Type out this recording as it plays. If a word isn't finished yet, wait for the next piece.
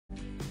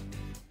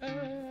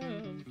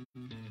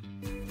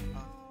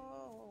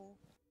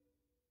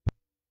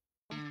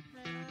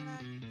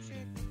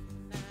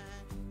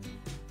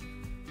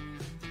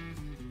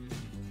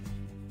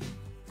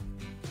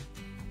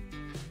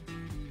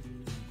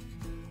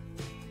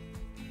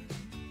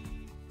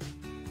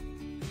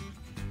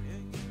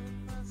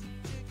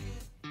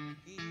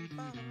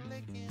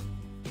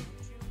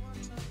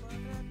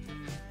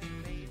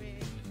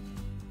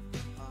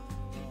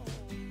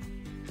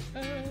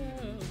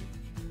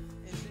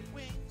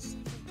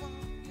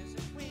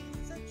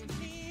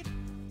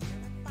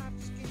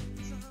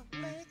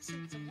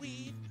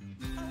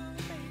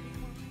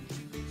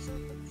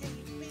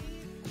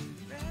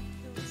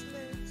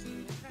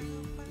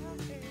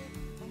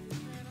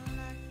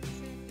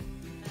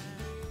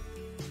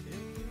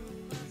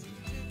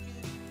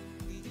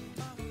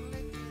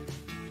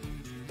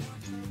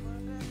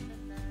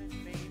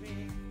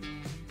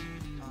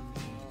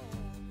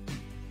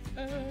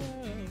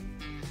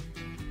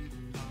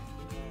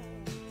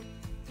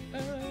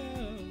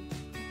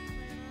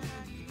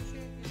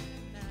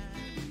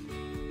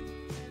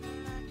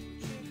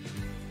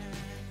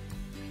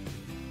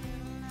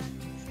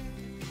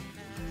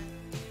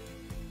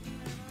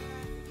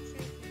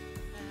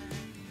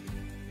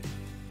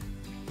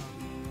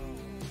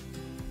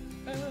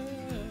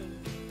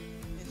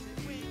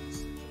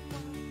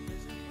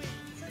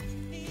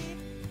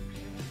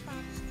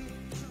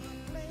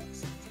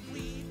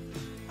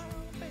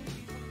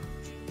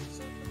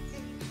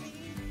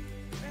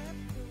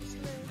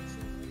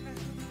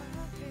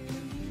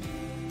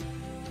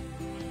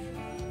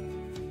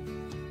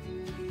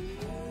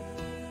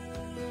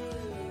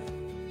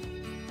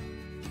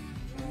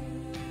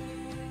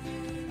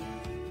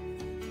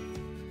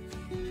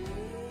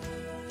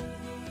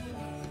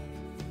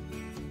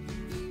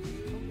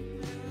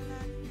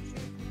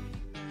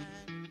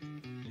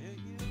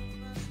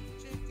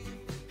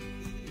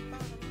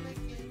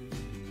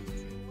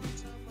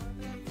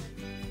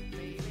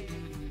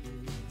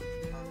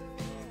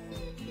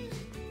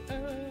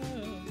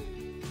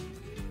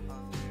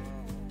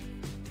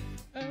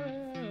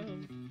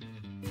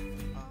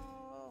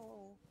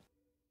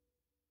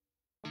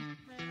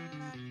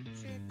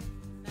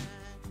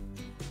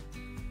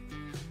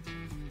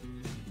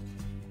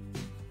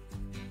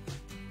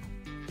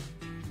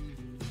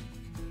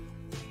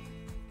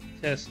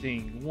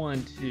Testing.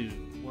 1, 2,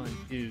 1,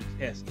 2,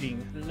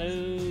 testing.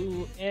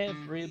 Hello,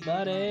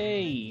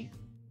 everybody.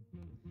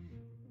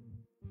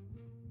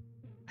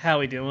 How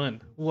we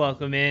doing?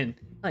 Welcome in.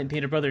 I'm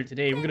Peter Brother.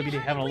 Today we're gonna be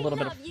having a little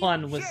bit of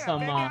fun with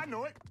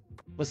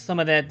some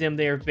of that dim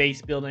there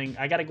base building.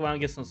 I gotta go out and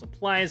get some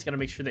supplies. Gotta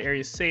make sure the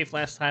area's safe.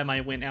 Last time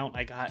I went out,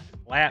 I got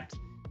clapped.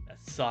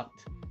 That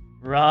sucked.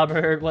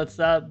 Robert, what's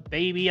up,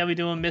 baby? How we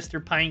doing, Mr.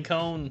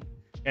 Pinecone?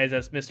 Guys,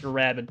 that's Mr.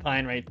 Rabbit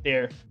Pine right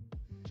there.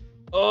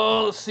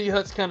 Oh, let's see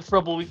what kind of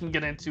trouble we can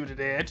get into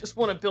today. I just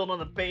want to build on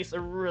the base. I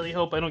really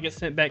hope I don't get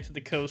sent back to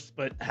the coast,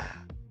 but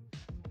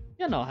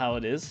you know how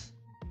it is.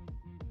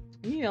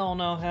 You all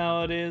know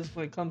how it is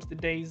when it comes to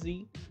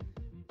Daisy.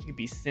 You can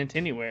be sent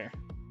anywhere.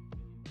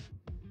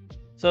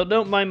 So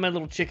don't mind my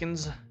little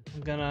chickens.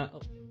 I'm gonna...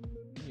 Oh,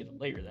 I need to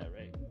layer that,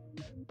 right?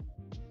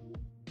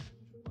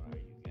 Where are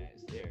you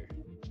guys there?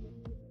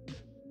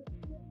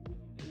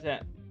 Is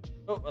that...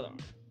 Oh, other one.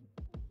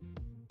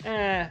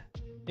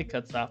 It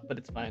cuts off, but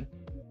it's fine.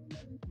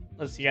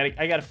 Let's see,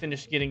 I gotta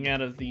finish getting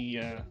out of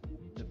the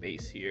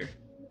base here.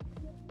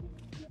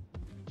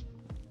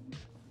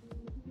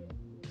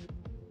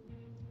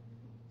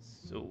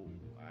 So,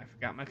 I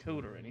forgot my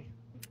code already.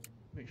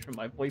 Make sure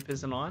my VoIP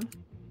isn't on.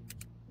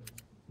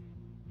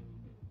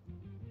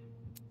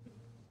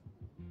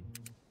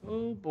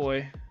 Oh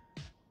boy.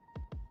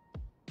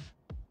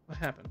 What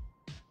happened?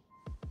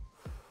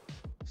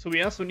 So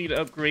we also need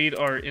to upgrade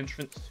our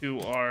entrance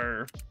to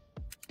our,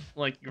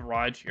 like,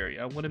 garage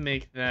area. I want to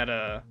make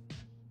that,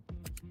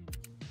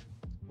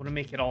 want to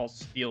make it all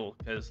steel,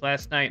 because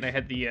last night I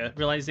had the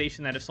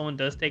realization that if someone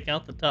does take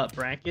out the top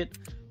bracket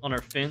on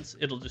our fence,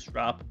 it'll just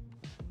drop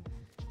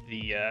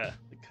the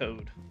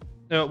code.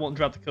 No, it won't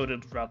drop the code,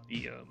 it'll drop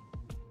the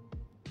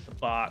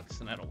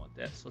box, and I don't want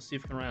that. So let's see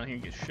if we can run around here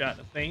and get shot in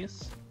the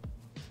face.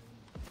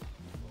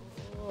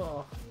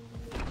 Oh.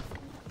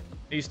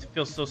 I used to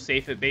feel so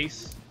safe at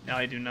base. Now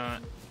I do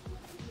not.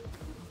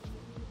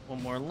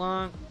 One more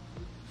lock.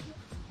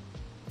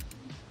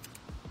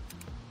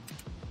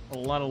 A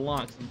lot of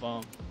locks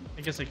involved.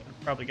 I guess I could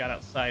have probably got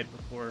outside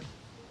before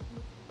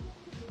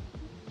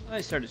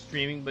I started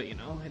streaming, but you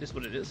know, it is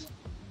what it is.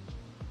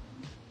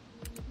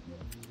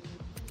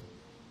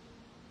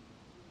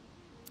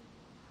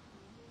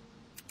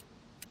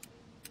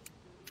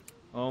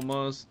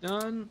 Almost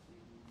done.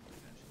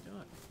 Do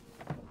it.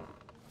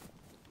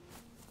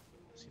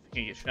 See if I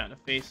can get shot in the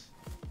face.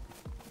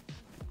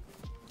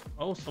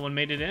 Oh, someone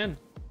made it in.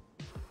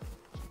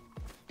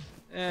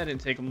 That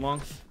didn't take them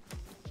long.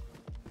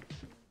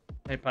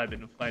 I probably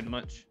didn't find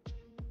much.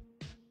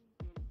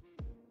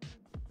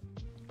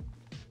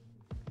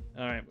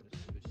 Alright, we'll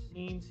just switch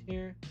scenes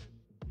here.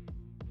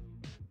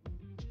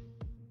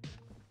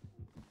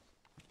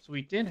 So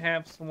we did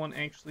have someone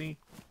actually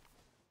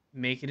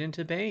make it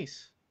into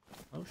base.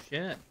 Oh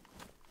shit.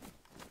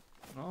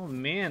 Oh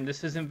man,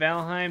 this isn't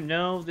Valheim.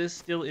 No, this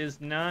still is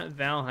not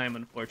Valheim,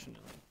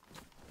 unfortunately.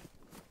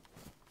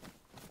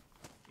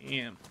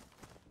 Damn.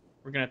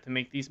 We're gonna have to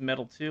make these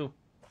metal too.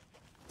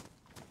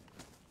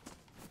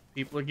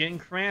 People are getting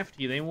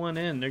crafty. They want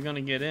in. They're gonna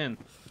get in.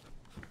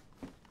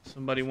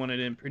 Somebody wanted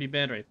in pretty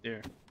bad right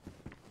there.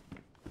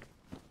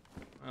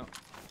 Well,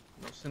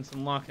 no sense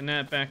in locking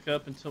that back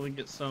up until we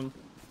get some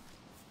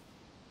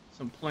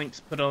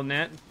planks put on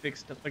that and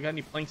fixed up. I got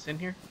any planks in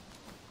here?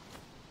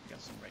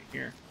 Got some right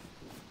here.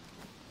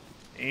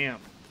 Damn.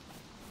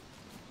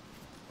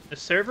 The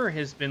server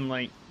has been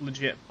like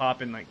legit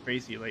popping like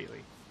crazy lately.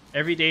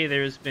 Every day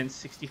there's been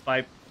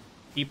 65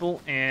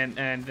 people and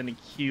then a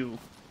queue.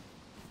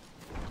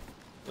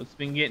 So it's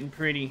been getting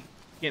pretty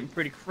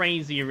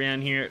crazy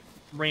around here at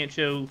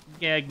Rancho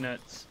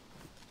Gagnuts.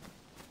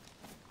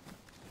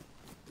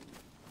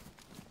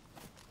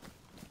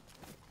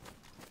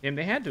 And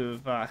they had to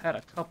have had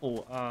a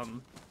couple,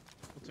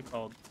 what's it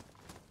called?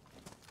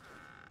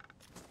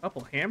 A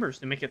couple hammers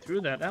to make it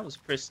through that. That was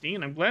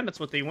pristine. I'm glad that's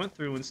what they went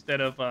through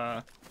instead of,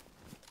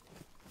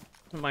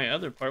 my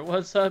other part.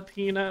 What's up,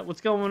 Peanut?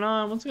 What's going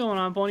on? What's going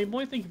on, Pony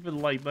Boy? Thank you for the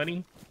light,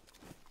 buddy.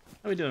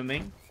 How we doing,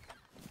 man?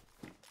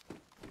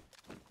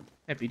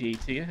 Happy day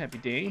to you. Happy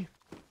day.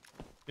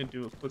 Gonna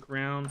do a quick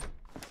round.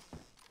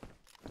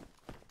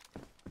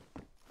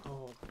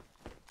 Oh.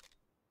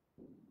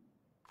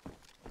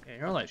 Yeah,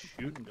 here's all that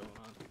shooting going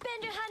on.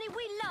 Bender, honey,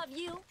 we love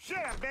you.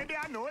 Sure, baby,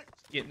 I know it.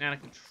 It's getting out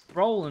of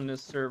control in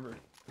this server.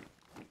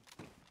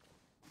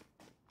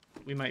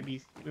 We might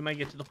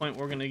get to the point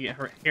where we're gonna get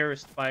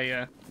harassed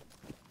by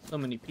so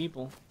many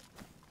people.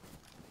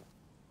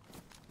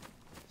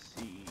 Let's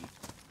see.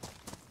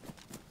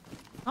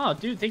 Oh,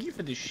 dude, thank you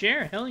for the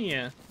share. Hell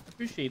yeah.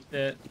 Appreciate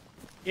that.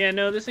 Yeah,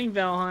 no, this ain't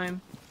Valheim,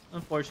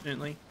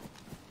 unfortunately.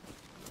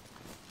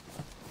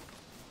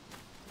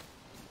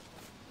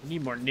 We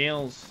need more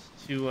nails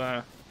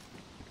to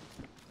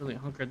really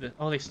hunker this.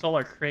 Oh, they stole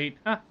our crate.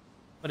 Ha!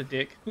 What a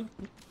dick.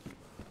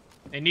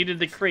 They needed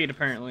the crate,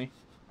 apparently.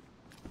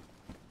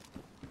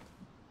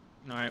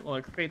 Alright, well,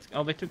 our crate's...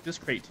 Oh, they took this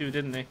crate, too,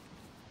 didn't they?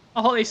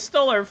 Oh, they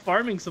stole our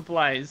farming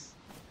supplies.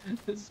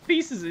 These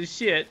pieces of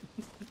shit.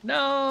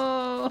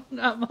 No,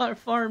 not my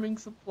farming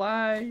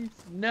supplies.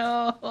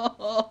 No.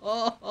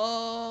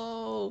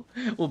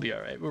 We'll be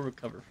all right. We'll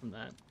recover from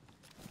that.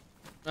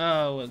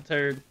 Oh, what a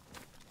turd.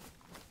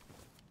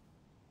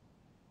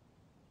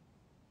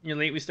 You're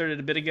late. We started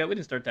a bit ago. We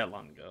didn't start that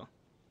long ago.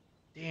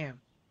 Damn.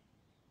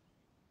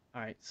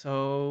 All right,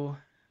 so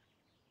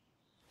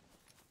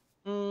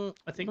I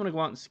think I'm gonna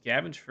go out and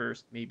scavenge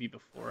first, maybe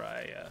before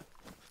I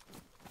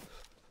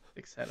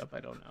fix that up. I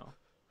don't know.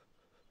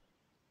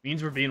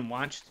 Means we're being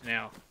watched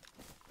now.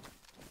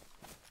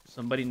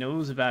 Somebody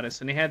knows about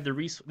us, and they had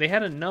they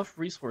had enough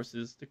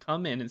resources to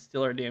come in and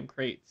steal our damn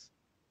crates.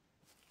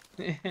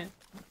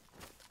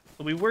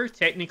 So we were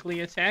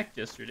technically attacked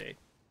yesterday.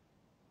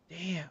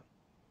 Damn.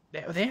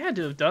 They had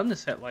to have done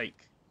this at, like,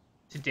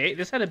 today.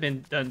 This had to have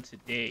been done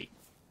today.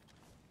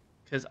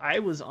 Because I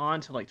was on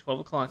till, like,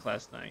 12 o'clock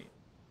last night.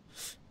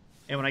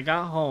 And when I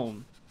got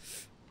home,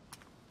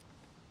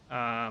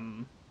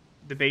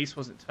 the base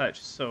wasn't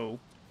touched. So,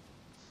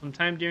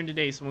 sometime during the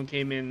day, someone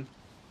came in,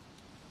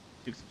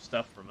 took some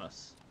stuff from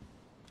us.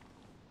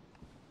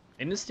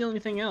 They didn't steal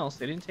anything else.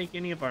 They didn't take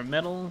any of our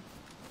metal.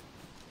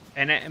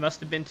 And it must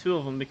have been 2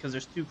 of them because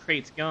there's 2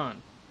 crates gone.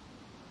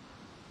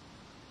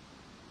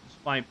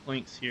 5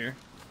 planks here.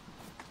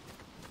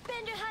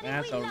 Bender, honey,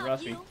 That's we a love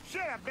roughie. you.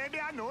 Shut up, baby,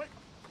 I know it.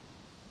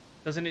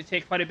 Doesn't it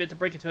take quite a bit to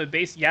break into a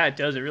base? Yeah, it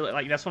does. It really,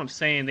 like, that's what I'm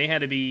saying. They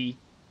had to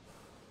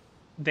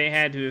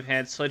have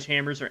had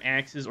sledgehammers or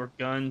axes or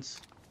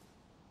guns.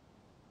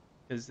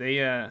 Because they,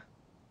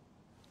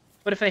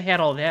 But if they had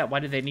all that, why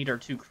did they need our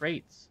 2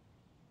 crates?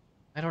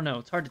 I don't know.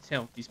 It's hard to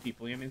tell with these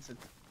people. I mean, it's a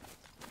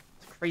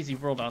crazy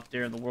world out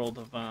there in the world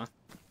of,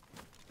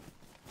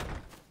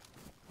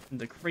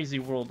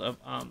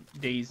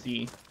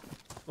 DayZ.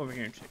 Let's go over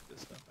here and check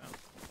this stuff out.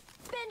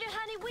 Bender,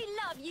 honey, we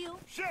love you.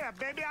 Shut up,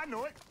 baby, I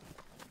know it.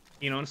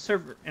 You know, in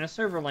a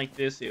server like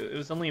this, it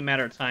was only a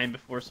matter of time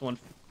before someone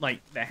like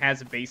that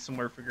has a base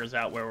somewhere figures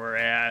out where we're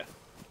at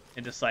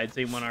and decides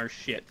they want our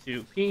shit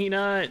too.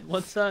 Peanut,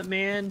 what's up,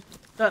 man?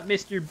 What's up,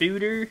 Mr.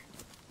 Booter?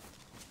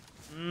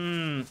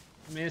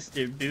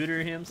 Mr.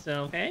 Booter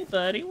himself. Hey,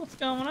 buddy, what's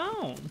going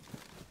on?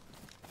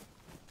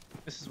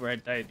 This is where I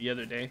died the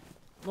other day.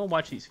 I'm gonna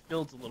watch these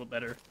fields a little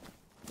better.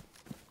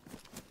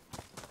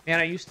 Man,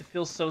 I used to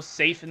feel so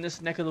safe in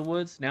this neck of the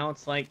woods. Now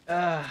it's like,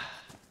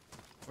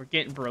 we're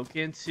getting broke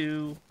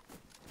into.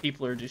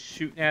 People are just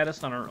shooting at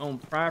us on our own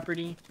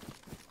property.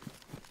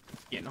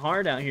 It's getting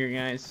hard out here,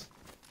 guys.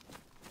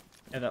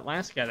 Yeah, that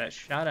last guy that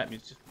shot at me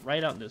is just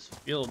right out in this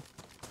field.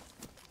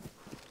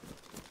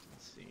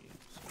 Let's see.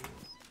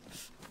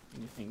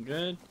 Anything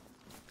good?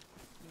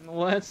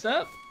 What's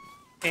up?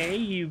 Hey,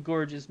 you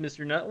gorgeous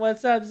Mr. Nut.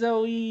 What's up,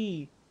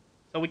 Zoe?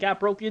 So we got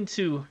broke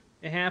into.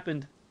 It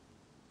happened.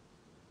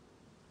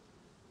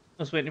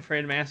 I was waiting for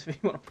him to ask me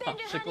what a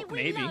Bender, honey, popsicle, we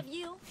maybe. love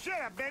you. Shut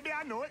up, baby,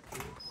 I know it.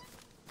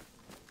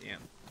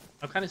 Damn.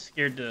 I'm kind of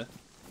scared to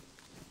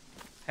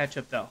patch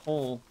up that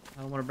hole.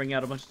 I don't want to bring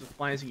out a bunch of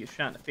supplies and get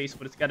shot in the face,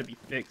 but it's got to be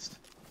fixed.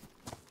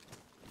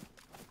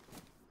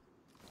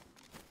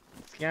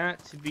 It's got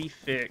to be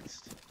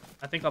fixed.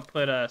 I think I'll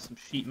put some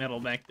sheet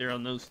metal back there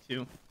on those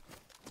 2.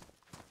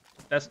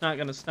 That's not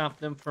going to stop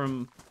them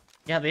from...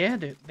 Yeah, they had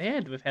to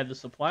have had the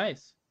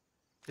supplies.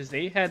 Because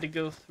they had to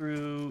go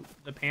through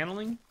the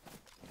paneling.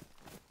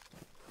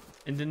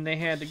 And then they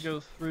had to go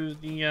through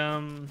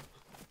the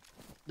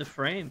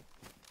frame.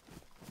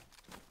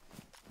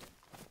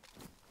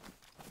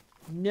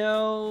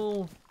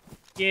 No.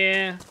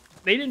 Yeah.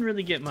 They didn't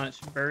really get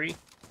much, Burry.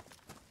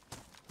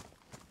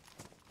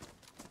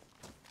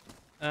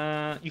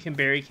 You can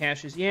bury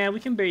caches. Yeah, we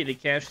can bury the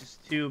caches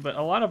too, but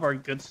a lot of our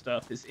good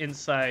stuff is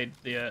inside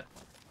the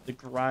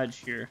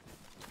garage here.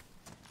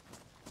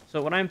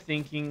 So what I'm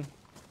thinking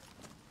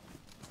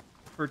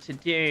for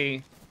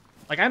today,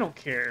 like, I don't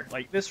care.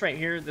 Like, this right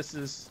here, this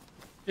is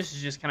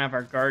just kind of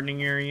our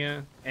gardening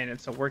area, and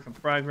it's a work in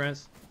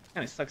progress.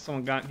 Kind of sucks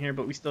someone got in here,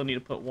 but we still need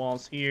to put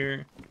walls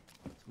here,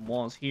 some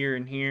walls here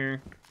and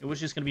here. It was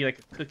just going to be like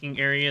a cooking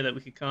area that we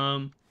could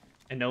come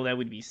and know that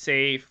we'd be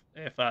safe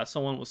if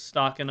someone was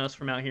stalking us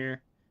from out here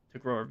to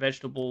grow our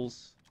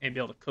vegetables and be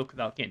able to cook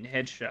without getting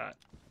headshot.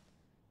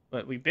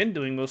 But we've been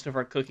doing most of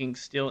our cooking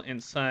still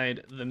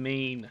inside the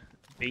main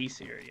base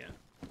area,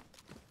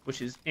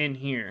 which is in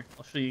here.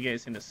 I'll show you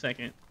guys in a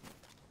second.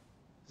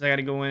 I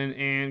gotta go in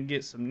and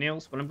get some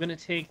nails, but I'm gonna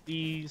take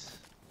these.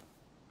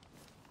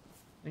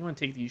 I think I'm gonna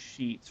take these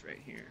sheets right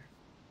here.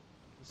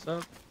 What's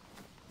up?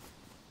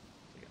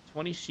 I got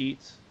 20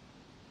 sheets,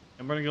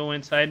 and we're gonna go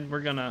inside and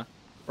we're gonna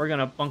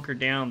bunker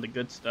down the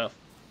good stuff.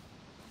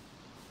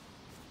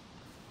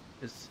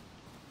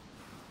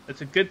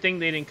 It's a good thing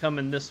they didn't come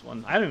in this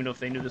one. I don't even know if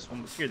they knew this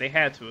one was here. They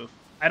had to have.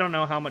 I don't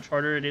know how much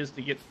harder it is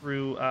to get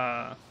through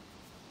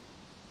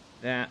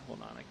that.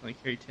 Hold on, I can only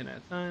carry 10 at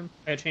a time.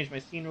 I gotta change my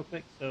scene real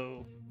quick,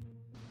 so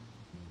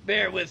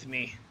bear with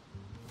me.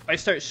 If I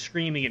start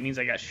screaming, it means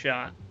I got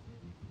shot.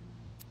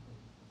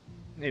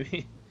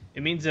 Maybe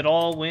it means it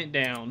all went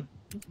down.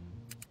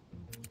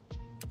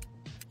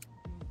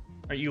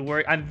 Are you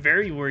worried? I'm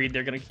very worried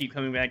they're gonna keep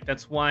coming back.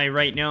 That's why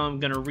right now I'm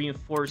gonna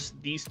reinforce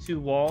these 2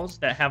 walls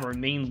that have our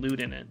main loot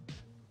in it.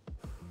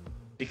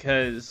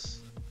 Because,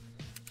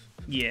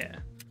 yeah,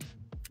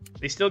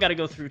 they still got to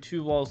go through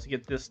 2 walls to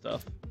get this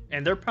stuff,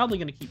 and they're probably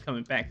gonna keep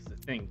coming back. Is the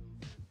thing.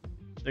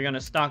 They're gonna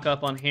stock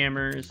up on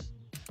hammers,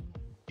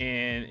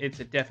 and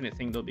it's a definite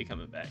thing they'll be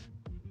coming back.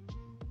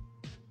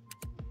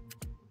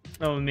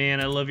 Oh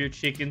man, I love your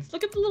chickens.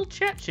 Look at the little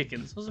chat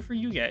chickens. Those are for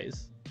you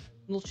guys.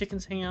 Little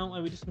chickens hang out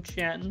while we do some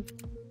chatting.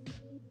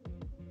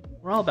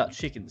 We're all about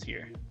chickens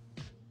here.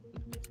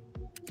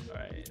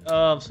 Alright.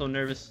 Oh, I'm so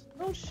nervous.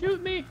 Don't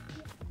shoot me.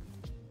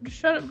 I'm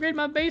just trying to upgrade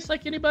my base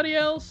like anybody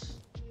else.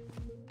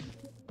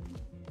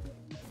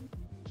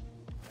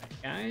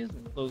 Alright, guys.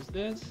 Let me close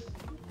this.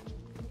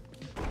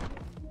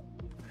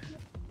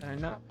 Did I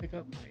not pick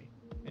up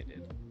my... I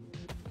did.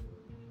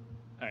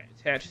 Alright,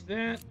 attach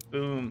that.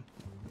 Boom.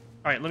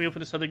 Alright, let me open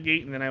this other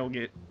gate and then I will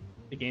get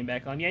the game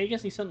back on. Yeah, you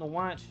guys need something to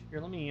watch.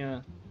 Here, let me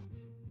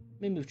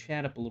move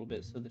chat up a little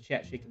bit so the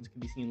chat chickens can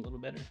be seen a little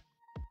better.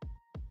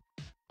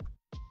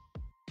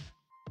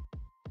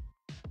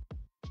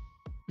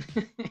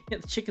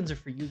 The chickens are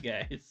for you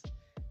guys.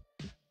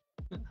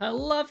 I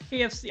love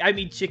KFC. I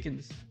mean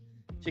chickens.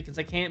 Chickens,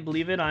 I can't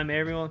believe it. I'm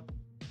everyone.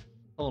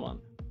 Hold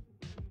on.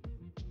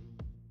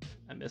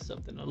 I missed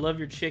something. I love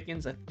your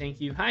chickens. I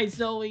thank you. Hi,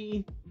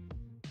 Zoe.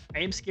 I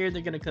am scared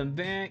they're gonna come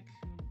back.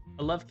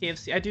 I love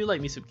KFC. I do like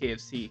me some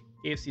KFC.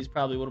 KFC is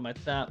probably one of my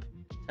top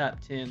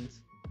 10s.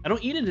 I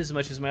don't eat it as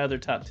much as my other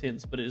top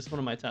 10s, but it is one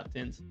of my top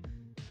 10s.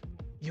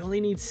 You only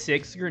need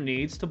 6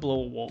 grenades to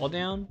blow a wall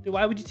down? Dude,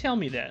 why would you tell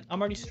me that? I'm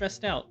already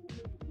stressed out.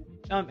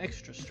 Now I'm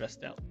extra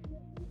stressed out.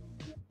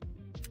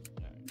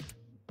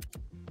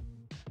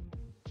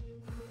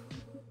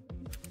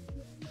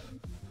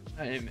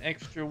 I am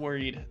extra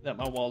worried that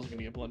my walls are going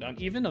to get blown down.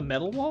 Even a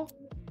metal wall?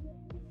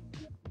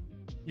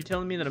 You're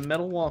telling me that a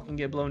metal wall can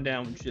get blown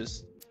down with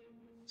just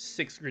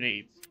 6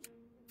 grenades?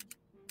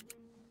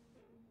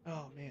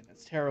 Oh man,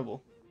 that's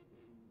terrible.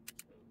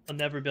 I'll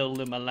never be able to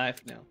live my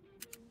life now.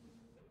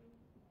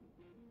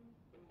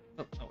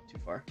 Oh, I went too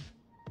far.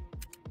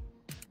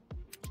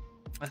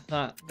 I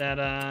thought that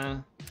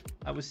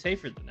I was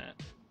safer than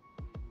that.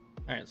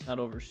 Alright, let's not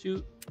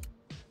overshoot.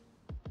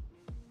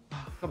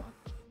 Oh, come on.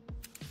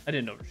 I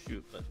didn't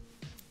overshoot, but...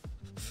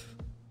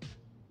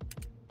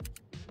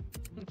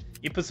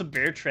 You put some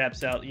bear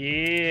traps out.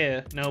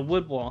 Yeah. No,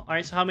 wood wall.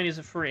 Alright, so how many is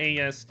it for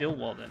a steel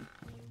wall then?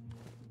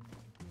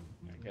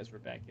 Alright, guys, we're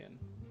back in.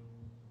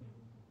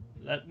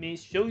 Let me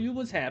show you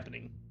what's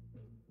happening.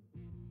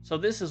 So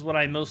this is what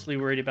I'm mostly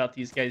worried about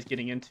these guys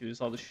getting into,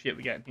 is all the shit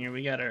we got in here.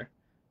 We got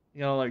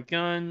all our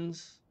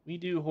guns. We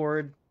do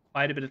hoard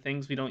quite a bit of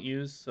things we don't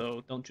use,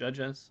 so don't judge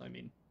us. I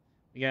mean,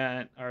 we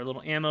got our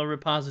little ammo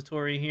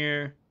repository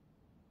here.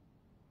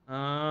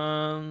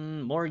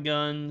 More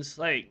guns.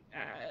 Like,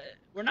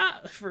 we're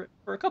not, for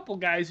a couple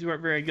guys who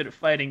aren't very good at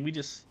fighting, we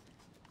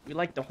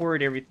like to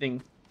hoard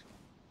everything.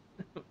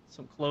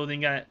 Some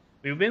clothing.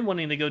 We've been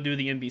wanting to go do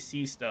the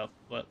NBC stuff,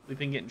 but we've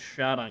been getting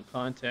shot on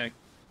contact.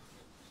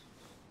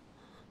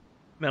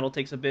 Metal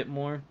takes a bit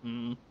more.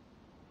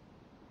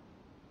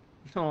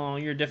 Oh,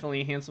 you're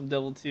definitely a handsome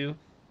devil too.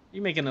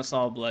 You're making us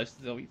all blush,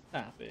 Zoe.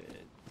 Stop it.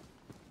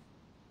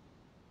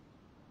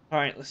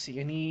 Alright, let's see.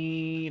 I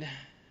need...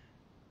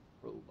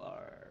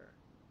 crowbar.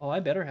 Oh, I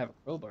better have a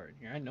crowbar in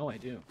here. I know I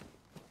do.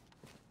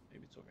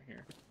 Maybe it's over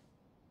here.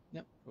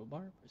 Yep,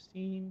 crowbar.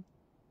 Pristine.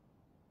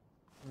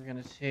 We're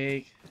gonna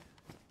take...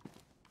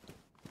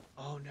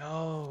 Oh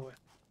no!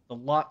 The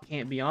lock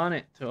can't be on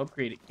it to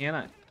upgrade it, can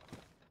I?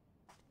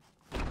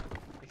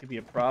 That could be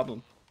a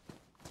problem.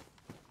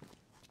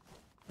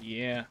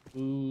 Yeah.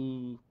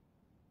 Ooh.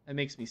 That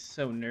makes me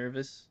so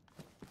nervous.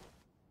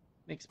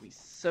 Makes me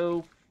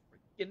so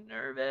freaking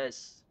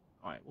nervous.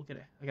 Alright, we'll get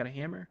it. I got a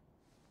hammer.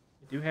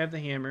 I do have the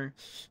hammer.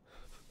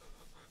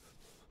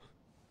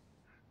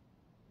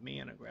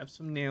 Man, I grabbed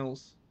some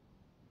nails.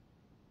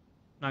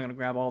 I'm not gonna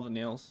grab all the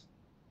nails.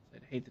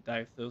 I'd hate to die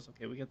with those.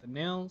 Okay, we got the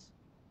nails.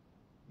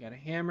 We got a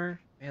hammer.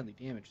 Badly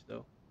damaged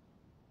though.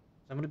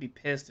 So I'm gonna be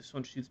pissed if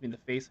someone shoots me in the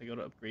face. I go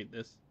to upgrade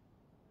this.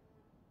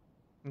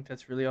 I think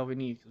that's really all we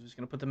need, because we're just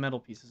gonna put the metal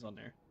pieces on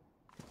there.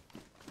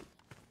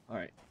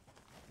 Alright.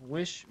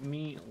 Wish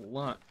me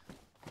luck.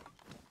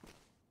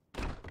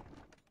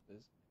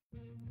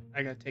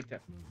 I gotta take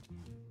that.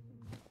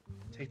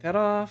 Take that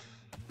off.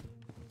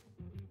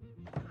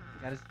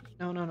 Gotta...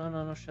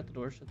 No. Shut the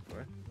door. Shut the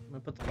door. I'm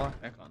gonna put the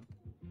lock back on.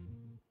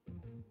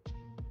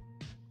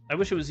 I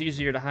wish it was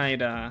easier to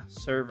hide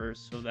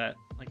servers so that,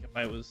 like, if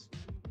I was...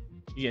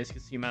 You guys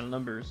could see my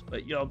numbers,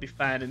 but y'all be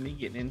finding me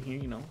getting in here,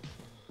 you know.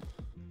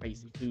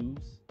 Crazy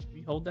fools. Can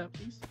we hold that,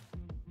 please?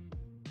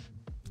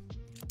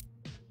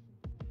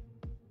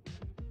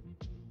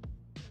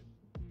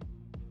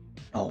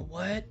 Oh,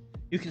 what?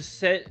 You can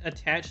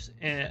attach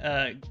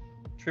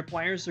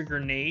tripwires or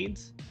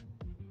grenades?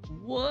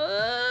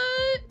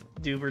 What?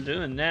 Dude, we're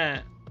doing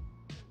that.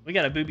 We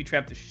gotta booby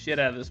trap the shit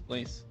out of this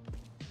place.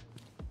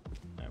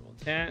 Alright, we'll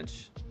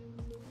attach.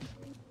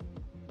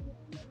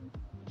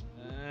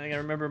 I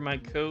gotta remember my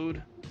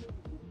code.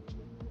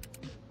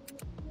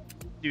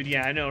 Dude,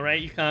 yeah, I know,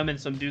 right? You come and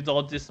some dude's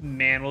all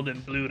dismantled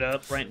and blued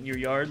up right in your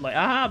yard. Like,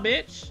 aha,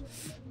 bitch.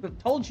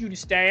 Told you to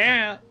stay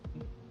out.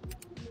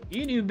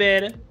 You knew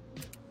better.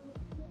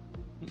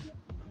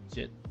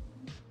 Shit.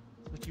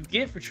 That's what you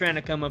get for trying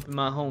to come up in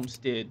my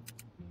homestead.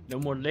 No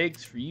more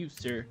legs for you,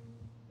 sir.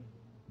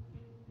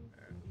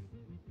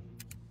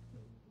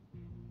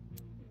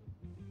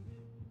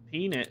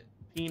 Peanut,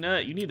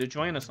 you need to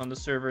join us on the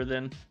server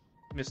then,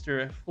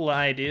 Mr. Full of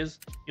Ideas.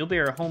 You'll be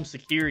our home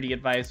security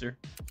advisor.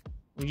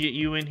 We'll get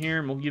you in here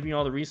and we'll give you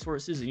all the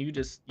resources and you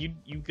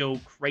go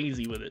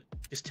crazy with it.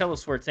 Just tell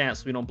us where it's at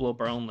so we don't blow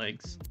up our own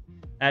legs.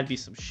 That'd be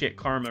some shit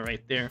karma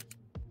right there.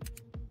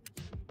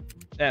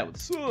 That would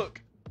suck.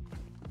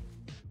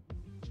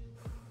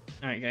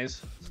 Alright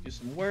guys, let's do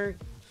some work.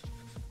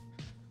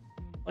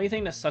 Only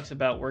thing that sucks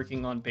about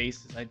working on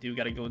base is I do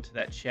gotta go into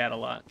that chat a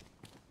lot.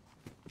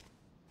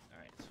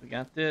 We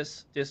got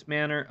this.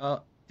 Dismanner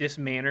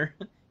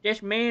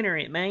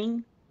it,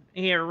 man.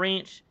 Here,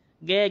 wrench,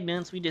 gag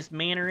nuts, we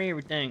dismanner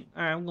everything.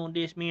 Alright, I'm gonna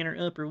dismanner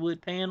upper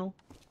wood panel.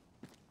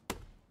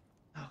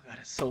 Oh god,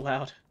 it's so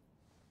loud.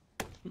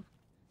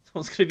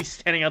 Someone's gonna be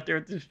standing out there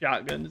with the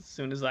shotgun as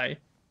soon as I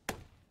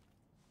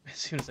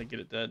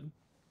get it done.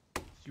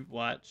 You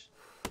watch.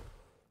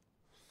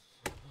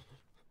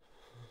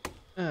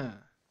 Hello,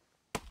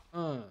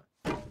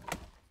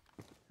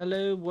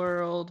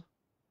 world.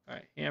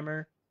 Alright,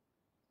 hammer.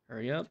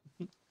 Hurry up.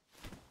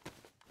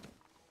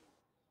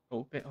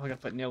 Oh, I gotta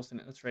put nails in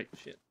it. That's right.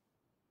 Shit.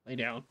 Lay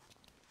down.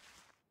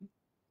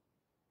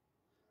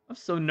 I'm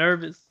so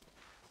nervous.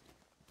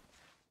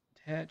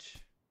 Attach.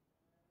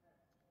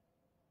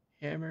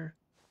 Hammer.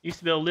 Used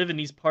to be able to live in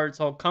these parts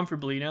all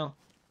comfortably now.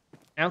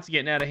 Now it's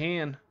getting out of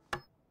hand.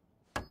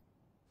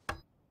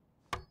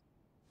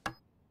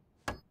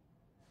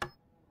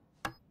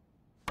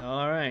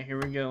 Alright,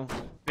 here we go.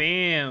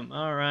 Bam!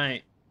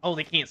 Alright. Oh,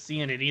 they can't see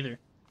in it either.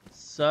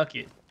 Suck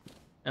it.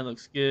 That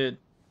looks good.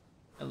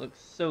 That looks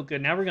so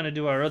good. Now we're going to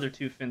do our other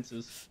two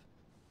fences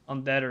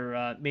on that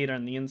are made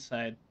on the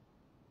inside.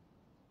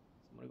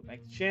 So I'm going to go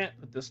back to chat,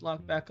 put this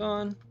lock back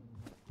on.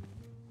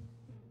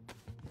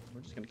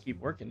 We're just going to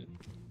keep working it.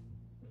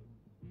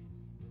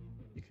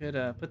 You could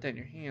put that in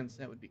your hands.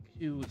 That would be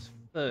cool as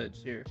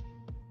fudge here.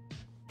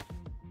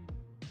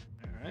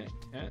 Alright,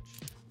 attach.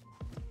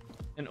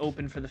 And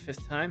open for the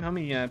 5th time. How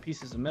many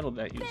pieces of metal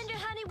did that use? Bender,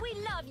 honey, we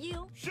love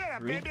you. Shut up,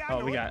 3? baby. I Oh,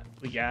 know we it. got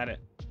it.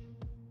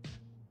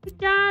 We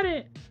got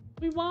it.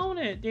 We want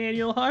it.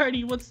 Daniel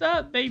Hardy, what's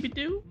up, baby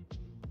do?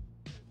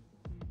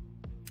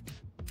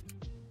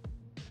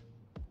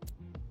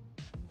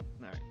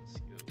 Alright, let's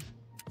go.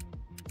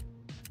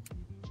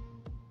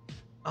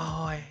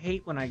 Oh, I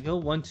hate when I go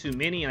one too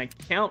many and I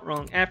count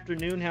wrong.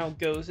 Afternoon, how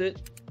goes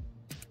it?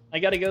 I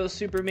gotta go,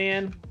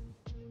 Superman.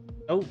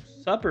 Oh,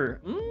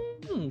 supper.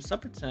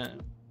 Supper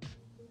time.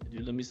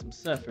 Dude, let me some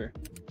supper.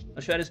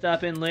 I'll try to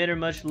stop in later.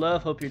 Much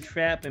love. Hope you're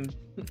trapping.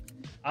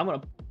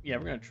 We're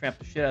gonna trap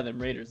the shit out of them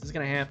raiders. This is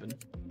gonna happen.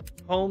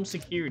 Home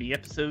security,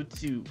 episode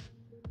 2.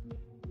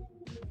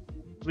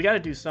 We gotta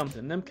do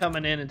something. Them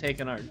coming in and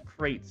taking our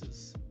crates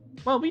is...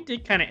 Well, we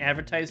did kind of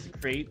advertise the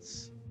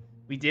crates.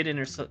 We kind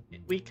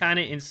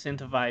of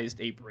incentivized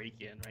a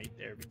break-in right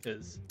there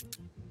because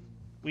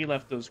we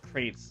left those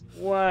crates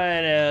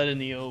wide out in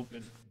the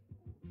open.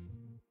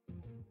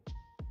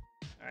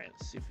 Alright,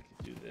 let's see if we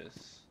can do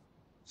this.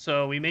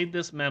 So, we made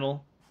this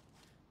metal.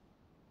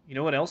 You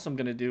know what else I'm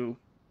gonna do?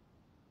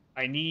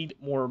 I need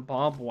more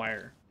barbed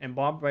wire. And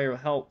barbed wire will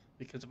help,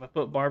 because if I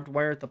put barbed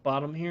wire at the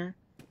bottom here,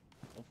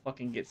 they'll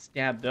fucking get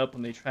stabbed up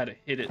when they try to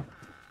hit it.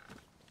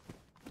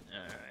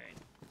 Alright.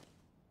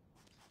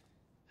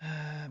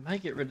 I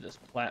might get rid of this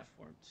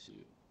platform, too.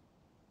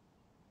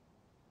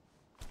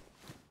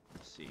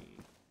 Let's see.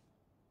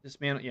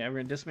 Dismantle, yeah, we're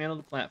gonna dismantle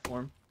the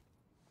platform.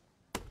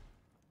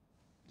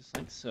 Just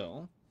like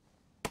so.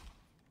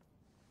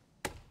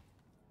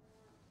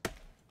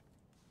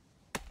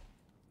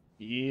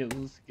 Yeah,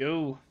 let's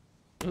go.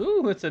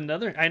 Ooh, it's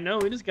another. I know,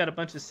 we just got a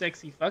bunch of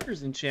sexy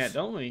fuckers in chat,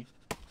 don't we?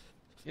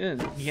 Good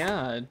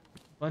God.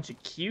 A bunch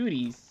of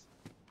cuties.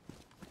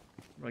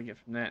 What do I get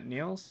from that?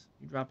 Nails?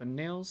 You dropping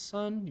nails,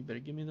 son? You better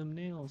give me them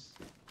nails.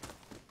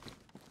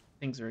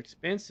 Things are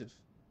expensive.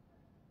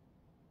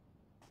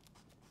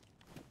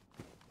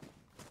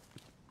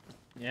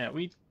 Yeah,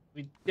 we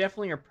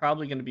definitely are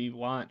probably going to be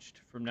watched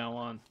from now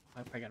on.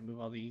 I probably got to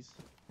move all these.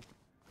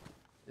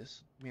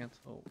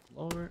 Dismantle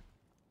lower.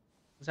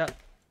 Is that...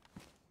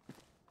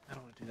 I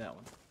don't want to do that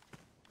one.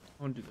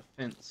 I want to do the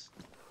fence.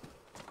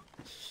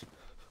 Is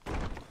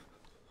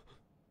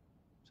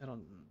that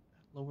on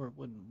lower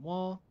wooden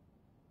wall?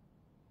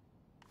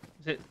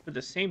 Is it for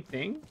the same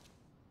thing?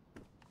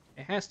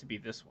 It has to be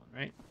this one,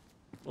 right?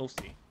 We'll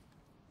see.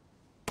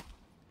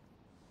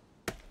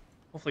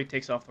 Hopefully it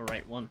takes off the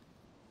right one.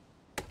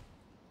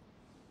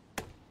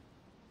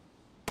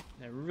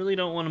 I really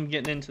don't want them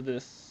getting into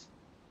this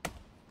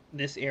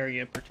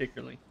area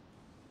particularly.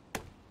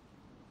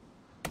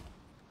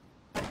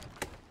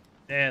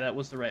 Yeah, that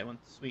was the right one.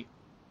 Sweet.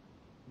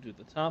 We'll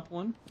do the top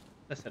one.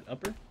 That's that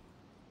upper.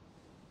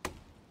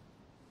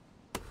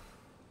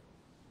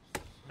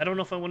 I don't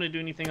know if I want to do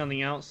anything on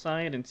the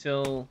outside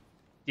until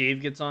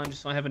Dave gets on,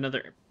 just so I have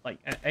another, like,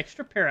 an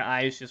extra pair of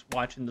eyes just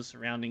watching the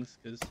surroundings,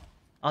 because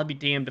I'll be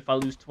damned if I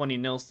lose 20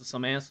 nails to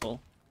some asshole.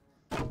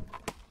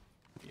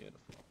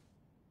 Beautiful.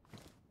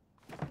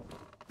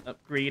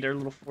 Upgrade our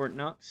little Fort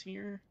Knox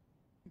here.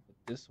 Put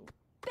this one.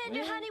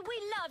 Bender, honey,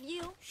 we love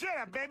you. Shut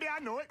up, baby, I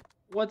know it.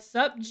 What's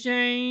up,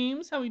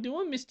 James? How we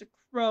doing, Mr.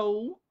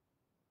 Crow?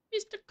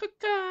 Mr.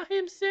 Caca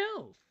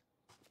himself.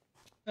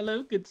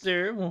 Hello, good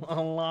sir. Well,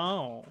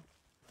 hello.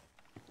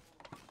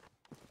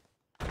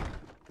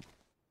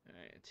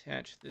 Alright,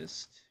 attach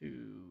this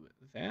to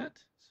that.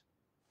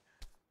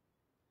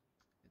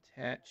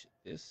 Attach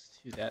this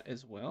to that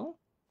as well.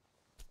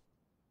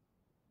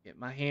 Get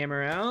my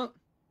hammer out.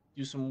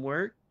 Do some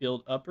work.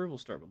 Build upper. We'll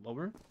start with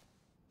lower.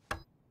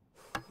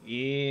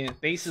 Yeah,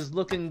 base is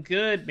looking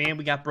good, man.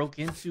 We got broke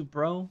into,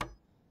 bro.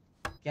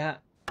 We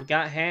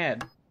got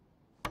had.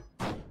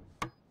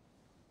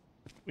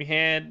 We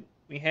had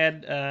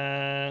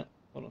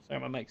hold on, sorry,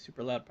 my mic's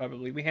super loud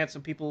probably. We had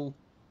some people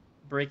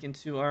break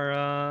into our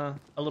a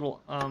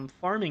little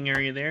farming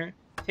area there.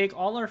 Take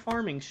all our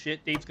farming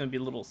shit. Dave's gonna be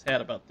a little sad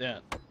about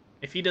that.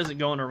 If he doesn't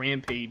go on a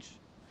rampage,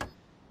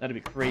 that'd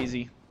be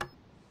crazy.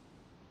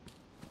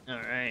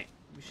 Alright.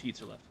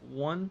 Sheets are left.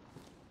 One.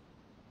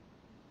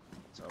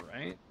 It's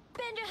alright.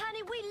 Bender,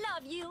 honey, we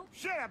love you.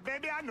 Shut up,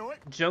 baby, I know it.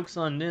 Joke's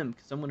on them,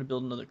 because I'm going to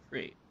build another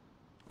crate.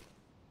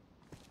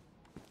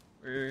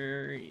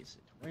 Where is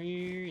it? Where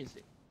is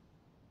it?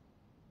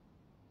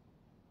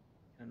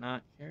 Can I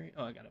not carry?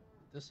 Oh, I gotta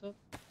put this up.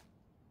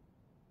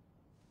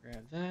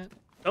 Grab that.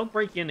 Don't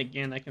break in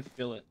again, I can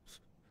feel it.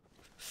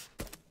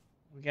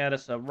 We got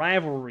us a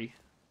rivalry.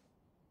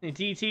 Hey,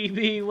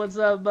 TTB, what's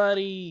up,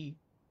 buddy?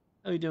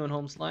 How you doing,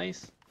 Home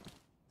Slice?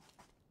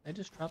 Did I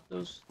just drop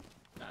those?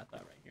 Nah, I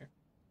thought right here.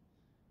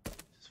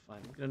 It's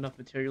fine. We've got enough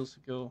materials to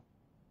go.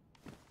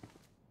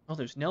 Oh,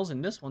 there's nails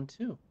in this one,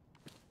 too.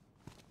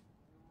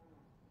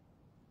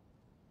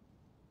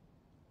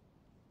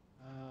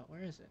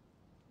 Where is it?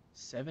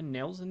 7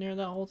 nails in there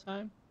that whole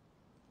time?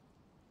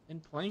 10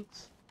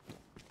 planks? It's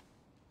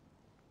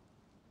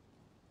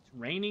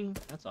raining?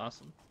 That's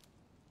awesome.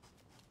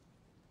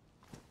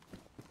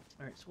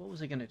 Alright, so what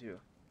was I gonna do?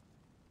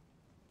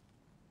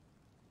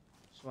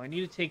 So I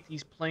need to take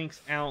these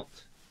planks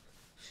out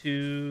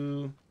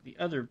to the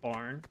other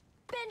barn.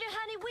 Bender,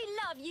 honey, we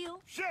love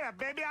you. Shut up,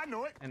 baby, I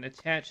know it. And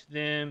attach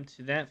them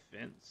to that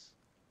fence.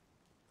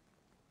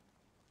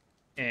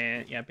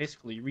 And yeah,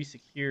 basically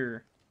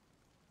resecure.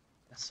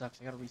 That sucks.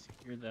 I gotta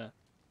resecure the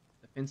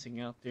fencing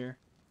out there.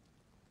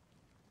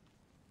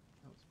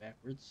 That was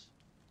backwards.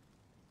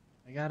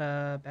 I got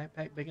a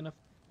backpack big enough.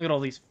 Look at all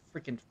these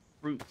freaking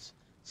fruits.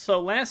 So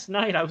last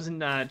night I was in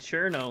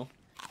Cherno,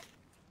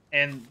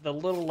 and the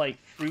little like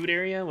fruit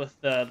area with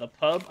the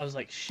pub. I was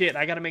like, shit,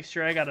 I gotta make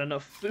sure I got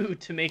enough food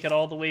to make it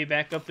all the way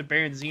back up to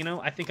Baronzino.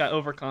 I think I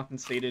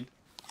overcompensated.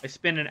 I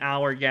spent an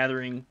hour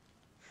gathering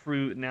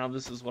fruit, and now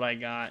this is what I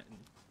got. And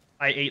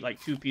I ate like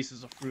 2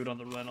 pieces of fruit on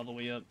the run all the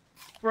way up.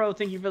 Bro,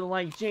 thank you for the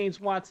like.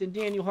 James Watson,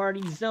 Daniel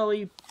Hardy,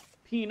 Zoe,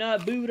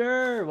 Peanut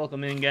Booter.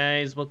 Welcome in,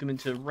 guys. Welcome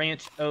into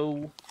Ranch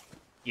O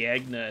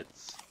Gag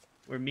Nuts,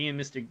 where me and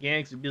Mr.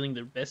 Gags are building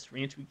the best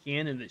ranch we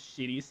can in the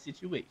shittiest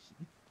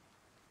situation.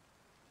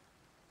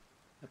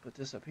 I'll put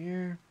this up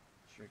here.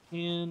 Sure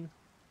can.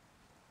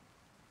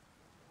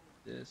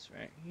 This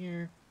right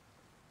here.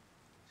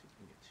 See if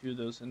we can get 2 of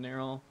those in there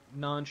all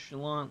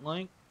nonchalant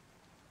like.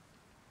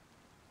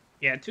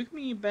 Yeah, it took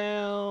me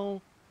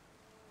about...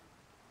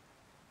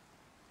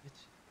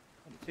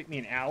 It took me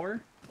an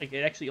hour. Like,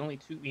 it actually only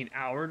took me an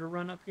hour to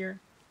run up here.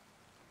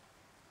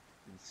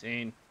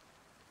 Insane.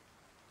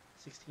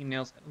 16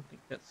 nails. I don't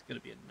think that's going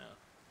to be enough.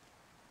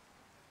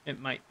 It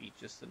might be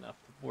just enough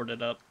to board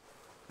it up.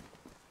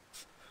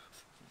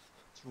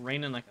 It's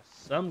raining like a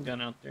sun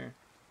gun out there.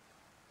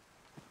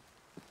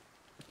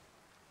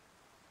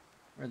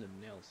 Where are the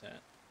nails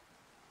at?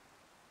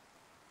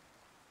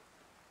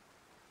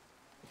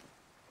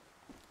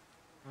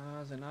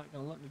 Is it not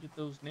going to let me get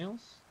those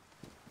nails?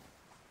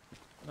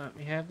 Let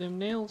me have them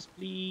nails,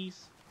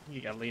 please.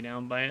 You gotta lay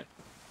down by it.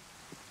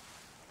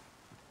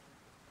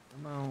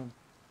 Come on.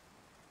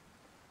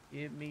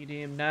 Give me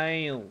them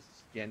nails,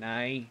 Jenny.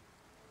 Why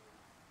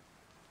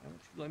don't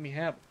you let me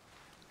have them?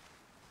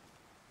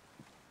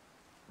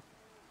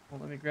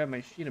 Won't let me grab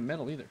my sheet of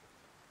metal either.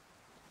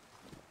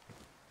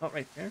 Oh,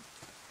 right there.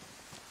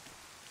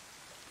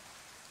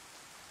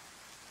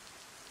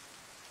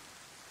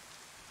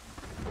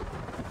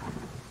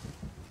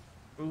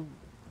 Ooh.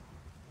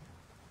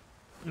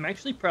 I'm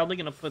actually probably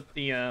going to put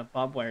the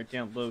bob wire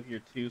down low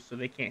here too, so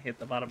they can't hit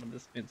the bottom of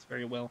this fence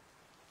very well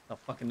without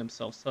fucking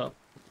themselves up.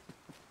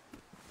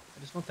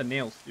 I just want the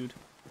nails, dude.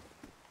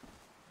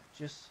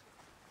 Just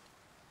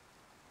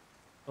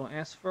don't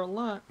ask for a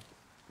lot,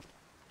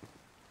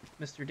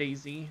 Mr.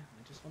 Daisy.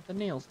 I just want the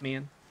nails,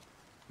 man.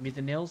 Give me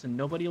the nails and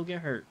nobody will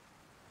get hurt.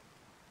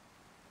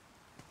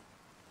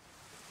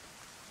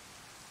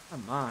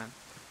 Come on.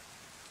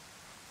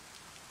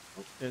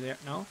 Oh, they're there.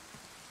 No.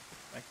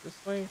 Back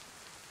this way.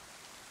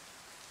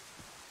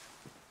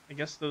 I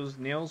guess those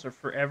nails are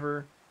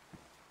forever.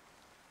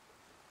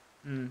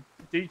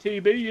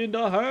 DTB in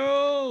the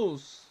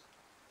house!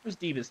 What's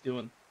Divas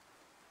doing?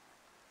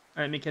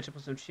 Alright, let me catch up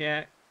with some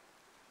chat.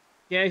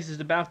 Guys is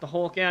about to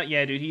Hulk out.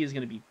 Yeah, dude, he is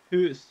gonna be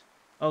pissed.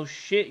 Oh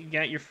shit, you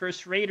got your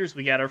first Raiders.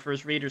 We got our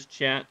first Raiders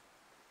chat.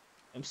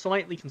 I'm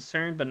slightly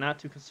concerned, but not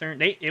too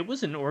concerned. It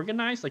wasn't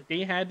organized. Like,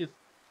 they had to...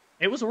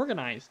 It was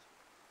organized.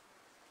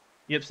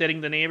 You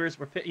upsetting the neighbors?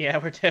 Yeah,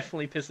 we're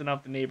definitely pissing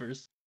off the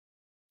neighbors.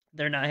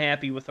 They're not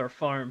happy with our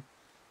farm.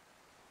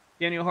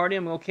 Daniel Hardy,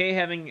 I'm okay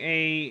having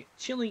a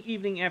chilling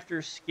evening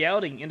after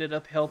scouting. Ended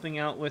up helping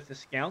out with the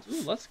scouts.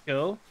 Ooh, let's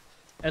go.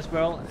 As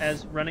well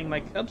as running my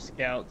Cub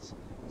Scouts.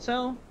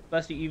 So,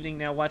 busty evening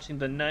now watching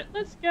the nut.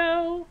 Let's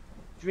go.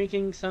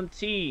 Drinking some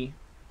tea.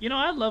 You know,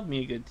 I love me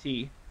a good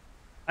tea.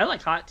 I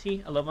like hot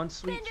tea. I love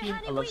unsweet tea.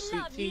 I love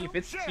sweet tea. If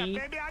it's tea,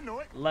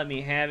 let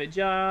me have it.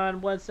 John,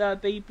 what's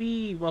up,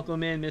 baby?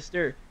 Welcome in,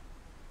 Mr.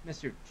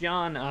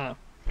 John.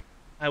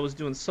 I was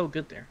doing so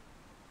good there.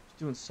 I was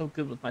doing so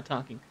good with my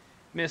talking.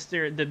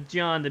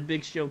 John, the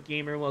Big Show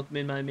Gamer. Welcome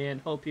in, my man.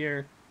 Hope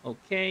you're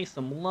okay.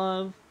 Some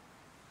love.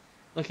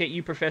 Look at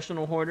you,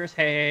 professional hoarders.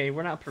 Hey,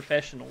 we're not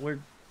professional.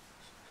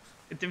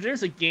 If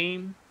there's a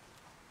game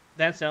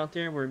that's out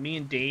there where me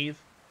and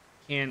Dave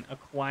can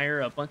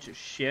acquire a bunch of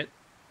shit,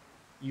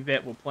 you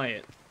bet we'll play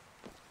it.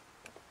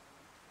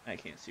 I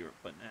can't see where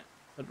we're putting that.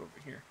 Put it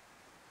over here.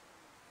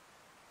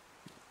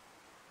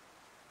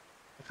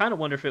 I kind of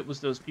wonder if it was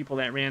those people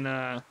that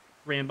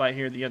ran by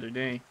here the other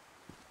day.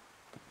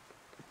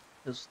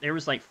 There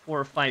was like 4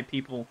 or 5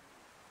 people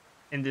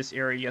in this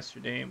area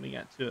yesterday, and we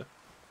got to a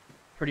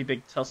pretty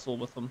big tussle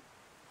with them.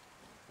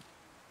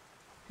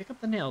 Pick up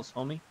the nails,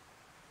 homie.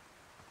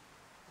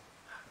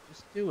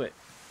 Just do it.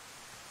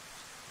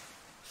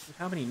 Dude,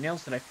 how many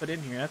nails did I put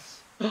in here? That's...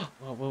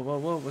 Whoa, whoa, whoa,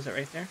 whoa. Was it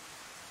right there?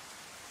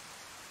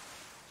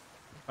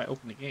 If I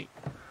open the gate.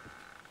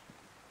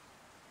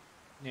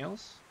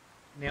 Nails?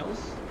 Nails?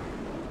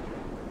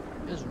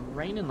 It's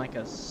raining like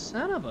a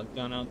son of a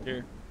gun out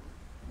there.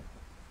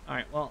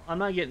 Alright, well, I'm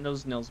not getting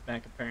those nails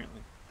back,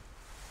 apparently.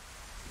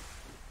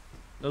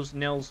 Those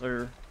nails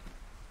are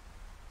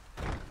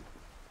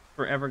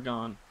forever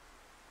gone.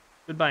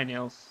 Goodbye,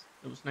 nails.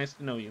 It was nice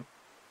to know you.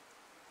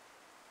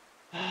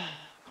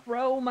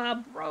 Bro, my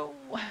bro.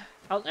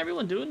 How's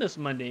everyone doing this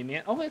Monday,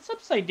 man? Oh, it's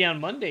Upside Down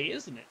Monday,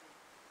 isn't it?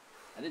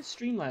 I did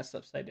stream last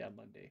Upside Down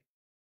Monday.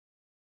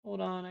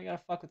 Hold on, I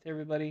gotta fuck with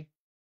everybody.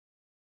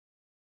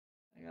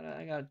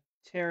 I gotta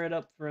tear it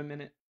up for a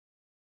minute.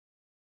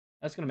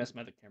 That's gonna mess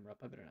my other camera up.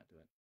 I better not do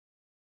it.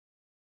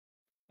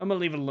 I'm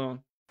gonna leave it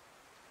alone.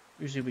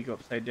 Usually we go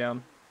upside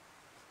down.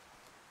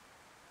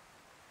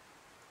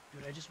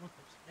 Dude, I just want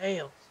those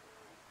nails.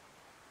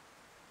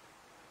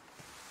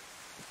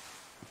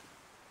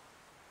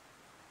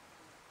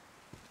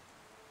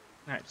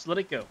 Alright, just let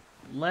it go.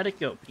 Let it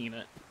go,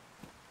 Peanut.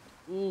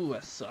 Ooh,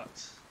 that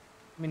sucks.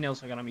 How many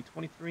nails I got on me?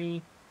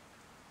 23.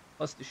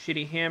 Plus the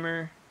shitty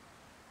hammer.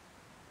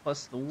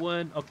 Plus the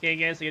wood. Okay,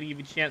 guys, I gotta give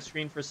you a chat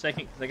screen for a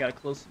second because I gotta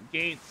close some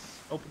gates.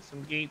 Open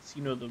some gates.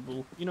 You know the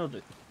rule. You know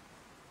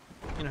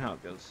how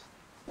it goes.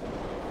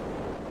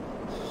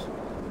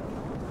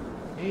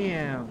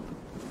 Damn.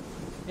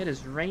 It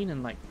is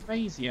raining like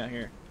crazy out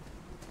here.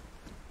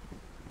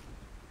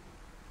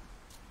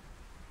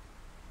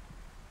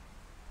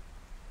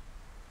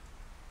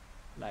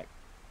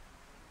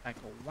 Like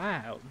a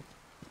wild.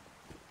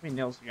 How many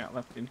nails we got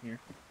left in here?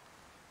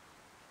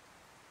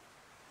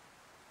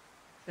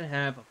 Should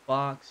have a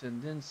box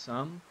and then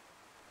some.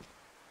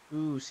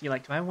 Ooh, see,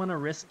 like, do I want to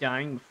risk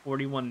dying with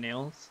 41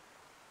 nails?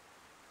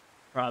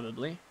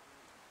 Probably.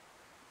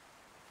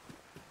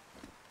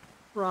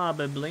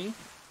 Probably.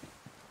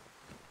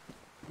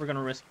 We're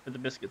gonna risk it for the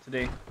biscuit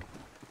today.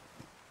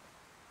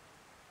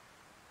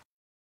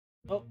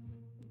 Oh.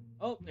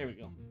 Oh, there we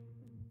go.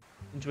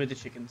 Enjoy the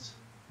chickens.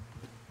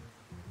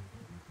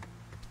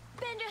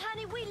 Bender,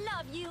 honey, we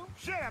love you.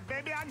 Yeah,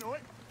 baby, I know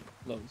it.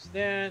 Close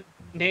that.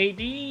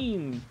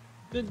 Nadine!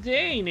 Good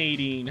day,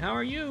 Nadine. How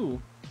are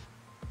you?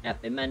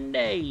 Happy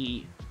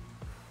Monday.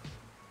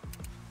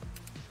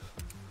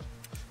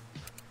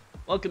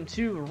 Welcome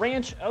to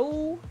Ranch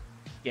O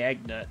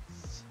Gag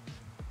Nuts.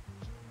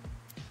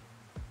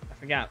 I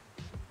forgot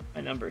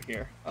my number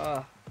here.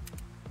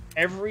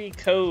 Every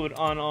code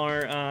on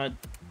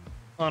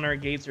our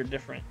gates are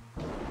different.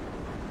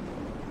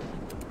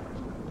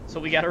 So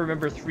we gotta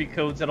remember 3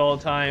 codes at all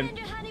time.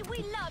 Bender, honey,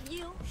 we love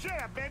you.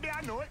 Yeah, baby, I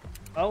know it.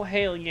 Oh,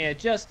 hell yeah.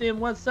 Justin,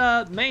 what's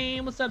up,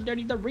 man? What's up,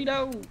 Dirty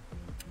Dorito?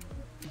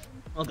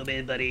 Welcome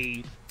in,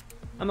 buddy.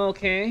 I'm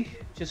okay.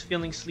 Just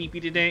feeling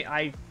sleepy today.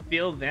 I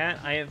feel that.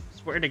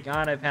 Swear to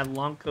God, I've had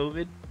long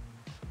COVID.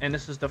 And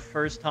this is the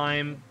first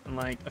time in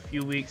like a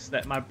few weeks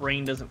that my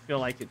brain doesn't feel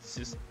like it's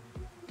just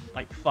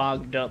like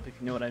fogged up, if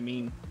you know what I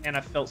mean. And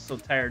I felt so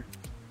tired.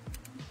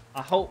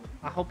 I hope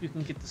you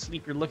can get the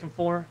sleep you're looking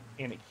for,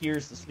 and it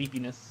cures the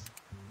sleepiness.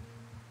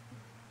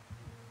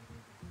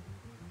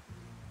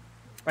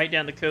 Write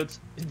down the codes.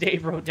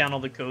 Dave wrote down all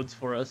the codes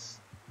for us.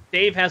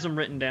 Dave has them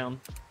written down.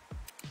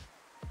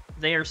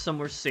 They are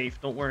somewhere safe.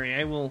 Don't worry.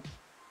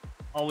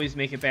 always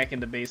make it back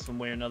into base one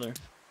way or another.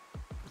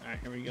 Alright,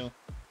 here we go.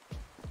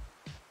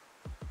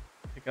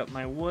 Pick up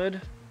my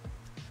wood.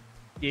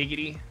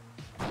 Giggity.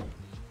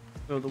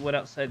 Throw the wood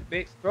outside the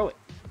base. Throw it.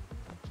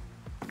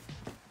 I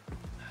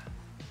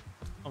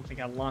don't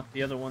think I locked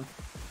the other one.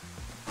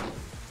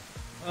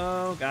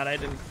 Oh god, I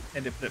didn't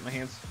put it in my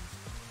hands.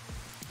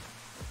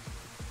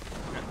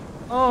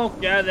 Oh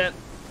god, that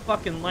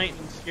fucking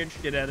lightning scared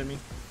shit out of me.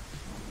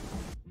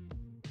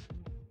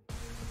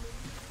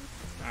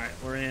 Alright,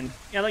 we're in.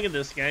 Yeah, look at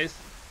this, guys.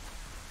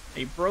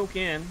 They broke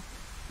in and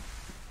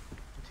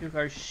took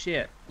our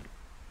shit.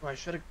 Oh, I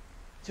should have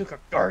took a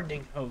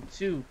gardening hoe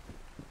too.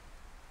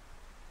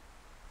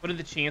 What are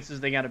the chances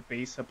they got a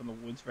base up in the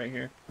woods right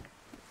here?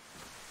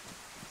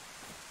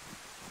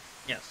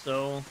 Yeah,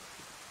 so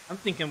I'm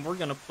thinking we're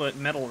gonna put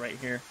metal right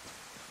here,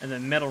 and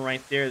then metal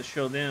right there to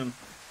show them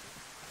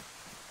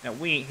that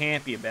we ain't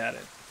happy about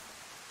it.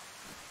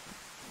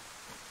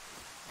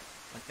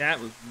 Like,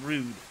 that was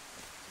rude.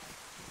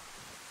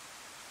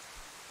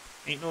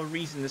 Ain't no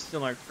reason to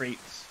steal our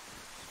crates.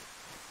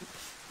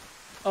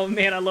 Oh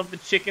man, I love the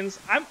chickens.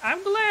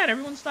 I'm glad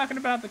everyone's talking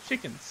about the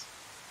chickens.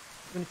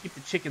 I'm gonna keep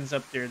the chickens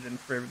up there then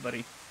for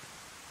everybody.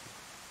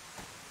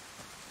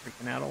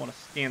 Freaking out, I don't want to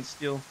stand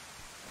still.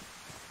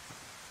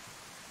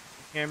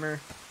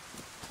 Hammer.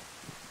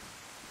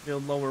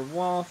 Build lower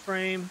wall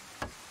frame.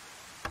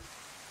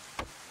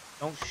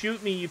 Don't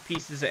shoot me, you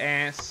pieces of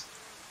ass.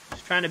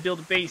 Just trying to build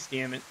a base,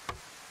 damn it.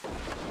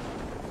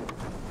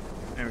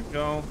 There we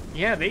go.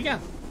 Yeah, they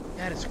got...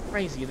 That is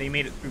crazy. They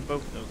made it through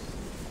both of those.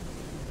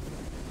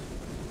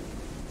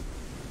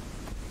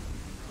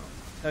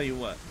 I'll tell you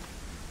what.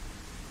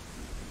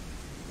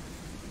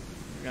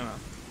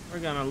 We're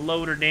gonna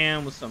load her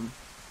down with some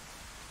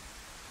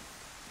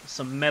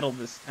metal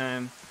this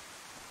time.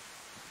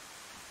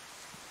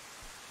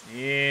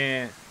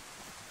 Yeah.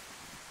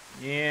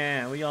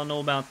 Yeah, we all know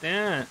about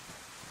that.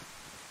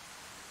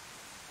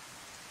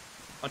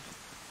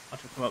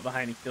 Watch her come up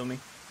behind and kill me.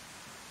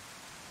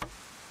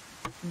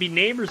 We'd be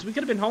neighbors. We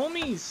could have been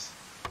homies.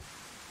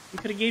 We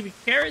could have gave you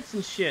carrots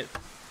and shit.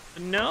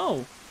 But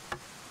no.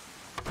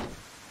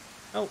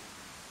 Oh.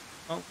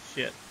 Oh,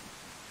 shit.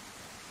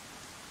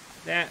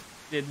 That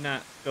did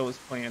not go as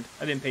planned.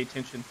 I didn't pay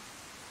attention.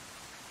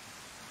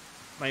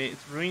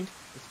 It's ruined?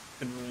 It's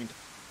been ruined.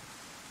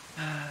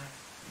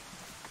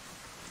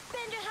 Bender,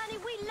 honey,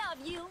 we love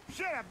you.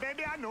 Shut up,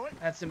 baby, I know it.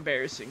 That's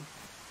embarrassing.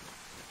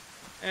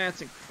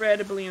 That's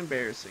incredibly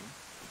embarrassing.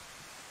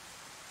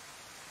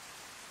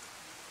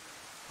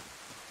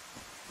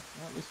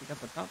 Well, at least we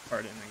got the top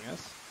part in, I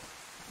guess.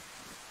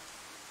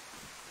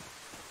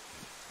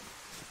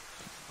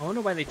 I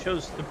wonder why they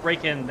chose to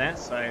break in that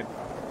side.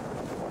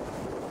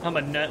 I'm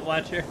a nut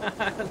watcher.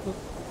 That's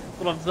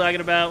what I'm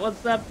talking about.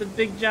 What's up, the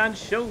Big John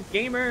Show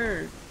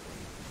gamer?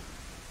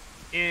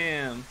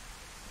 Damn.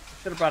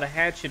 Should have brought a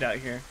hatchet out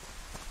here.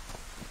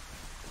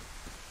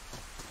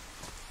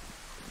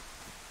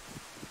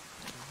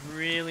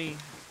 Really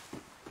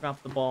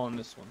dropped the ball on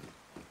this one.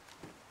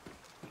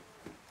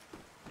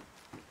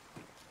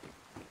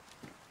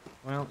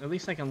 Well, at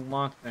least I can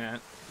lock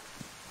that.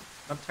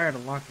 I'm tired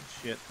of locking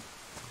shit.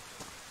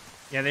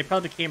 Yeah, they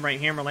probably came right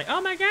here and were like, oh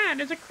my god,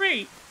 there's a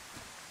crate!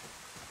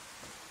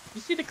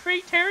 You see the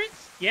crate,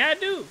 Terrence? Yeah, I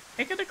do.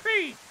 Take out the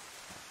crate.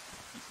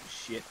 Piece of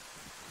shit.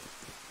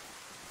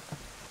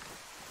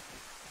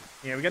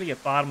 Yeah, we gotta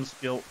get bottoms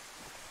built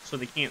so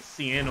they can't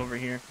see in over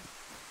here.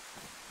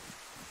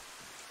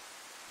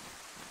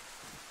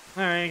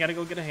 Alright, I gotta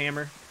go get a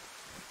hammer.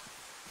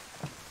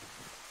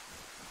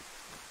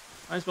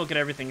 Might as well get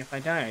everything. If I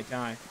die, I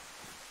die.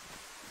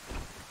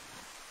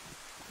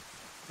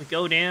 We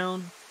go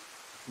down.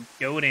 We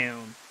go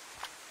down.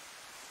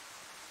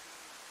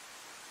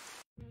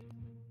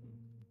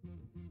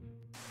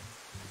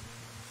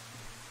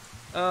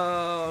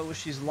 Oh, I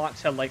wish these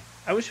locks had like...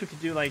 I wish we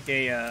could do like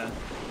a,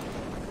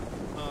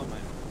 oh my...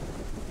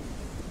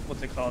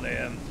 What's it called?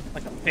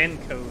 Like a pin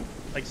code.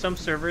 Like some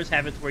servers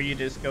have it where you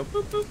just go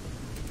boop boop.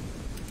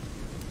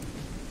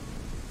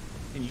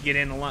 And you get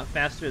in a lot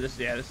faster. This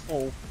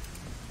whole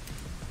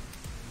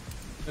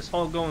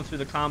going through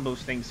the combos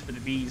things for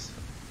the bees.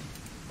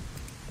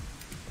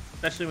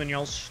 Especially when you're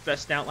all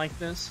stressed out like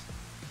this.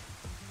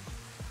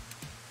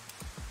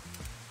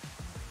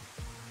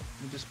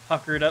 You just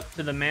pucker it up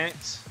to the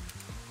max.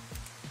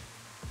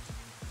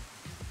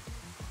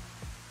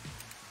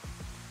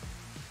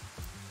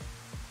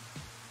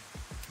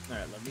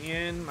 Alright, let me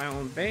in my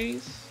own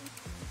base.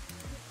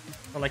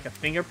 Or like a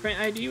fingerprint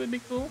ID would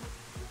be cool.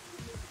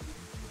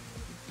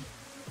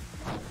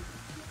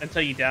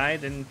 Until you die,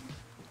 then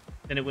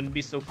it wouldn't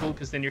be so cool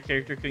because then your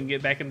character couldn't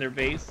get back in their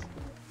base.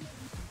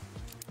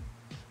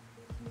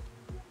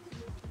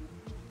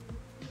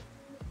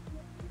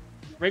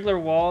 Regular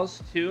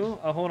walls too.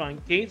 Hold on.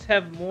 Gates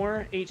have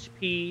more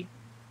HP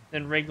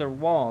than regular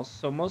walls,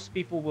 so most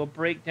people will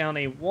break down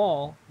a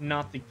wall,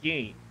 not the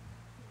gate.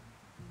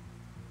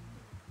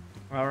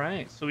 All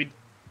right. So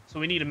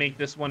we need to make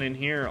this one in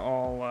here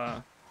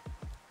all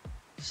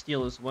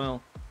steel as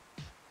well.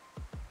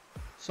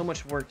 So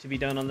much work to be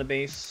done on the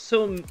base.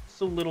 So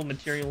little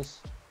materials.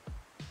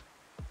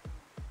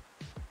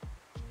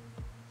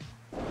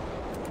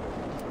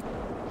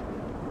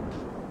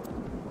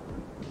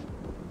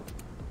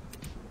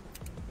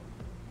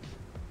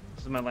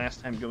 This is my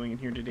last time going in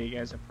here today,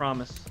 guys. I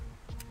promise.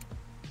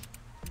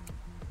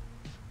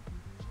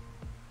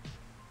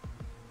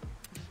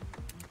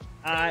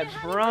 I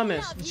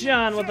promise.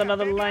 John with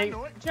another light.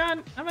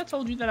 John, have I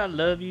told you that I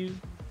love you?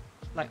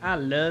 Like, I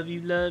love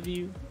you, love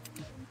you.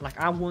 Like,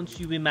 I want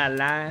you in my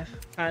life.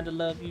 Kind of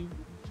love you.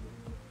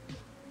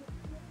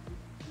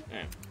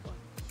 Alright.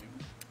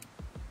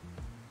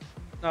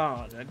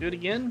 Oh, did I do it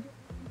again?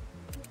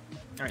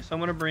 Alright, so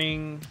I'm going to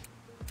bring...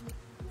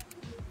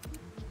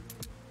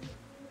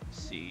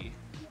 Let's see.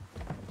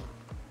 I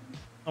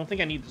don't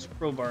think I need this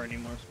crowbar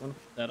anymore, so I'm going to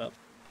put that up.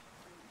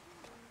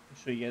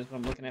 I'll show you guys what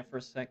I'm looking at for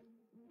a sec.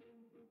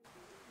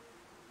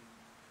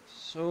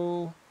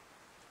 So...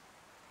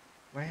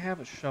 do I have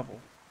a shovel?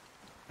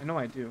 I know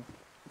I do.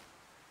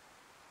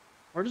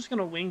 We're just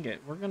gonna wing it.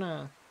 We're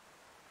gonna...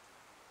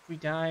 if we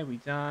die, we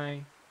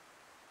die.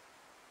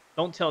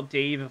 Don't tell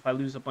Dave if I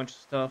lose a bunch of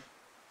stuff.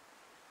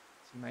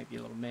 He might be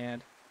a little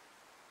mad.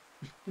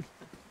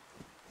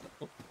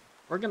 So,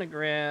 we're gonna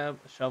grab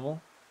a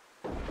shovel.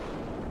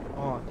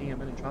 Oh,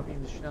 damn, I didn't drop any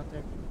of this shit out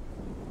there.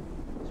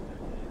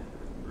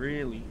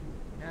 Really?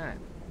 God,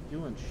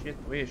 doing shit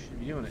the way I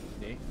should be doing it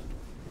today.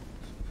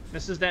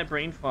 This is that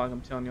brain fog I'm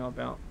telling you all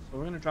about. So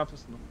we're gonna drop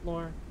this on the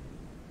floor.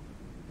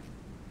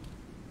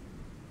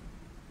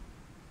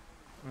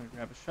 I'm gonna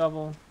grab a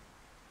shovel.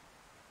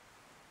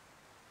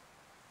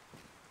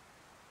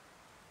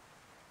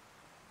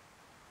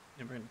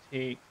 And we're gonna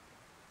take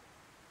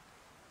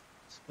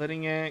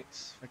splitting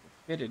axe. If I can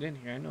fit it in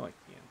here, I know I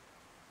can.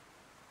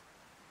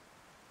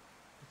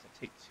 Let's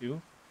take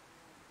 2.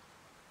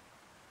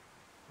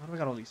 Why do I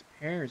got all these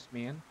pears,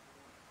 man?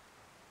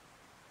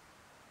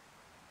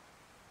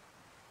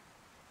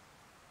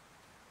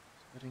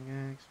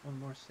 Splitting axe, 1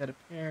 more set of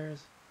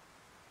pears.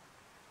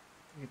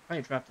 We could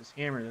probably drop this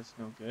hammer, that's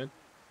no good.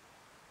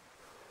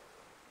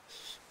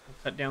 We'll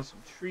cut down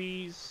some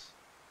trees.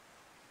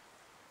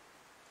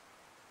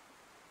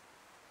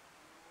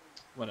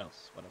 What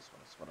else? What else?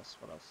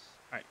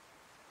 Alright.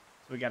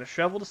 So we got a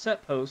shovel to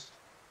set post.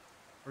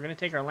 We're going to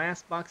take our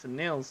last box of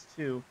nails,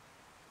 too.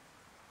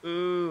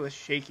 Ooh, that's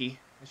shaky.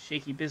 That's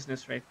shaky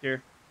business right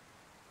there.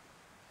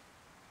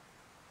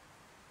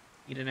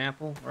 Eat an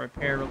apple or a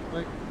pear real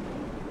quick.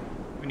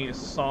 We need a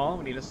saw.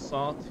 We need a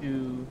saw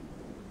to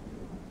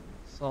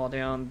saw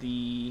down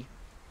the...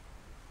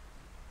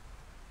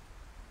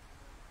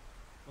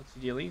 what's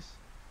the dealies?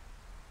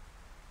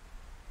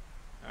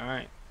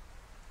 Alright.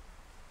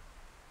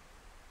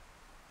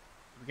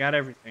 We got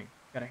everything.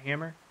 Got a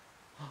hammer.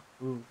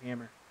 Ooh,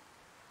 hammer.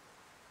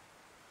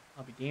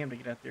 I'll be damned to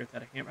get out there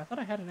without a hammer. I thought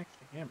I had an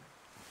extra hammer.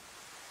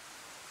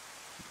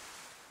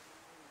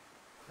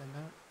 Do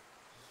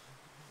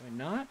I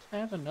not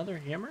have another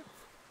hammer?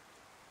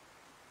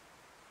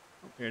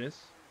 Oh, there it is.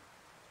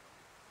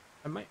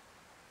 I might...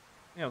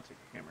 yeah, I'll take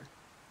a hammer.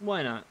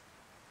 Why not?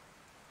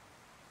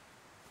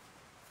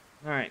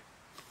 Alright.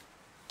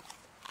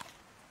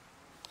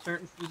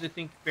 Certain foods, I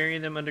think, bury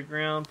them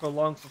underground,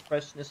 prolongs the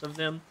freshness of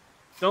them.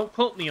 Don't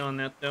quote me on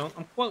that, though.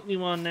 I'm quoting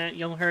you on that.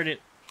 Y'all heard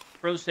it.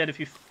 Bro said if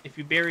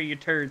you bury your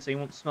turds, they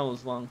won't smell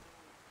as long.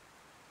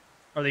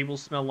 Or they will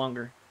smell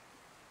longer.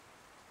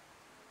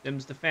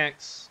 Them's the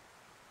facts.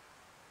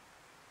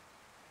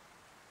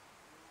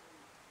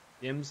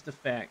 Them's the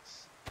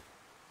facts.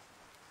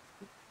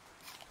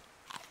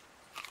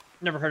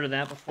 Never heard of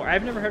that before.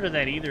 I've never heard of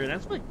that either.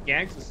 That's what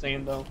Gags was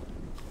saying, though.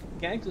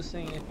 Gags was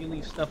saying if you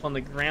leave stuff on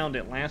the ground,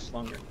 it lasts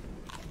longer.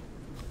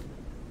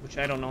 Which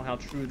I don't know how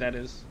true that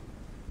is.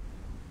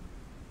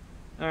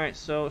 Alright,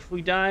 so if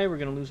we die, we're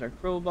going to lose our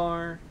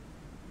crowbar,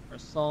 our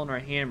saw, and our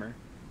hammer.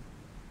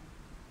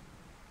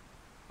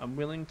 I'm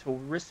willing to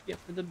risk it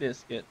for the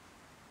biscuit.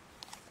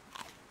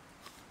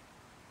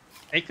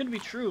 It could be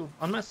true.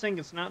 I'm not saying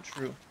it's not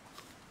true.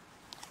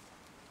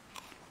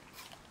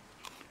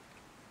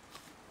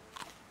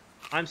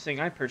 I'm saying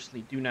I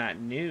personally do not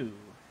know.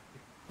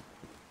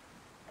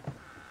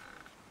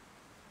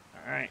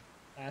 Alright,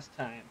 last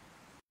time.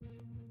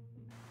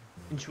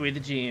 Enjoy the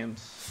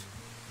jams.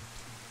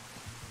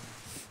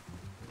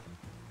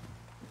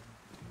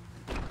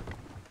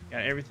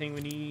 Got everything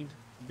we need to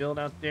build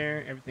out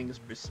there. Everything is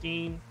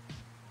pristine.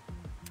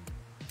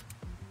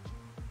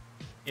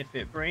 If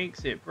it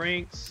breaks, it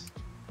breaks.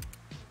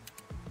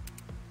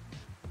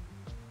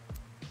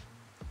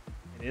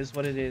 It is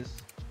what it is.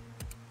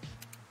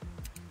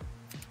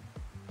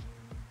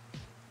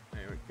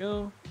 There we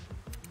go.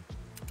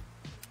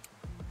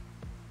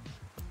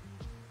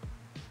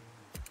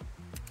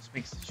 This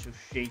makes it so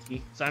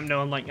shaky. So I'm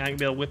knowing like I can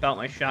be able to whip out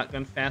my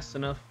shotgun fast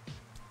enough.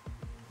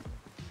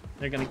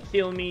 They're gonna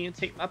kill me and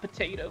take my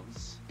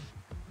potatoes.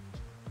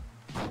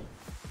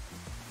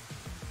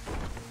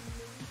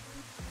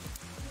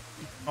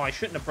 Oh, I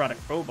shouldn't have brought a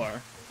crowbar.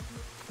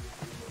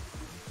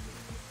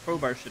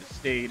 Crowbar should have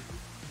stayed.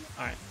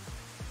 Alright.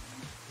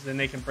 Because then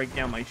they can break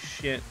down my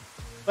shit.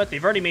 But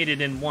they've already made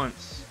it in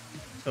once.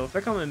 So if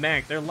they're coming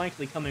back, they're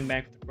likely coming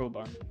back with the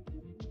crowbar.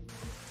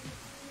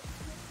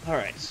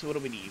 Alright, so what do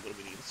we need? What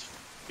do we need? Let's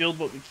build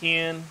what we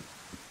can.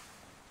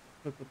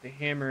 Cook with the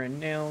hammer and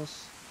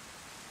nails.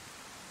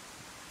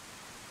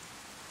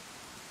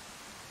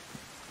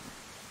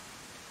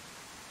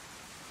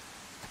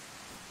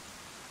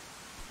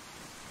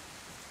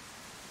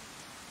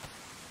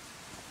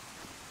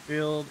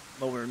 Build,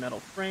 lower metal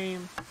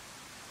frame.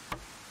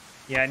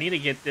 Yeah, I need to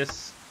get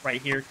this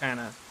right here kind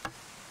of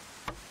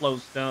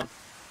closed up.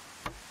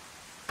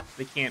 So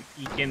they can't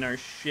peek in our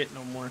shit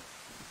no more.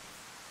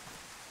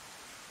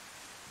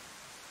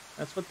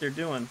 That's what they're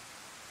doing.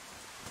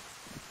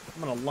 I'm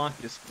gonna lock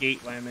this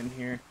gate while I'm in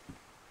here.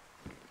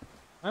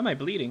 Why am I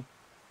bleeding?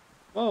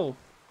 Whoa.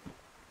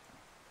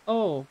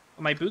 Oh,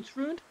 are my boots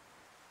ruined?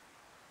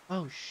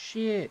 Oh,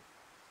 shit.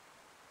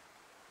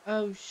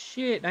 Oh,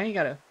 shit. Now you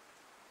gotta...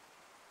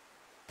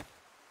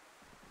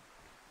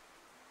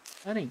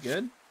 That ain't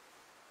good.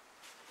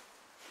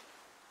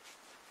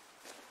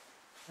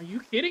 Are you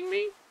kidding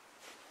me?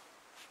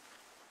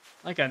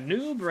 Like a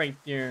noob right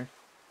there.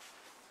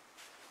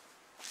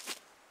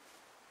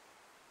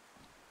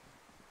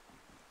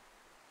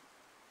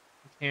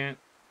 You can't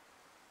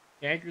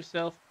gag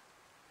yourself.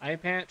 Eye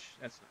patch?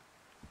 That's not...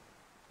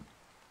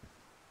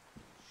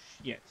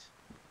 Shit.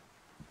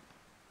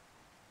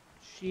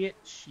 Shit,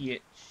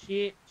 shit,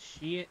 shit,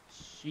 shit,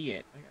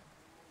 shit. I got...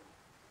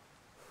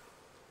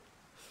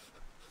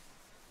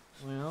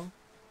 Well...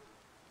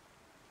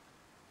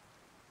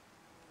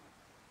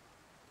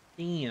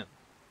 Damn. Looks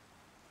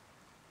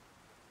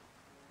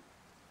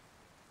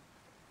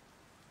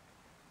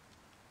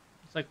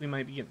like we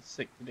might be getting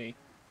sick today.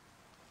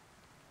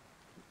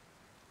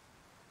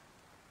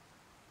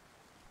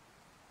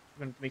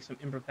 We're gonna have to make some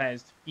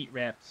improvised feet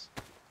wraps.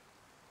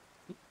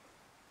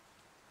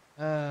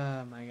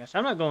 Oh my gosh.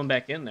 I'm not going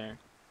back in there.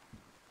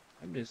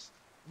 I'm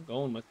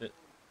going with it.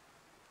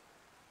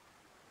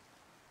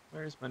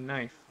 Where's my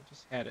knife? I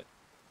just had it.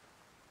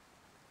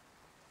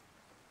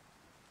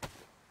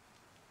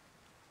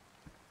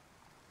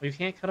 Oh, you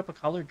can't cut up a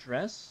collared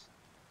dress?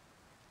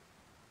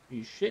 Are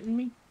you shitting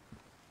me?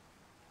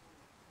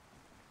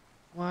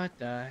 What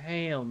the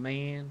hell,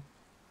 man?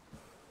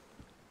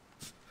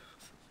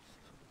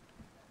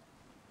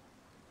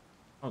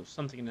 Oh,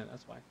 something in it,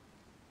 that's why.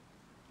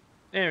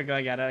 There we go,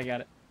 I got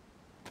it.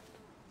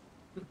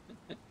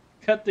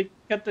 Cut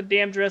the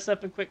damn dress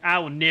up and quick. I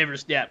will never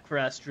stop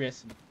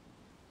cross-dressing.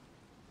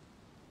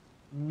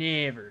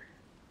 Never.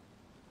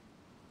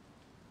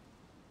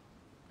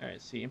 Alright,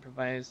 see,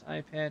 improvise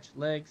eye patch,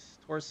 legs,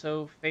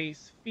 torso,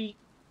 face, feet.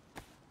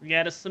 We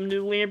got us some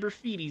new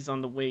Lamborghinis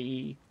on the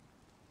way.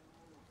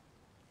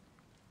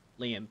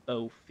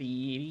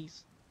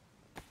 Lambo-feeties.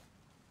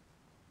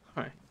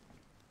 Alright.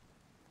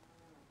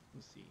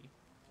 Let's see.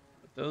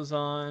 Put those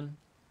on.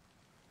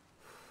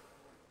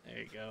 There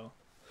you go.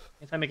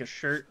 Can't I make a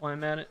shirt while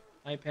I'm at it?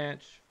 Eye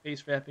patch,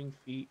 face wrapping,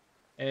 feet,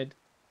 head,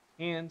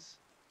 hands.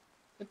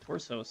 I said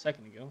torso a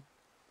second ago.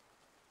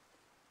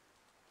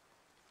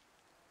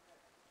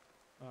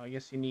 Oh, I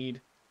guess you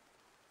need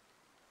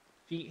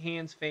feet,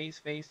 hands,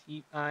 face,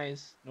 heat,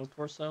 eyes. No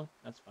torso?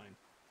 That's fine.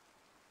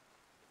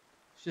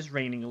 It's just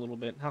raining a little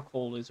bit. How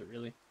cold is it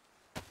really?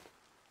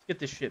 Let's get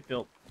this shit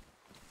built.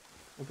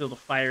 We'll build a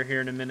fire here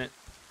in a minute.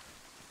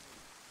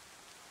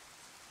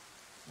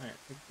 Alright,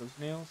 pick those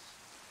nails.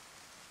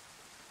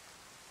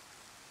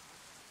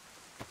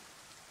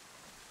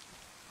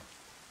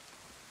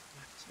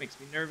 This makes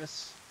me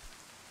nervous.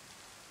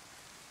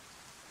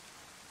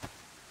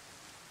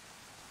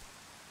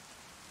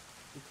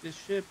 Get this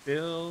shit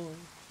built.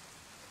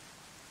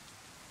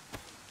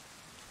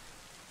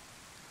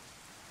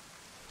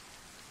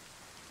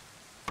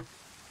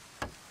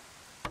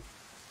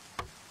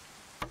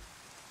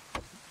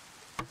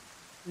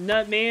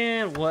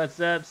 Nutman, what's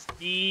up,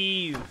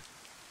 Steve?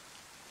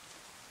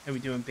 How we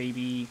doing,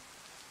 baby?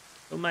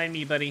 Don't mind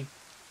me, buddy.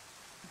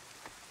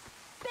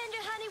 Bender,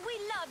 honey, we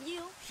love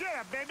you.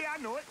 Yeah, baby, I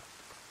know it.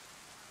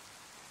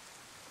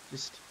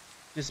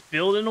 Just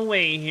building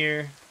away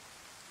here.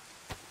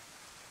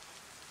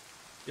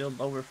 Build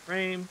lower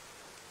frame.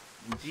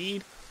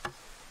 Indeed.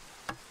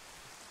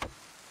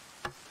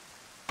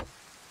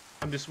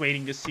 I'm just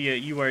waiting to see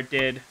it. You are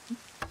dead.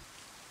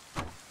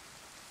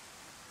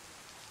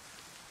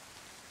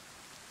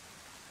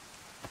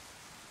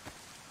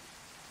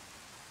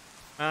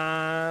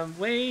 I'm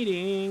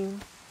waiting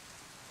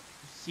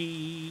to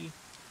see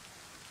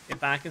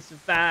if I can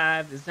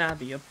survive the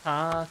zombie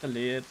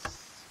apocalypse.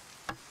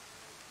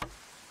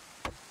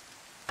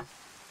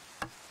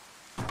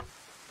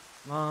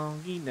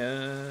 Long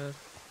enough.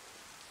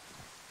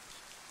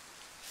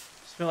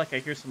 I just feel like I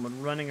hear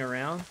someone running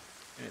around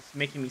and it's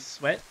making me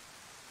sweat.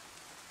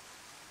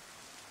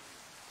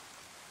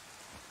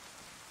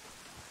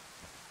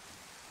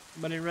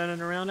 Somebody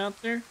running around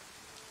out there?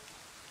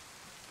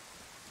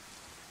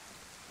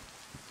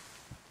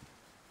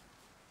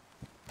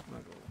 I'm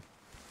gonna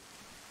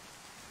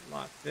go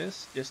lock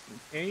this just in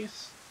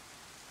case.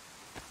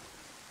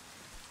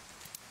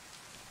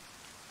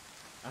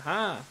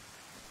 Aha!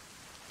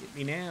 Get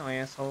me now,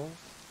 assholes.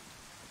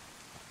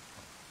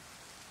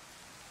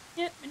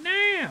 Get me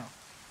now!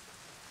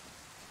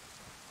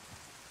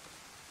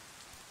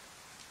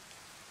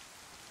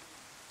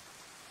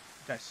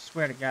 I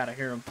swear to God, I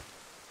hear him.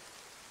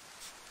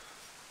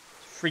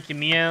 It's freaking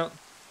me out.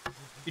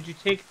 Did you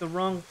take the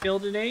wrong pill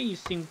today? You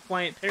seem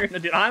quite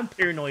paranoid. Dude, I'm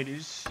paranoid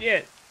as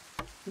shit.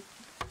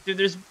 Dude,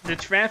 the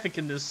traffic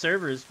in this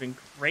server has been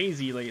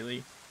crazy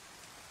lately.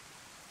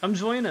 Come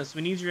join us.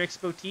 We need your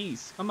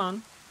expertise. Come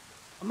on.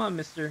 Come on,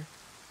 Mr.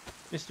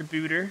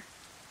 Booter.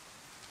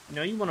 You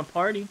know you want to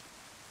party.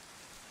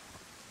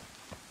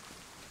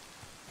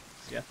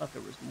 See, I thought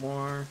there was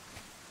more.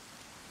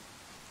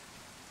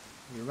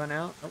 Can you run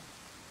out? Oh.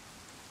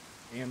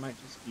 Yeah, it might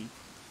just be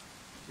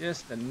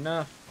just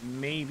enough,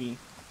 maybe.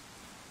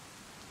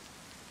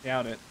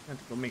 Doubt it. I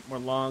have to go make more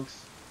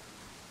logs.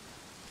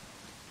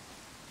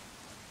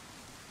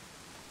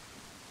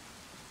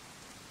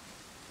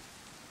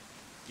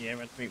 Yeah,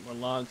 we have to make more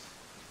logs.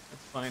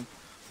 That's fine.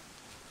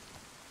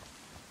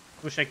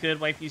 Wish I could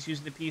wipe these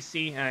using the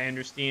PC. I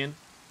understand.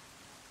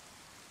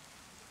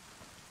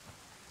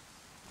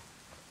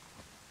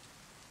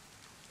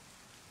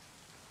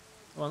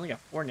 Oh, I only got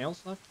 4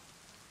 nails left.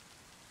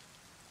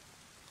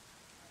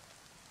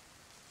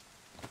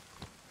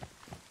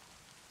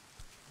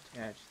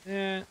 Attach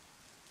that.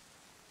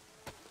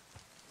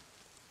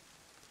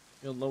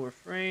 Build lower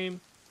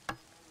frame.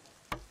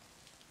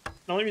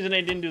 The only reason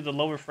I didn't do the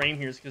lower frame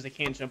here is because they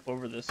can't jump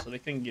over this, so they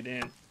couldn't get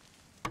in.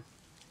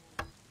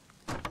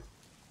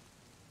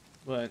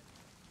 But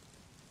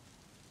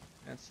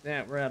that's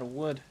that. We're out of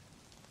wood.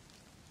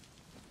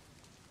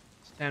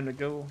 It's time to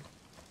go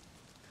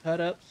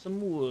cut up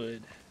some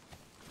wood.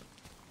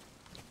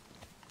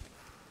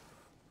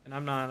 And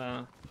I'm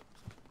not,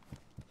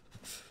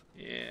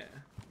 yeah,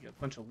 we got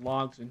a bunch of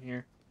logs in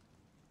here.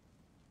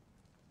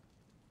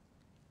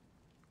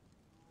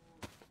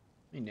 How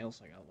many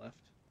nails I got left?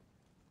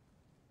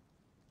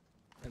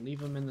 I leave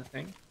them in the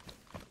thing.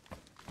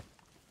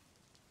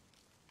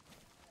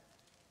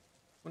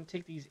 I'm gonna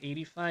take these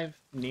 85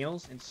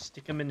 nails and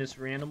stick them in this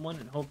random one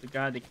and hope to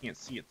God they can't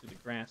see it through the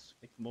grass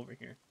if they come over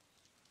here.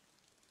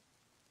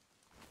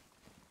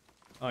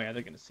 Oh yeah,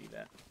 they're gonna see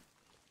that.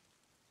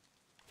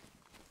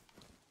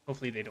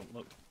 Hopefully they don't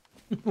look.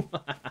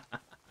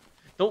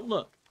 Don't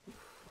look.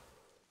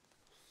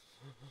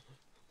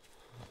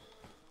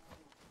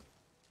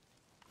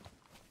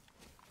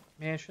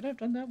 Man, should I have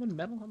done that one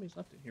metal? How many's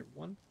left in here?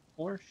 1,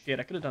 4? Shit,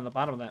 I could have done the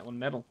bottom of that one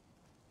metal.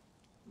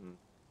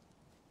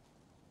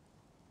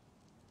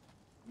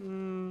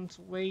 It's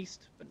a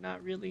waste, but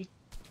not really.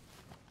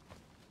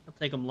 It'll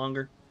take them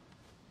longer.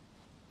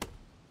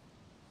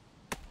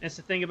 That's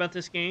the thing about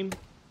this game.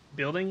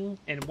 Building,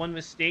 and one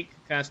mistake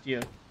could cost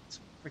you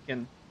some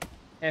freaking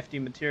hefty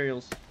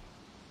materials.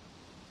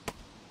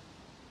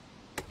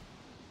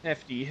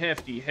 Hefty,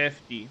 hefty,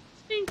 hefty.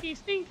 Stinky,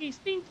 stinky,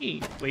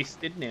 stinky.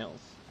 Wasted nails.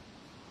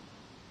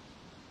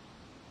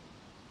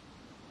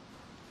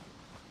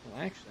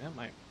 Well, actually,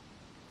 that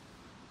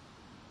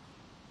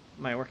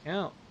might work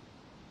out.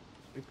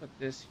 So we put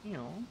this here.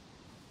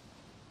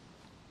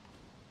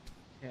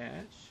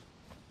 Attach.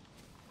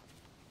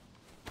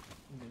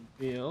 And then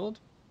build.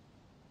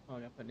 Oh, I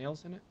gotta put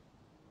nails in it?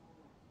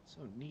 So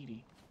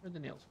needy. Where'd the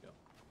nails go?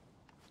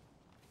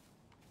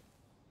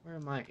 Where are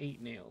my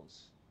 8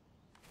 nails?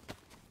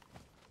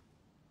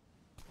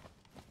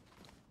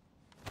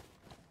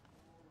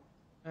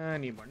 I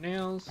need more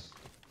nails.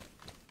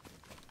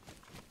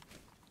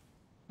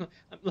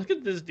 Look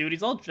at this dude.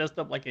 He's all dressed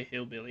up like a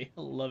hillbilly.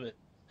 I love it.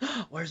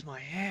 Where's my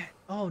hat?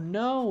 Oh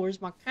no, where's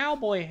my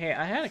cowboy hat?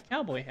 I had a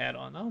cowboy hat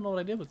on. I don't know what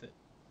I did with it.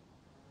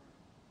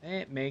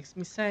 That makes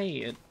me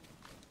sad.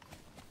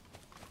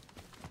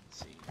 Let's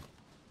see.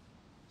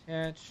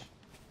 Attach.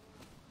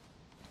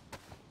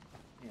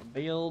 And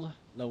build.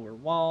 Lower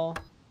wall.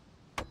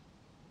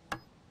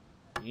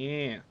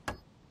 Yeah.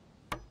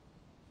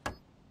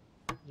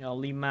 Y'all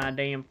leave my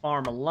damn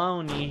farm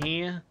alone, you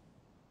hear?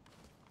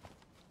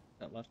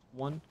 That left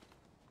 1.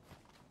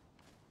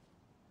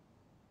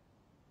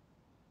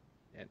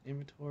 Add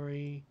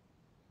inventory.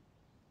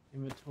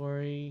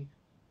 Inventory.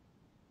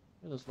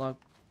 Where are those logs?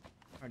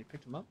 Already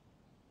picked them up.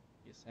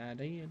 Yes, I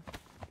did.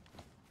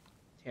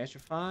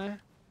 Attachify.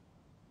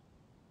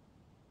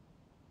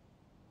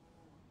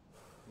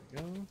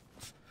 There we go.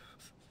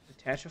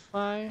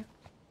 Attachify. Let's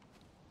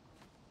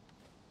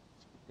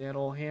get that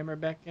old hammer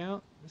back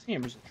out. This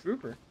hammer's a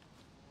trooper.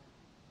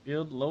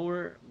 Build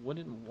lower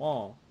wooden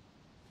wall.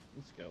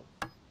 Let's go.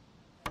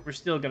 We're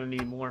still gonna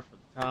need more for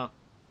the top.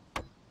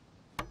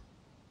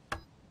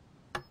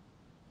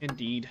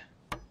 Indeed.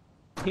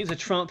 He's a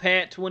Trump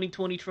hat,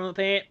 2020 Trump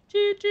hat.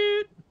 Toot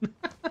toot.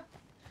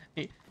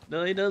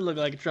 No, he does look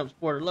like a Trump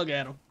supporter. Look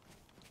at him.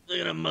 Look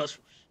at them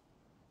muscles.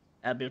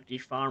 I built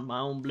this farm my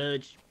own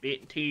blood, spit,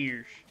 and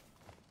tears.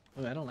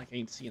 Oh, I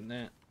ain't seeing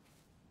that.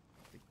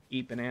 The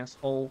gaping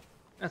asshole.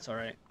 That's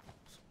alright.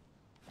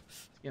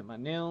 Let's get my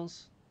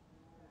nails.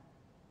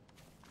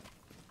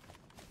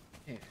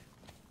 Yeah.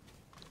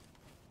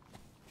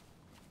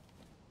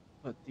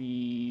 Put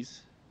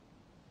these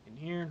in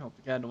here and hope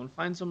to God no one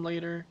finds them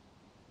later.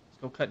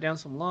 Let's go cut down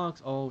some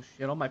logs. Oh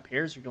shit, all my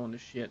pears are going to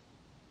shit.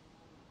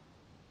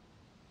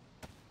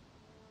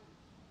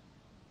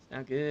 It's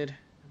not good.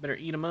 I better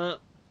eat them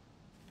up.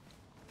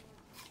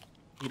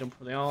 Eat them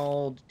before they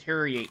all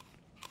deteriorate.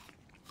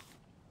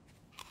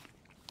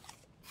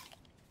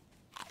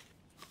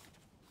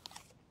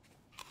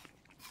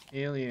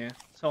 Hell yeah.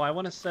 So I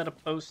want to set a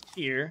post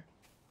here.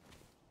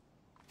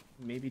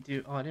 Maybe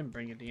do... Oh, I didn't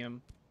bring a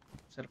damn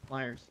set of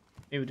pliers.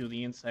 Maybe do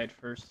the inside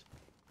first.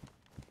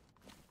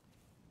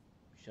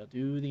 We shall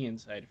do the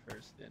inside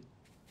first then.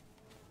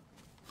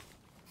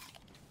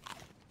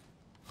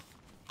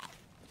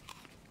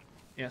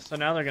 Yeah, so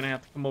now they're going to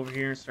have to come over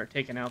here and start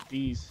taking out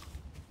these.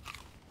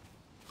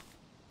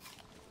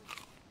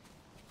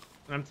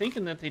 And I'm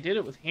thinking that they did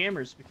it with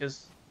hammers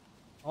because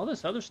all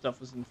this other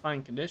stuff was in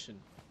fine condition.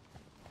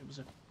 It was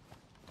a...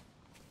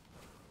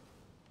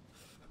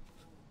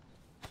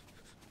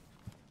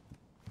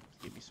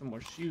 Give me some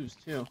more shoes,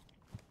 too.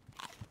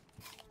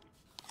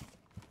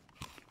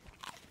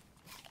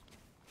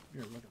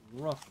 You're looking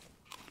rough.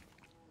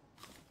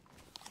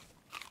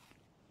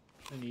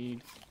 I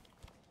need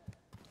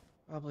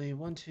probably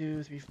 1,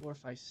 2, 3, 4,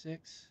 5,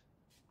 6.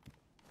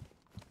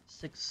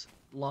 6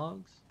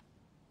 logs.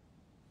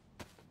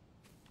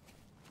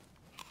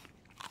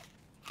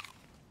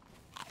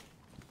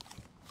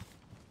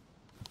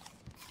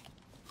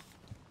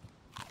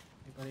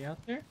 Anybody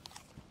out there?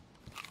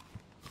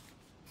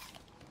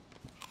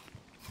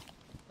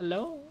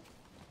 Hello?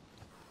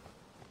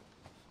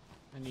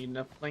 I need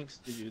enough planks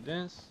to do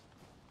this.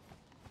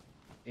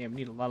 Damn, I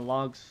need a lot of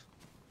logs.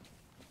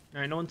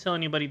 Alright, no one tell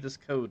anybody this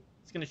code.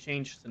 It's gonna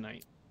change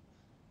tonight.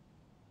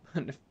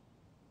 But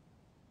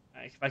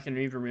if I can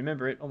even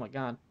remember it, oh my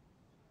god.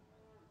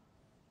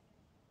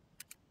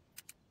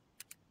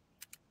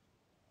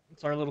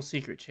 It's our little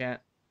secret,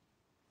 chat.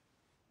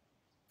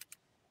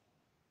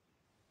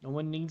 No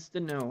one needs to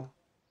know.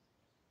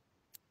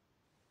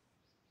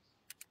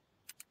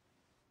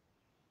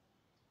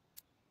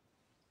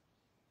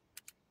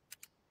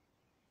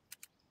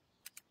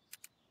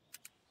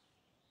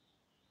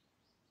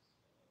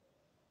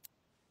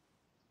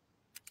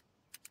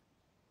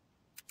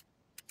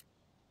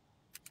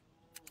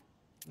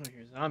 Oh,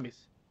 here's zombies.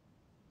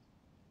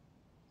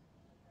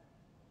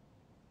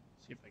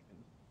 See if I can.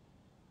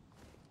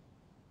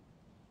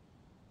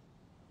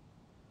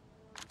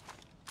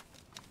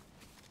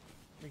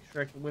 Make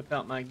sure I can whip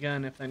out my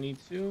gun if I need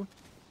to.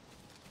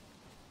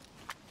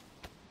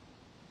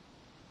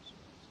 So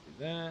let's do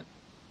that.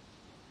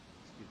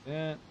 Let's do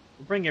that.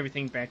 We'll bring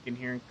everything back in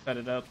here and cut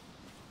it up.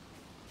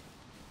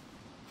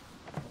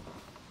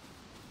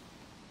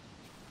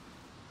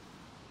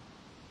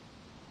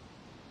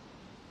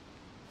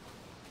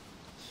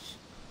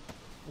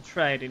 We'll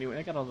try it anyway.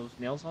 I got all those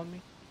nails on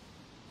me.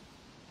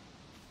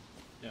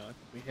 No, I think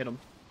we hit them.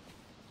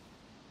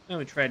 No,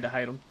 we tried to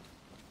hide them.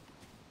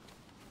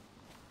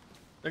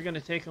 They're gonna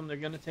take them. They're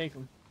gonna take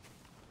them.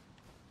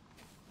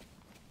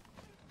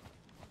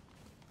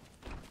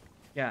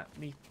 Got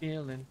me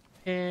feeling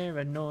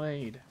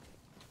paranoid.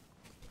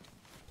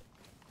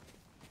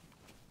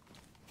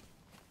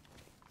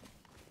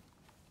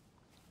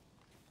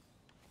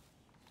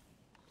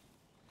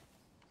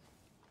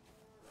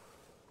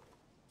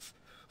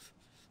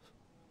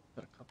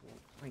 Put a couple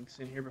of planks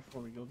in here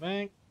before we go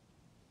back.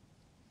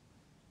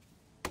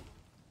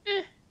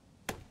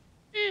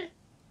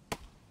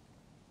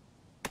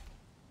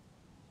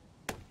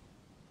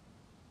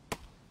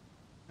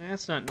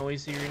 That's not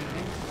noisy or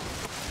anything.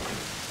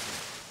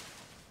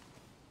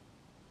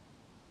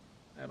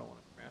 I don't want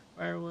to craft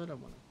firewood. I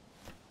want to...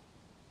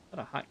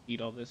 Gotta hot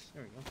heat all this.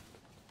 There we go.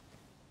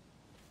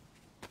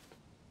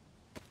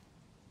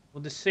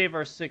 We'll just save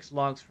our 6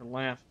 logs for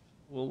last.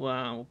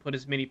 We'll put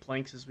as many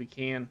planks as we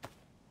can.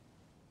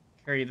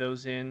 Carry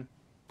those in.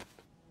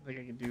 I think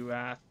I can do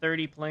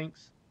 30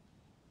 planks.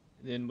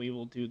 And then we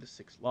will do the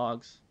 6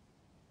 logs.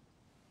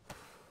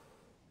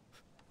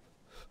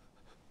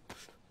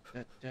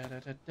 Da, da, da,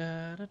 da,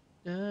 da, da,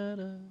 da,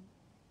 da.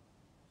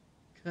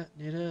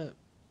 Cutting it up.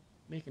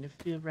 Making it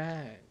feel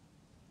right.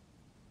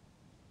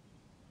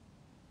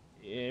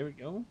 There we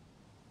go.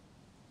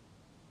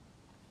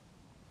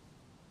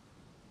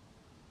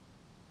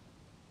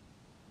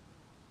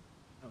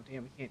 Oh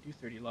damn, we can't do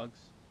 30 logs.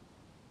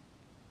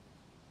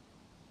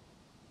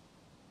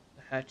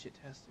 The hatchet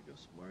has to go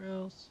somewhere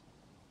else.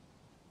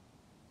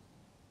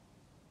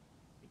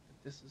 I think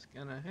that this is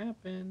gonna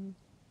happen.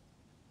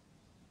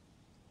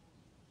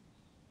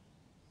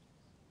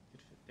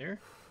 Could fit there.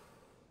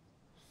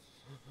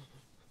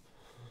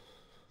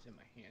 It's in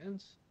my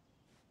hands.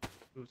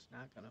 Ooh, it's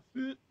not gonna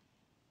fit.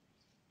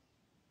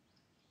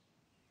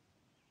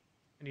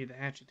 I need the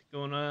hatchet to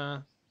go in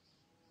one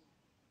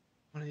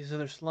of these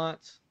other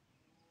slots.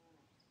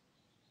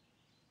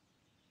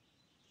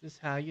 This is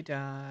how you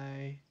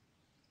die.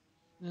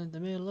 In the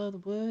middle of the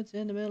woods,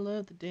 in the middle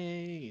of the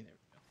day. There we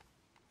go.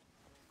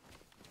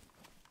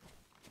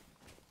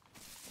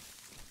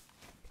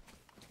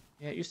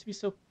 Yeah, it used to be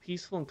so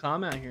peaceful and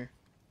calm out here,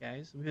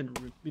 guys.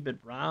 We've been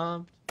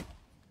robbed.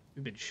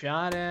 We've been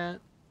shot at.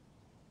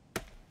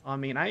 I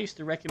mean, I used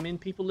to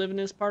recommend people live in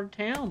this part of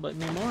town, but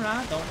anymore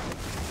I don't.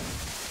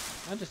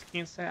 I just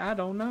can't say I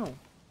don't know.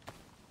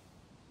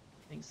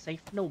 Ain't safe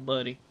for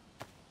nobody.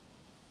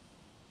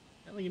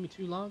 That'll give me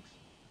 2 logs.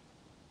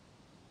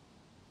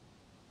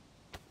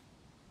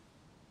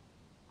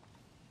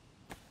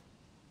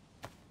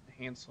 The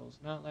handsail's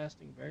not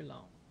lasting very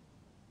long.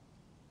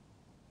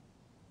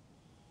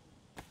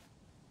 It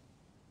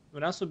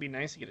would also be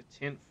nice to get a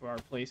tent for our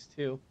place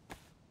too.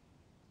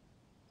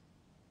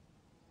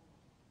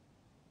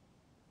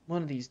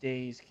 One of these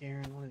days,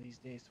 Karen. One of these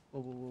days. Whoa,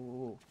 whoa, whoa,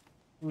 whoa, whoa.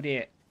 Who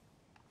that?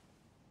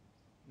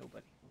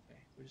 Nobody. Okay.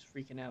 We're just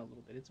freaking out a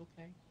little bit. It's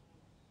okay.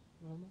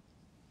 Normal.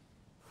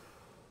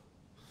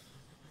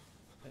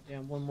 Cut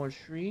down one more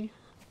tree.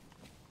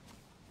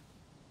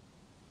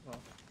 Well,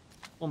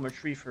 one more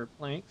tree for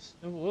planks.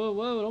 Oh, whoa,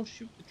 whoa. Don't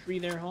shoot the tree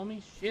there,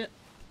 homie. Shit.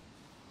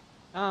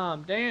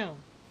 Calm down.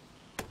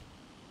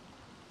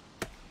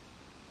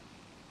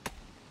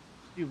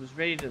 Dude was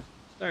ready to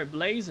start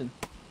blazing.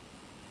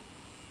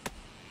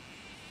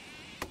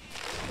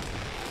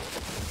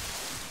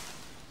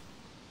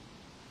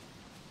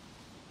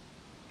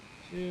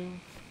 Dude,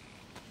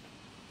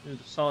 the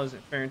saw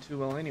isn't faring too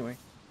well anyway.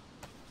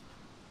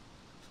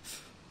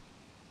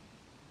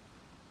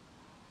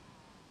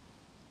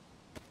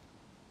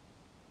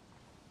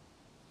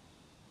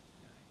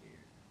 Got here.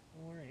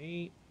 4,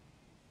 8.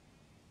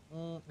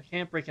 I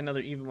can't break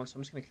another even one, so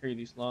I'm just gonna carry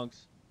these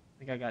logs. I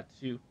think I got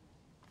two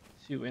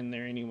in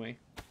there anyway.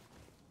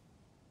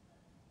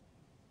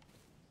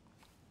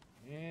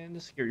 And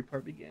the scary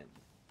part begins.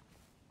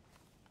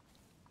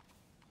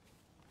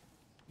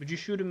 Would you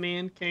shoot a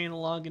man carrying a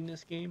log in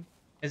this game?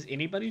 Has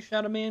anybody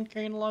shot a man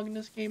carrying a log in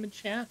this game in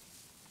chat?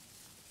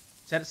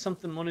 Is that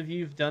something one of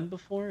you have done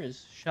before?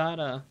 Is shot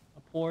a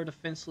poor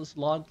defenseless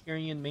log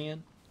carrying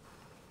man?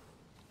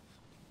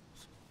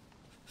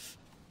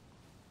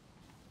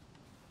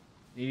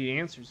 Need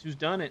answers. Who's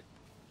done it?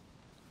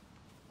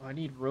 Oh, I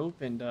need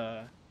rope and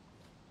I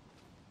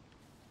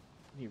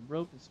need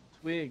rope and some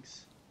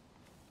twigs.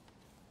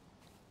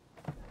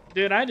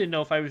 Dude, I didn't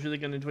know if I was really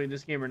gonna enjoy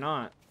this game or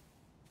not.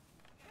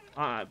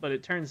 But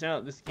it turns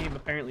out this game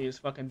apparently is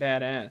fucking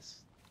badass.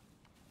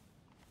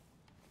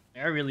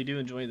 I really do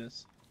enjoy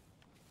this.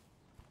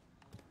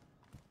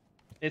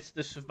 It's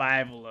the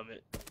survival of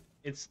it.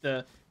 It's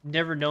the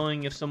never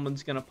knowing if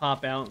someone's gonna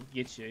pop out and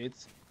get you.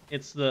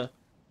 It's the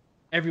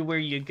everywhere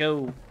you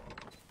go,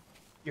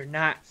 you're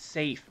not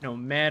safe no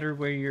matter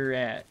where you're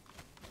at.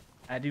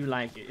 I do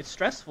like it. It's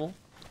stressful,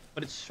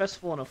 but it's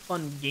stressful in a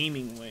fun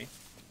gaming way.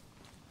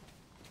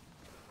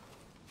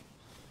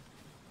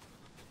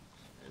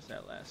 There's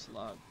that last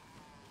log.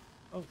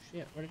 Oh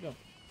shit, where'd it go?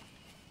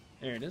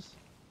 There it is.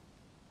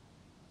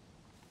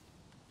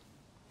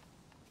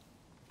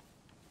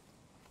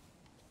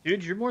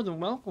 Dude, you're more than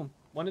welcome.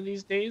 One of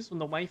these days, when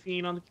the wifey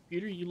ain't on the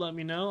computer, you let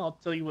me know. I'll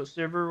tell you what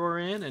server we're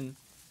in, and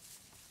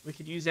we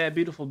could use that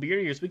beautiful beard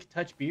of yours. We could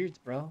touch beards,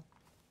 bro.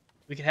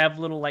 We could have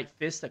little, like,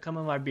 fists that come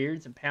on our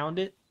beards and pound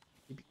it.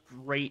 It'd be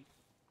great.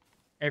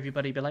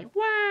 Everybody'd be like,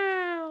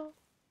 wow!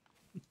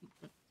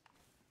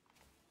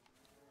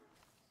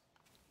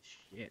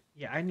 Shit.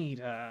 Yeah, I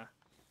need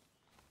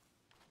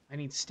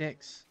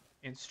sticks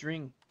and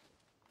string.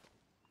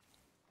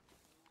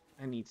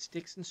 I need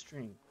sticks and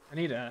string. I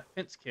need a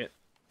fence kit.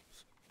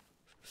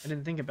 I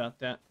didn't think about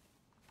that.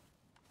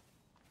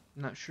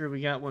 I'm not sure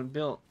we got one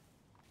built.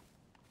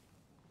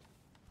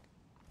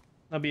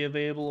 I'll be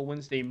available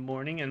Wednesday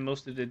morning and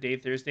most of the day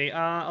Thursday.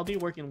 I'll be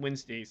working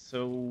Wednesdays,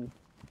 so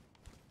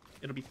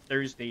it'll be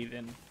Thursday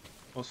then,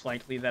 most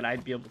likely, that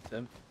I'd be able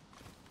to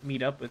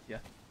meet up with you.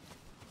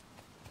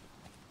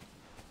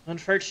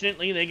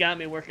 Unfortunately, they got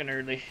me working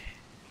early.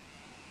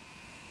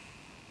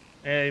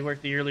 They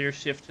worked the earlier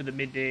shift to the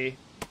midday.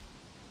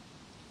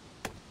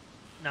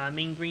 Nah, I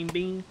mean green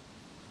bean.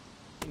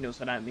 He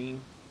knows what I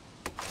mean.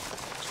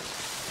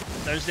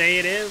 Thursday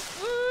it is.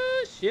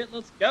 Oh, shit,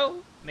 let's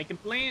go. Making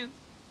plans.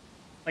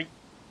 Like,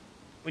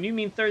 when you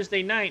mean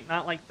Thursday night,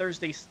 not like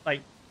Thursday,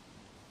 like,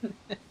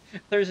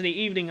 Thursday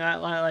evening,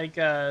 not like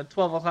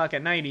 12 o'clock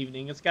at night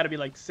evening. It's got to be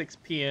like 6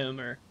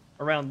 p.m. or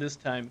around this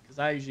time, because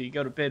I usually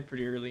go to bed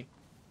pretty early.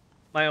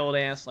 My old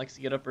ass likes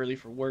to get up early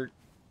for work.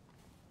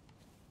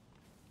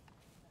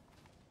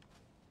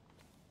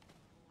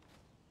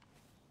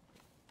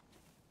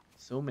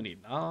 So many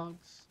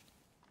logs.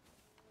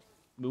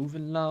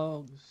 Moving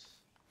logs.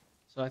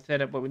 So I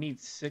said, but we need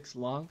 6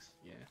 logs?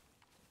 Yeah.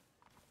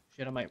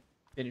 Shit, I might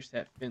finish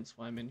that fence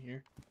while I'm in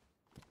here.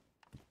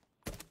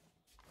 I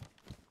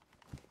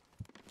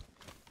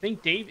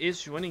think Dave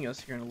is joining us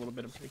here in a little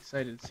bit. I'm pretty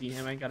excited to see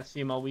him. I gotta see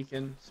him all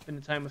weekend.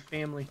 Spending time with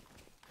family.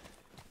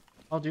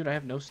 Oh, dude, I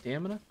have no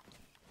stamina?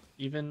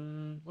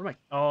 Even... What am I...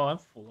 Oh, I'm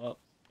full up.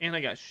 And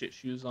I got shit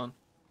shoes on.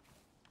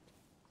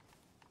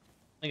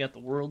 I got the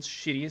world's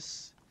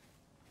shittiest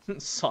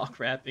sock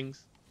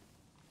wrappings.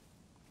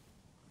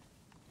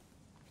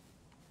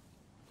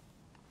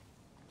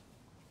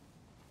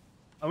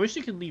 I wish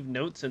you could leave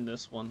notes in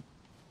this one.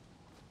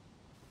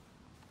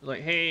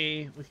 Like,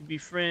 hey, we can be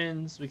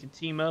friends. We can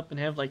team up and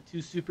have like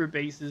 2 super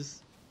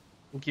bases.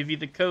 We'll give you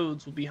the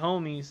codes. We'll be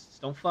homies.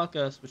 Just don't fuck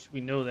us, which we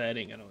know that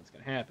ain't gonna what's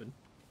gonna happen.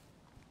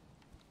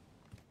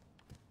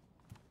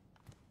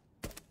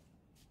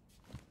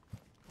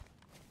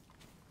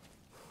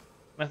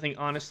 I think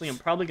honestly, I'm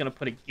probably gonna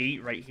put a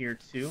gate right here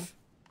too,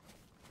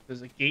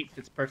 because a gate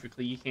fits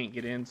perfectly. You can't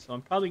get in, so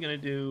I'm probably gonna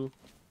do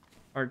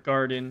our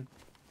garden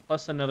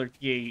plus another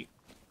gate,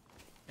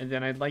 and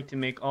then I'd like to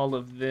make all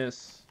of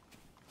this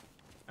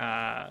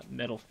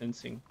metal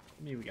fencing.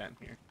 How many we got in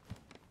here?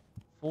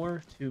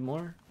 4, 2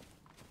 more.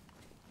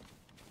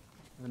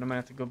 And then I'm gonna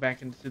have to go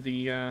back into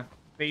the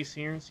base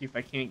here and see if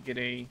I can't get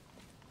a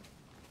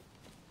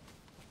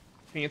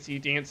fancy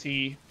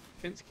dancy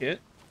fence kit.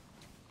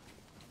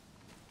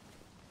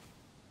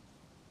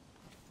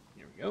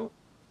 Here we go.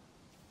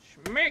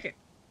 Schmack it.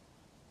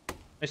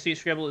 My sweet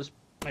schedule is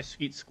my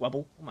sweet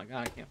squabble. Oh my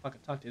god, I can't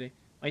fucking talk today.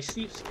 My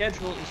sleep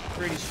schedule is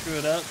pretty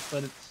screwed up,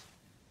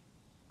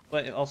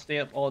 but I'll stay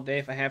up all day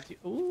if I have to.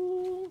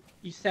 Ooh,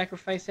 you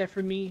sacrifice that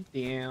for me?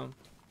 Damn.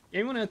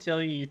 Everyone will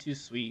tell you you're too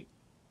sweet.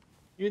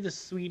 You're the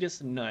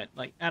sweetest nut.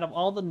 Like, out of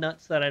all the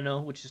nuts that I know,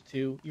 which is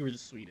 2, you were the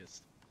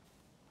sweetest.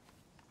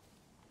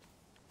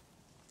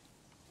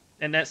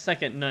 And that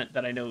second nut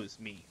that I know is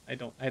me. I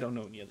don't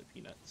know any other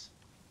peanuts.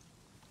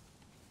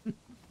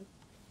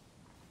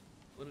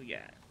 What do we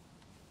got?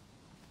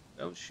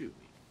 Don't shoot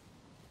me.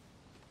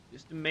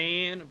 Just a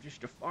man, I'm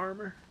just a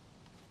farmer.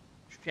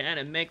 Just trying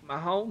to make my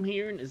home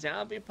here in the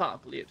zombie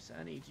apocalypse.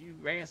 I need you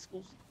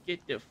rascals to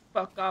get the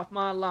fuck off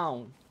my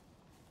lawn.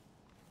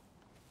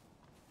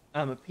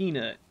 I'm a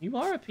peanut. You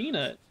are a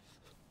peanut.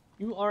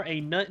 You are a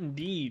nut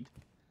indeed.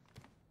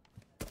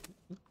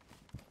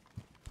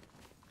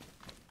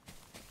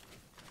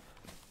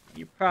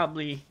 You're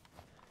probably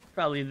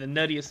the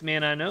nuttiest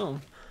man I know.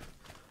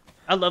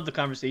 I love the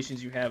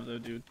conversations you have though,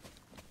 dude.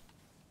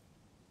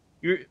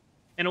 You're,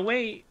 in a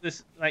way,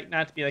 this, like,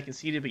 not to be like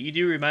conceited, but you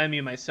do remind me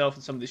of myself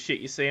and some of the shit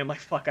you say. I'm like,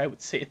 fuck, I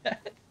would say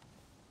that.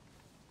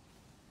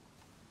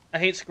 I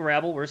hate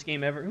Scrabble, worst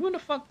game ever. Who in the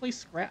fuck plays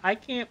Scrabble? I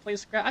can't play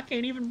Scrabble. I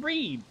can't even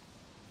read.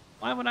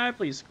 Why would I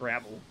play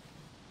Scrabble?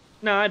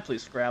 No, I'd play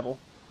Scrabble.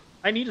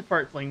 I need to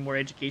start playing more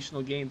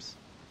educational games.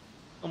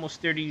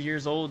 Almost 30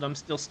 years old, I'm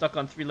still stuck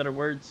on 3-letter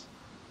words.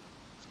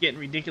 It's getting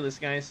ridiculous,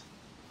 guys.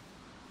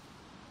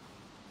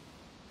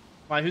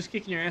 Why, who's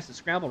kicking your ass at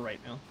Scrabble right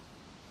now?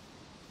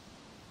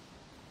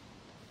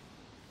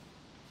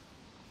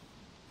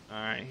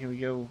 Alright, here we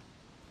go.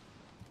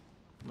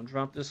 I'm gonna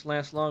drop this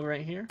last log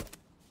right here.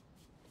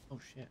 Oh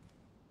shit.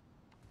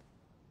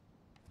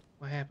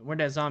 What happened? Where'd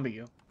that zombie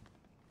go?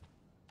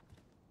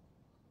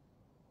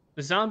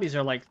 The zombies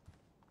are like...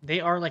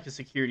 They are like a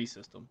security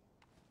system.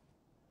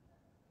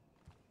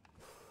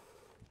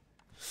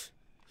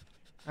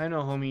 I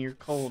know, homie, you're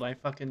cold. I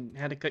fucking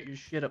had to cut your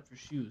shit up for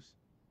shoes.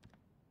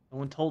 No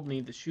one told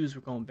me the shoes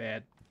were going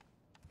bad.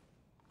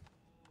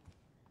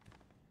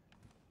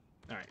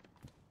 Alright.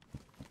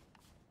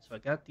 So I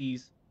got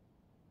these.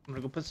 I'm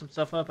gonna go put some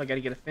stuff up. I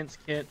gotta get a fence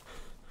kit.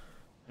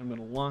 I'm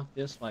gonna lock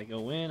this while I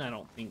go in. I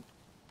don't think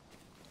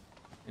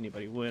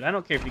anybody would. I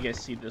don't care if you guys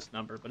see this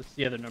number, but it's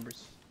the other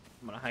numbers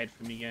I'm gonna hide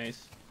from you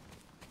guys.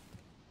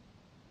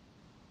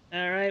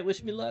 Alright,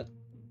 wish me luck.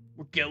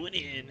 We're going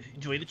in.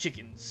 Enjoy the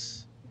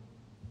chickens.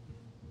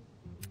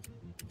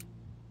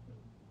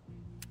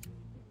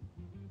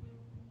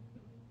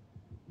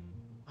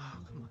 Oh,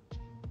 come on.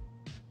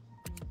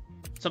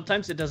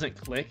 Sometimes it doesn't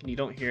click and you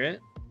don't hear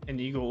it, and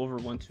you go over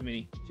one too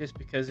many just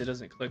because it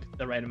doesn't click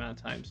the right amount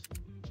of times.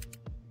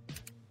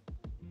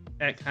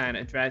 That kind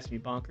of drives me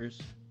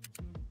bonkers.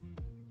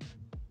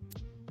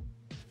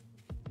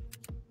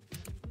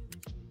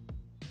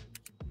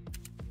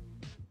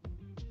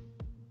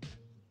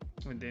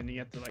 And then you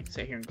have to like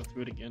sit here and go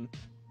through it again.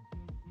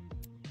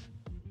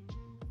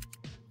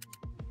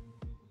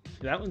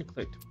 See, that one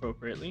clicked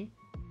appropriately.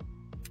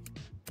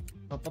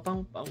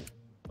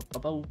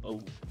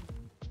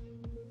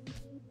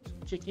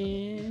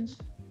 Chickens.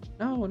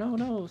 No, no,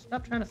 no.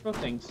 Stop trying to throw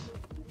things.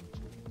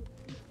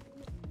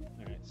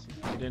 Alright, so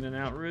get in and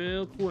out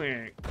real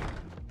quick.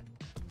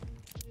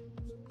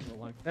 We'll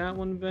lock that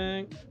one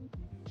back.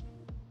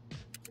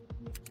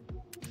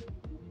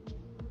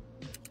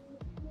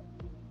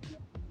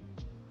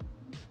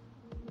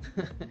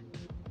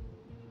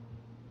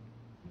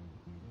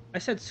 I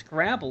said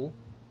Scrabble.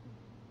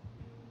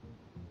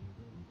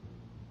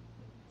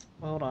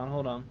 Hold on,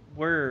 hold on.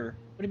 What do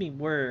you mean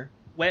we're?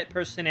 Wet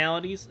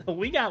personalities?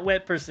 We got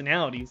wet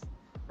personalities.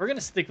 We're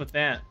gonna stick with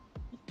that.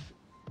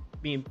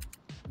 Me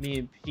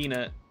and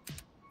Peanut,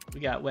 we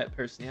got wet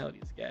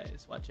personalities,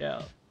 guys. Watch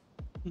out.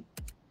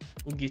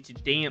 We'll get you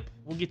damp.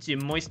 We'll get you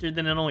moister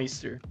than an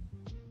oyster.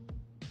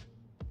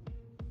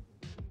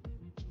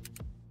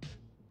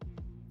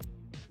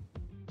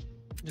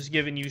 Just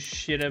giving you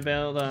shit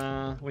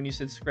about when you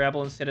said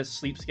Scrabble instead of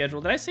sleep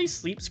schedule. Did I say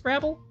sleep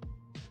Scrabble?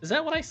 Is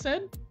that what I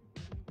said?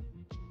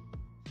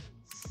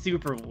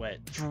 Super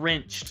wet,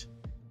 drenched,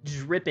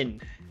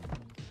 dripping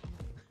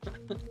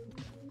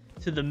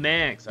to the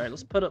max. All right,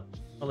 let's put up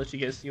I'll let you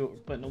guys see what we're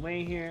putting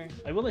away here.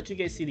 I will let you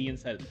guys see the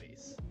inside of the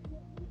base.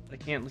 But I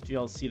can't let you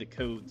all see the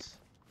codes.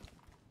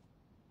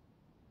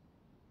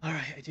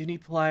 Alright, I do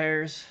need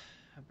pliers.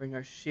 I bring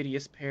our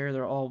shittiest pair.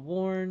 They're all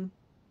worn.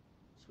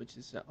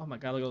 Switches. Oh my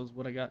god, look at all this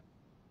wood I got.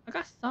 I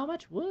got so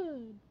much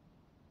wood.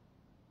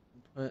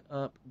 Put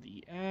up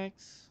the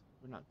axe.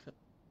 We're not cut.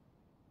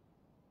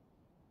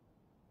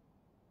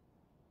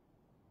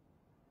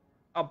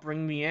 I'll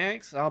bring the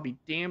axe. I'll be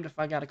damned if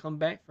I gotta come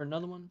back for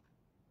another one.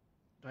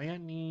 Do I got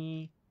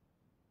any...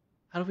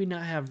 How do we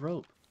not have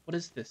rope? What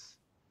is this?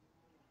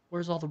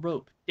 Where's all the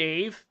rope?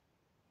 Dave?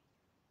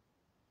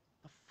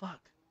 The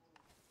fuck?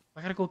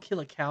 I gotta go kill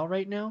a cow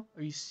right now?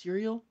 Are you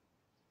serial?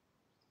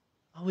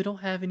 Oh, we don't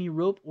have any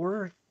rope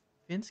or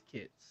fence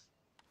kits.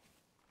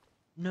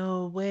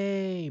 No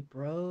way,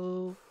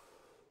 bro.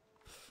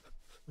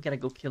 We gotta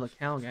go kill a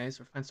cow, guys,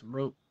 or find some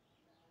rope.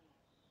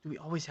 Do we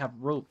always have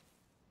rope?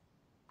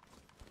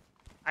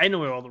 I know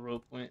where all the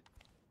rope went.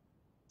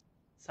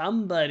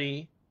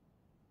 Somebody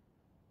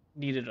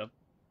needed a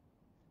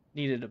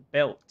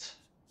belt.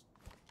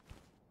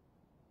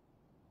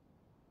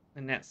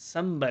 And that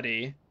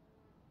somebody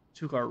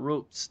took our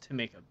ropes to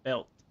make a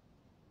belt.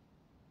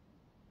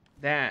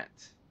 That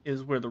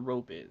is where the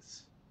rope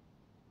is.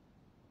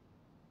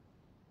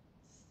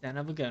 Son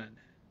of a gun.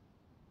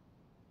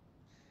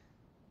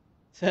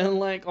 Sound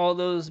like all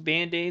those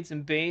band-aids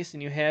and base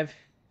and you have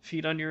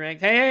feet on your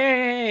ankle.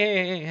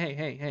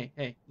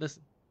 Hey,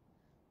 listen.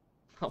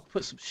 I'll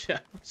put some shoes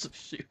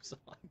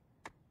on.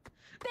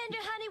 Bender,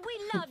 honey, we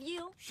love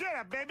you. Shut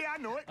up, baby, I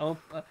know it.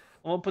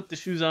 I'll put the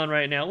shoes on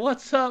right now.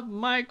 What's up,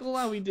 Michael?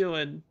 How we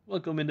doing?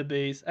 Welcome into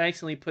base. I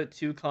accidentally put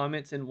 2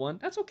 comments in one.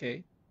 That's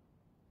okay.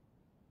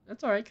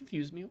 That's alright,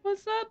 confuse me.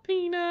 What's up,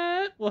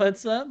 Peanut?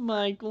 What's up,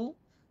 Michael?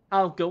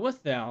 I'll go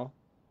with thou.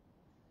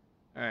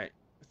 Alright,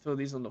 throw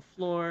these on the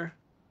floor.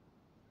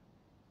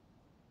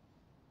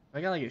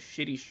 I got like a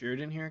shitty shirt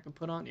in here I can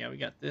put on. Yeah, we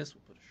got this.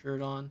 We'll put a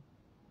shirt on.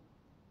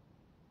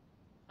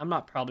 I'm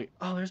not probably...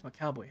 Oh, there's my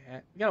cowboy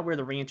hat. We gotta wear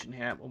the ranching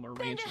hat when we're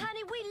Bender, ranching.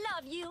 honey, we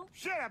love you.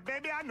 Shut up,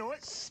 baby, I know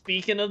it.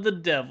 Speaking of the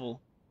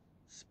devil.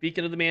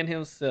 Speaking of the man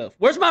himself.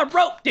 Where's my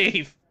rope,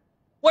 Dave?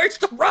 Where's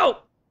the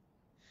rope?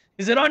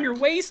 Is it on your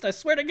waist? I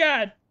swear to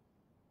God.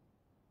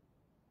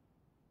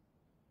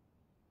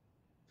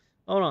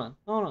 Hold on.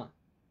 Hold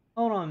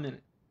on a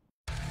minute.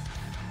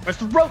 Where's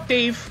the rope,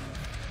 Dave?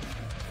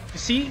 You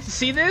see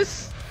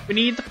this? We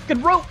need the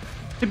fucking rope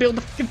to build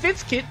the fucking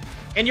fence kit.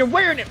 And you're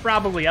wearing it,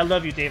 probably. I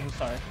love you, Dave. I'm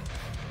sorry.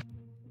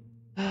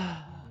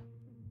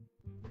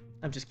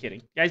 I'm just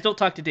kidding. Guys, don't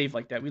talk to Dave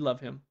like that. We love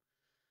him.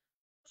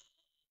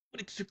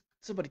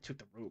 Somebody took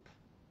the rope.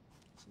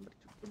 Somebody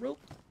took the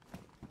rope.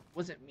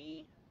 Was it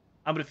me?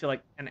 I'm gonna feel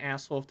like an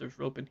asshole if there's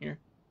rope in here.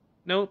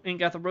 Nope, ain't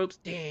got the ropes.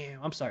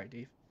 Damn, I'm sorry,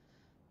 Dave.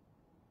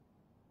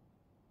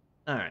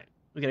 Alright,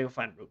 we gotta go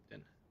find rope then.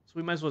 So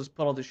we might as well just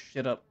put all this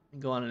shit up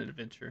and go on an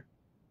adventure.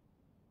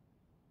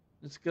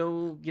 Let's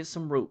go get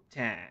some rope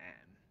time.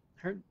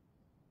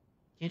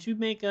 Can't you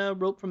make a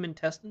rope from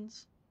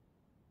intestines?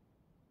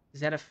 Is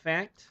that a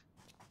fact?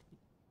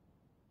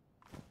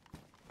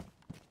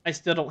 I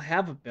still don't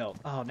have a belt.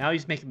 Oh, now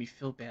he's making me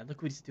feel bad.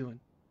 Look what he's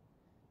doing.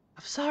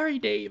 I'm sorry,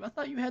 Dave. I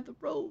thought you had the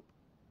rope.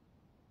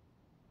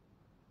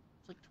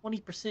 It's like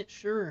 20%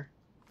 sure.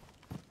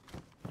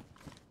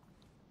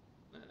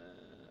 The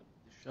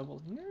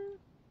shovel here.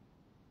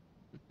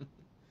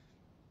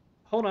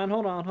 Hold on.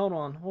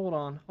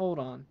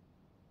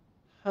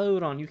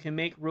 You can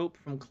make rope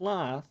from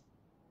cloth.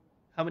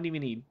 How many we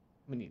need?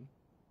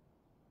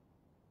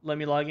 Let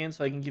me log in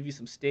so I can give you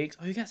some steaks.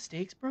 Oh, you got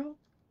steaks, bro?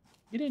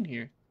 Get in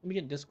here. Let me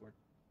get in Discord.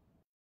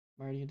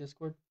 I'm already in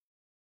Discord.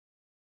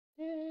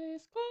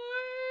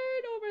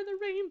 Discord over the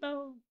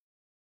rainbow.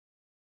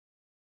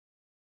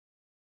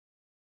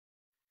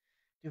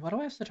 Dude, why do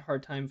I have such a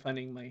hard time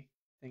finding my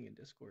thing in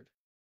Discord?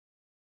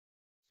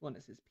 This one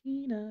that says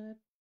peanut.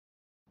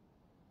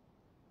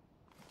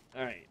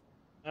 Alright.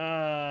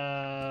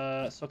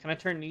 So can I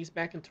turn these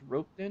back into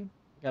rope then?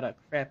 I got a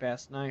crap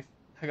ass knife.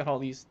 I got all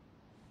these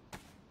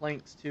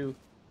planks too.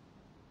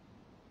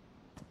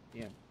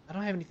 Yeah. I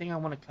don't have anything I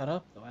want to cut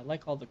up though. I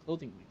like all the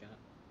clothing we got.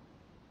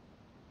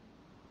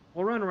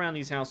 We'll run around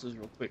these houses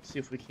real quick, see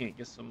if we can't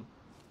get some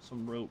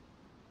rope.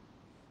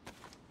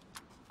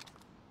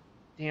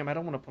 Damn, I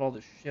don't want to put all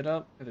this shit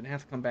up and then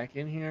have to come back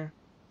in here.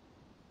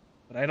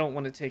 But I don't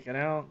want to take it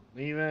out.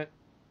 Leave it.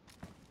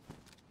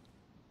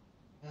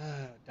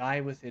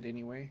 Die with it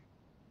anyway.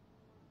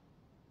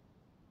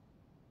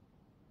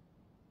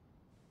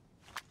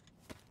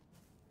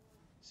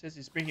 Says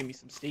he's bringing me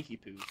some steaky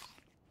poos.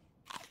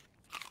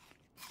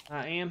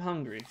 I am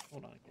hungry.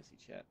 Hold on, I can see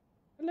chat.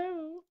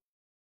 Hello.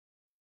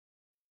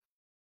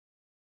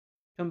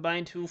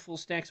 Combine 2 full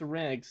stacks of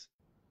rags.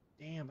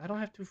 Damn, I don't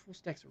have 2 full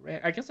stacks of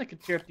rags. I guess I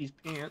could tear up these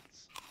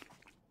pants.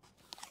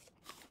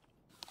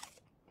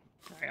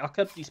 Alright, I'll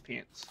cut these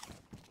pants.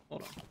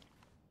 Hold on.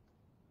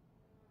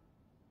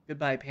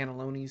 Goodbye,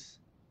 pantalones.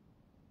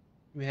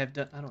 You have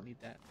done... I don't need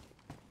that.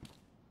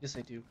 Yes,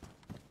 I do.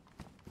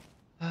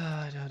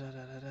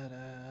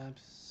 I'm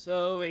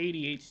so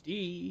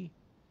ADHD.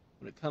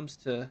 when it comes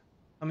to...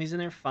 How many's in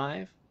there?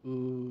 5?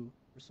 Ooh,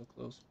 we're so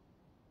close.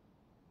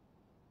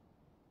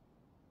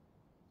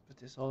 Put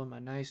this all in my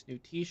nice new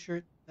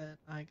t-shirt that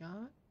I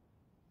got.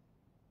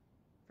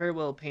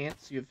 Farewell,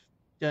 pants. You've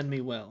done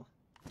me well.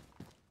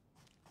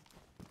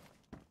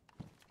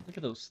 Look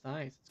at those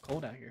thighs. It's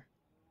cold out here.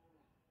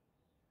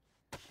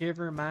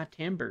 Shiver my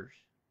timbers.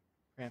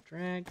 Craft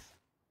rags.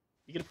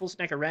 You get a full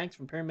stack of rags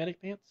from paramedic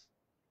pants?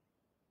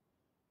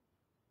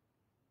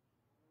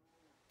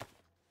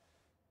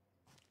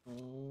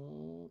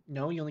 Oh,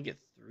 no, you only get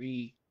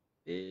 3.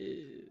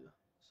 Ew.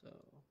 So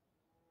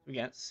we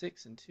got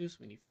 6 and 2, so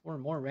we need 4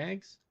 more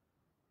rags.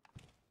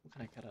 What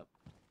can I cut up?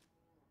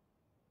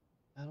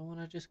 I don't want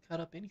to just cut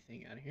up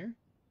anything out of here.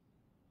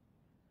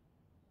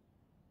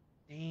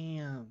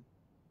 Damn.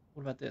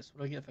 What about this?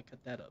 What do I get if I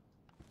cut that up?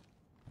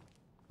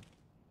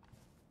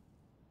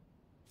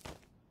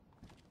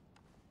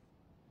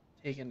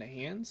 Taking the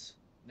hands.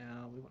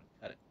 Now we want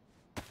to cut it.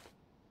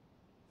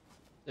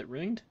 Is it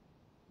ringed?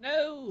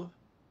 No!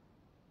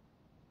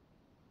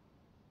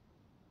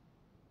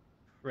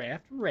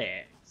 Craft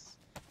rags.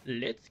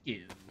 Let's go.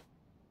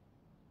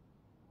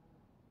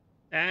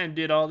 And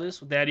did all this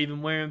without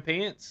even wearing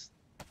pants.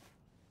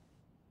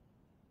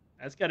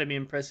 That's got to be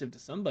impressive to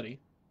somebody.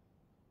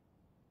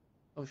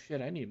 Oh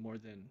shit, I need more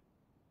than...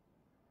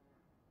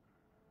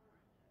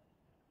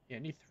 Yeah, I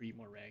need 3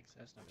 more rags.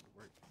 That's not gonna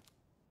work.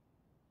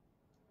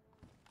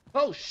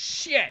 Oh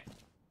shit!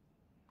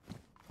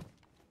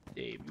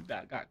 Dave, you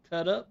about got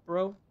cut up,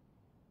 bro.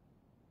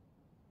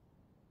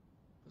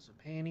 Put some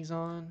panties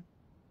on.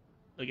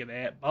 Look at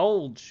that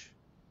bulge.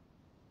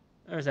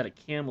 Or is that a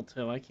camel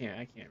toe? I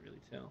can't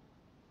really tell.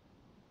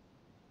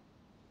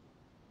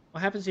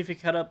 What happens if you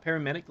cut up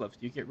paramedic gloves?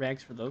 Do you get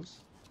rags for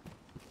those?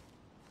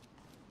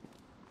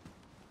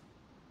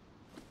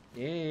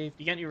 Dave,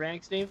 you got any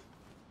rags, Dave?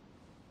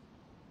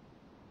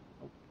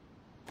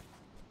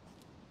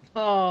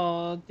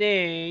 Oh,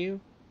 Dave.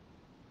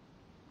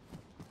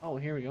 Oh,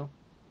 here we go.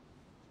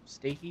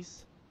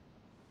 Steakies.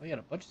 Oh, you got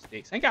a bunch of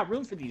steaks. I ain't got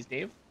room for these,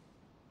 Dave.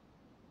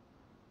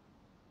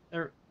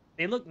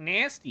 They look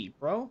nasty,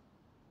 bro.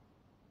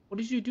 What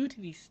did you do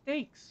to these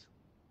steaks?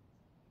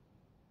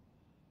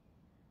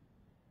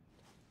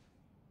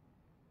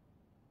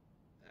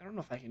 I don't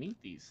know if I can eat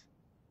these.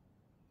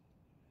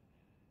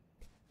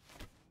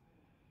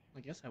 I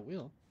guess I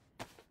will.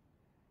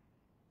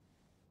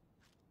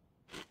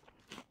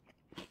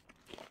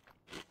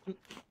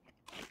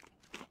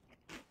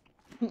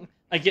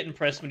 I get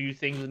impressed when you do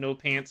things with no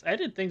pants. I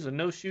did things with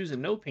no shoes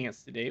and no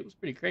pants today. It was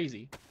pretty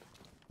crazy.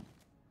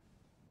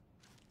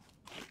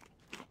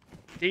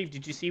 Dave,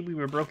 did you see we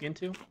were broke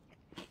into?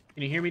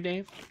 Can you hear me,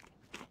 Dave?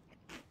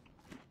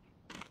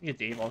 Look at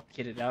Dave all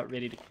kitted out,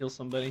 ready to kill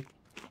somebody.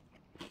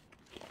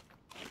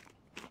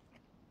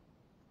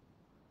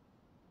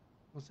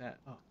 What's that?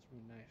 Oh, it's a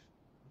rude knife.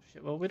 Oh,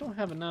 shit. Well, we don't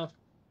have enough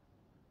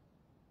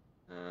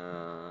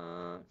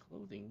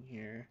clothing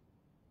here.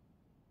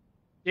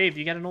 Dave,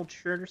 you got an old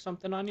shirt or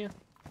something on you?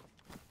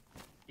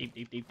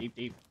 Dave. Give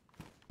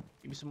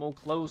me some old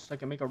clothes so I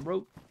can make a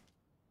rope.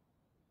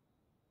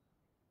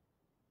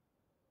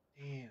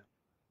 Damn.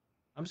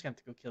 I'm just gonna have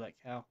to go kill that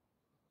cow.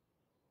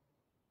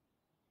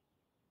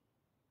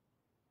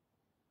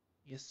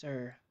 Yes,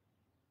 sir.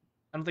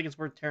 I don't think it's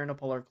worth tearing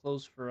up all our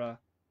clothes for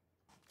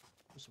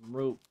some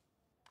rope.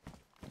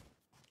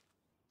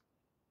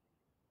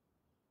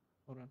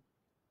 Hold on.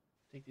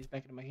 Take these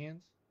back into my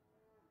hands.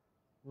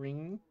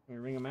 Ring. Let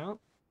me ring them out.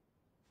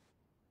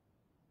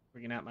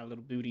 Bringing out my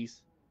little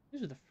booties.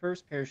 These are the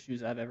first pair of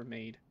shoes I've ever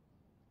made.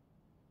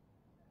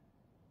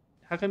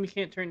 How come you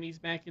can't turn these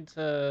back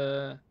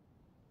into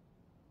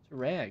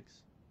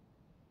rags?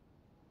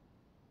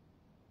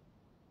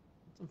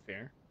 That's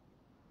unfair.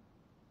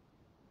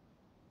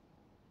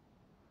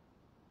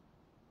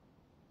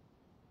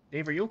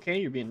 Dave, are you okay?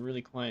 You're being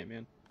really quiet,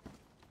 man.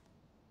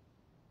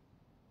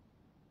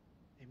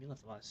 Damn, you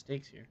left a lot of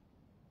steaks here.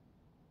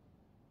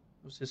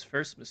 It was his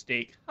first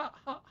mistake. Ha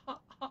ha ha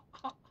ha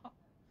ha ha.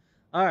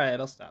 Alright,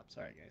 I'll stop.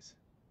 Sorry, guys.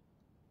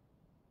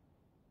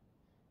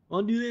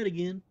 Won't do that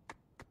again.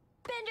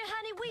 Bender,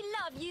 honey, we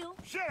love you.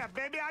 Shut up,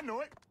 baby, I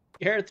know it.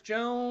 Gareth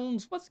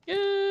Jones, what's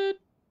good?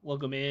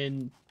 Welcome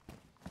in.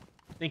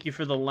 Thank you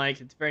for the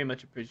like. It's very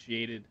much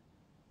appreciated.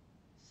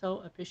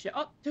 So appreciate.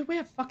 Oh, dude, we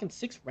have fucking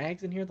 6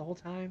 rags in here the whole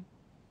time.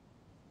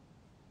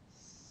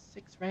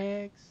 6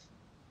 rags.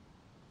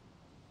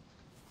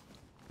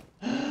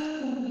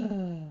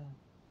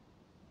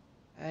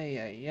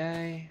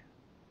 Ay.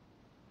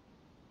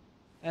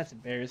 That's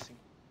embarrassing.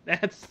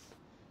 That's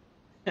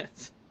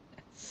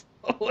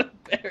so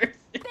embarrassing.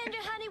 Bender,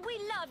 honey, we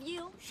love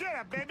you. Shut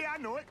up, baby, I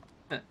know it.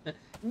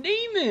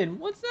 Demon,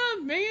 what's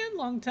up, man?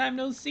 Long time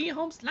no see,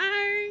 home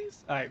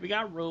slice. All right, we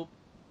got rope.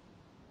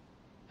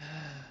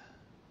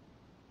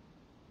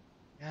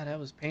 God, that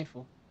was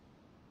painful.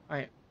 All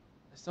right,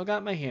 I still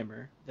got my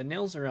hammer. The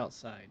nails are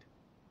outside.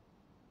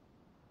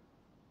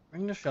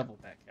 Bring the shovel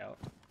back out.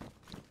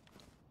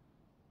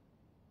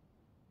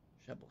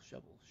 Shovel.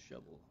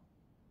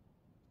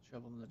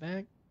 Shovel in the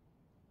back.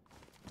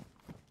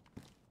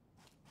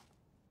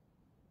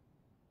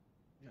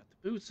 We got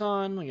the boots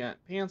on. We got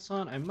pants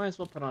on. I might as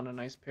well put on a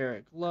nice pair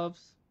of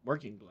gloves.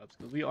 Working gloves,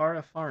 because we are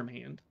a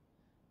farmhand.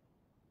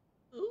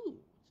 Ooh,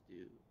 let's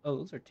do... Oh,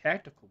 those are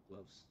tactical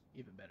gloves.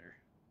 Even better.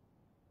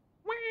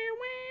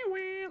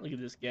 Look at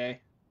this guy.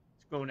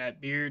 He's growing that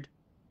beard.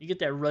 You get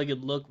that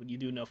rugged look when you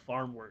do enough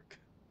farm work.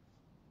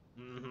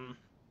 Mm-hmm.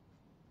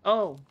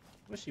 Oh,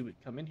 wish he would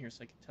come in here so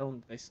I could tell him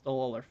that they stole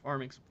all our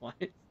farming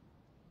supplies.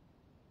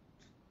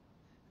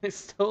 They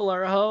stole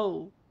our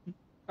hoe.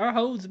 Our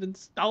hoe's been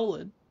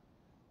stolen.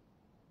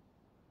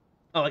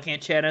 Oh, I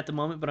can't chat at the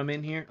moment, but I'm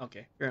in here?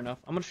 Okay, fair enough.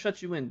 I'm gonna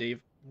shut you in,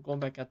 Dave. I'm going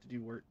back out to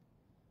do work.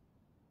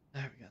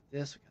 There, we got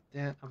this, we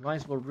got that. I might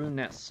as well ruin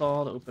that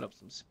saw to open up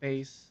some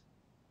space.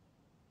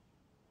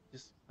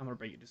 I'm gonna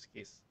break it just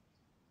in case.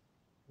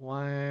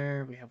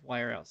 Wire, we have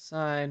wire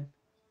outside.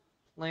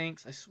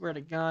 Planks, I swear to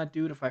God,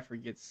 dude, if I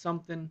forget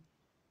something.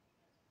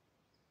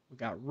 We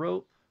got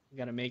rope. We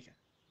gotta make a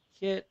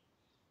kit.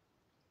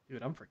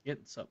 Dude, I'm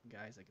forgetting something,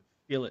 guys. I can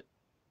feel it.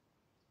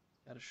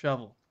 Got a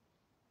shovel.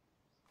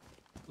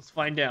 Let's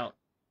find out.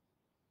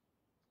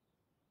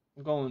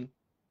 I'm going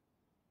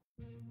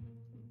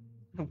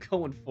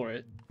for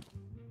it.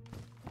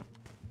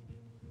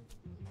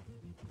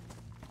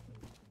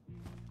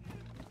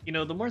 You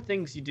know, the more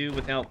things you do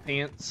without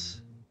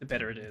pants, the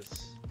better it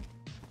is.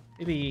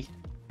 Maybe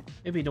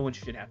no one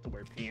should have to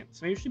wear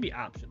pants. Maybe it should be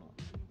optional.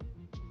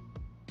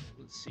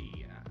 Let's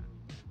see.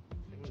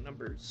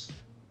 Numbers.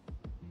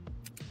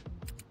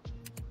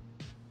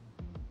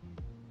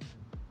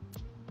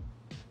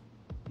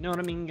 You know what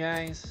I mean,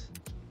 guys?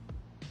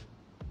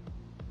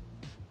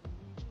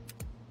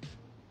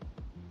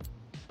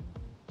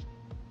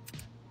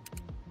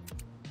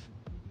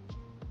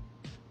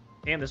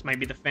 Damn, this might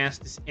be the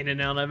fastest in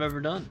and out I've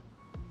ever done.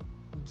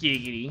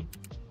 Giggity.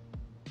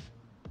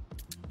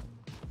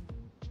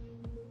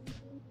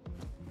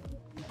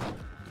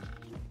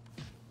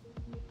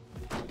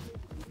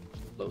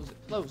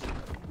 Close it.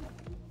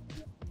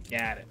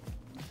 Got it.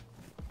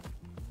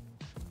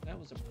 That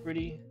was a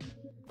pretty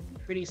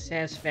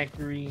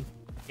satisfactory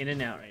in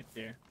and out right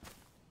there.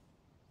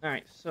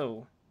 Alright,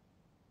 so...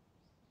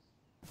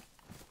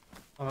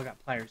 Oh, I got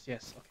pliers,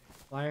 yes. Okay,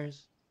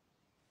 pliers.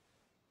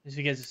 As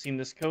you guys have seen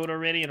this code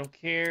already, I don't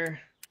care.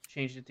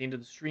 Changed it at the end of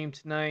the stream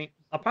tonight.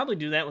 I'll probably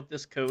do that with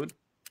this code.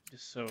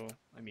 Just so,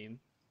 I mean,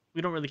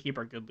 we don't really keep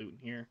our good loot in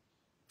here.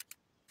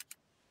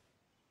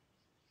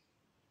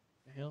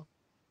 The hell?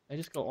 Did I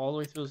just go all the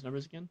way through those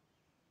numbers again?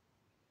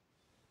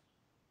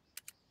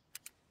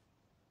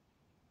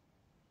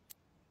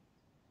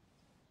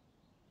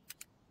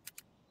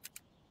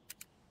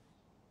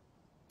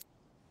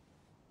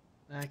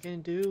 I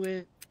can do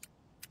it.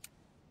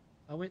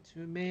 I went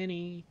too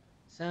many.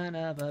 Son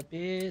of a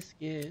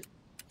biscuit.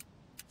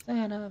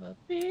 Son of a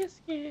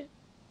biscuit.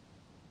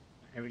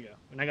 Here we go.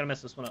 We're not gonna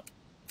mess this one up.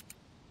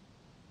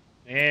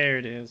 There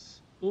it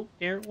is. Oop,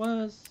 there it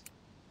was.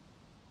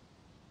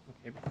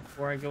 Okay,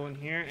 before I go in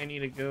here, I need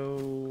to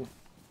go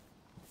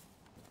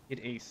get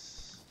a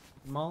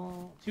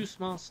two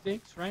small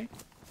sticks, right?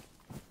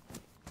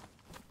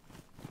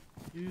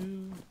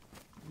 Two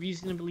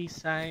reasonably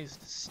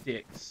sized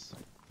sticks.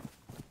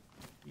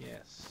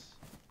 Yes.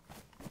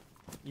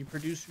 You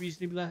produce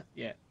reasonably...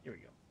 Yeah, here we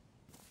go.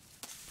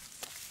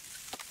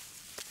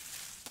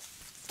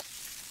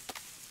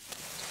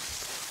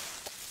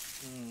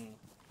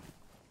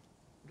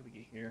 What do we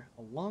get here?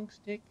 A long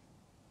stick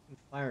and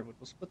firewood.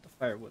 We'll split the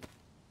firewood.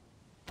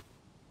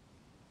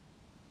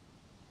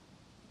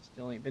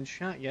 Still ain't been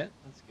shot yet.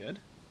 That's good.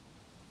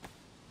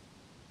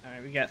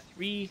 Alright, we got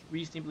 3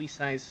 reasonably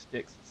sized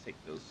sticks. Let's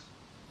take those.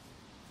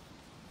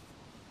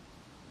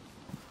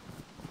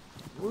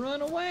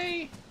 Run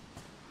away!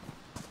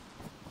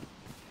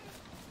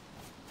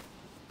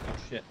 Oh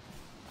shit.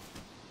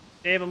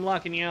 Dave, I'm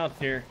locking you out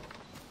there.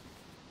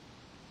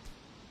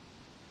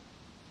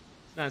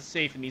 It's not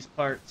safe in these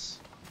parts.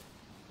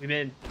 We've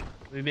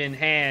been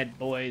had,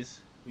 boys.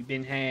 We've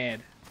been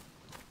had.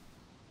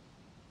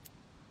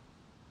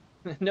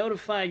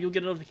 Notified, you'll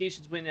get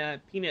notifications when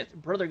Peanut's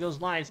brother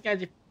goes live.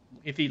 Guys,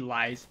 if he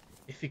lies.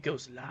 If he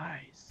goes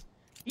lies.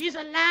 He's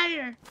a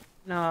liar!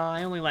 No,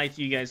 I only lie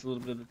to you guys a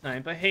little bit of the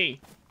time. But hey,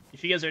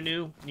 if you guys are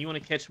new and you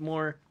want to catch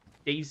more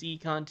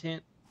DayZ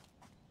content,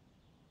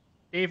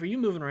 Dave, are you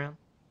moving around?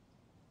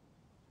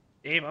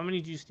 Dave, I'm gonna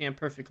need you to stand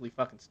perfectly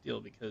fucking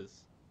still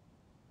because...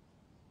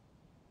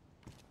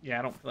 Yeah,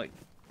 I don't feel like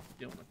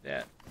dealing with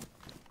that.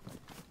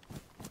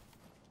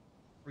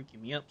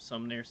 Freaking me up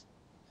some there,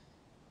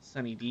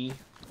 Sunny D.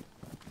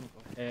 I'm gonna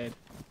go ahead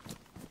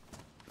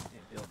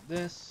and build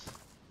this.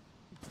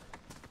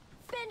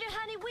 Bender,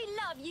 honey, we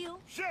love you.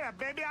 Shut up,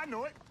 baby, I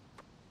know it.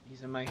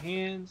 These in my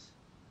hands.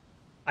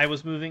 I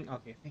was moving.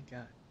 Okay, thank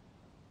God.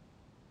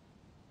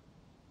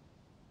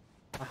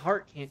 My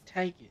heart can't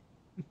take it.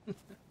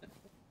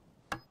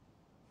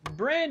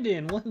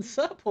 Brandon, what's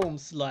up, home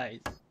slice?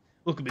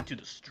 Welcome into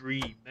the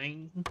stream,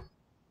 man.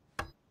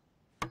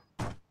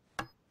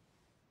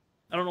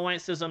 I don't know why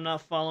it says I'm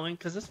not following,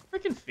 because it's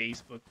freaking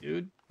Facebook,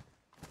 dude.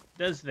 It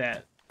does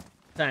that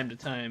time to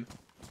time.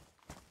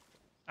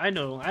 I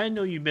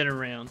know you've been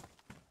around.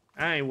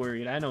 I ain't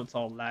worried. I know it's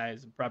all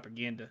lies and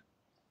propaganda.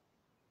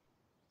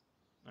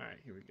 All right,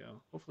 here we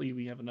go. Hopefully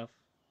we have enough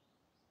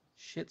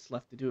shits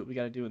left to do what we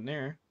got to do in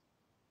there.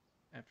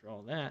 After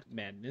all that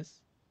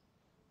madness.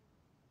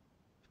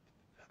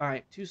 All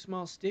right, 2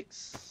 small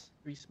sticks,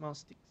 3 small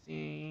sticks,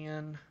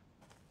 and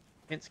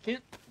fence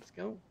kit. Let's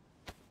go.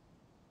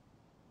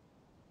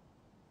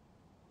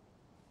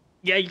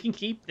 Yeah, you can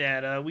keep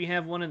that. We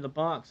have one in the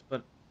box,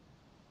 but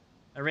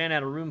I ran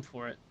out of room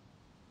for it.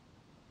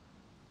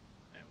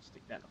 We'll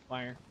stick that in the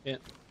fire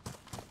pit.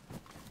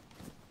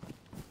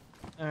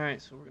 Alright,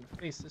 so we're going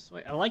to face this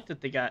way. I like that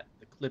they got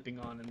the clipping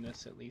on in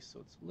this, at least, so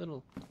it's a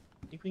little...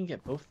 I think we can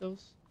get both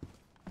those?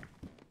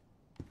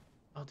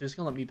 Oh, they're just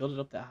going to let me build it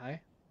up that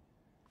high?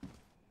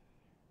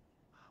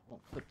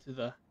 Won't clip to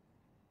the...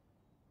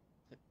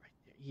 Clip right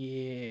there.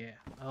 Yeah.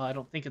 Oh, I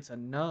don't think it's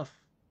enough.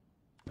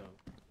 So...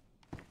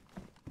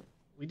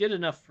 We did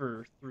enough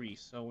for 3,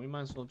 so we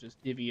might as well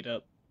just divvy it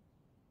up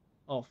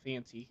all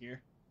fancy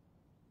here.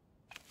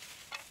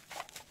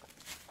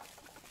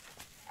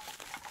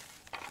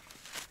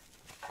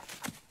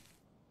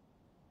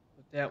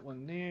 Put that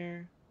one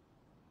there.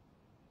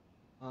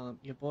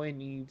 Your boy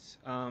needs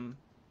some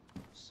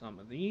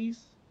of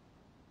these.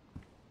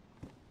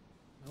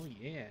 Oh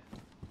yeah.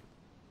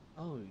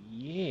 Oh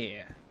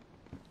yeah.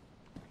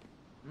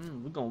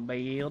 We're gonna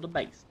build a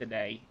base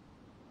today.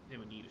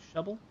 Then we need a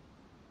shovel.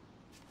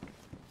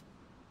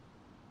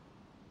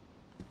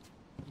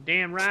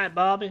 Damn right,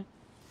 Bobby.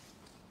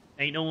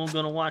 Ain't no one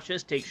gonna watch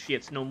us take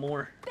shits no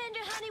more. Bender,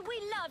 honey,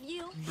 we love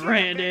you.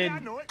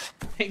 Brandon,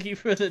 thank you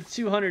for the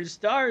 200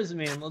 stars,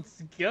 man.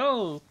 Let's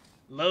go.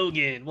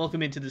 Logan,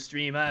 welcome into the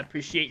stream. I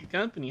appreciate your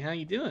company. How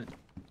you doing?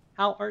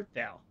 How art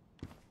thou?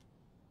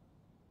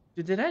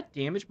 Dude, did that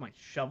damage my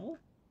shovel?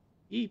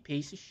 You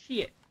piece of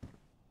shit.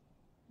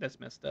 That's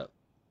messed up.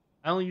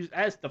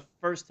 That's the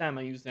first time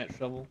I used that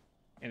shovel,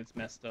 and it's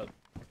messed up.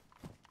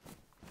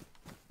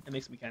 That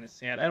makes me kind of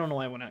sad. I don't know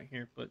why I went out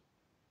here, but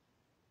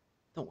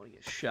don't want to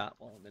get shot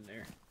while I'm in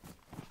there.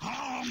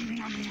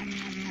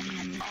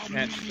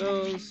 Attach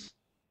those.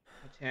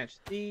 Attach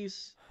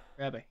these.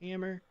 Grab a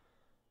hammer.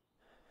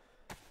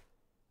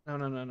 No.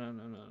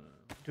 I'm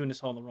doing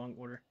this all in the wrong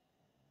order.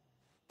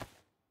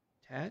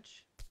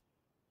 Attach.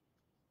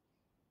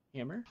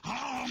 Hammer.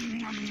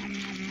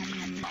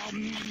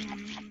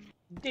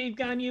 Dave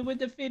Gagne with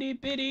the fitty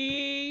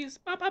bitties.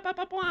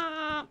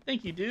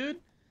 Thank you, dude.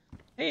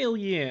 Hell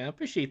yeah,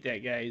 appreciate that,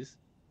 guys.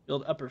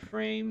 Build upper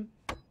frame.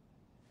 I'm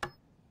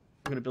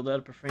gonna build that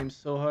upper frame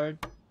so hard.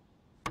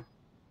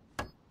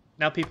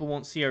 Now people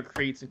won't see our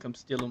crates and come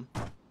steal them.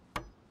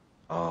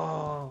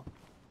 Oh,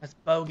 that's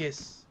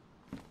bogus.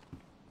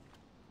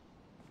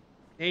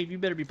 Dave, you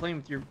better be playing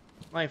with your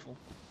rifle.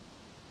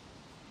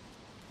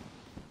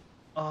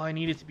 Oh, I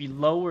need it to be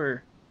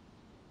lower.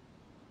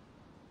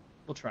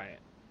 We'll try it.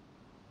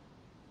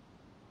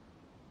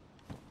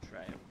 We'll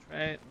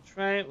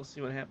try it. We'll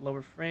see what happens.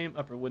 Lower frame,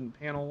 upper wooden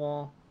panel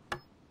wall.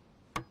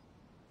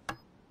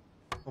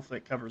 Hopefully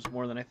it covers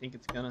more than I think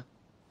it's gonna.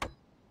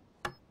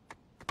 Bender,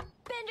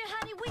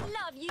 honey, we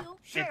love you.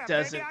 It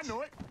doesn't. Baby, I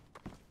know it.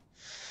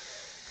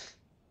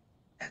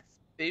 That's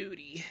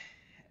booty.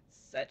 That's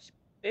such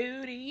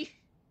booty.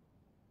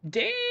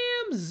 Damn,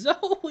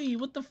 Zoe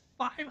with the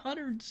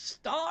 500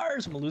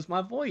 stars. I'm gonna lose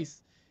my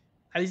voice.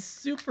 I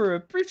super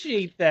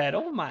appreciate that.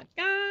 Oh my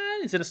god.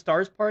 Is it a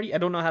stars party? I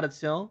don't know how to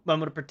tell, but I'm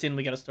gonna pretend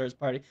we got a stars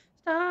party.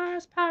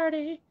 Stars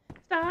party.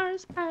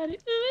 Stars party.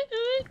 Ooh,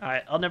 ooh.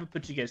 Alright, I'll never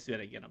put you guys through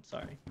that again. I'm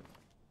sorry.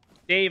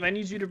 Dave, I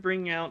need you to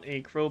bring out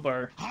a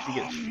crowbar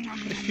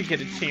if you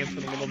get a chance in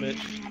a little bit.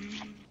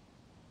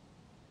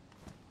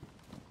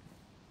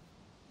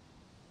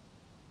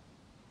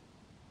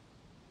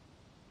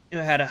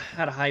 I had a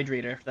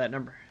hydrator after that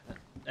number.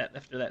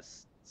 After that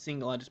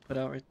single I just put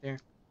out right there.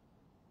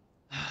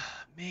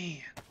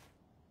 Man.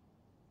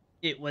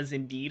 It was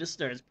indeed a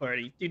stars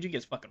party. Dude, you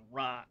guys fucking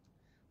rock.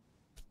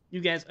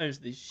 You guys are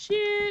the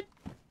shit.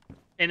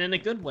 And in a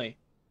good way.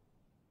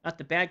 Not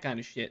the bad kind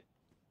of shit.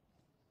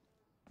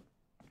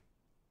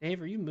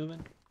 Dave, are you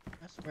moving?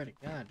 I swear to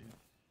God, dude.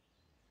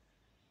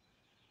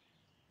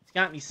 It's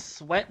got me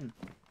sweating.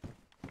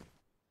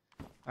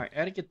 Alright, I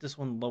gotta get this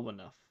one low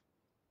enough.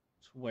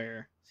 To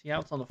where... See how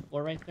it's on the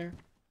floor right there?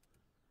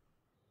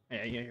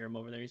 Yeah, you hear him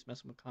over there. He's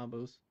messing with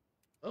combos.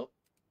 Oh,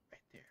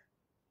 right there.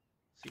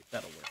 See if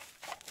that'll work.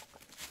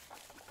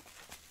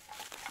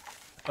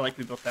 I feel like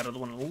we built that other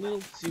one a little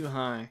too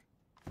high.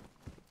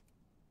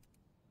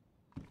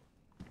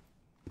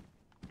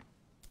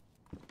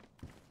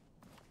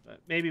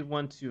 But maybe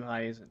one too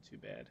high isn't too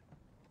bad.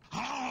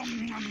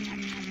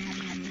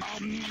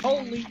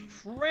 Holy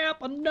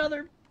crap,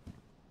 another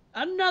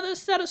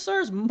set of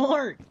stars.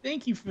 Mark,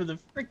 thank you for the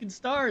freaking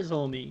stars,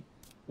 homie.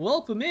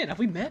 Welcome in. Have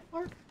we met,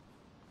 Mark?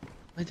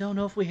 I don't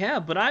know if we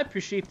have, but I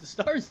appreciate the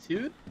stars,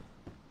 dude.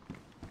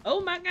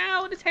 Oh my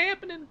god, what is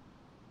happening?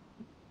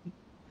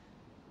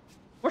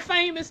 We're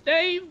famous,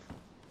 Dave.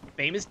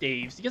 Famous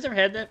Dave's. You guys ever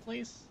had that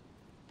place?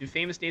 Dude,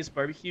 Famous Dave's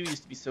barbecue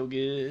used to be so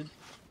good.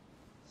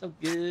 So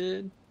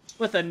good.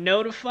 With a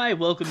notify,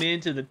 welcome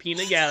into the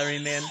peanut gallery,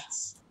 man.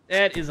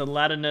 That is a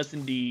lot of nuts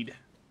indeed.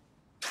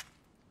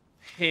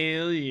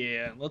 Hell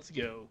yeah, let's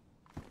go.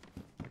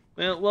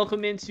 Well,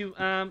 welcome into,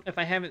 if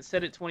I haven't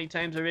said it 20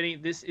 times already,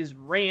 this is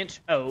Ranch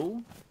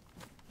O.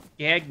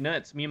 Gag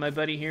nuts. Me and my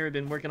buddy here have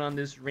been working on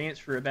this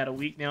ranch for about a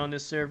week now on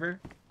this server.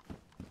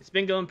 It's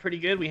been going pretty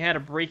good. We had a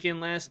break-in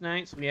last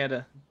night, so we had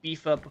to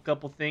beef up a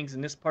couple things,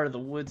 and this part of the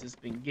woods has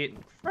been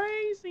getting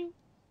crazy.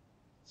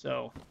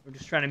 So, we're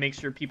just trying to make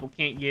sure people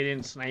can't get in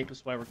and snipe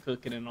us while we're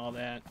cooking and all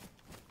that.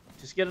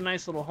 Just get a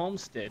nice little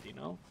homestead, you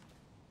know?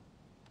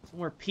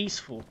 Somewhere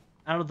peaceful,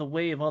 out of the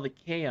way of all the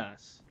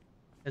chaos.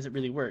 Hasn't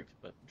really worked,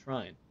 but I'm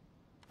trying.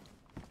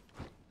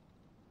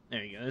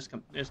 There you go.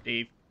 There's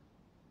Dave.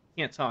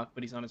 Can't talk,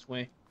 but he's on his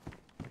way.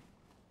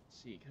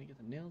 Let's see. Can I get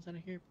the nails out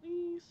of here,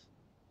 please?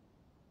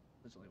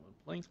 There's only one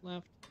plank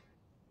left.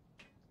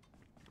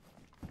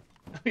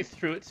 He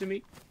threw it to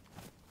me.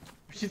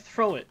 Where'd you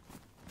throw it?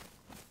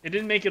 It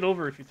didn't make it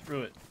over if you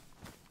threw it.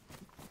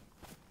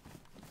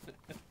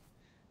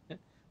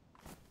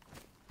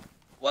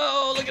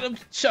 Whoa, look at him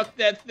chuck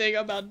that thing.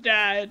 I'm about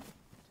died.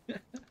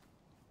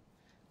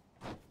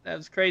 That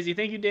was crazy.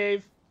 Thank you,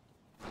 Dave.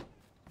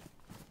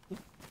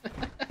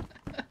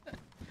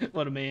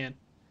 What a man.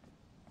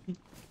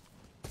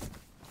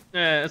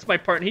 That's my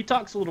partner. He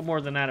talks a little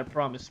more than that, I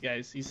promise,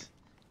 guys.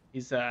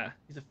 He's a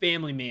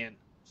family man,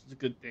 which is a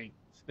good thing.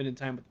 Spending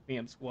time with the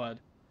fam squad.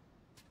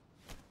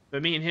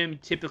 But me and him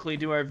typically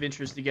do our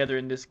adventures together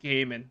in this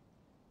game, and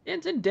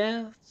ends in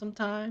death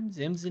sometimes,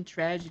 ends in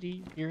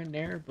tragedy here and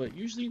there, but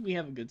usually we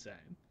have a good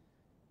time.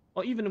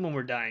 Well, even when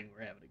we're dying,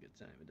 we're having a good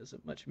time. It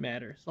doesn't much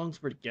matter, as long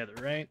as we're together,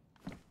 right?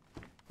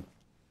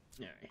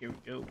 Alright, here we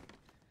go.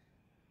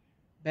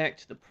 Back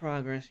to the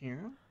progress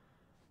here.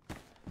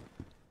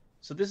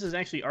 So this is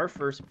actually our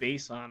first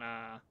base on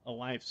a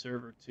live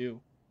server, too.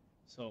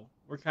 So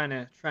we're kind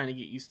of trying to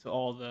get used to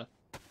all the,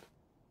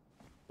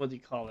 what do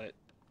you call it?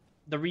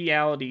 The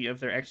reality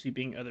of there actually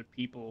being other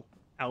people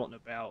out and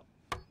about.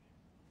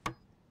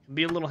 Can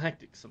be a little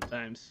hectic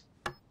sometimes.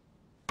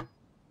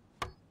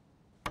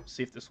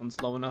 See if this one's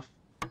low enough.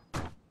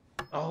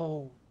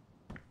 Oh,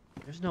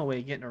 there's no way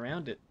of getting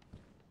around it.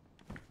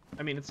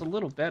 I mean, it's a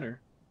little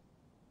better.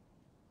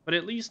 But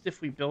at least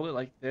if we build it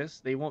like this,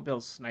 they won't be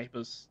able to snipe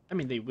us. I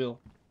mean, they will.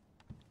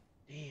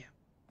 Damn.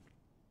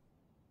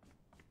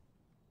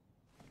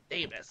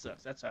 Damn, that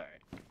sucks. That's alright.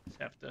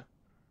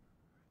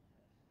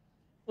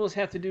 We'll just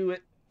have to do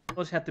it.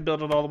 We'll just have to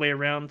build it all the way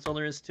around. That's all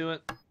there is to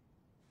it.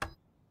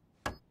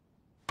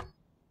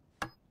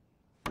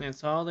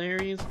 That's all there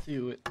is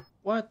to it.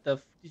 What the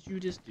f did you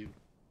just do?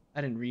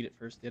 I didn't read it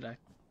first, did I?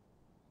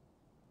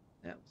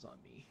 That was on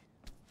me.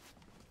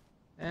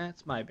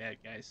 That's my bad,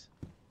 guys.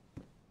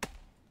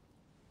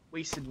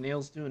 Wasted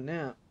nails doing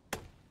that.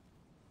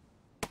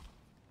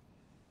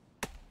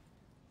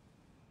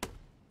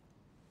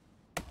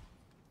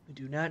 We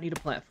do not need a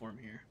platform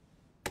here.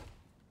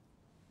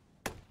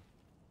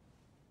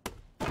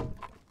 Alright,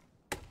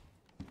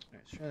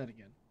 let's try that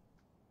again.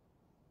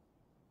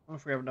 I don't know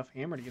if we have enough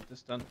hammer to get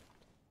this done.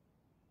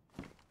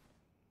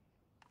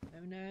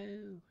 Oh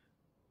no.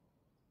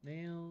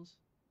 Nails.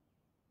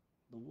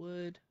 The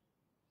wood.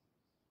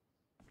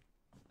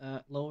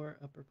 Lower,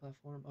 upper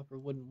platform, upper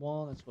wooden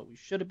wall. That's what we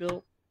should have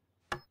built.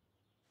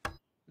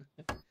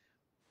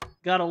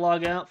 Gotta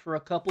log out for a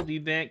couple. Be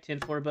back.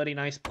 10-4, buddy.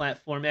 Nice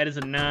platform. That is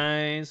a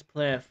nice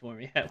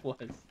platform. Yeah, it was.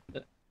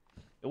 It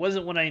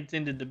wasn't what I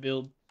intended to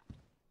build.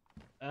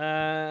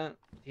 Damn,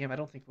 I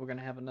don't think we're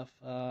gonna have enough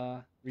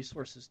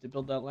resources to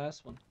build that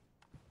last one.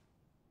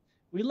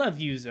 We love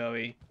you,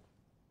 Zoe.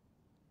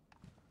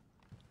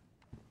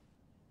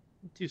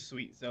 You're too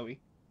sweet, Zoe.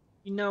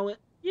 You know it.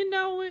 You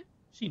know it.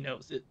 She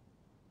knows it.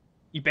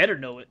 You better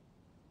know it.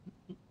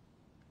 Do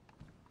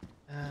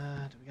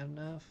we got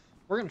enough?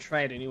 We're gonna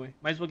try it anyway.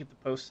 Might as well get the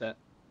post set.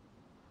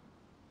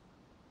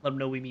 Let them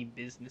know we mean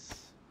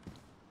business.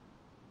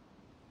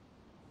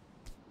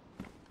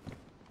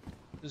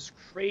 It's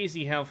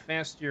crazy how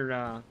fast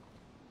your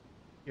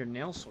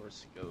nail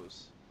source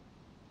goes.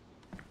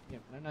 Yeah,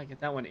 can I not get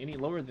that one any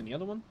lower than the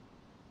other one?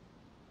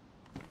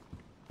 I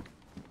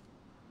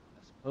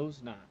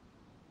suppose not.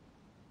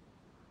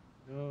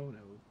 No, no.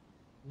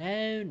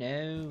 No,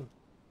 no.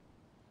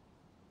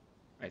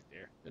 Right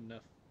there. Good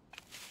enough.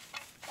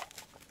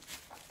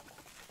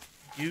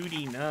 Good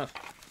enough.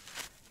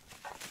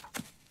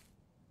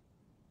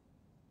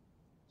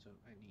 So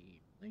I need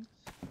links.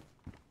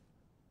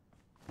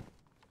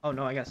 Oh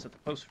no, I gotta set the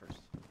post first.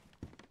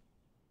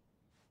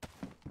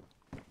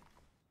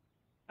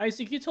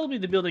 Isaac, you told me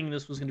the building in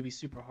this was gonna be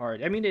super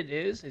hard. I mean, it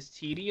is. It's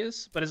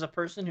tedious, but as a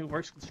person who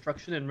works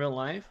construction in real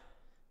life,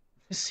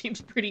 it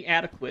seems pretty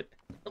adequate.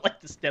 Like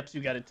the steps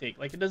you gotta take.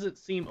 Like, it doesn't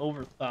seem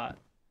overthought.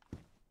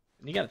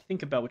 And you gotta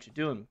think about what you're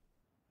doing.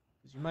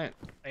 Because you might...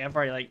 Like, I've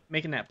already, like,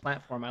 making that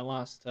platform, I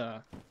lost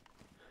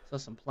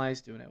some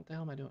plies doing it. What the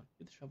hell am I doing?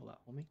 Get the shovel out,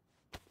 homie.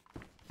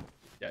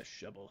 That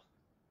shovel.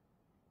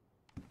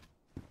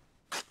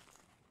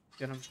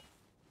 Get him.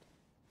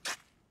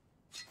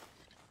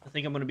 I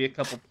think I'm gonna be a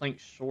couple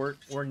planks short,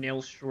 or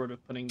nails short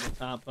of putting the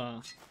top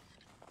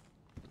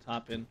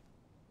in.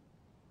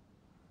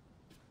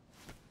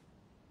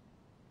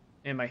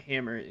 And my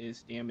hammer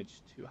is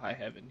damaged to high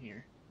heaven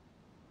here.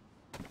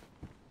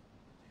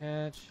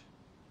 Attach.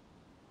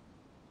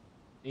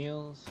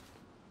 Nails.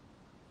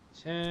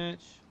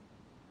 Attach.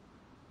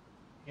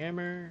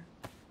 Hammer.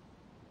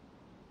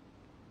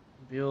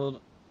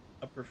 Build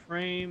upper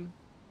frame.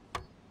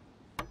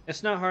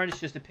 It's not hard, it's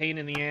just a pain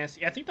in the ass.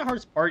 Yeah, I think the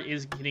hardest part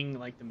is getting,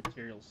 like, the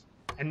materials.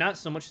 And not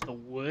so much the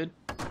wood,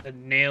 the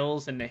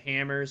nails and the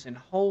hammers. And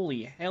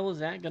holy hell, is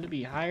that going to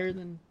be higher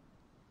than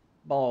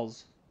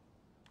balls?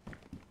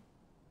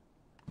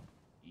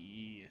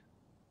 Yeah.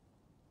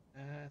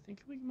 I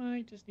think we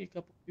might just need a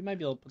couple. We might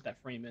be able to put that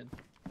frame in.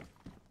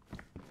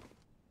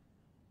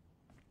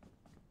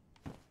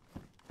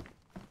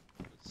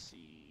 Let's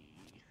see.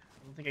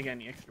 I don't think I got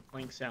any extra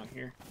planks out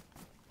here.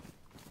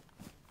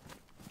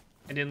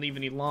 I didn't leave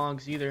any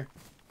logs either.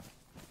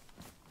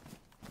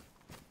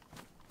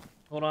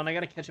 Hold on, I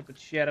gotta catch up with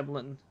chat.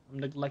 I'm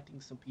neglecting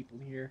some people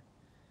here.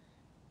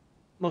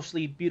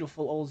 Mostly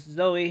beautiful old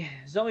Zoe.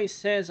 Zoe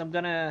says I'm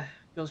gonna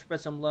go spread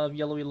some love,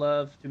 yellowy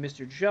love, to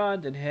Mr. John,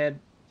 then head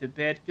to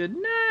bed. Good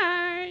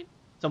night.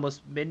 It's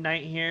almost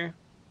midnight here.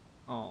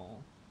 Oh,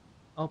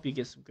 I hope you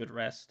get some good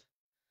rest.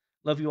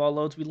 Love you all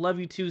loads. We love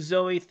you too,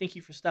 Zoe. Thank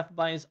you for stopping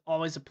by. It's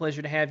always a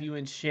pleasure to have you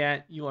in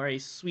chat. You are a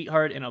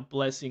sweetheart and a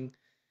blessing.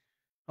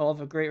 I'll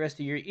have a great rest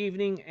of your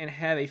evening and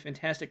have a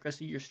fantastic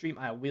rest of your stream.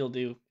 I will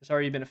do. It's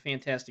already been a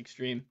fantastic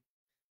stream.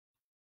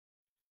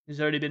 It's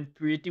already been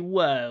pretty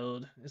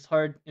wild. It's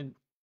hard and...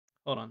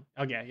 Hold on.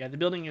 Okay, yeah, the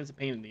building is a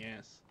pain in the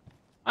ass.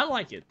 I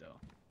like it, though.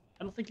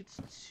 I don't think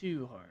it's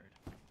too hard.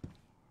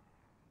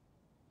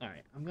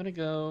 Alright, I'm gonna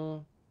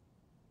go...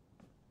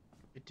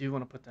 I do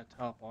want to put that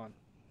top on.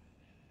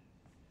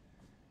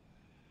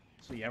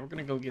 So yeah, we're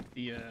gonna go get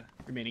the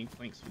remaining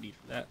planks we need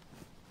for that.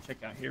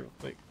 Check out here real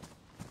quick.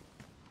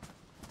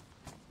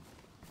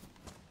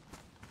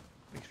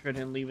 Make sure I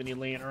didn't leave any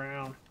laying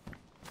around.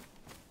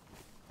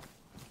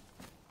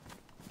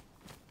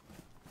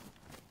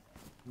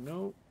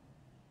 Nope.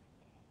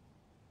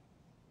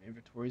 My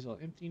inventory's all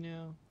empty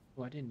now.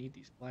 Oh, I didn't need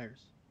these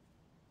pliers.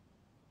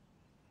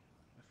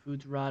 My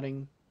food's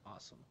rotting.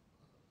 Awesome.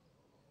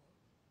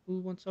 Who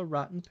wants a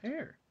rotten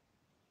pear?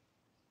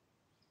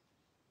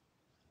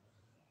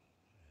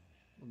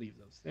 We'll leave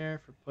those there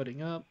for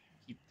putting up.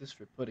 Keep this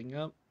for putting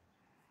up.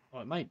 Oh,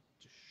 it might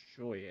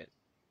destroy it.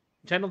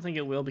 Which I don't think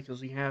it will because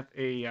we have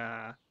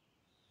a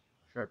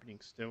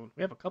sharpening stone.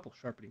 We have a couple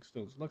sharpening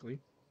stones, luckily.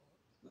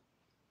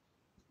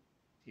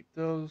 Keep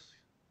those.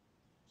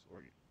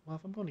 Well,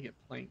 if I'm going to get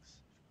planks,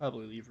 I should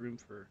probably leave room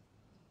for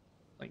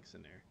planks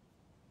in there.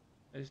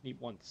 I just need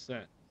one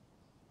set.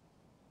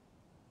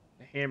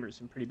 The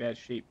hammer's in pretty bad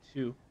shape,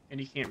 too.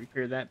 And you can't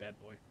repair that bad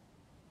boy.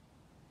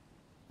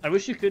 I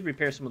wish you could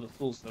repair some of the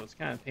tools, though. It's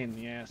kind of a pain in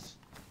the ass.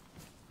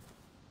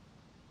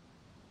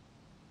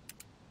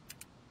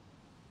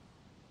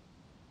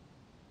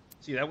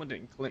 See, that one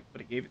didn't click, but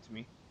it gave it to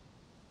me.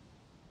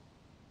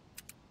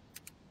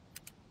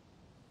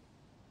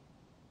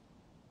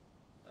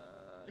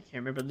 I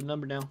can't remember the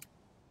number now.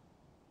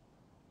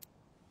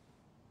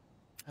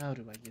 How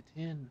do I get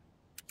in?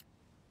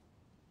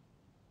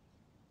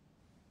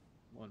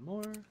 One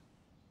more.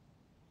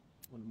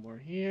 One more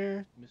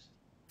here. Miss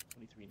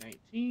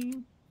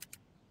 2319.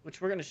 Which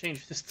we're going to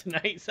change this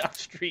tonight's off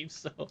stream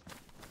so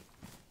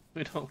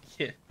we don't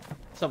get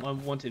some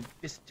unwanted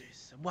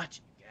visitors. I'm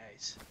watching you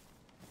guys.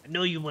 I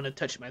know you want to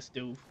touch my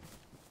stove.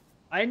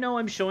 I know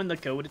I'm showing the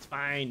code. It's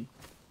fine.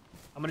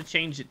 I'm going to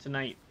change it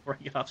tonight before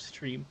I get off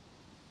stream.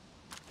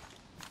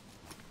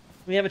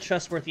 We have a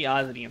trustworthy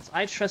audience.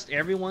 I trust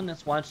everyone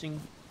that's watching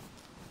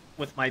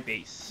with my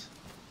base.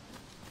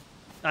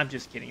 I'm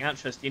just kidding. I don't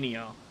trust any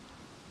of y'all.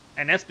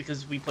 And that's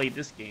because we played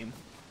this game.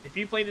 If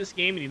you play this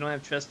game and you don't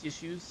have trust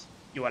issues,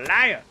 you're a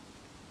liar.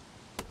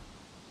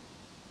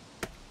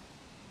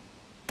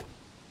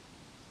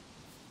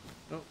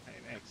 Oh,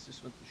 my axe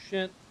just went to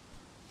shit.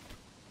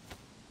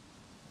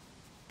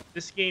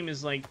 This game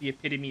is like the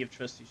epitome of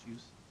trust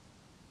issues.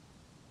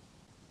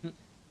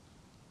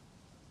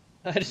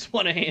 I just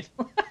want to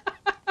handle...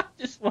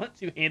 just want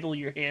to handle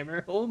your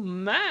hammer. Oh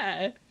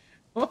my!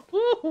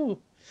 Oh,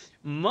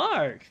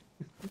 Mark!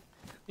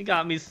 You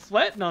got me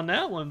sweating on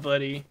that one,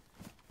 buddy.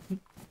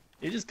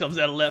 It just comes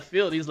out of left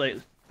field. He's like,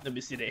 let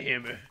me see the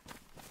hammer.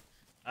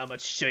 I'm gonna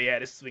show you how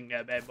to swing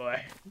that bad boy.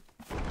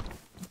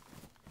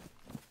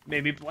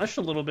 Maybe blush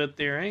a little bit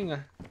there. I ain't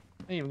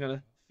even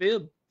gonna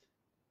fib.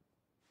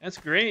 That's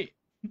great.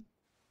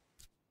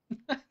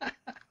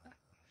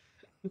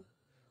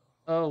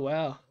 Oh,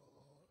 wow.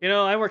 You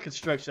know, I work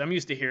construction. I'm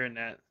used to hearing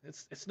that.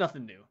 It's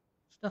nothing new.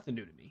 It's nothing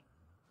new to me.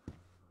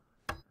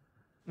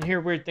 I hear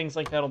weird things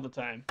like that all the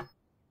time.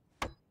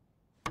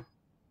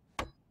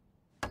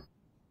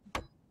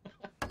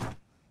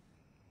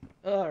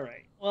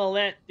 Alright. Well,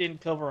 that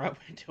didn't cover our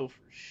window for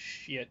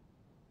shit.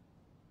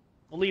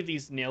 We'll leave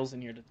these nails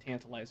in here to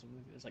tantalize them.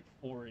 There's like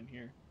 4 in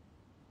here.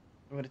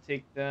 I'm going to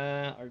take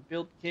our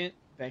build kit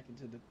back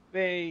into the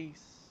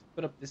base.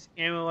 Put up this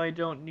ammo I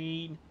don't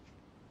need.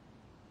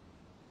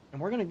 And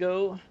we're gonna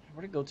go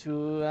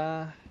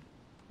to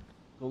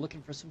go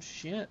looking for some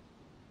shit.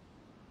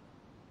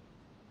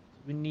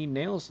 We need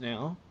nails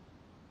now.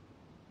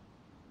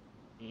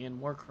 And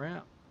more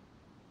crap.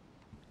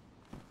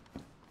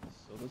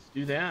 So let's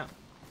do that.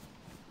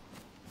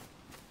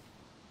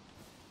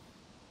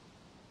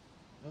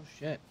 Oh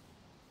shit.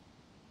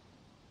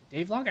 Did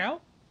Dave log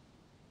out?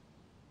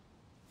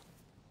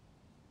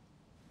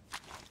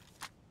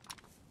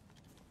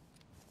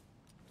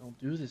 Don't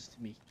do this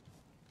to me.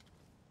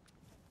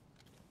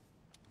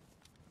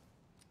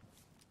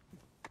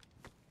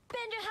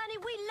 Bender, honey,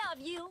 we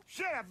love you.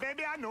 Yeah,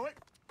 baby, I know it.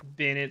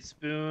 Bennett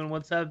Spoon,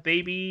 what's up,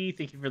 baby?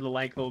 Thank you for the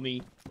like,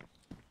 homie.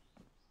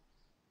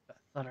 I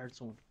thought I heard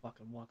someone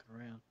fucking walking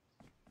around.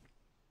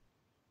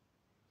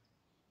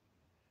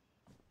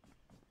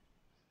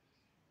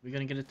 We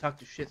gonna get to talk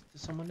to shit to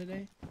someone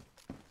today?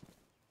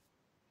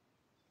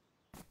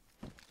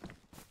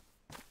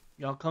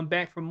 Y'all come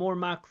back for more of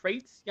my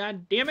crates?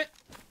 God damn it!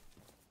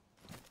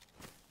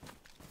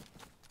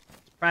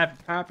 It's private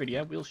property.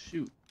 I will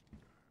shoot.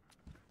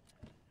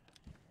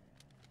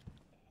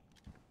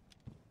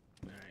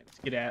 All right,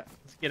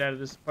 let's get out of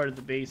this part of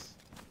the base.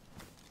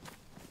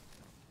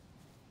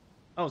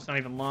 Oh, it's not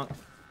even locked.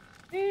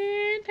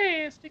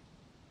 Fantastic.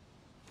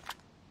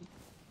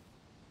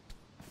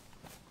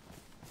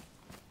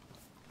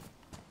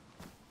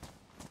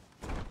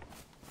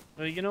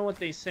 Well, you know what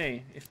they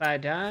say. If I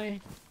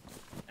die,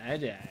 I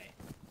die.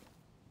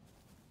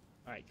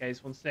 Alright,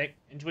 guys, one sec.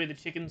 Enjoy the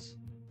chickens.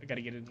 I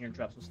gotta get in here and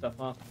drop some stuff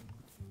off.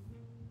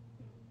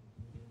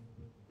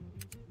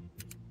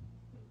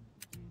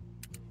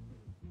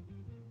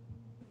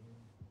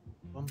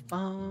 Bum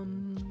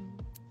bum.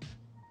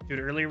 Dude,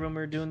 earlier when we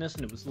were doing this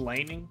and it was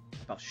lightning, I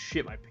about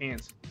shit my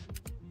pants.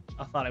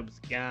 I thought I was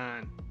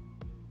gone.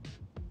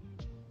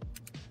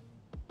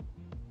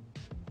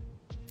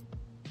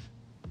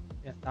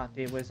 I thought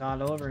it was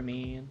all over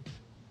me.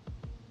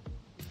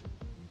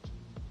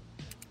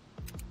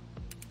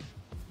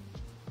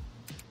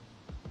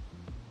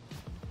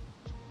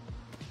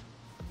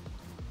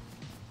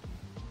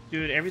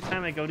 Dude, every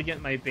time I go to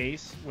get my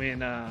base,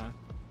 when I'm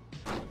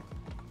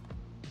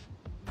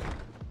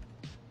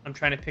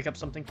trying to pick up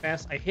something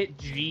fast, I hit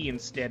G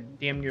instead,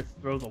 damn near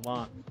throw the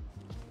lock.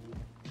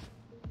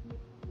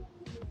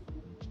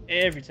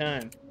 Every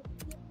time.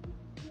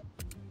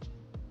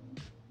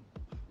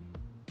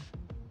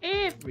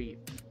 Every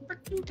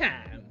freaking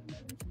time.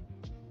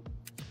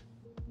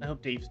 I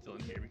hope Dave's still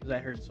in here because I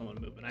heard someone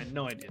moving. I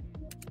know I did.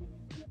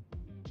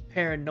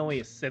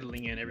 Paranoia is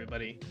settling in,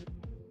 everybody.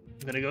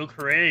 I'm gonna go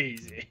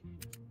crazy.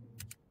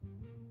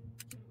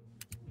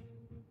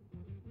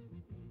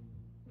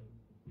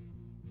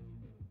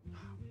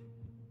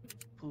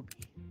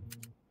 Poopy.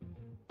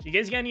 You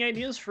guys got any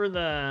ideas for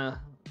the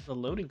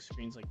loading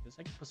screens like this?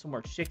 I could put some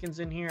more chickens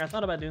in here. I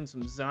thought about doing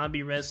some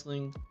zombie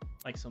wrestling,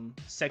 like some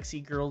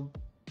sexy girl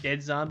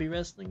dead zombie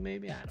wrestling,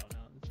 maybe? I don't know.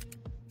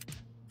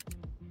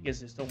 You guys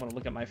just don't want to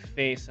look at my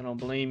face. I don't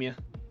blame you.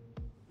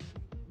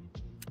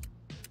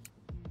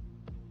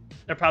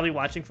 They're probably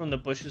watching from the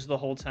bushes the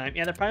whole time.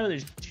 Yeah, they're probably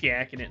just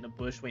jacking it in the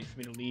bush, waiting for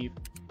me to leave.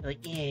 They're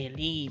like, yeah,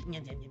 leave.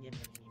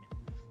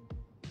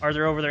 Or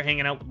they're over there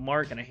hanging out with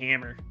Mark and a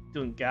hammer,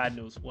 doing God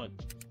knows what.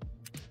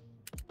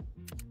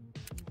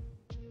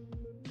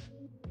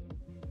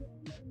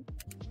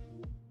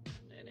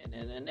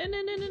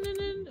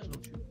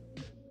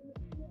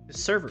 The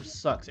server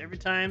sucks. Every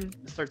time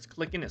it starts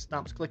clicking, it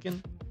stops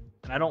clicking.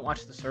 And I don't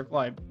watch the circle.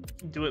 I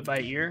do it by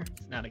ear.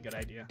 It's not a good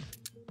idea.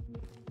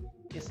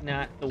 It's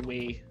not the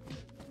way.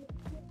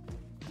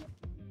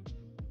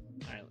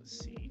 Alright, let's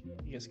see.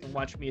 You guys can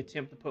watch me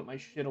attempt to put my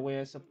shit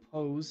away, I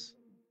suppose.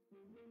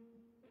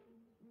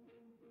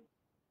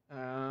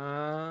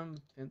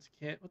 Fence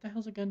kit. What the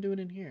hell's a gun doing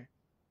in here?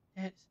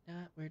 That's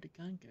not where the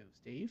gun goes,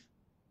 Dave.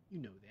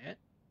 You know that.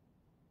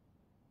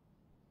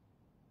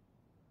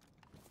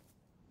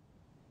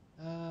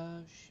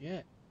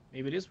 Shit.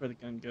 Maybe it is where the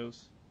gun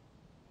goes.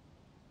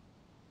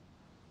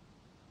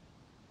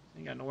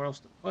 Ain't got nowhere else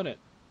to put it.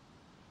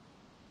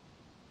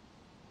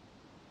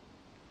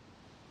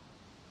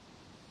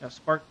 Got a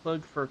spark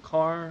plug for a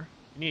car.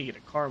 I need to get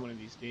a car one of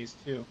these days,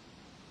 too.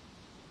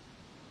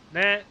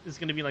 That is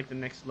going to be like the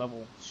next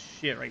level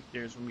shit right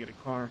there is when we get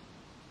a car.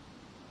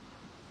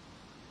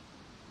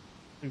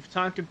 We've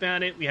talked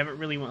about it. We haven't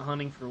really went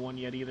hunting for one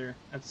yet either.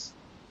 That's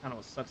kind of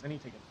what sucks. I need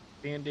to take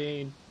a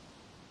band-aid.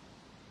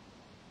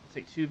 I'll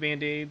take 2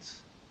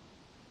 band-aids.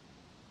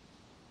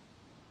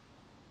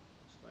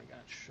 So I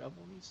got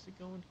shovel needs to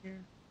go in here.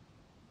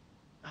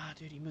 Ah,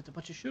 dude, he moved a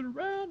bunch of shit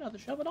around. Now the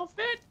shovel don't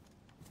fit.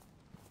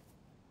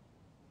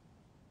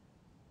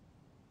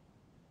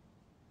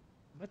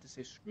 I'm about to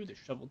say screw this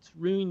shovel. It's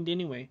ruined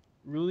anyway.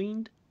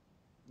 Ruined?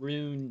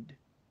 Ruined.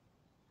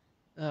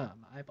 Ah,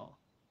 my eyeball.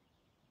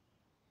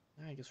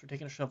 I guess we're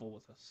taking a shovel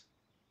with us.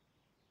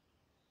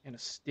 And a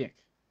stick.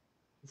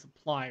 And some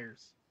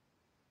pliers.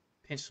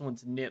 Pinch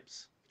someone's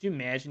nips. Could you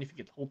imagine if you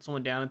could hold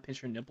someone down and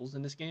pinch their nipples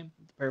in this game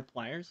with a pair of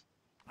pliers?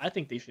 I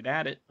think they should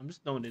add it. I'm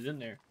just throwing it in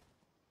there.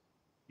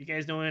 You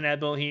guys know when to add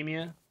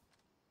Bohemia?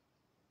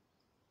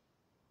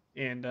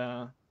 And,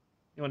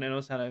 you want to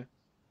know how to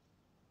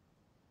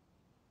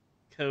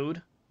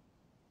code?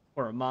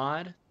 or a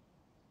mod,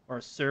 or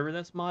a server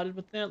that's modded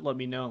with that, let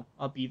me know.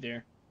 I'll be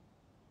there.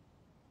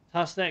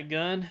 Toss that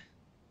gun.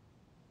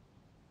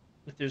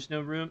 If there's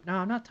no room... No,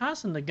 I'm not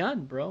tossing the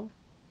gun, bro.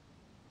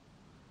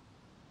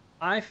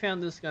 I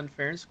found this gun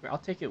fair and square. I'll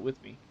take it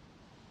with me.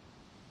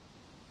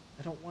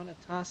 I don't want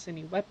to toss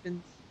any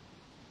weapons.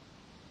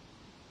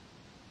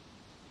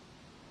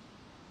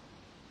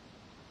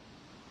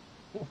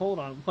 Hold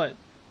on, what?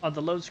 On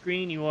the load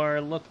screen, you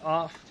are look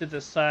off to the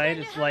side.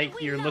 It's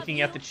like you're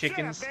looking at the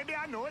chickens. Shut up, baby,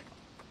 I know it.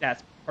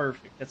 That's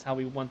perfect. That's how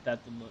we want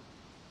that to look.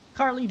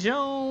 Carly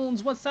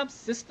Jones, what's up,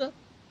 sister?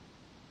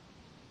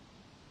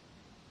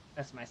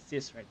 That's my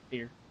sis right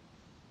there.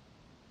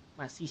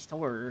 My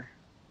sister.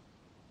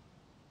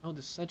 Oh,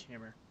 the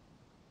sledgehammer.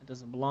 That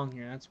doesn't belong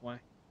here, that's why.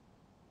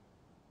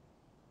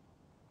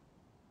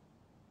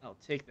 I'll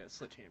take that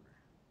sledgehammer.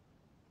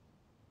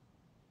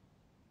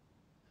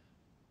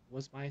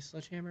 Was my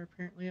sledgehammer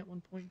apparently at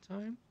one point in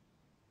time?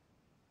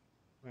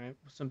 Alright,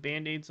 put some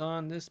band-aids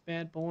on this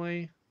bad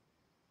boy.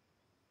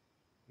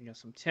 We got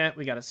some tent,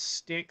 we got a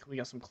stick, we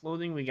got some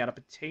clothing, we got a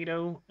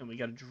potato, and we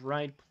got a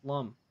dried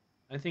plum.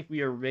 I think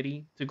we are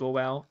ready to go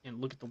out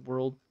and look at the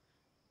world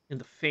in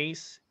the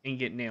face and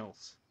get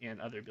nails and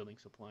other building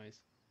supplies.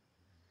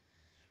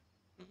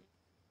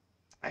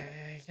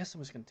 I guess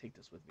I'm just going to take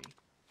this with me.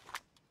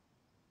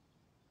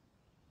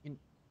 What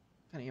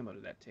kind of ammo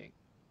did that take?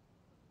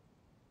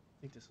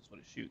 I think this is what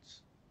it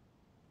shoots.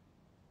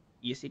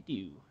 Yes, it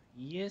do.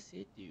 Yes,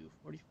 it do.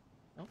 40...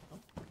 Oh, oh.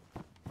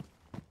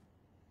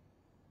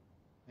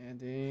 And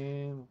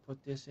then we'll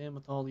put this in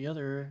with all the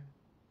other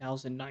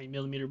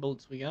 1,009mm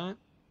bullets we got.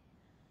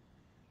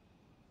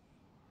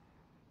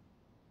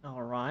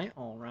 Alright,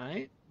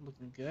 alright.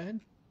 Looking good.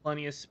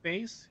 Plenty of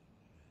space.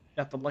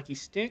 Got the lucky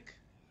stick.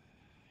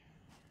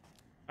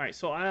 Alright,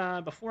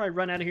 so before I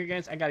run out of here,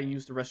 guys, I gotta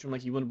use the restroom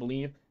like you wouldn't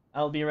believe.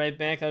 I'll be right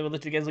back. I will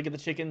let you guys look at the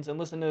chickens and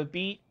listen to a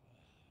beat.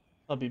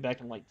 I'll be back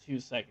in like 2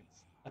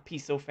 seconds. I pee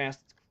so fast,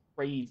 it's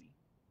crazy.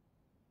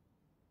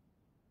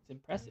 It's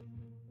impressive.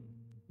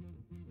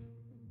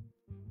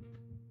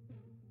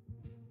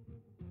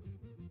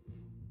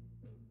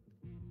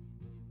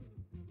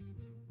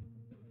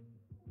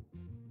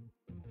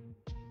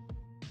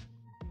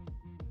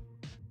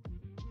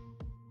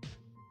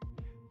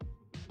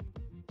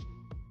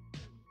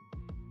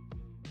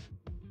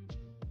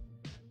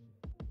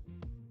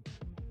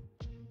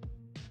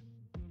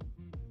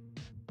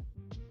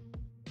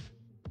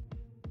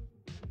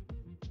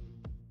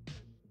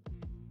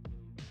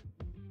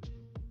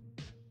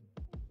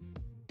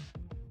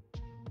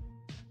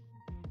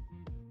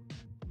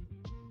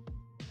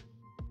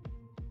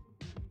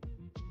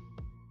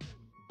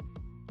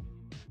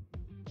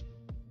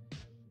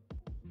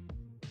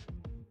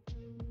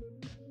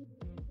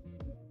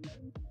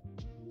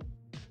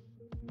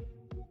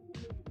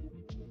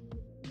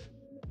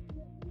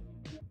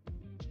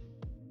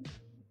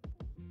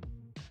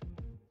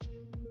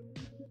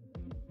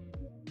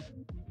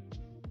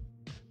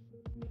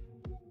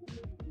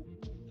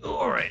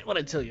 Alright,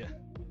 what'd I tell you?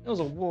 That was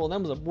a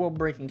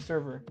world-breaking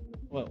server.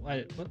 What?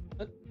 What?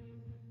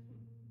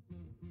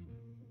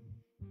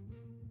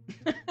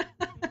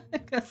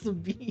 Got some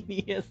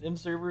BDSM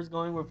servers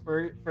going with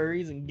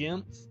furries and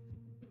gimps.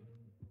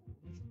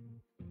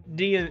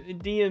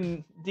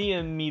 DM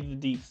me the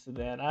deets to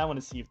that. I want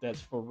to see if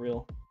that's for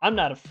real. I'm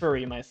not a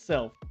furry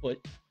myself, but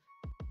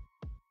I'm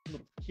a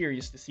little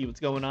curious to see what's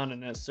going on in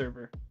that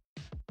server.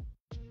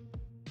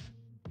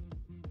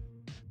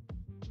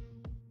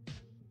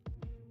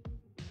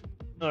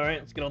 Alright,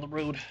 let's get on the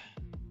road.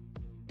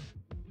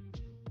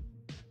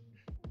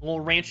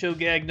 Old Rancho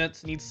Gag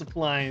Nuts needs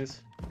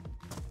supplies.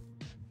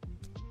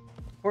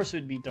 Of course it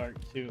would be dark,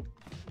 too.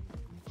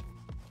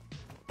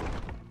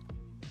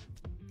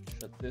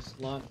 Shut this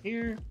lock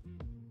here.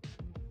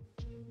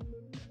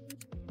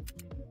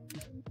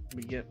 Let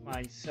me get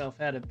myself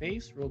out of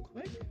base real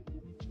quick.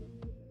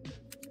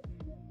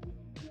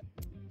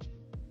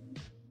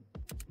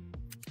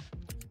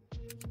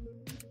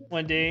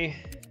 One day...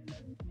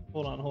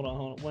 Hold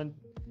on.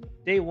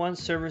 Day 1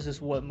 servers is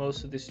what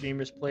most of the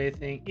streamers play, I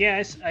think.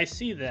 Yeah, I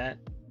see that.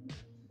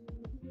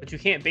 But you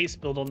can't base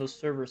build on those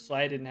servers, so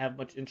I didn't have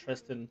much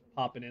interest in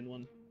popping in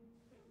one.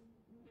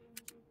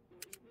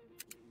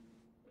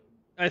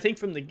 I think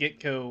from the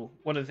get-go,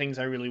 one of the things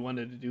I really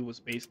wanted to do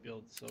was base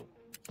build, so...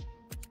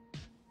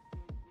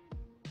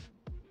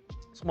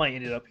 That's why I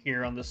ended up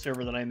here on the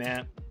server that I'm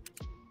at.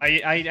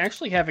 I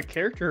actually have a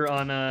character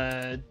on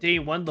Day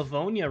 1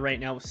 Livonia right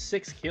now with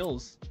 6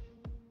 kills.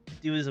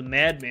 Dude is a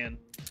madman.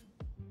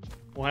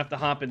 We'll have to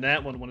hop in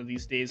that one of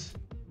these days.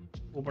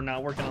 Well, we're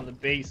not working on the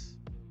base.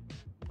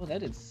 Oh, that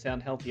didn't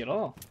sound healthy at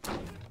all.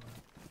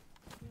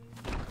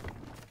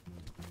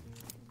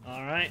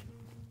 Alright.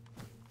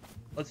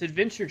 Let's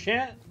adventure,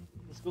 chat.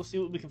 Let's go see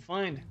what we can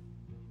find.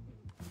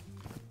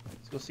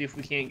 Let's go see if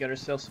we can't get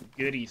ourselves some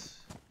goodies.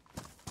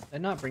 Did I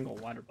not bring a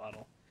water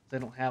bottle? Because I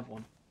don't have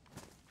one.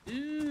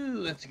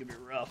 Ooh, that's gonna be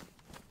rough.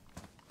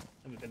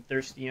 I haven't been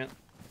thirsty yet.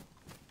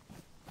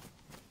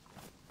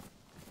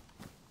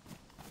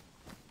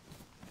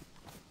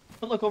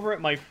 I look over at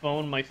my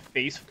phone, my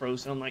face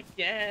froze, and I'm like,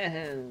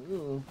 yeah,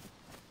 ooh,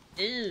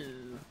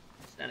 ew.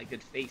 It's not a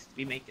good face to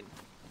be making.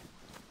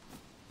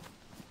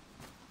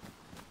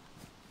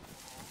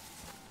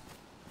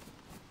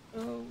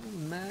 Oh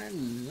my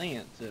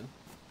Lanta.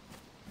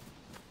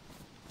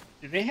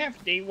 Do they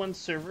have day one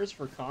servers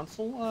for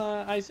console,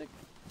 Isaac?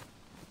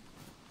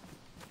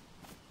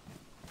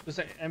 Because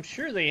I'm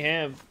sure they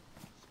have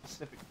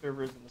specific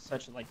servers and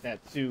such like that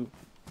too.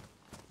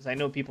 Because I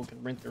know people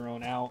can rent their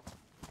own out.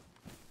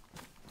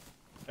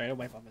 Sorry, I don't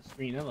wipe off my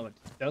screen. I don't know what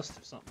dust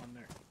or something on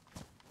there.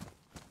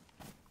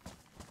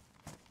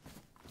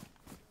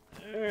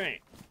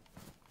 Alright.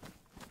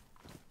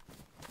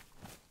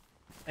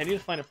 I need to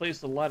find a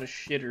place with a lot of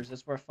shitters.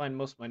 That's where I find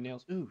most of my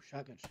nails. Ooh,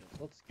 shotgun shells.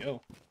 Let's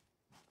go.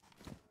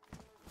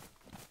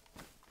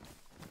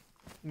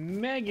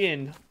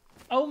 Megan.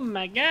 Oh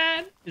my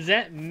god. Is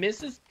that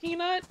Mrs.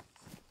 Peanut?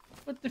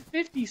 With the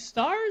 50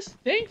 stars?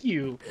 Thank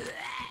you.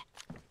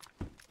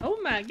 Oh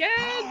my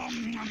god.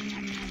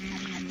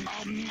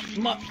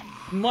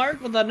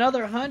 Mark with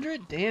another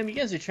 100? Damn, you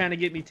guys are trying to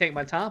get me to take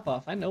my top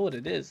off. I know what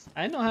it is.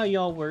 I know how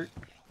y'all work.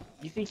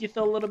 You think you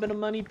throw a little bit of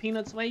money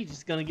Peanut's way, you're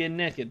just gonna get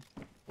naked.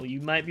 Well,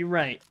 you might be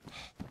right.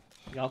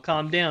 Y'all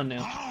calm down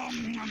now.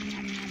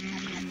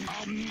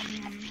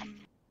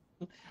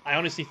 I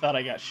honestly thought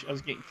I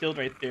was getting killed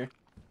right there.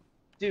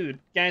 Dude,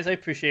 guys, I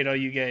appreciate all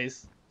you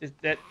guys.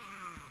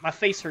 My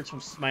face hurts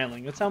from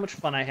smiling. That's how much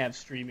fun I have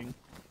streaming.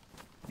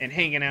 And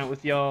hanging out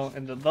with y'all.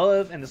 And the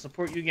love and the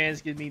support you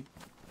guys give me.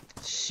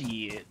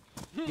 Shit.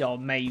 Y'all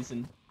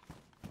amazing.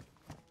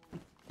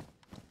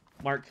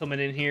 Mark coming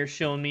in here,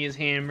 showing me his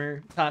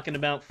hammer. Talking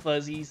about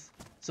fuzzies.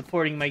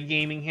 Supporting my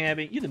gaming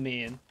habit. You're the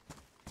man.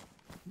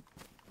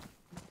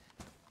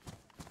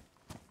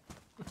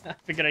 I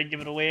figured I'd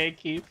give it away. I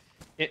keep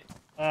it.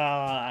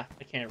 I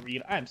can't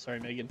read. I'm sorry,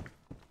 Megan.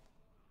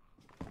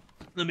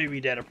 Let me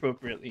read that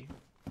appropriately.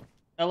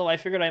 Hello, I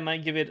figured I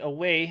might give it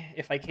away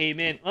if I came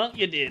in. Well,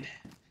 you did.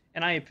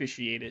 And I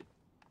appreciate it.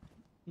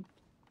 We're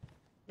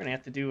gonna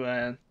have to do,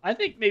 I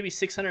think maybe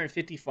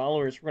 650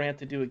 followers. We're gonna have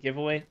to do a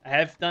giveaway. I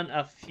have done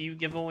a few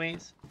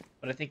giveaways,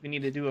 but I think we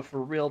need to do a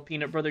for real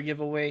Peanut Brother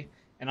giveaway.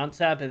 And on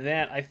top of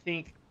that, I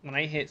think when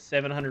I hit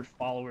 700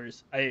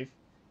 followers, I've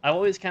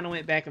always kind of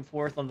went back and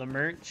forth on the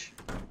merch.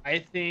 I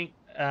think,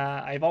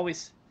 I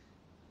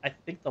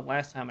think the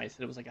last time I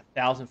said it was like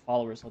 1,000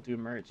 followers I'll do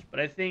merch. But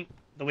I think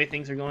the way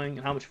things are going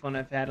and how much fun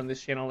I've had on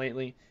this channel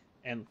lately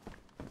and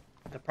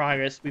the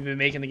progress we've been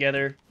making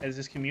together as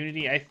this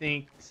community, I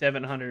think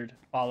 700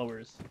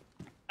 followers,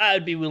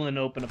 I'd be willing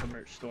to open up a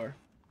merch store.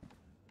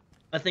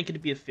 I think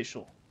it'd be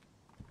official.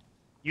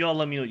 You all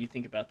let me know what you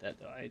think about that,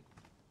 though.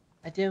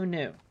 I don't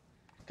know.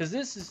 Because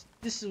this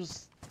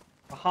was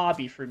a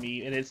hobby for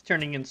me, and it's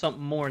turning in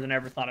something more than I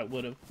ever thought it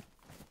would have.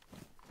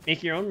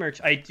 Make your own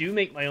merch. I do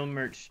make my own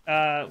merch.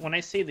 When I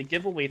say the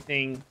giveaway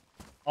thing,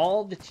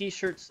 all the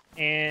t-shirts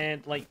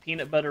and like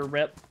peanut brother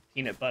rep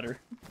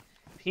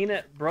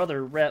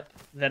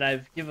that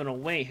I've given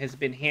away has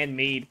been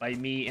handmade by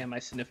me and my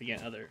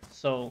significant other.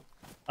 So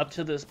up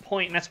to this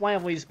point, and that's why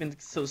I've always been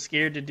so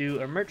scared to do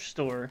a merch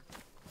store,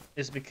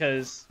 is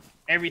because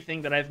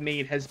everything that I've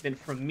made has been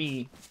from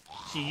me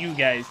to you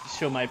guys to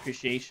show my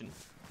appreciation.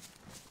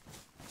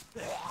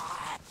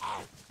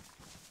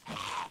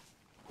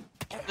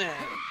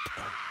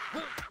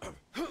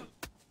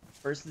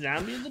 First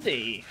zombie of the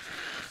day.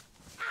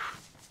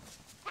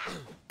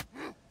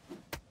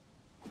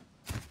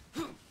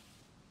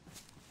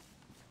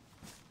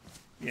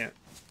 Yeah.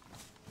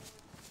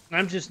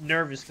 I'm just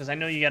nervous because I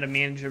know you got to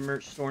manage your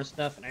merch store and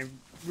stuff, and I'm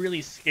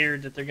really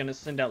scared that they're going to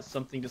send out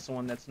something to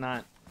someone that's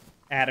not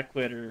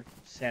adequate or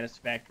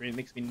satisfactory. It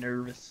makes me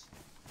nervous.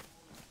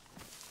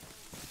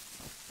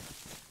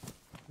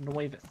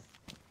 Nervous.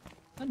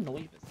 I'm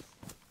nervous.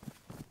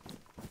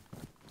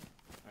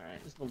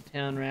 Alright, this little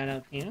town right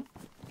up here.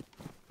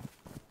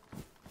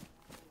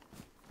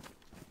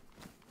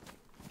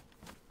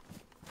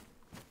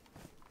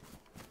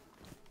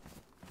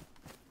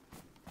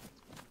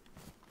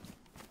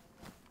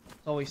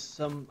 There's always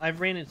some... I've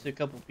ran into a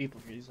couple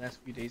people here these last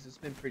few days. It's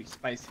been pretty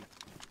spicy.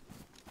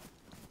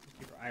 Just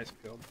keep our eyes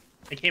peeled.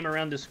 I came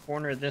around this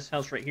corner of this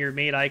house right here,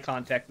 made eye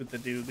contact with the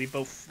dude. We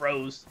both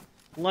froze.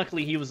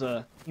 Luckily, he was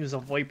a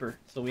Viper,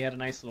 so we had a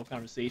nice little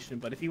conversation.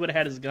 But if he would have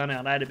had his gun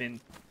out, I'd have been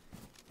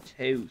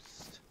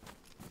toast.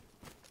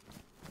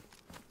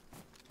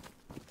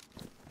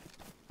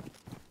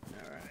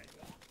 All right.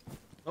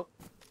 Oh, what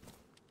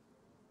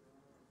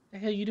the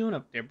hell you doing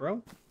up there,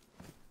 bro?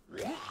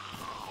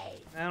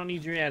 I don't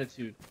need your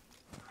attitude.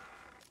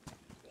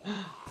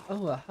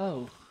 Oh, a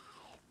hoe.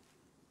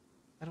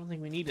 I don't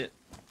think we need it.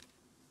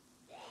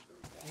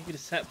 Maybe to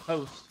set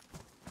post.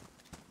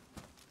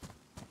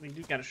 We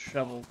do got a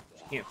shovel,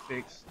 which can't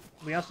fix.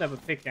 We also have a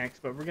pickaxe,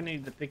 but we're gonna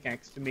need the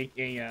pickaxe to make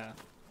a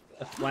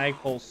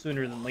flagpole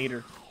sooner than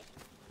later.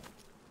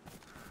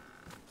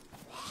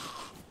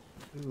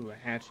 Ooh, a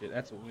hatchet.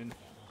 That's a win.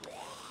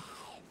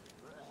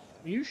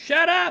 Will you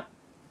shut up?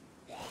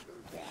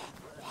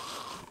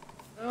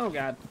 Oh,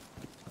 God.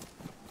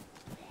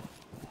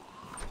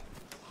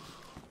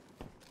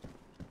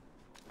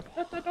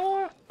 Shut the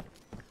door!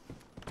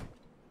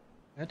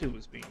 That dude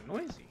was being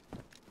noisy.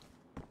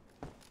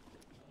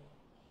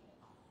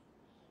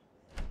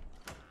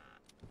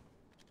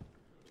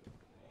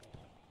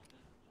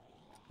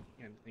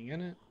 Anything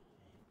in it?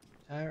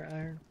 Tire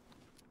iron?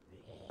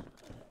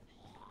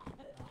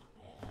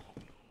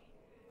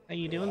 How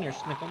you doing there,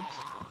 Snickums?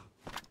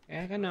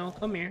 Yeah, I know.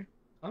 Come here.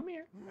 Come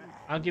here.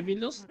 I'll give you a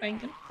little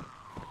spanking.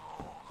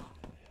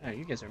 Oh,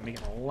 you guys are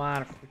making a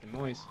lot of freaking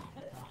noise.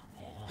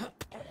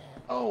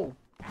 Oh!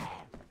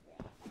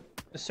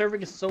 The server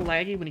gets so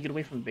laggy when you get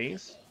away from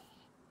base.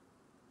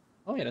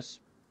 Oh, he had a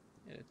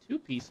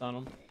two-piece on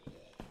him.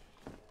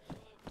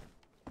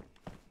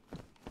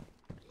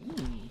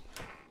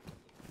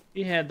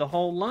 He had the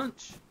whole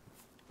lunch.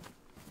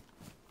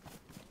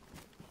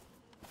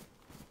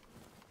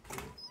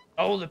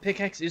 Oh, the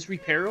pickaxe is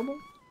repairable?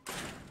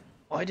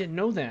 Oh, I didn't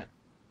know that.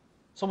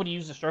 Somebody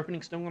used a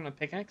sharpening stone on a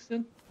pickaxe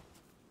then?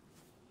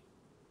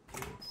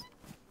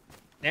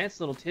 That's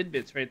little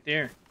tidbits right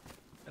there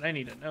that I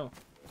need to know.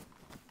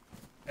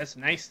 That's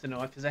nice to know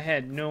because I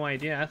had no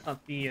idea. I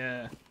thought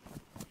the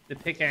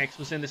pickaxe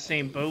was in the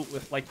same boat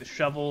with like the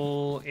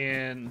shovel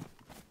and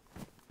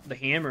the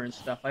hammer and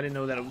stuff. I didn't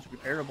know that it was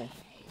repairable.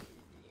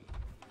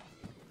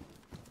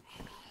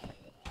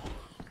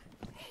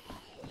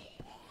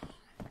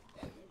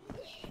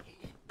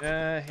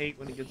 I hate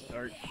when it gets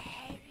dark.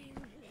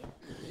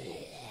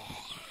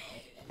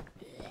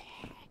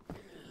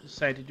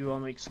 Decide to do all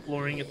my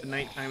exploring at the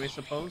nighttime, I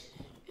suppose.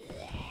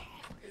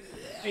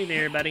 Hey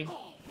there, buddy.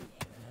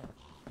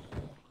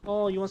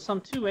 Oh, you want some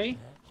too, eh?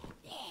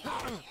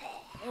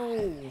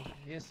 Oh,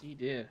 yes, he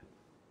did.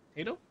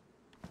 Potato?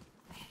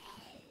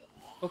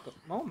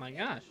 Oh my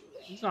gosh,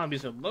 these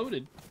zombies are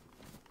loaded.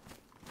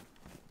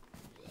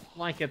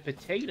 Like a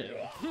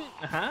potato.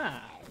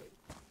 Aha!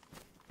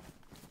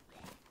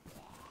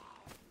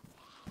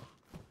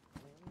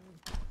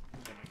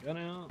 Get my gun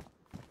out.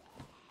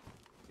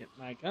 Get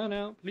my gun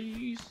out,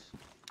 please.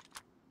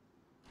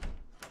 What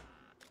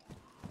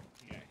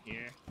we got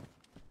here?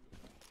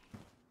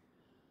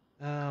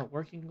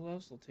 Working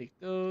gloves, I'll take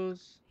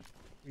those.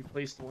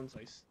 Replace the ones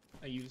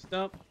I used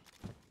up.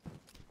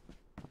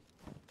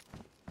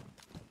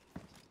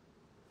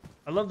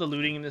 I love the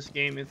looting in this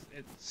game. It's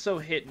so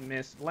hit and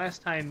miss.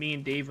 Last time me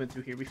and Dave went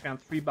through here, we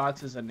found 3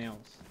 boxes of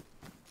nails.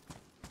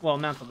 Well,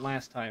 not the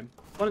last time.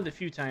 One of the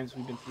few times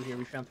we've been through here,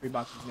 we found 3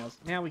 boxes of nails.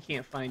 Now we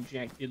can't find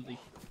Jack Diddley.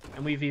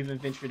 And we've even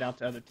ventured out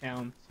to other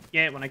towns.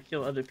 Yet, when I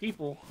kill other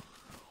people,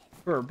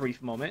 for a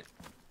brief moment,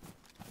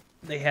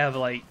 they have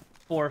like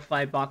 4 or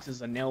 5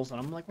 boxes of nails on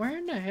them. I'm like, where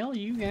in the hell are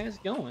you guys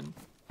going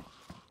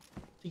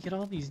to get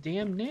all these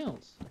damn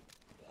nails?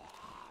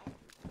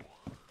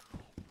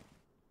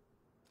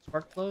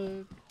 Spark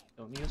plug.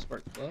 Don't need a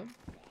spark plug.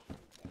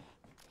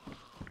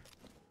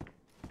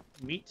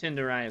 Meat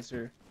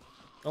tenderizer.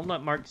 Don't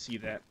let Mark see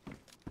that.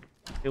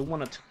 He'll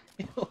want to.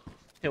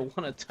 He'll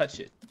want to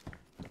touch it.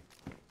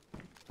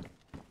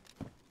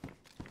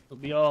 It'll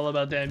be all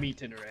about that meat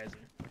tenderizer.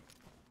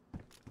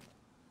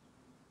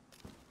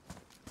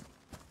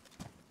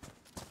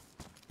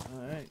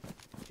 All right,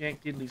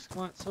 Jack Diddley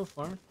squat so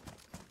far.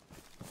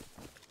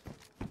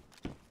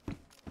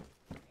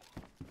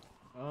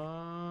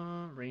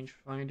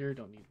 Rangefinder,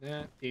 don't need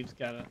that. Dave's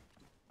got a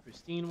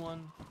pristine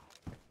one.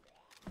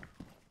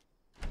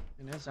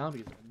 And that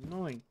zombie is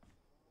annoying.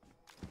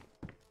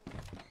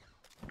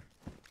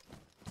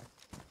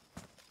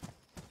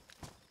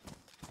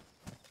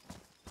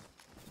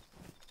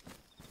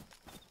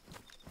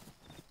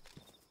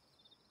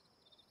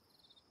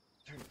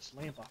 Turn this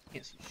lamp off,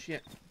 can't see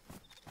shit.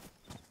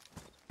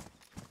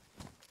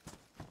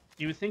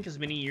 You would think as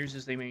many years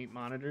as they make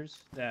monitors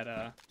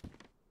that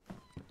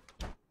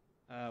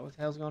what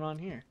the hell's going on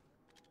here?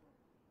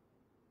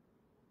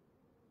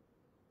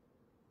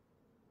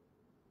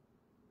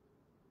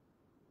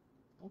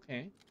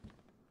 Okay.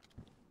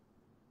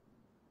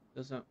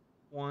 Doesn't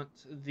want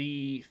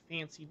the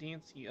fancy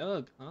dancy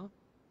UGG, huh?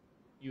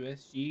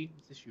 USG,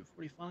 it's issue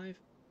 45.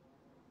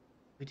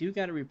 We do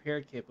got a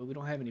repair kit, but we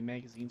don't have any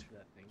magazines for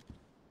that thing.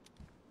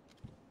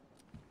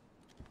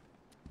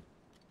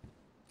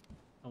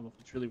 I don't know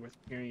if it's really worth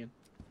carrying.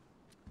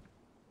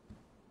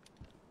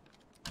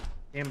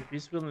 Damn, if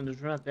he's willing to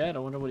drop that, I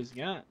wonder what he's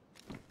got.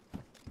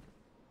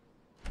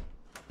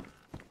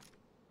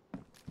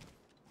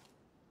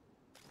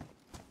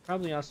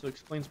 Probably also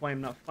explains why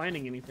I'm not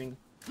finding anything.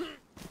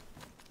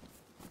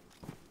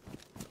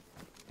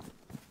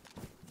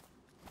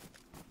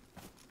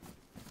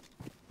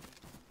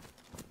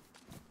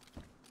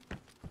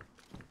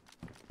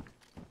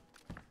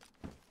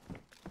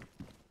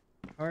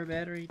 Car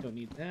battery, don't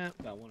need that.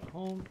 Got one at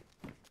home.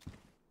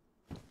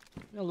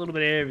 Got a little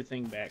bit of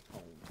everything back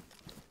home.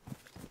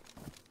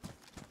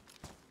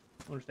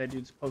 Wonder if that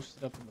dude's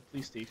posted up in the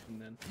police station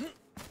then.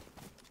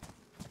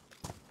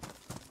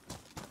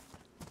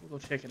 We'll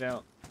go check it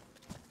out.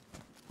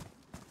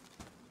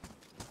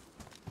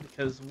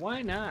 Because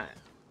why not?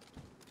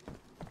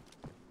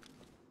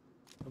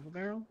 Double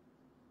barrel?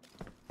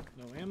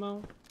 No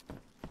ammo?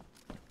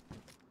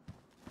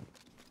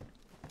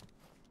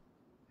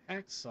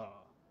 Hacksaw.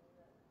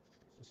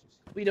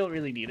 We don't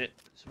really need it,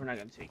 so we're not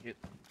gonna take it.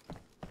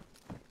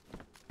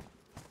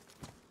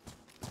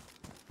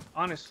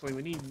 Honestly,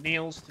 we need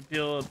nails to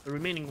build the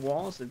remaining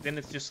walls, and then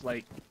it's just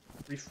like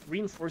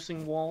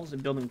reinforcing walls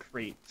and building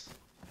crates.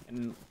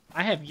 And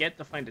I have yet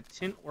to find a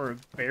tent or a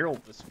barrel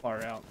this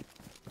far out.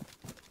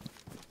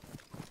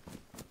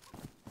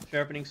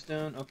 Sharpening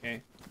stone,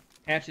 okay.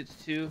 Hatchets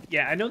too.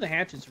 Yeah, I know the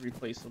hatchets are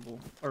replaceable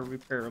or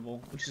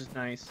repairable, which is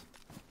nice.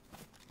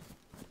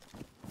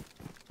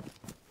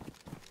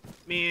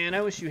 Man,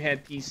 I wish you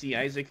had PC,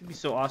 Isaac. It'd be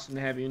so awesome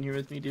to have you in here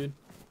with me, dude.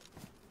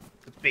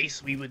 The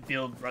base we would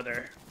build,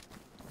 brother.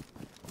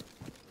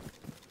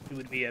 It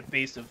would be a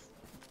base of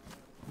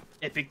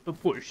epic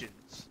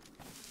proportions.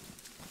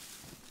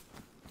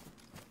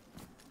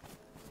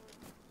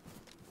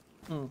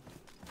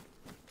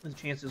 The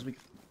chances we...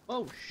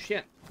 Oh,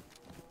 shit.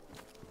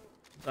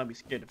 Zombie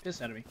scared the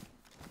piss out of me.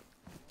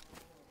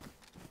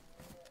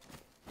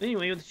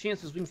 Anyway, with the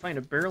chances we can find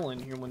a barrel in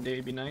here one day,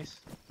 it'd be nice.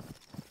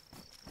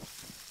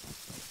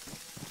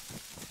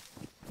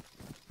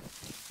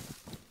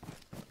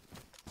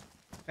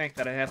 The fact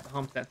that I have to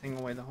hump that thing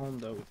away the home,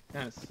 though, would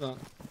kind of suck.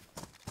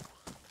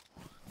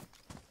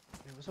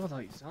 Man, what's up with all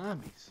these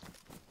zombies?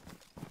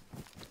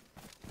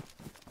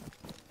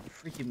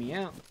 Freaking me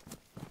out.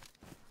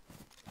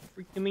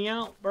 Freaking me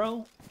out,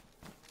 bro.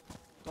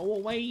 Go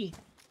away.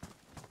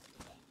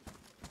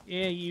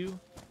 Yeah, you.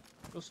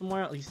 Go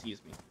somewhere else. He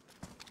sees me.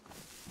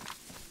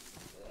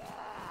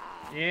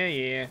 Yeah,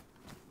 yeah.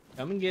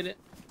 Come and get it.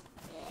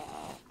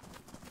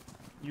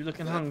 You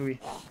looking hungry.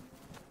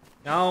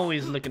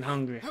 Always looking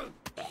hungry.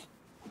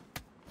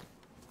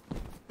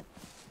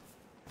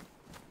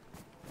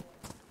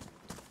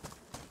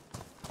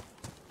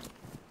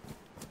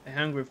 I'm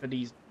hungry for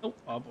these...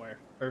 Oh, boy.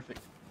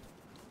 Perfect.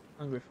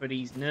 Hungry for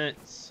these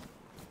nuts.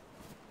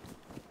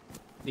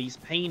 These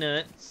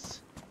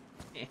peanuts.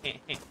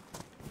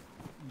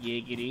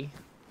 Yiggity.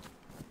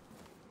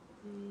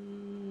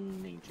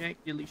 Ain't jack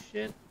diddly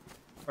shit,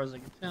 as far as I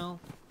can tell.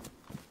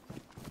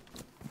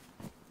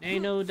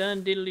 Ain't no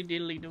done diddly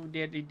diddly, no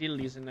diddly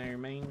diddlies in there,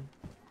 man.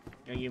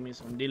 Gotta give me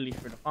some diddly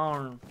for the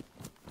farm.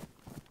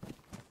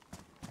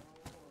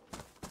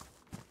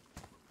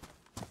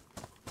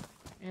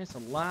 And it's a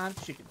lot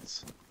of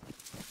chickens.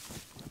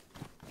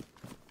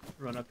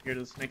 Run up here to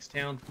this next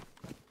town.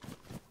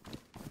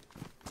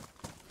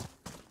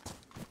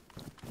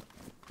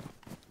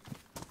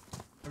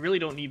 I really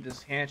don't need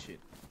this hatchet.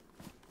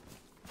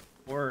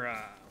 Or,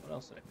 what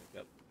else did I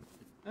pick up?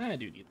 I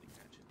do need the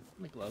hatchet.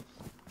 And the gloves.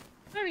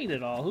 I don't need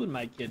it all. Who am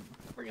I kidding?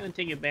 We're gonna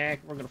take it back.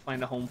 We're gonna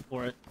find a home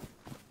for it.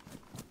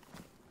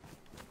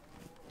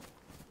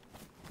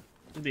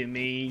 It'll be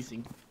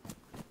amazing.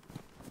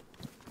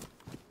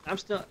 I'm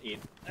still...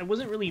 I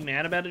wasn't really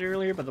mad about it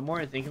earlier, but the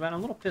more I think about it, I'm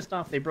a little pissed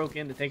off they broke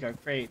in to take our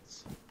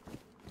crates.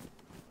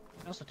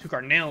 They also took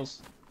our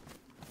nails.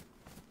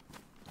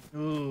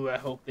 Ooh, I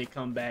hope they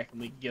come back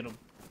and we get them.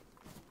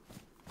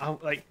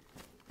 Like,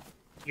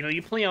 you know,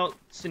 you play out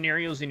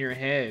scenarios in your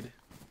head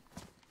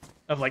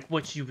of, like,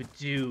 what you would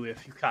do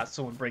if you caught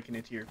someone breaking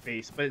into your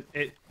base, but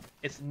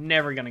it's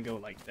never gonna go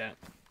like that.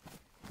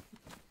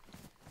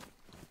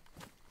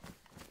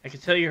 I can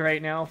tell you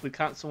right now, if we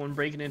caught someone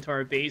breaking into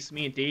our base,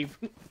 me and Dave,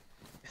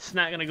 it's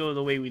not gonna go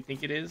the way we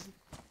think it is.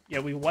 Yeah,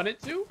 we want it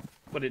to,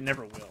 but it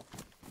never will.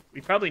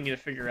 We probably need to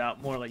figure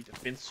out more, like,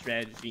 defense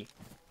strategy.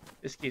 In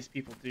this case,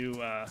 people do,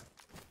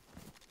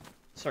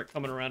 start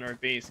coming around our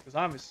base, because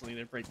obviously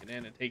they're breaking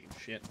in and taking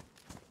shit.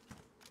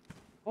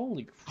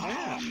 Holy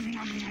crap.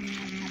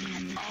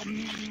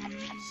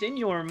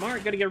 Senor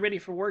Mark, gotta get ready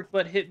for work,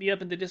 but hit me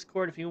up in the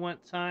Discord if you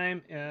want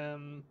time.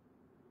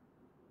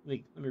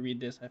 Wait, let me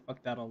read this. I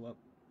fucked that all up.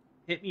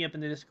 Hit me up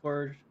in the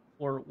Discord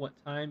for what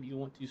time you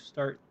want to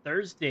start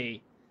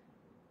Thursday.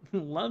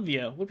 Love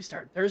ya. What we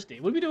start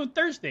Thursday? What are we doing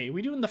Thursday?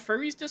 We doing the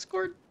furries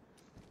Discord?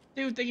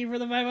 Dude, thank you for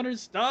the 500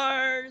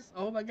 stars.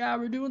 Oh my god,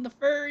 we're doing the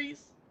furries.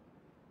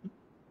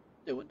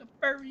 Doing the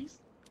furries.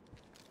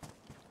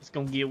 It's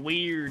gonna get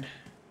weird.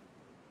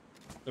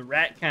 The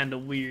rat kind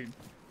of weird.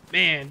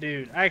 Man,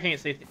 dude, I can't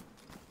say...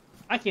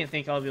 I can't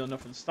thank all of you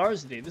enough for the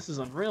stars today. This is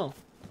unreal.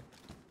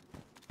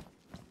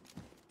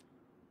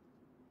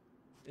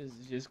 This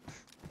is just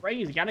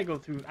crazy. I gotta go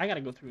through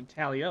and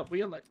tally up. We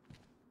got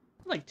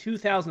like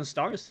 2,000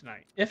 stars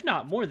tonight. If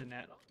not more than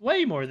that.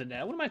 Way more than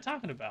that. What am I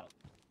talking about?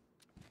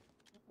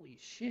 Holy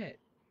shit.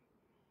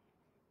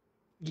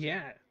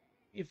 Yeah.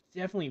 We've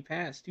definitely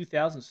passed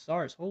 2,000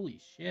 stars. Holy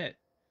shit.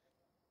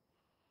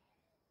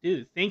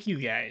 Dude, thank you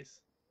guys.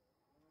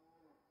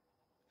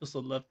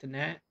 Also love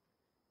tonight.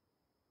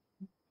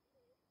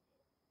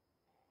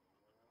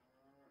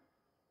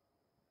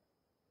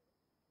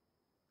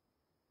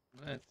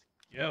 Let's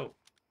go.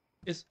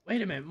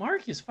 Wait a minute,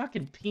 Mark is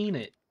fucking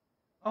Peanut.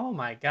 Oh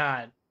my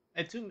god.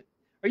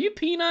 Are you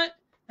Peanut?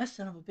 That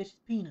son of a bitch is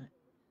Peanut.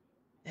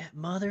 That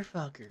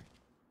motherfucker.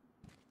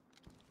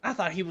 I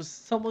thought he was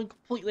someone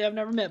completely I've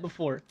never met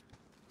before.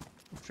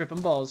 I'm tripping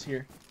balls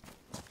here.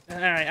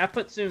 Alright, I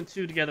put 2 and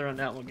 2 together on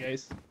that one,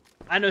 guys.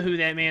 I know who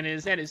that man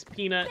is. That is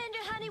Peanut Bender,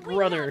 honey, we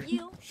Brother. love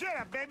you. Shut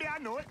up, baby. I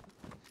know it.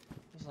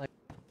 I was like,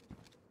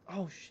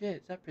 oh shit,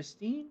 is that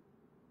pristine?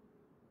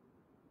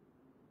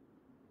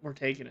 We're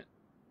taking it.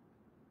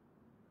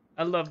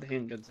 I love the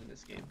handguns in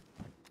this game.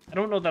 I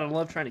don't know that I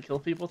love trying to kill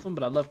people with them,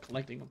 but I love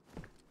collecting them.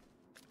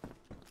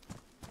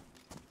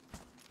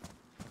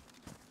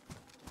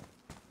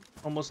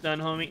 Almost done,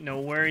 homie. No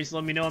worries.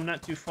 Let me know I'm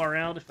not too far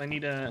out. If I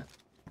need to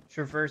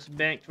traverse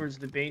back towards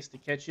the base to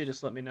catch you,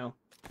 just let me know.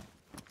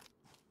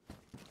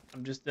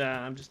 I'm just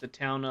a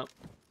town up.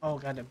 Oh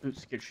god, that boot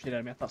scared shit out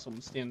of me. I thought someone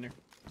was standing there.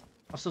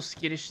 I'm so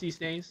skittish these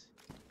days.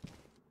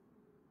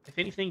 If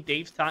anything,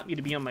 Dave's taught me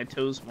to be on my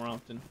toes more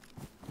often.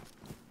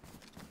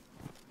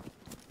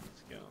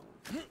 Let's go.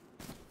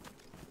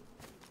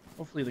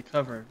 Hopefully the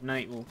cover of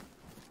night will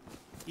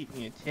keep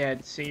me a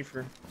tad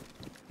safer.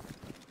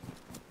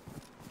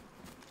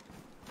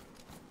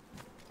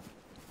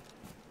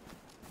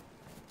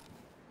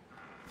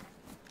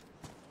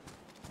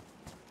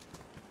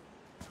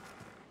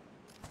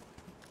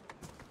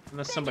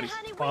 Unless somebody's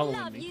Bender, honey, we following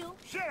love me. you.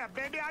 Shut up,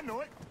 baby. I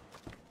know it.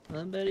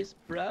 Somebody's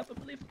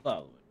probably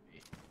following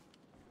me.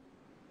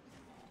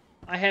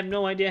 I have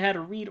no idea how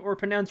to read or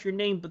pronounce your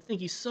name, but thank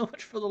you so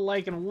much for the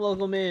like and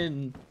welcome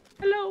in.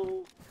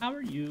 Hello, how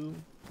are you?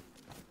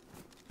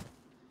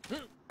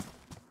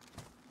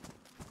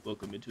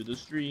 Welcome into the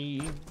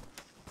stream.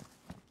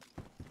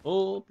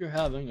 Hope you're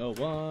having a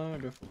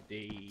wonderful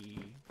day.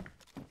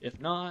 If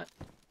not,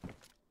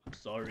 I'm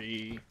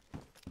sorry.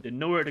 Didn't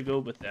know where to go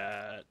with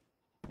that.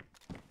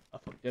 I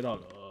fucked it all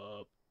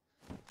up.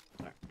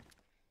 Alright.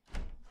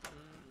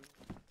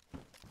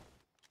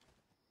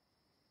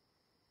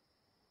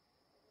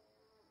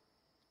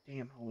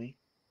 Damn, Holy.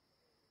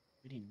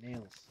 We need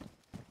nails.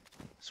 I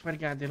swear to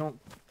God, they don't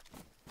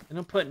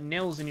put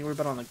nails anywhere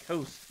but on the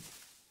coast.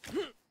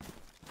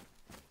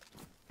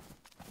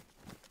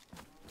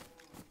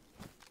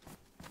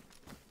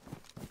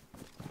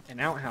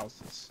 And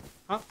outhouses.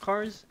 Hot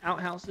cars,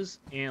 outhouses,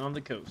 and on the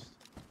coast.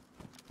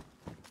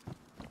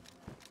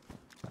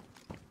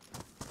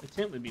 The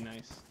tent would be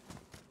nice.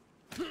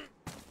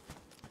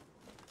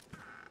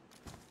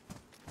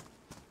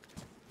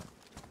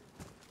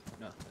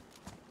 Nothing.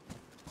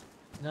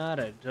 Not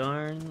a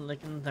darn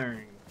licking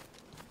thing.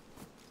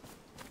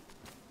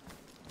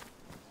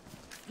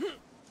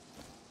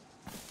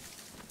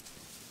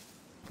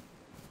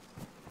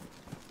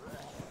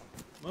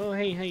 Well,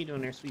 hey, how you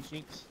doing there, sweet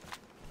cheeks?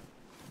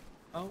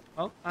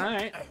 Oh,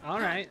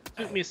 alright.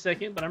 Took me a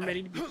second, but I'm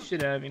ready to beat the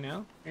shit out of you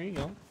now. There you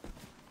go.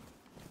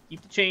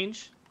 Keep the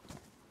change.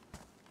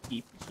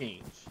 Keep the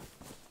change.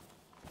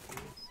 Let's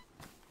see.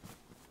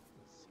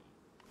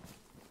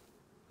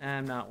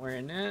 I'm not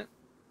wearing that.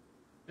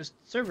 This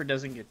server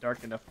doesn't get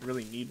dark enough to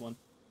really need one.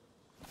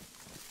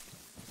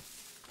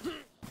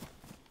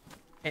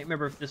 Can't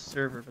remember if this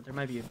server, but there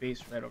might be a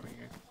base right over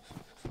here.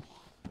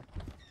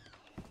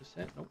 Is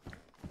that? Nope.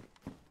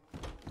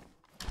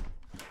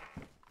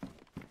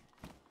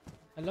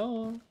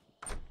 Hello?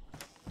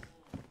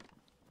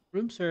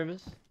 Room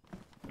service.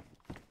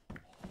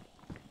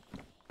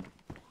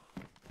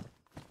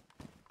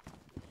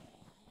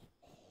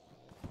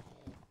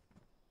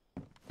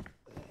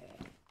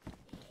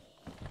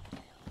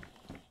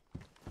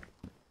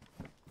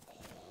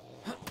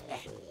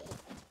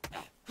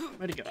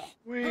 Where'd he go?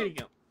 Where'd he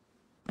go?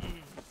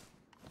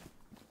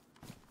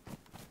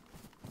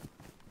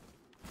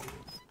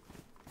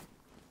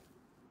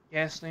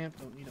 Gas lamp?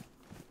 Don't need a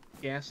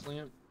gas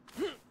lamp.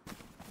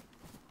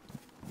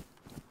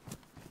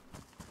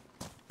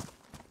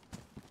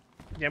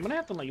 Yeah, I'm gonna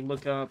have to like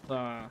look up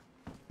the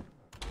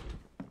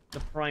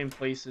prime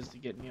places to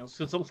get nails.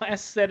 So the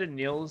last set of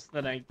nails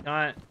that I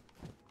got,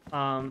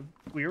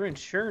 we were in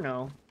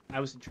Cherno.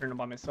 I was in Cherno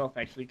by myself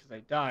actually because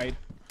I died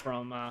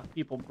from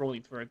people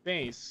rolling through our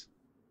base,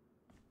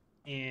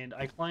 and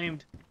I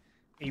climbed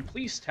a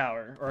police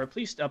tower or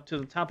up to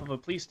the top of a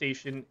police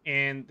station,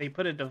 and they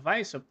put a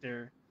device up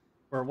there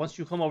where once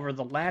you come over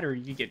the ladder,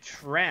 you get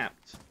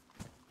trapped,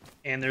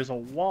 and there's a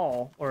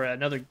wall or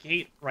another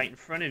gate right in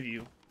front of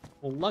you.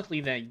 Well, luckily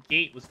that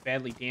gate was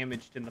badly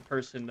damaged, and the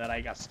person that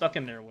I got stuck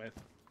in there with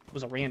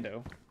was a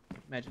rando.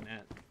 Imagine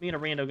that. Me and a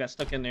rando got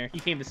stuck in there.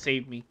 He came to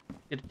save me.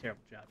 Did a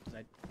terrible job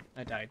because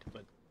I died.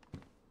 But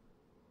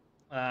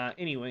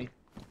anyway,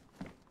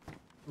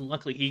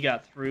 luckily he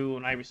got through,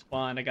 and I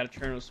respawned. I got a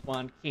turn of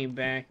spawn, came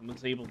back, and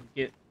was able to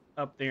get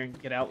up there and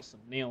get out some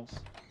nails.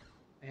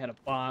 I had a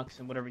box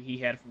and whatever he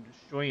had from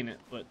destroying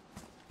it, but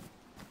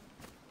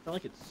I feel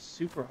like it's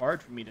super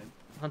hard for me to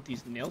hunt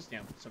these nails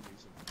down for some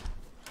reason.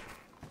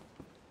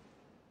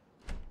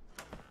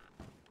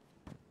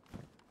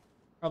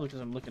 Probably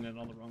because I'm looking at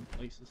all the wrong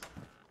places.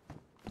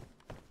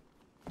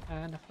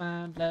 Trying to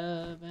find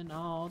love in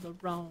all the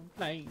wrong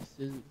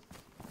places.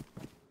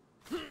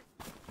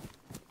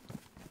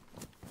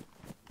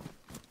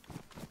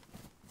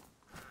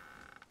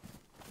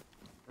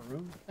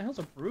 Broom? What the hell's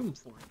a broom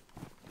for?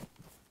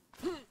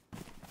 You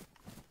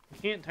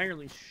can't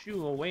entirely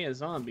shoo away a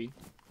zombie.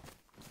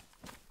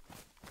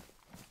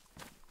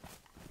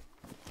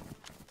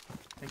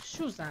 Like,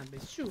 shoo, zombie,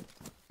 shoo.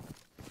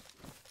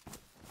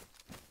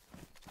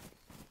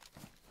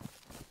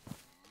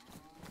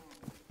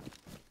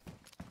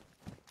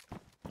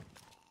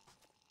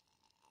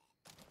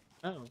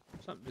 Oh,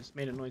 something just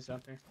made a noise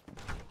out there.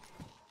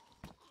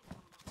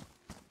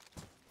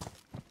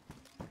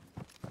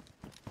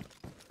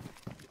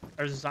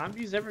 Are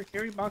zombies ever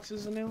carry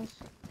boxes of nails?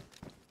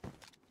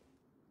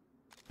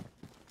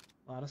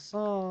 A lot of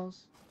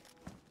saws.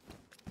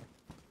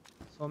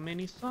 So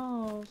many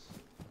saws.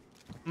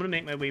 I'm gonna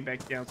make my way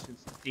back down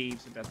since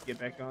Dave's about to get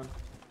back on.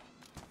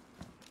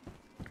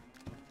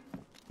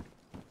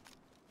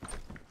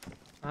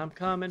 I'm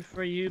coming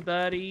for you,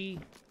 buddy.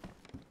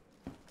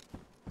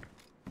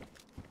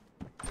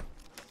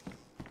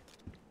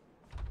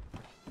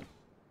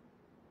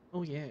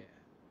 Oh yeah.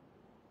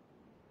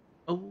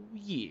 Oh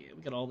yeah,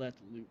 we got all that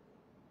to loot.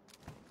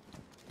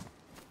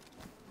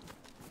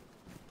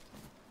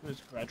 There's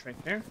a garage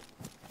right there.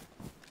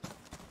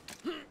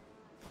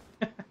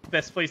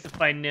 Best place to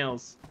find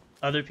nails.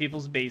 Other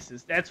people's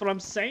bases. That's what I'm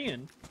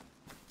saying.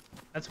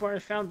 That's where I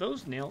found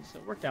those nails.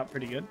 It worked out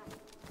pretty good.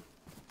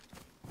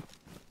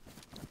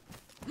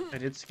 I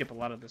did skip a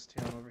lot of this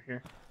town over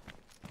here.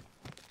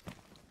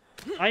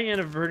 I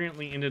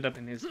inadvertently ended up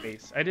in his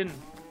base. I didn't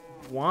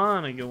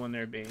want to go in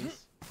their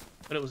base,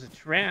 but it was a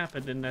trap,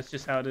 and then that's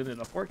just how it ended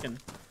up working.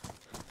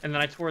 And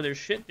then I tore their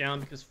shit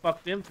down because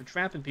fuck them for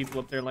trapping people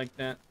up there like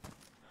that.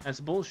 That's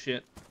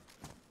bullshit.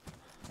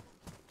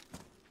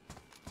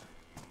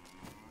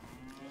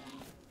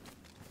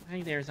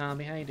 Hey there,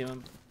 zombie. How you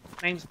doing?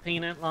 Name's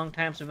Peanut,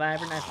 long-time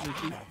survivor. Nice to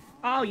meet you.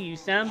 Oh, you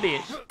son of a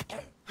bitch.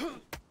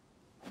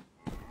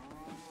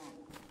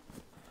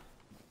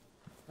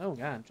 Oh,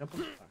 God. Jump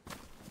on the fire.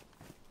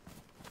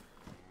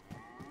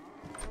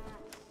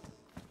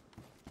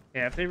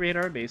 Yeah, if they raid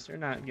our base, they're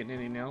not getting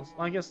any nails.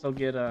 Well, I guess they'll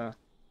get, Oh,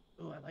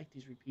 I like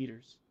these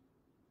repeaters.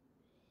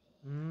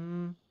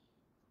 I'm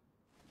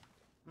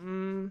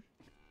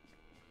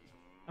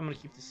gonna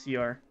keep the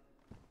CR,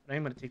 but I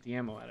am gonna take the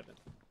ammo out of it.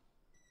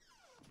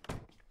 How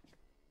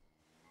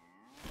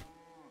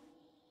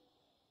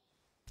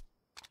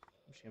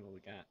much ammo we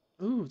got?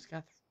 Ooh, it's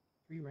got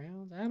 3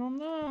 rounds? I don't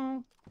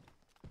know.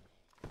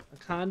 I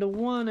kinda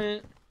want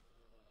it.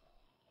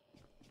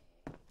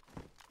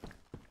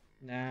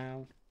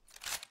 Now,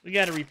 we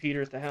got a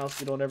repeater at the house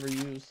we don't ever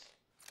use.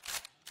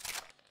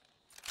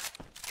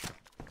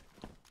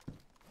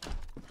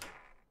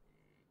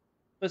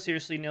 But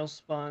seriously, nail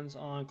spawns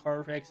on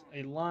car wrecks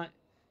a lot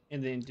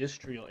in the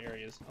industrial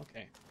areas.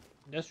 Okay.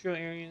 Industrial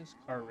areas,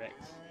 car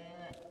wrecks.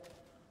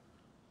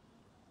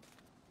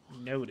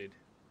 Noted.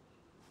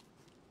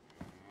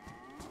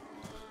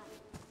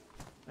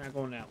 Not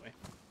going that way.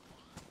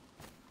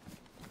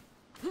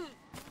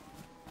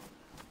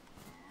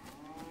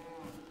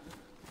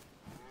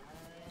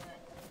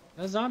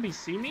 That zombie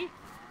see me?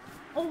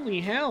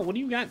 Holy hell, what do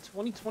you got,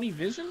 20/20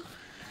 vision?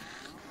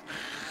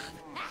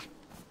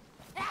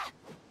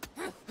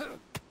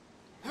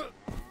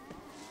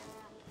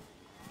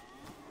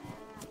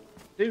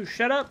 Dude,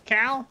 shut up,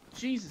 cow!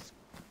 Jesus.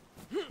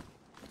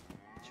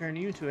 Turn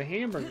you into a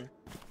hamburger.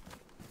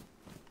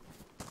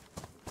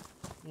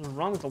 What's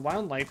wrong with the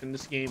wildlife in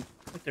this game?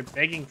 Like they're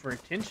begging for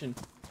attention.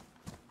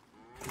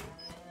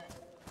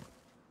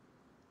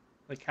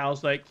 The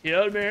cow's like,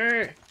 kill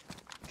me!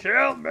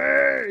 Kill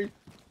me!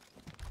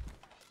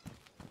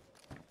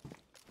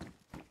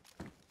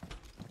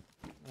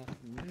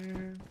 Nothing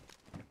there.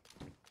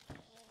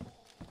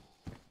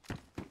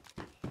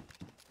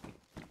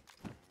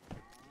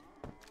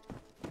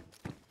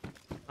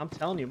 I'm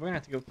telling you, we're gonna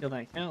have to go kill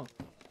that cow.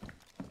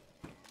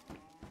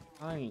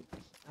 I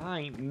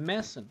ain't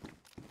messing.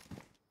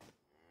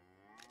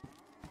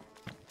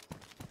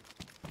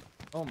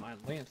 Oh my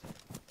lance.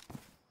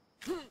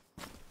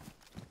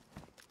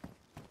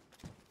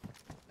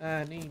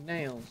 I need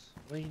nails.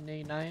 We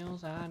need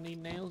nails. I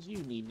need nails. You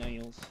need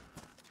nails.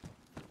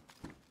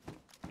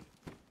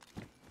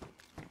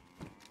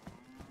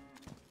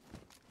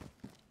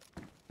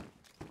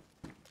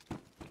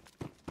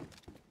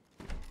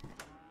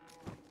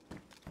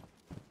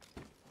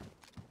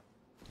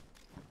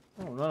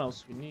 Oh, what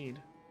else we need?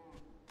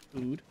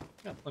 Food.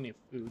 Got plenty of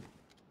food.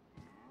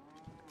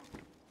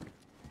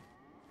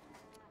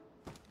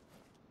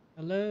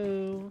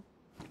 Hello?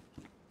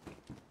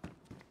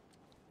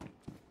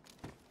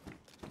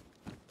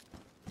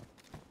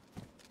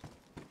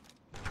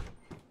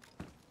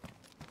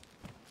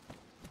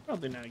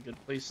 Probably not a good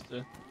place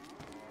to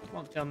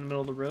walk down the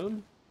middle of the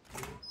road.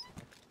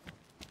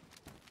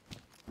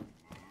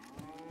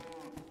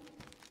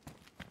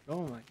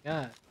 Oh my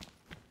god.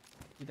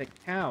 Dude,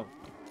 that cow.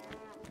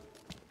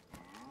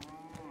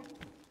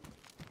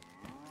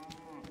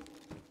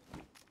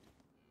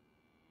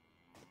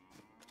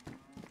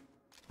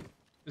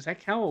 Is that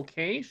cow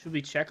okay? Should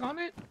we check on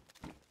it?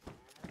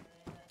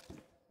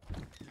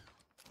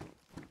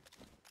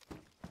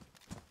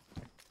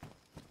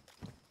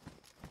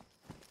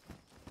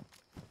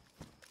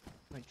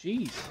 Like,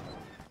 jeez.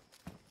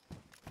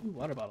 Ooh,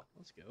 water bottle.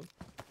 Let's go.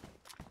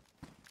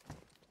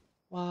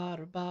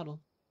 Water bottle.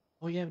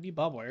 Oh yeah, we need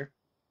barbed wire.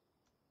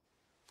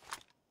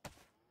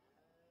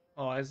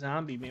 Oh, that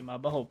zombie made my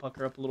butthole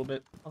pucker up a little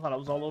bit. I thought it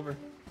was all over.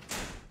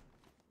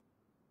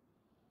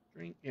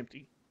 Drink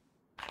empty.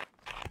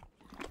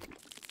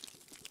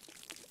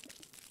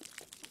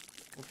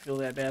 We'll fill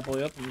that bad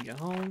boy up when we get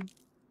home.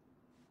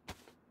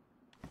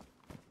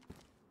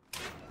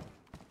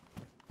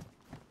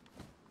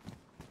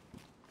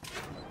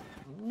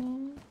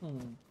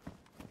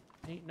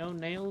 Ain't no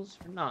nails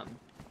for nothing.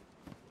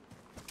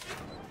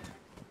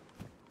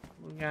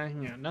 What we got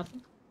here?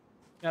 Nothing?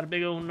 Got a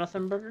big old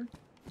nothing burger?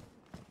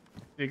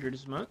 Figured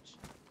as much.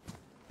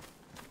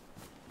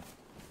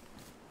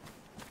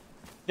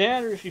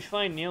 That, or if you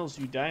find nails,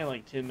 you die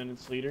like 10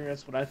 minutes later.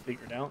 That's what I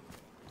figured out.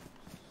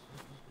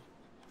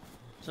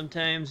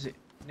 Sometimes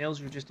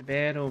nails are just a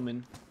bad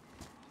omen.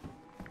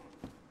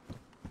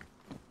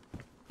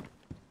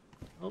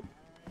 Oh,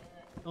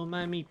 don't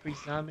mind me,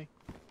 pre-zombie.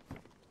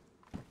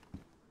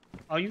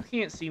 Oh, you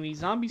can't see me.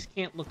 Zombies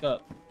can't look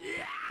up.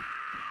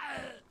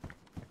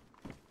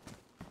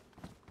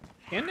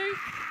 Can they?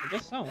 I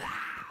guess so.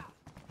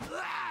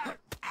 I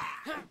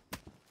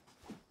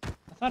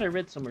thought I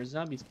read somewhere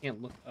zombies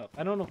can't look up.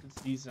 I don't know if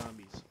it's these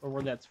zombies or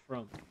where that's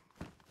from.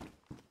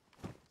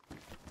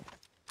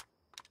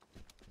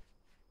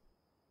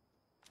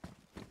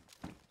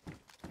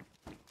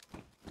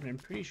 And I'm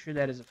pretty sure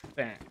that is a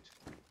fact.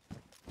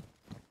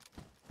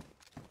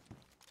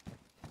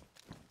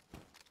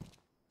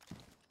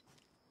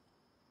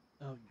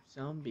 Oh, you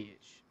zombie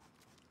bitch.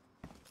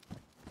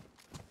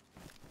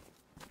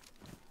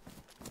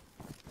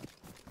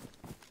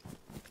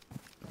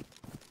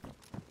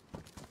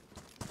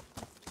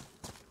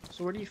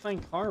 So where do you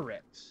find car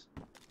wrecks?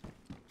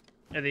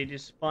 Are they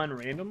just spawn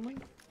randomly?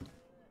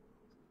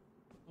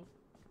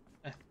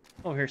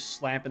 Oh, here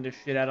slapping the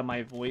shit out of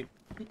my VoIP.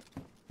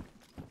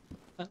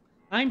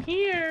 I'm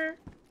here!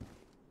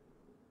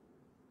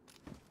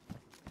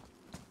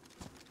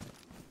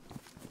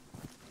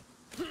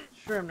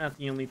 Sure, I'm not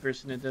the only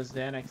person that does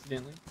that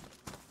accidentally.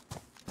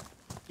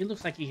 He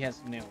looks like he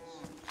has nails.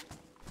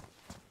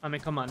 I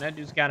mean, come on, that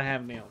dude's gotta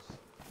have nails.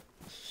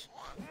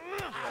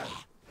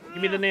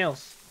 Give me the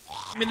nails.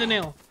 Give me the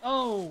nail.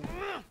 Oh!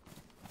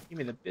 Give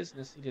me the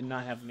business. He did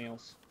not have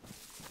nails.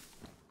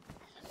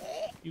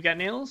 You got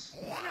nails?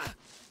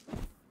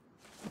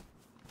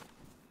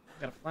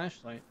 Got a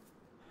flashlight.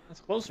 That's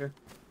closer.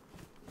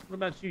 What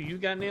about you? You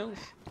got nails?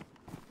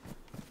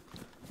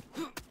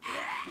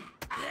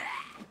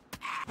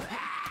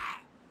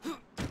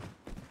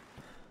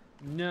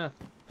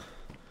 Nothing.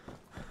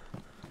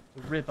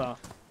 A rip-off.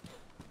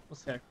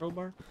 What's that, a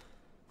crowbar?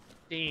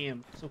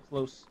 Damn, so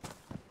close.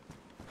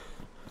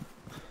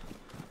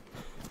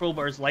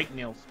 Crowbars like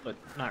nails, but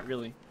not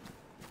really.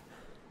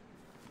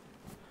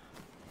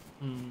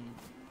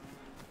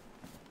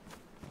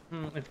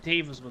 If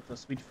Dave was with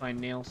us, we'd find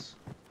nails.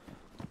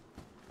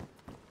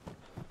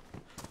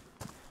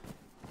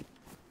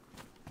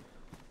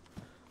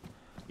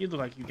 You look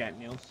like you got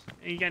nails.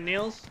 Hey, you got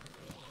nails?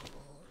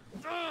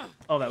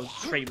 Oh, that was a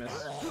straight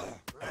miss.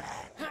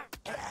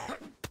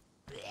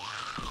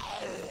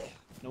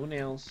 No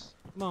nails.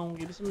 Come on,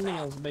 give me some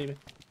nails, baby.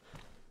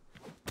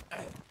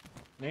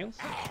 Nails?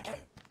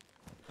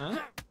 Huh?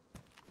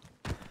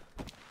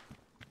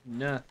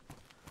 Nothing.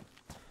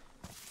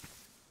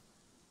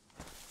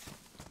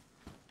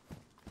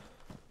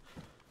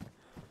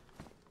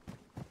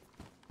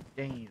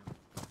 Damn.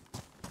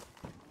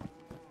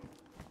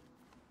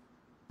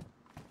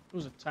 It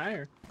was a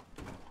tire.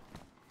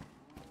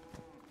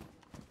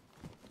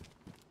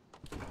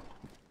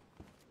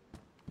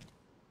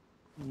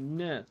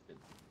 Nothing.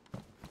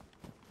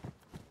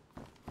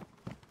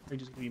 They're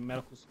just gonna be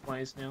medical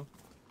supplies now.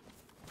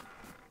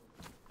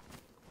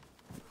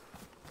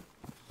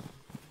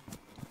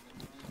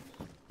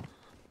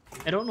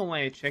 I don't know why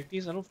I checked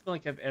these. I don't feel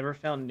like I've ever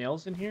found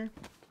nails in here.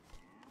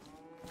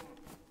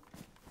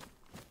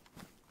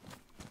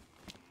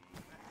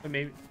 But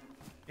maybe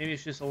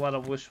it's just a lot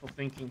of wishful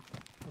thinking.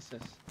 What's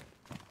this?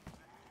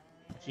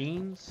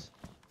 Jeans?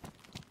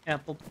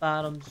 Apple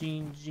bottom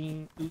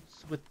jean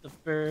boots with the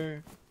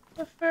fur.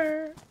 The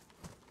fur.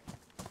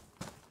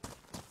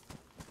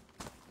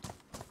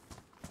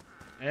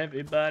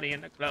 Everybody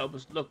in the club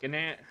was looking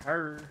at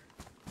her.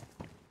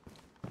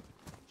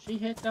 She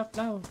hit the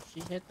flow.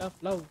 She hit the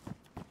flow.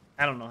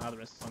 I don't know how the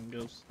rest of the song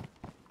goes.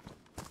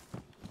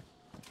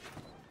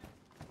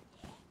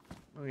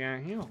 Oh yeah,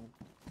 here.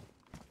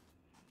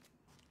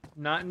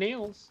 Not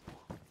nails.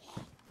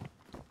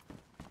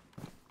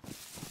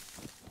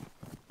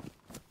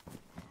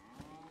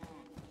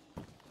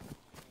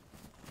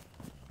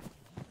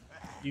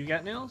 You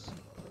got nails?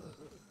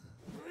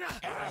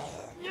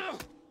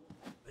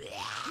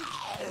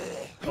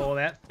 Oh,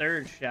 that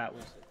third shot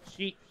was a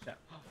cheap shot.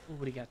 Oh,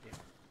 what do you got there?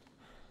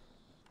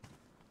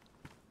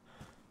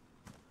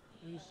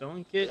 New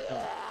sewing kit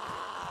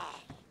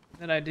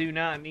that I do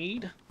not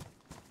need.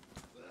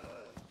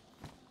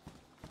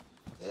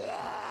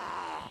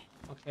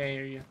 Okay,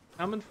 are you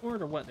coming for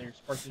it or what there,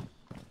 Sparky?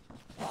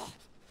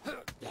 You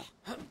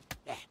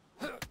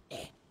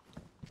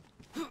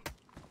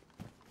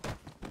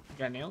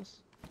got nails?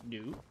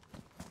 No.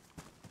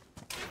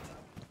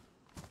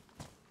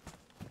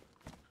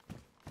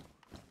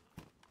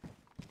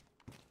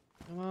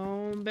 Come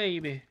on,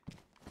 baby.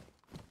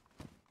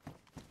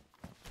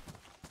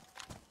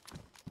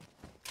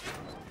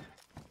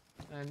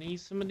 I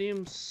need some of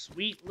them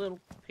sweet little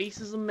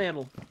pieces of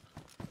metal.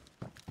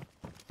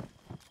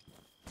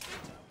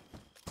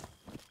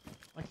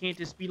 Why can't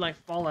this be like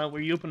Fallout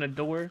where you open a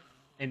door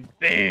and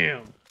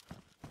BAM!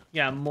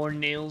 You got more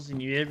nails than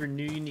you ever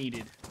knew you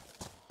needed.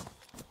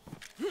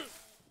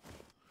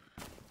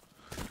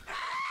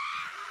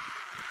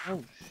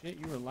 Oh shit,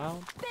 you were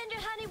loud. Bender,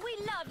 honey, we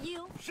love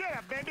you. Shut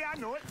up, baby, I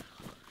know it.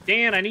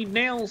 Dan, I need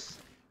nails.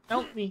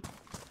 Help me.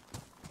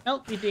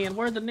 Help me, Dan.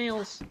 Where are the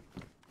nails?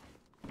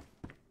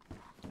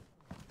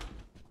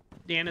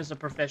 Dan is a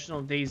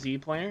professional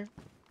DayZ player.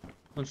 I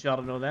want y'all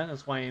to know that.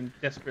 That's why I'm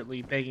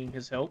desperately begging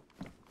his help.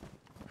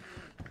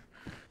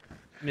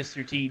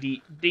 Mr.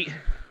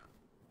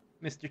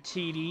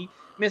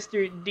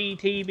 Mr.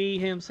 DTB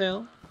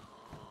himself.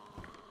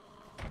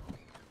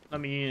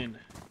 Let me in.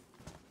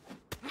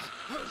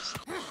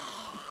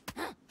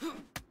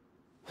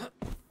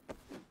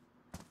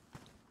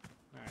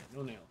 Alright,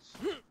 no nails.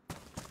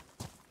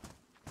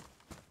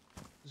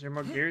 Is there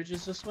more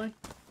garages this way?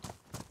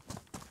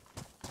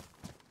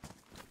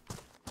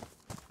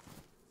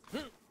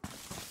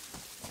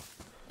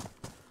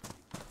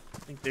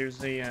 I think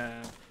there's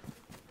a,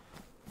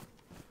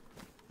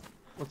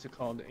 what's it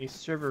called? A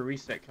server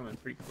reset coming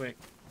pretty quick.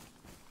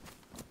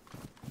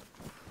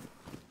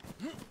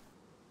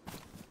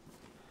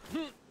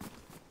 This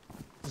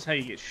is how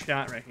you get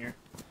shot right here.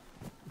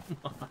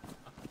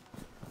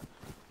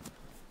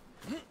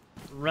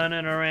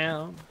 Running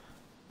around.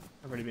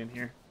 I've already been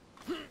here.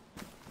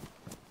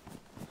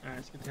 Alright,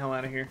 let's get the hell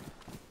out of here.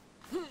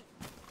 Let's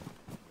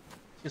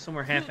get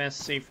somewhere half-assed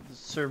safe for the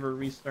server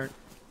restart.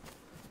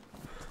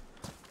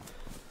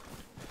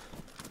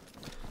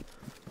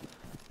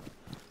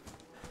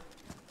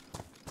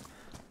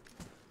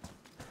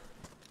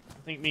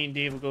 I think me and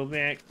Dave will go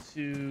back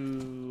to,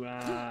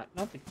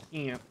 not the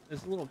camp.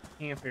 There's a little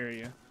camp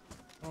area. I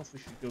don't know if we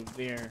should go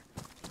there.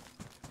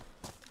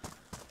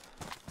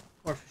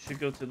 Or if we should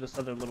go to this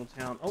other little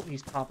town. Oh,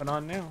 he's popping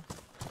on now.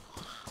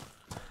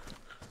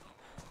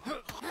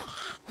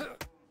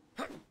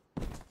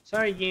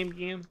 Sorry, game.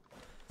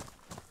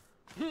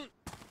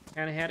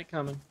 Kinda had it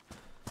coming.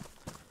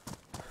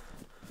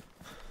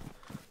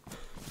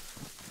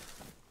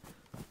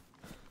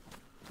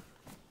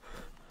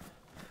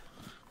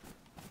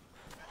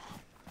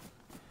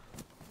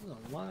 There's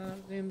a lot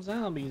of them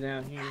zombies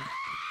out here.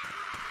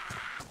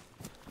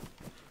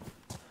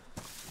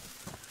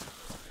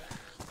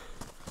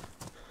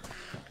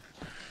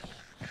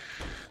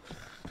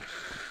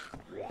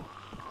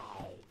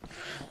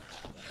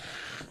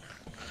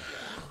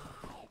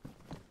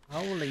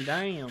 Holy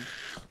damn.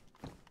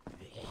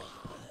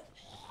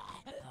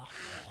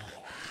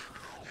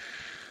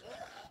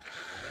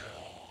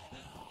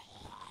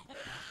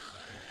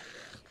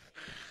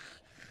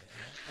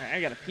 Alright,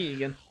 I gotta pee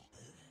again.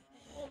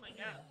 Oh my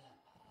god.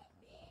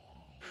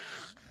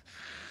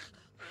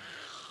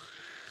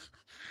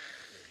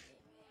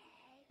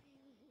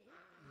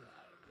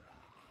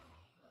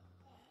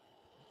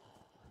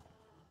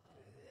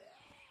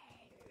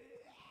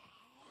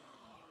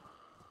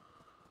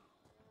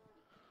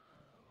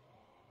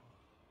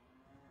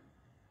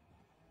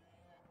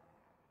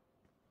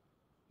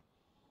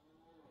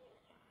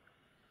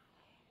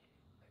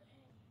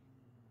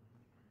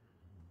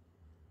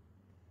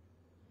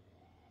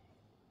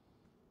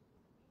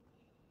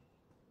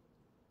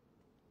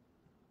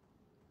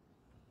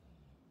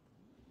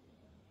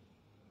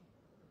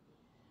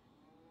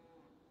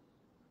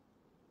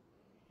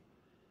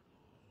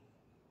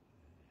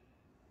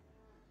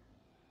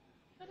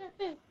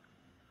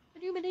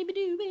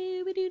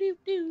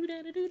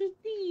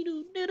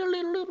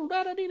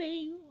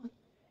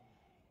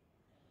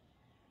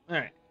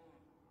 Alright.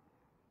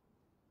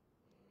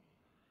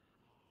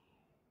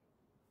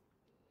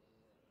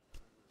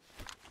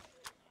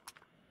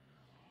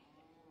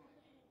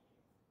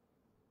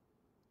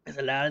 There's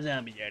a lot of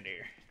zombies out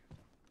there.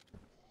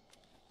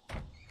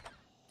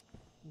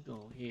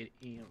 Go ahead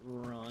and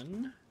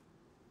run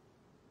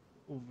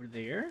over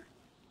there.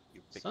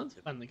 Sun's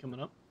finally coming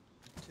up.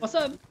 What's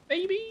up,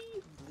 baby?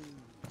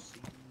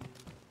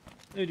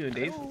 How you doing,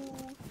 Dave?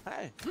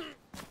 Hi.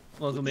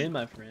 Welcome in,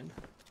 my friend.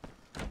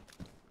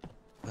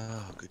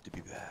 Oh, good to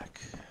be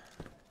back.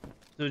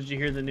 So did you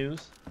hear the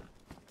news?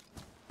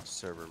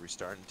 Server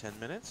restart in 10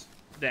 minutes.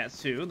 That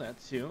too.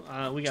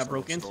 We got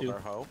broke Someone stole into. our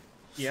hoe.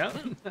 Yep.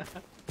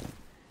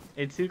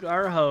 They took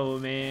our hoe,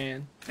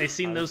 man. They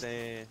seen those.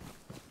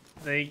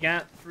 They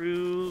got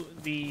through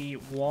the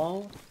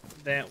wall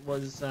that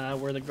was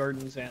where the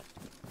garden's at.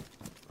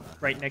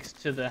 Right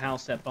next to the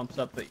house that bumps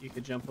up that you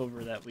could jump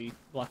over that we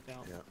blocked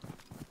out. Yep.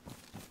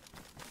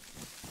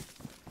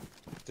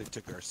 They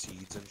took our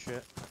seeds and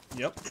shit.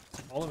 Yep.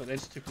 All of it. They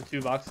just took the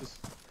 2 boxes.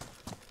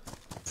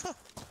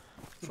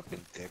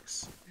 Fucking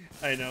dicks.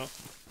 I know.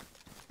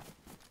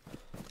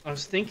 I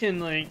was thinking,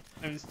 like,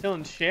 I was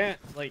telling chat,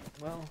 like,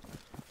 well,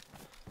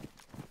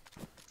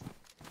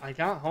 I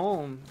got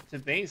home to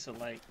base at,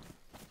 like,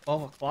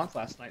 12 o'clock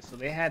last night, so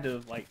they had to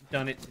have, like,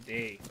 done it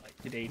today, like,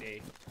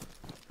 today.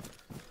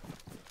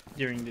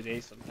 During the day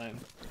sometime.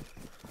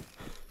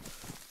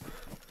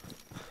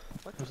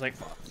 What? was like,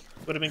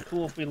 would have been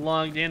cool if we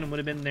logged in and would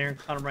have been there and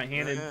caught them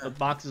right-handed Yeah. with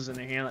boxes in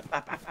their hand, like,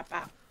 pop, pop, pop,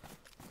 pop.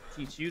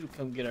 Teach you to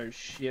come get our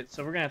shit.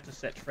 So we're gonna have to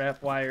set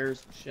trap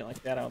wires and shit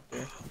like that out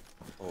there.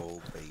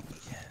 Oh, baby.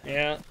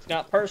 Yeah, it's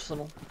got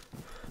personal.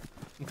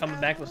 I'm coming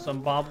back with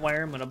some bob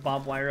wire. I'm gonna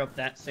bob wire up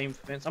that same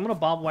fence. I'm gonna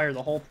bob wire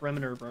the whole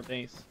perimeter of our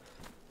base.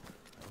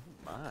 Oh,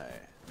 my.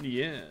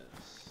 Yes,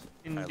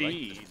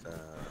 indeed.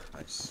 I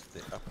like this,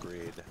 the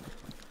upgrade.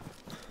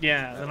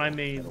 Yeah, then I metal,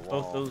 made metal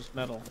both wall. those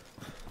metal.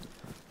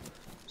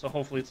 So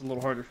hopefully it's a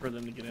little harder for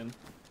them to get in.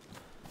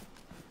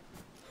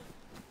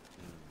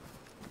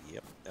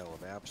 Yep, that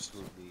would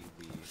absolutely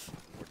be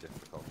more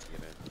difficult to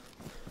get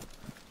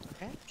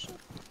in. Absolutely.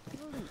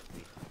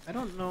 I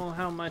don't know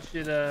how much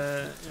it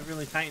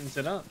really tightens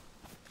it up.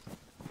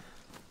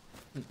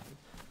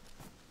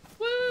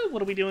 Woo!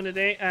 What are we doing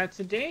today?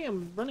 Today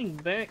I'm running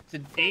back to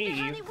Baby, Dave.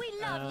 honey, we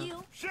love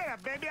you. Shut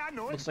up, baby, I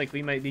know it. Looks like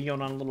we might be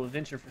going on a little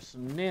adventure for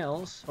some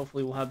nails.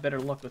 Hopefully we'll have better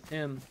luck with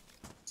him.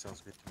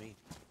 Sounds good to me.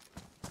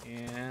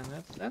 And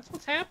that's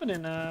what's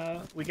happening.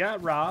 We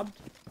got robbed.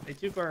 They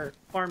took our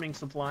farming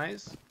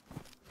supplies.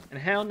 And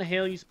how in the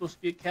hell are you supposed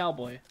to be a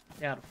cowboy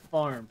without a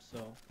farm?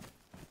 So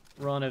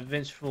we're on a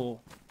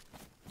vengeful,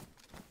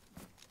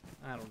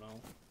 I don't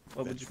know,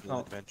 what would you Vengeful call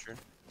it? adventure.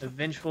 A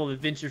vengeful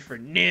adventure for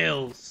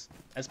nails.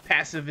 As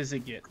passive as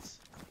it gets.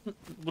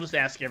 We'll just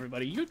ask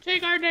everybody, you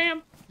take our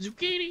damn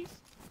zucchinis?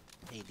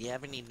 Hey, do you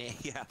have any?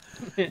 Yeah.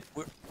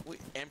 we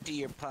empty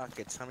your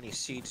pockets. How many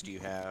seeds do you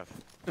have?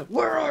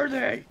 Where are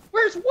they?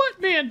 Where's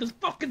what, man? The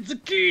fucking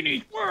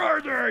zucchinis. Where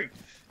are they?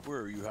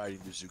 Where are you hiding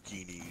the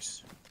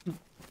zucchinis?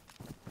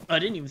 I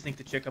didn't even think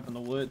to check up in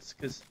the woods,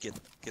 cause Get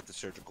the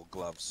surgical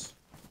gloves.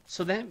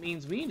 so that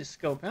means we need to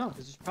scope out,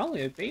 cause there's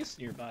probably a base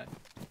nearby.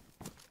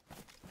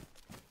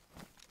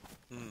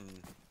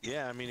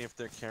 Yeah, I mean, if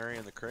they're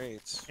carrying the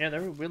crates. Yeah,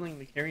 they're willing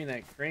to carry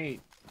that crate.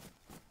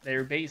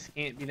 Their base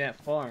can't be that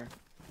far.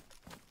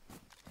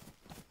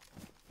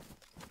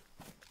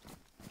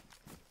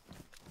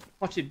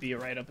 Watch it be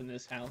right up in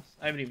this house.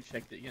 I haven't even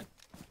checked it yet.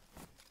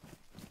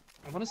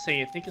 I want to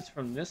say, I think it's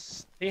from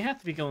this. They have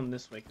to be going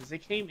this way because they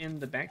came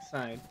in the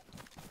backside,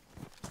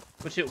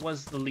 which it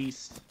was the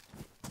least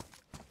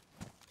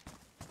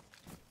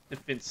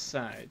defense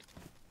side.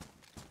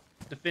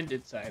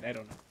 Defended side. I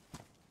don't know.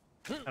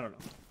 I don't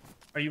know.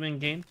 Are you in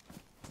game?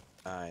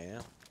 I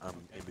am. I'm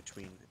in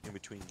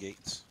between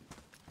gates.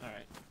 All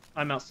right.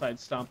 I'm outside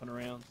stomping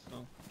around.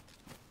 So,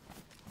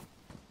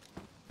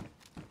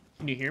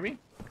 can you hear me?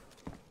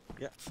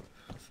 Yeah.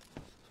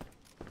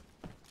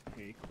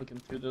 Okay, clicking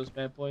through those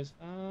bad boys.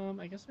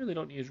 I guess I really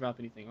don't need to drop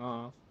anything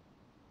off.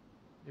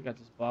 We got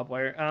this bob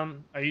wire.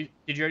 Did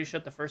you already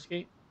shut the first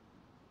gate?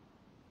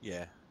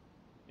 Yeah.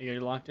 You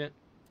already locked it?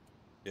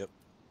 Yep.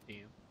 Damn.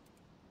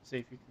 See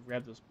if you can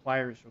grab those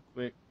pliers real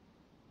quick.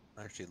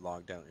 I actually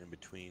logged out in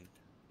between.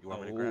 You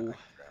want me to grab? I can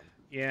grab 'em.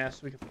 Yeah,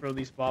 so we can throw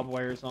these bob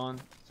wires on.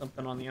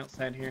 Something on the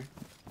outside here.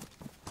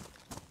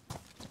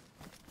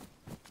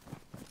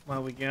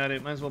 While we got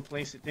it, might as well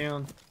place it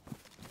down.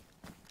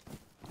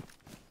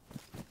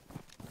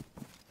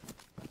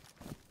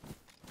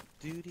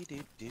 Did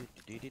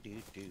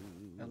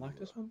I lock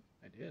this one?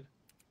 I did.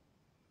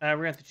 We're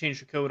gonna have to change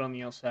the code on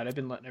the outside. I've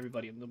been letting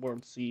everybody in the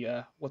world see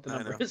what the I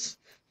number know. is.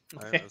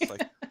 I was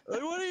like,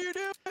 what are you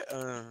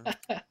doing?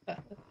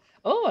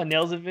 Oh, a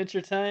nails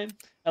adventure time.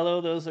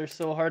 Hello, those are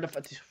so hard to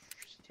find.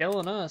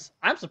 Telling us.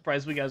 I'm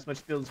surprised we got as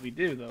much build as we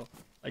do, though.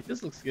 Like,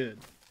 this looks good.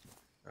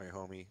 All right,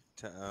 homie.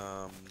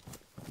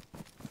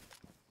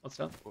 What's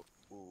up?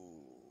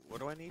 What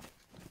do I need?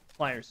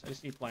 Pliers. I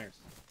just need pliers.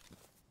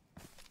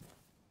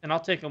 And I'll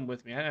take them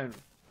with me. I don't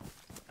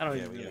Yeah,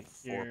 even we really have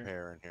 4 care.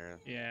 pair in here.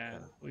 Yeah,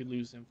 we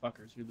lose them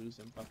fuckers. We lose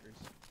them fuckers.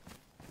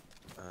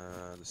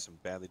 There's some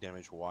badly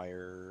damaged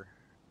wire.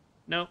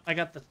 No, I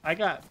got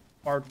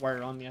barbed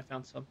wire on me. I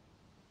found some.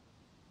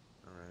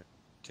 All right,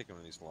 take one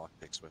of these lock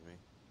picks with me.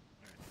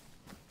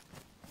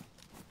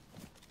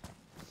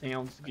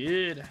 Sounds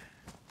good. I'm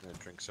gonna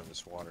drink some of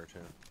this water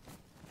too.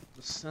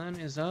 The sun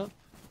is up.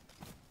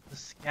 The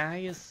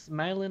sky is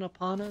smiling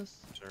upon us.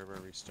 Server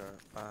restart.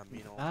 5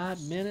 minutes.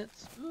 5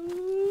 minutes.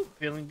 Ooh,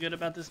 feeling good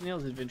about this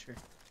nails adventure.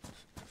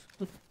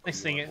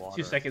 Next thing, want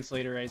 2 water? seconds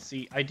later, I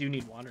see I do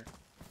need water.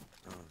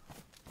 Oh.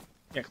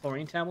 Got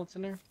chlorine tablets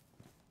in there?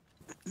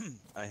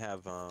 I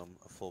have a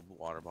full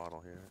water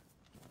bottle here.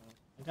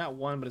 I got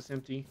one, but it's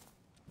empty.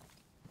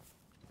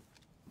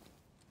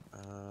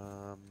 Put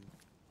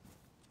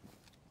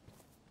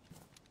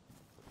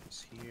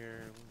this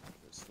here.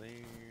 Put this there.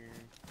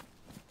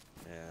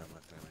 Yeah, I'm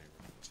not gonna.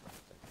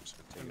 I'm just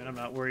gonna take I it mean, I'm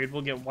with not worried.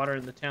 We'll get water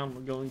in the town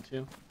we're going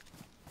to.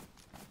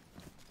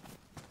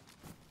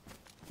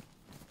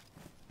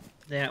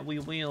 That we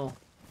will. me.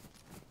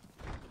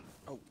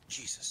 Oh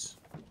Jesus!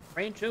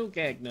 Rancho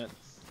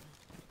Gagnuts.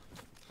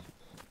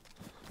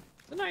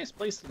 It's a nice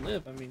place to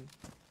live. I mean,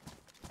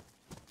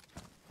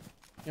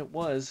 it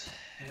was.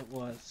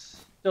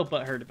 Still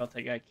butthurt about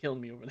that guy killing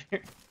me over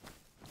there.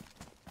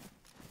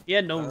 He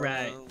had no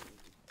right.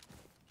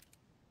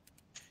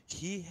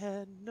 He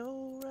had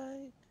no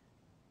right.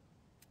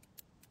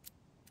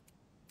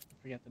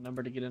 Forget the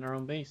number to get in our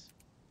own base.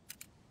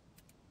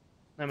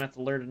 I'm gonna have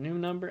to learn a new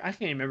number. I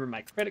can't even remember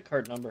my credit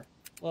card number,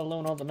 let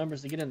alone all the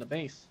numbers to get in the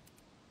base.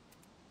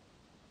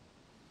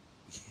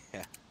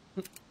 Yeah.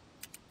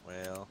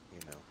 Well, you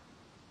know.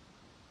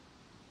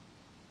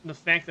 The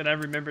fact that I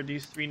remembered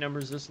these 3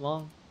 numbers this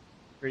long,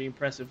 pretty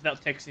impressive.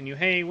 Without texting you,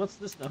 hey, what's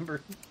this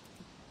number?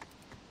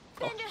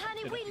 Bender,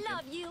 honey, we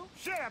love you.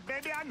 Shut up,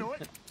 baby, I know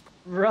it.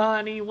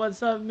 Ronnie,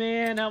 what's up,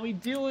 man? How we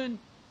doing?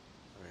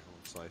 Alright,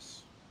 hold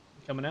slice.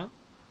 You coming out?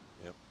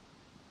 Yep.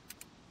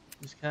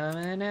 He's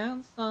coming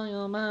out, so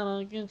you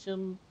better get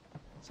you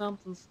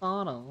something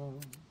started.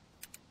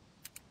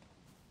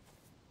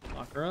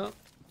 Lock her up. Lock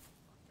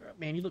her up.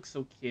 Man, you look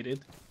so kidded.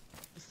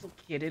 You're so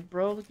kidded,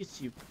 bro. Look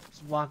at you.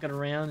 Just walking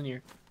around in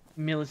your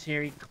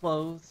military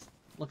clothes,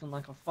 looking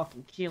like a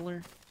fucking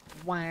killer.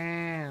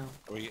 Wow.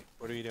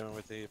 What are you doing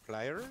with the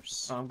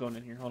pliers? Oh, I'm going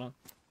in here. Hold on.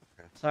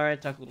 Okay. Sorry, I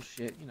talk a little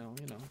shit. You know.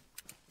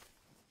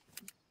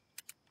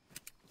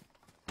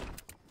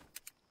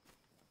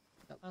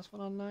 That last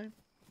one on 9?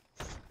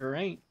 Sure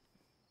ain't.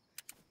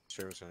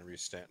 Server's gonna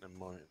restart in a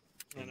moment.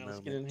 I know, let's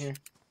get in here.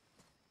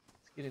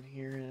 Let's get in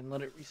here and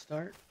let it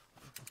restart.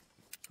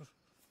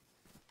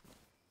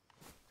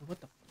 What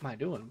the f am I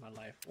doing in my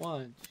life?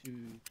 1, 2,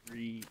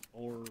 3,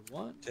 4,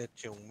 1. Touch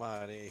your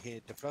body,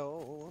 hit the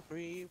floor.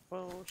 3,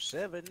 4,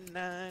 7,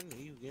 9.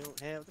 You don't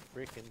have the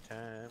freaking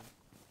time.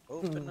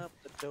 Open up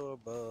the door,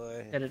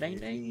 boy. Da da dang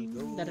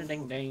dang. Da da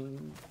dang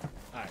dang.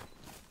 Alright.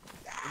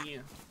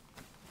 Yeah.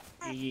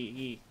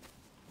 Yeah.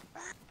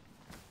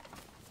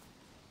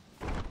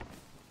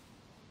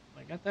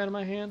 I got that in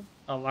my hand.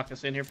 I'll lock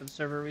us in here for the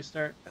server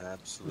restart.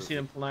 Absolutely. You see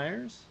them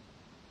pliers?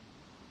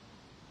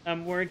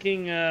 I'm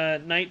working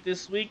night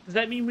this week. Does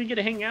that mean we get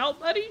to hang out,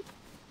 buddy?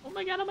 Oh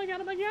my god, oh my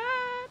god, oh my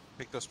god.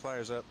 Pick those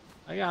pliers up.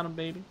 I got them,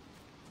 baby.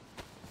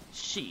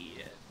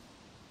 Shit.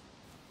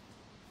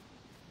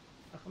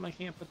 How come I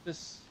can't put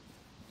this?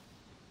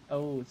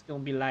 Oh, it's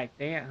gonna be like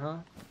that, huh?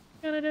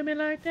 Gonna do me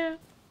like that?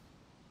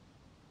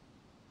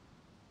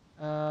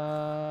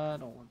 I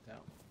don't want that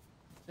one.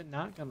 Is it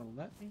not gonna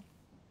let me?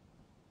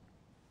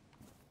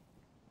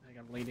 I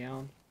gotta lay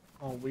down.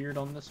 All weird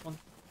on this one.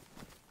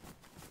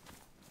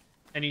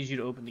 I need you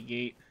to open the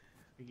gate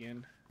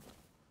again.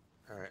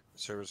 Alright,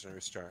 server's gonna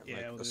restart.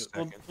 Yeah,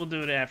 Like we'll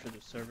do it after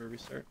the server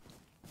restart.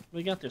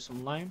 We got there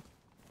some lime.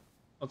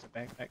 Oh, it's a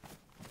backpack.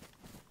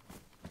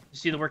 You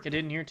see the work I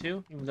did in here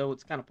too? Even though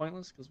it's kind of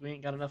pointless because we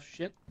ain't got enough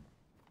shit.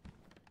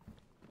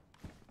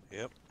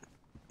 Yep.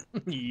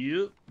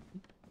 Yep.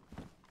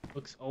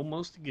 Looks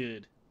almost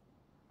good.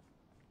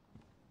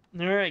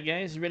 Alright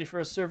guys, you ready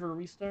for a server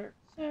restart?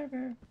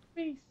 Server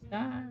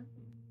restart.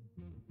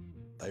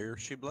 There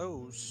she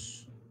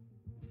blows.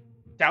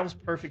 That was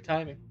perfect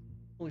timing.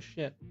 Holy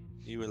shit.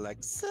 You were like,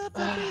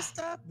 server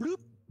restart, bloop.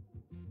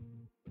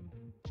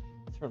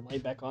 Turn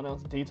light back on. Now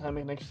it's daytime.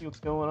 I can actually see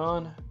what's going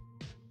on.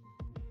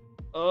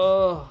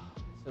 Oh,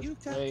 You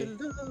got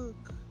the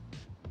look.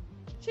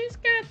 She's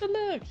got the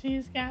look.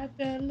 She's got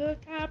the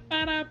look.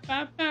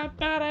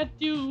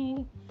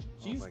 Do.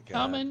 She's my God.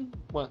 coming.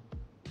 What?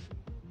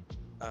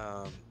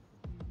 I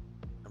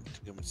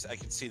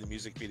can see the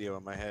music video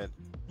in my head.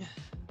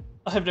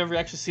 I've never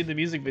actually seen the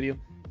music video.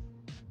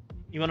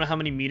 You wanna know how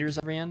many meters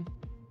I ran?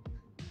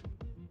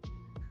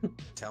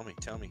 Tell me.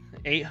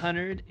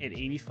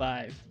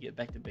 885 to get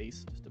back to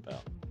base, just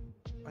about.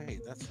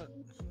 Wait, that's what...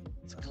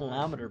 It's a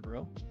kilometer,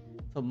 bro.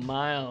 It's a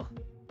mile.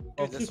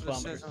 Oh, Dude, that's 2 what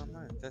it kilometers. says on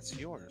mine. That's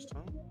yours,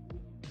 huh?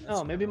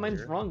 Oh, maybe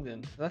mine's wrong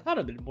then. 'Cause I thought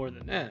it'd been more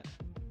than that.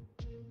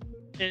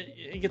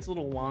 It gets a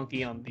little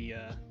wonky on the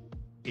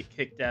get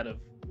kicked out of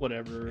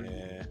whatever.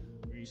 Yeah,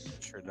 You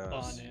sure spawn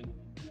does. in.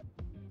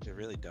 It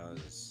really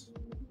does.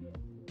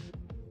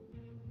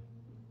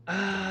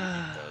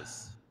 Ah, It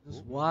does. this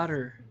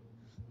water.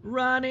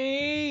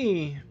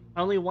 Ronnie!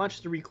 I only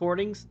watched the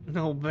recordings.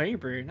 No,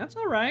 baby. That's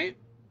alright.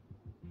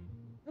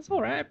 That's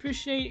alright. I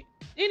appreciate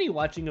any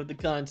watching of the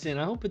content.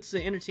 I hope it's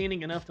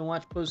entertaining enough to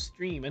watch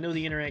post-stream. I know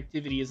the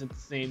interactivity isn't the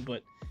same,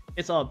 but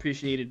it's all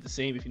appreciated the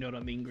same, if you know what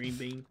I mean, Green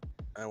Bean.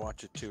 I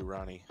watch it too,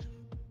 Ronnie.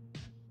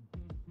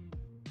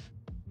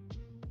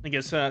 I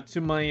guess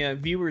to my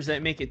viewers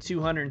that make it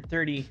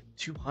 230,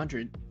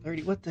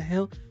 what the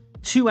hell?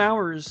 2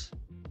 hours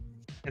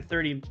and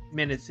 30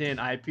 minutes in,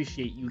 I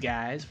appreciate you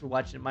guys for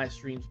watching my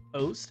streams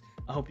post.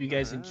 I hope you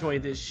guys enjoy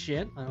this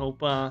shit. I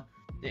hope it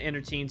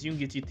entertains you and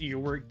gets you through your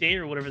work day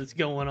or whatever that's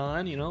going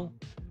on, you know?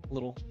 A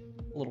little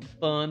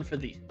fun for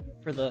the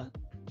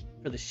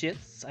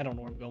shits. I don't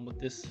know where I'm going with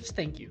this. Just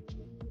thank you.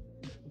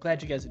 I'm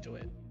glad you guys enjoy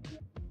it.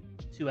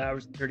 2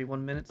 hours and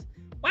 31 minutes.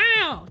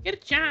 Wow! Get a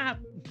job!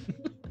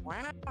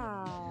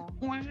 Wow.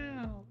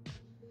 Wow!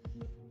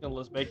 Gonna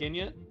let us back in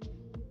yet?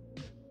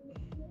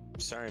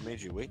 Sorry I made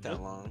you wait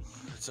that long.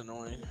 It's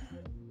annoying.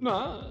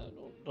 No,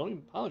 don't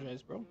even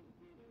apologize, bro.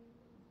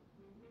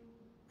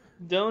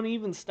 Don't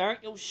even start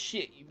your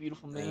shit, you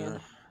beautiful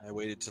man. I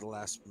waited to the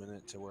last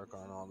minute to work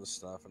on all this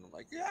stuff, and I'm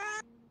like,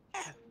 yeah.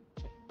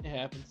 It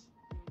happens.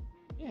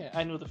 Yeah,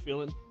 I know the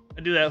feeling.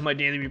 I do that with my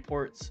daily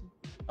reports.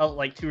 Out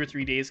like 2 or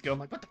 3 days ago. I'm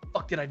like, what the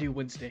fuck did I do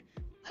Wednesday?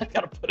 I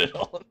gotta put it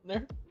all in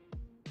there.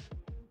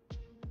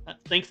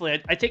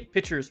 Thankfully, I take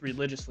pictures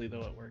religiously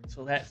though at work,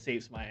 so that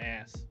saves my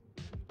ass.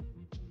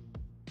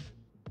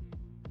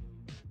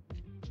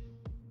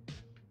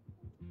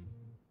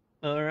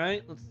 All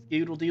right, let's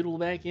skeedle deedle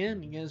back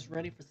in. You guys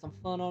ready for some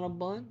fun on a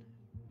bun?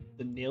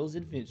 The Nails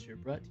Adventure,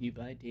 brought to you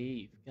by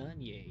Dave,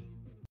 Gagne,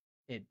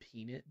 and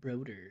Peanut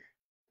Broder.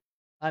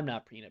 I'm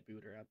not Peanut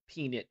Broder, I'm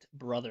Peanut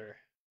Brother.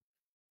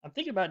 I'm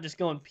thinking about just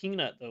going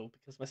Peanut though,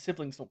 because my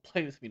siblings don't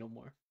play with me no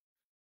more.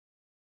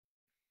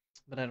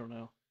 But I don't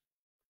know.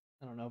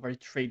 I don't know if I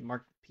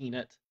trademarked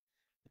Peanut,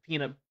 the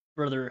Peanut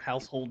Brother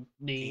household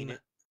name.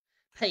 Peanut.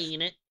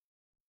 Peanut.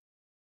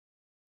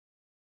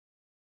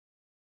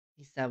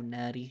 He's so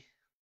nutty.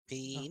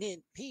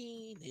 Peanut,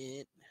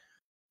 peanut.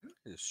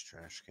 This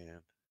trash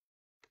can.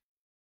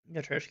 You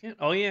got a trash can?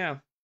 Oh yeah,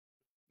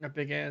 a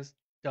big ass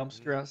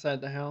dumpster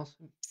outside the house.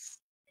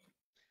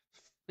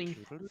 Fling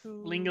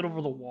it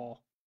over the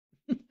wall.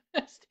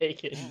 Let's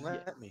take it.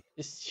 Won't let me.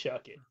 Just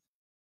chuck it.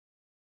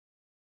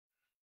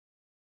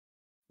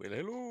 Well,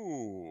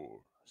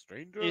 hello,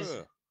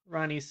 stranger.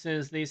 Ronnie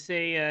says they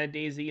say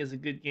Daisy is a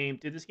good game.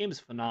 Dude, this game is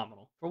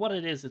phenomenal. For what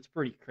it is, it's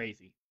pretty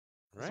crazy.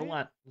 Right?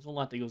 There's a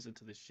lot that goes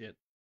into this shit.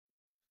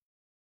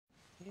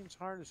 Game's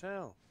hard as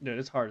hell. Dude,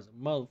 it's hard as a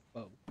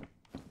mofo.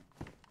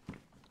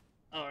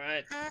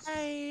 Alright.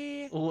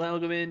 Hi.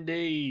 Welcome in,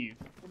 Dave.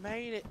 We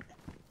made it.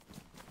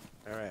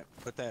 Alright,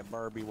 put that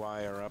Barbie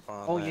wire up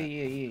on Oh, that.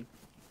 yeah.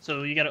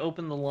 So you gotta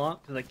open the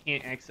lock, because I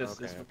can't access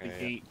this with the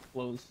gate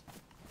closed.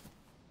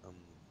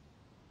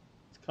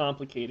 It's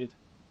complicated.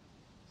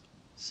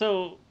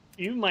 So,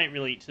 you might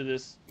relate to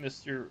this,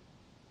 Mr.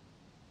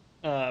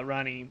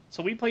 Ronnie.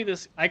 So we play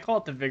this, I call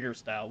it the Vigor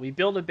style. We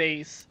build a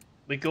base,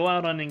 we go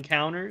out on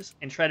encounters,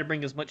 and try to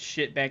bring as much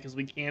shit back as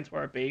we can to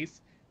our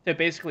base to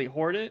basically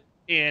hoard it,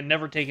 and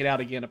never take it out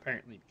again,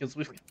 apparently, because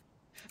we've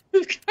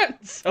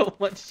gotten so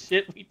much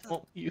shit we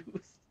don't use.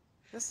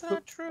 That's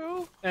not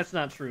true. That's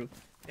not true.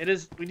 It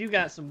is. We do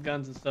got some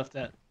guns and stuff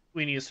that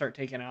we need to start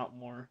taking out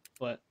more,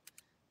 but...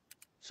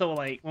 So,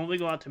 like, when we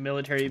go out to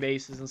military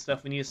bases and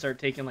stuff, we need to start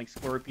taking, like,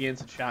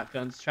 scorpions and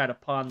shotguns, try to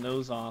pawn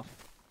those off.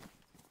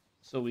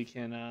 So we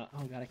can, oh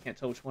god, I can't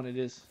tell which one it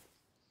is.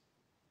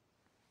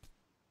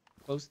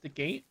 Close the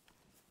gate?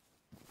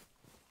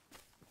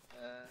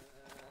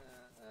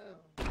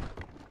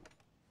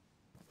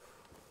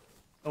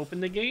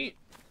 Open the gate?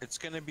 It's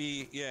gonna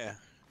be, yeah.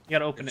 You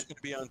gotta open It's it.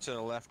 gonna be on to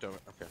the left of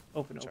it. Okay.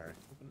 Open it. Sorry.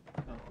 Open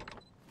it.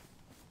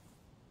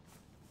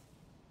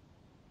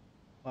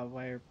 Oh.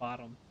 Wire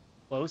bottom.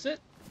 Close it?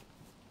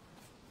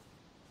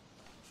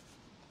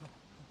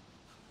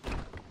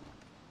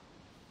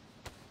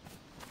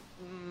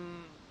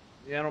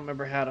 Yeah, I don't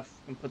remember how to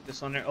put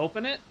this on there.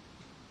 Open it?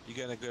 You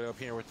gotta go up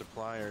here with the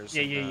pliers.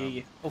 Yeah, and,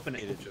 yeah. Open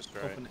it. Get it just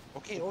right. Open it.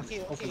 Okay.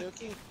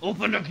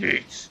 Open the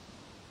gates!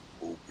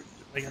 Open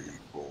the gate,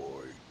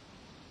 boy.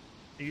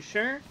 Are you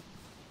sure?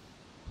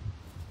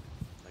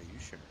 Are you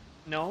sure?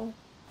 No?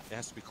 It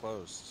has to be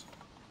closed.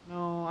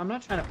 No, I'm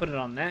not trying to put it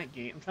on that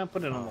gate. I'm trying to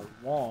put it on the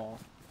wall.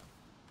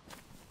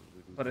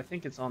 But I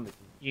think it's on the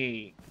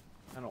gate.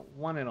 I don't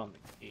want it on the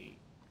gate.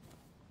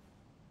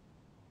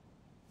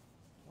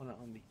 I want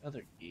it on the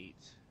other gate.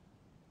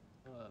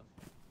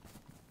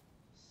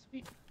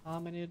 Sweet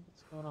hominid,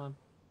 what's going on?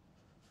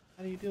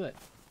 How do you do it?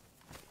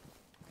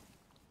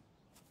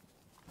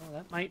 Oh,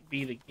 that might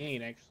be the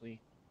gate, actually.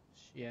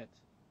 Shit.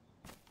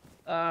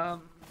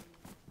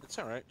 It's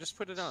alright, just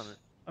put it on it.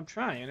 I'm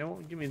trying. It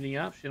won't give me the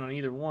option on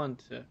either one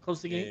to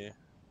close the gate.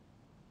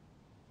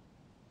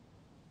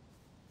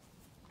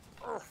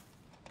 Yeah.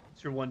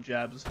 It's your one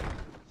job.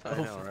 I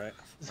know, right?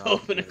 Just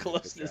open and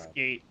close this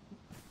gate.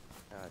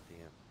 God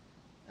damn.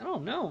 I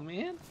don't know,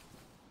 man.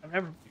 I'm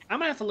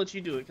gonna have to let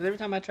you do it, because every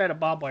time I try to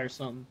bob wire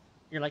something,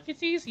 you're like,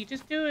 it's easy,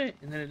 just do it,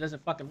 and then it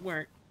doesn't fucking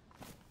work.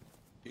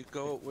 You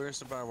go, where's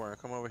the barbed wire?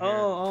 Come over here.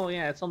 Oh,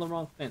 yeah, it's on the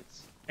wrong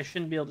fence. I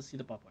shouldn't be able to see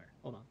the barbed wire.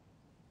 Hold on.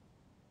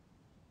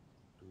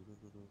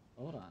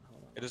 Hold on.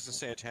 It doesn't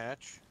say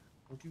attach.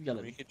 Don't you yell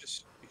at me. You could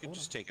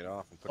just take it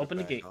off and put Open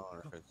it the back gate.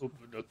 on. If it's... Open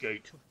the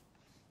gate.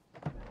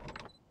 Okay,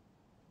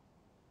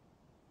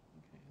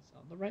 it's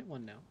on the right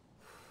one now.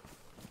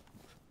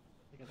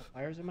 I got the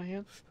pliers in my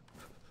hand.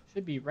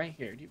 Should be right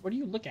here. Where do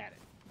you look at it?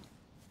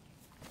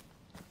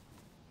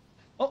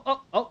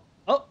 Oh!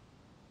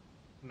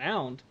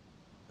 Mound.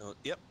 No,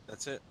 yep,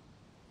 that's it.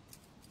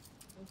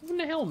 Who in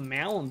the hell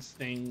mounds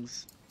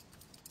things?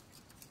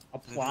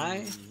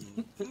 Apply?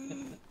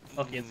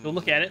 Okay, let's go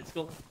look at it. Let's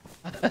go.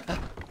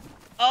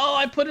 Oh,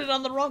 I put it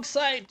on the wrong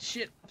side.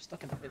 Shit, I'm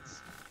stuck in the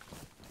fence.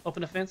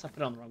 Open the fence. I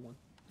put it on the wrong one.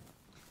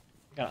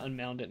 I gotta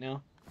unmound it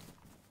now.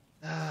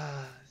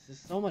 This is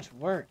so much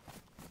work.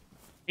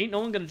 Ain't no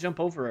one gonna jump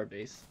over our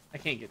base. I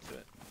can't get to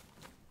it.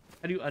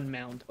 How do you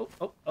unmound?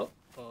 Oh!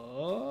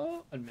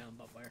 Unmound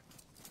barbed wire.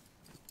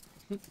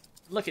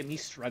 Look at me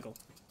struggle.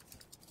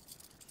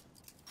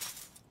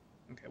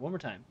 Okay, one more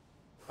time.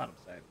 Bottom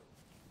side.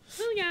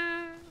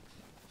 Booyah!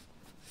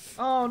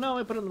 Oh no,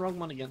 I put it on the wrong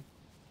one again.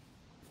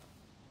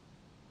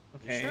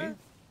 Okay. You sure?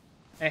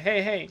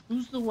 Hey!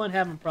 Who's the one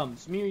having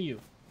problems? Me or you?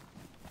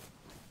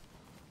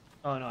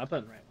 Oh no, I put it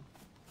in the right one.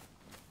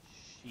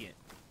 Shit.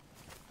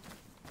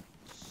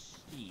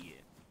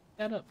 Shit.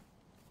 That up.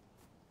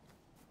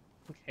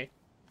 Okay.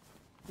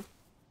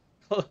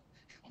 Close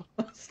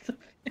the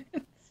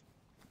fence.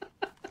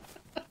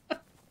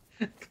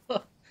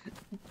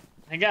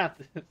 I got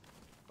this.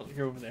 Oh,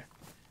 you're over there.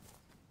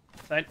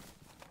 Side.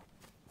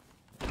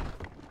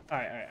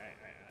 Alright.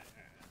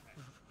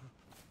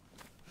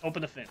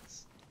 Open the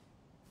fence.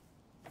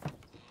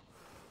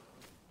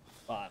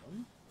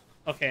 Bottom.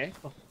 Okay.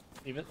 Oh,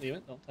 leave it.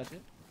 Don't touch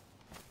it.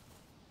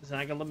 Is it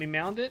not gonna let me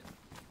mount it?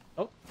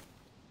 Oh.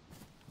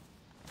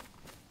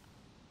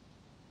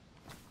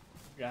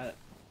 Got it.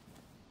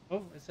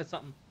 Oh, it said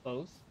something.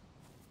 Close.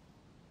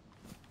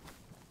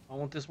 I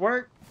want this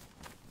work.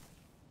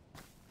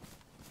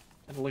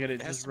 Have to look at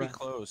it. It has Just to be run.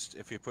 closed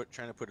if you're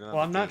trying to put it on.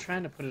 Well, I'm the not gate.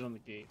 trying to put it on the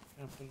gate.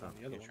 I'm trying to put it on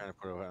the other You're one. trying to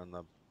put it on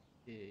the.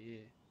 Yeah.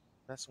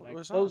 That's what I it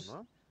was closed, on,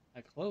 huh?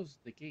 I closed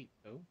the gate,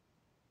 though.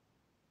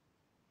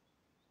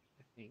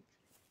 I think.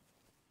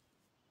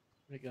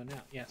 Where'd it go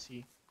now? Yeah,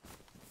 see.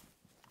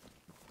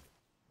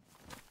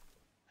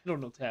 I don't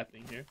know what's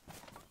happening here.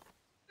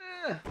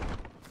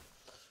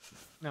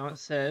 Now it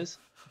says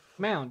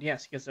mound.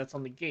 Yes, because that's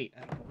on the gate.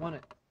 I don't want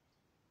it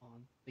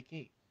on the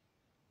gate.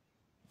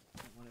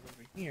 I want it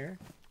over here.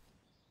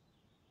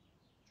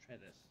 Let's try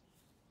this.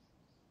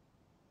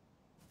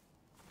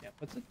 Yeah,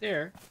 puts it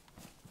there.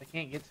 I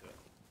can't get to it.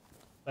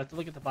 Do I have to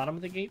look at the bottom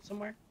of the gate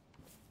somewhere?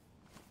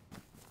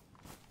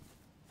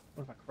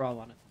 What if I crawl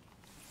on it?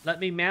 Let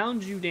me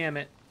mound you, damn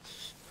it.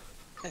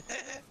 I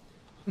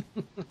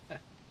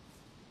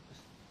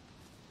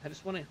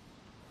just want to...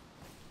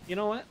 You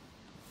know what?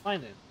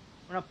 Fine then.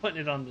 We're not putting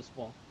it on this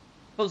wall.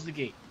 Close the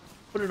gate.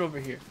 Put it over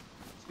here.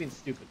 It's being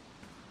stupid.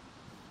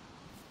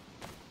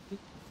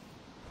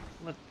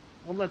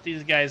 We'll let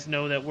these guys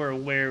know that we're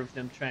aware of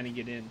them trying to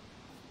get in.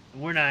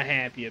 And we're not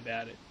happy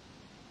about it.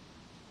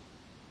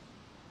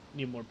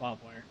 Need more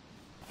barbed wire.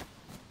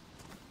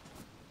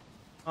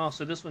 Oh,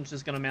 so this one's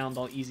just gonna mount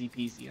all easy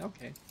peasy.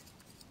 Okay.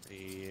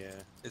 Yeah,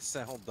 it's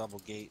that whole double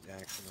gate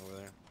action over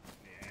there.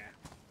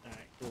 Yeah.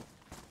 Alright, cool.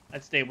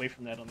 I'd stay away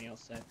from that on the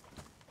outside.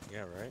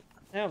 Yeah, right.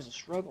 That was a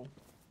struggle.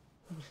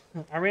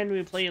 I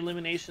randomly play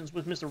eliminations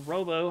with Mr.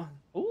 Robo.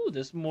 Ooh,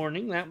 this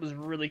morning. That was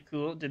really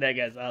cool. Dude, that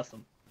guy's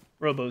awesome.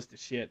 Robo's the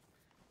shit.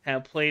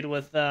 Have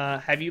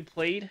you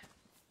played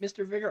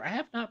Mr. Vigor? I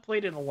have not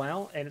played in a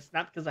while, and it's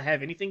not because I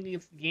have anything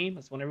against the game.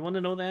 I just want everyone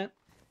to know that.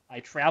 I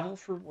travel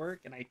for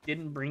work, and I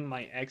didn't bring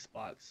my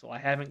Xbox, so I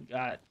haven't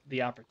got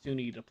the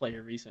opportunity to play it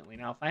recently.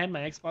 Now, if I had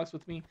my Xbox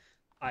with me,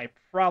 I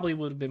probably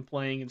would have been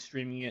playing and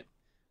streaming it,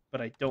 but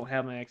I don't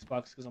have my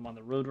Xbox because I'm on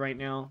the road right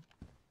now.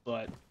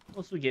 But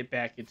once we get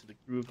back into the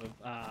groove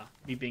of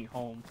me being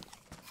home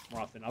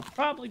more often, I'll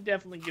probably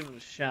definitely give it a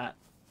shot.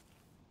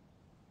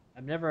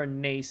 I'm never a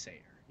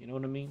naysayer, you know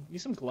what I mean? Need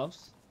some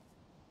gloves?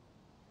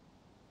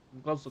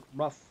 The gloves look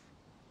rough.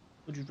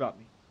 What'd you drop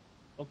me?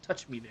 Don't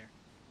touch me there.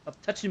 Stop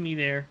touching me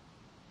there.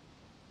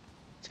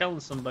 I'm telling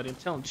somebody. I'm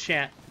telling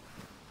chat.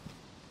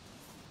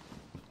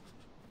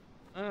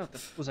 What the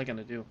f was I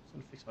gonna do? I was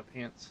gonna fix my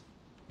pants.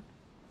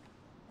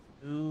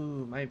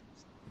 Ooh, my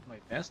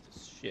vest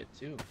is shit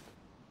too.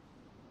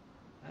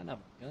 I don't have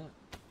a gun.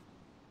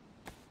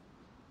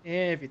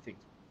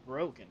 Everything's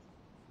broken.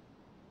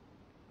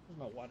 Where's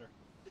my water?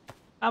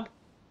 How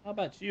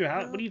about you?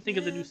 What do you think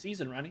of the new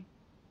season, Ronnie?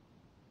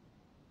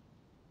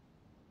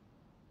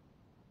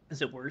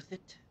 Is it worth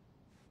it?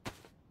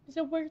 Is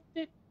it worth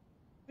it?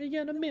 Are you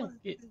gonna milk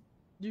it?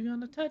 You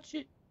gonna touch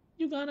it?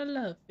 You gonna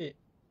love it?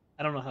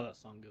 I don't know how that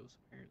song goes,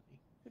 apparently.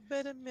 You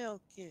better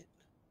milk it.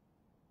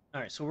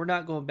 Alright, so we're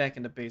not going back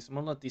into base. I'm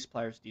gonna let these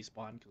pliers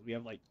despawn because we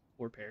have like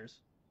 4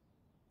 pairs.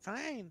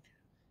 Fine.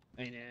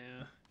 I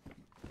know.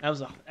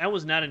 That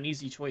was not an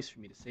easy choice for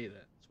me to say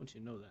that. Just want you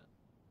to know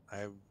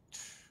that. It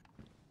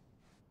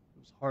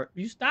was hard.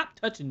 You stop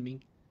touching me.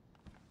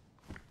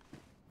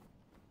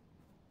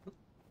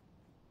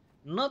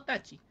 No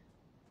touchy.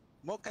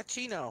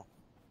 Mochaccino.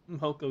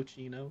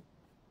 Mochaccino.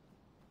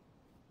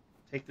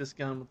 Take this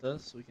gun with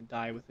us so we can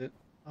die with it.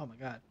 Oh my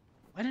god.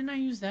 Why didn't I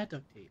use that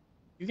duct tape?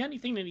 You got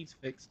anything that needs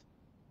fixed?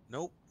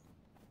 Nope.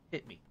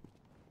 Hit me.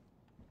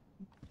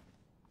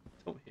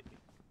 Don't hit me.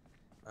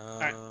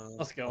 Alright,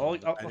 let's go.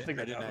 I'll figure it out.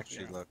 I didn't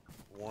actually look.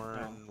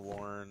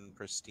 Worn,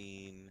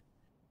 pristine.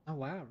 Oh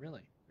wow,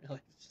 really?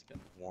 Just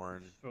gonna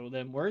Worn. throw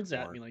them words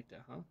at me like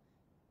that, huh?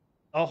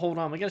 Oh, hold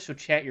on. We gotta show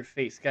chat your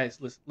face.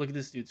 Guys, listen, look at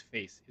this dude's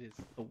face. It is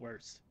the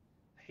worst.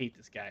 I hate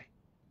this guy.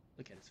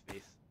 Look at his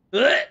face.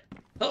 Ugh!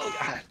 Oh,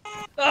 God.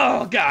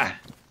 Oh, God.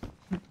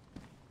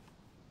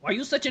 Why are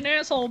you such an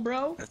asshole,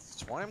 bro?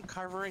 That's why I'm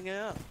covering it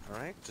up,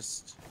 alright?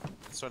 Just,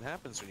 that's what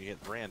happens when you get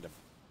random.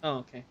 Oh,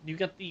 okay. You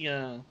got the,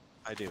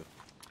 I do.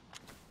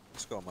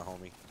 Let's go, my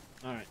homie.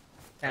 Alright.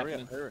 Hurry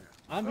up, hurry up.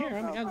 I'm here.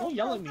 Don't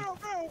yell at me.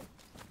 Go.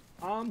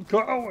 I'm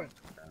going.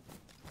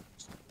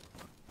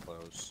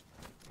 Close.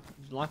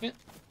 Did you lock it?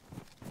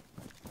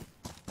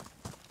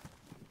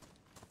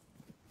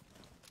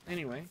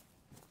 Anyway.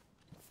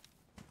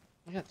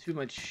 I got too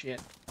much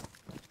shit.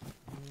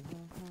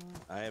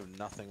 I have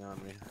nothing on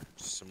me.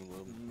 Just some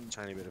little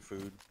tiny bit of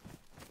food.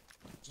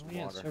 Some Oh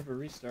yeah, water. server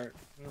restart.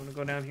 You want to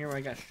go down here where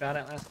I got shot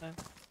at last time?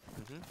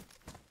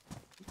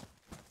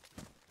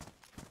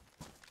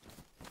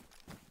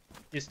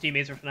 His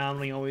teammates are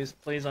phenomenal. He always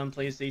plays on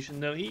PlayStation,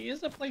 though. He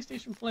is a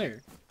PlayStation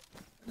player.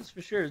 That's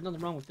for sure. There's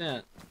nothing wrong with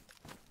that.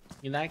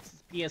 He likes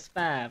his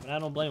PS5, and I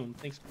don't blame him.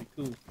 Thinks it's pretty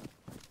cool.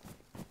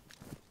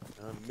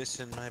 I'm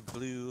missing my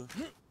blue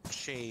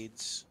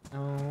shades.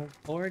 Oh,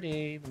 poor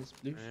Dave and his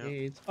blue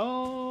shades.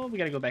 Oh, we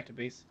gotta go back to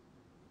base.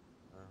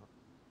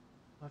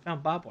 I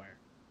found barbed wire.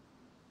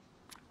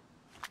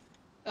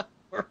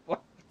 We're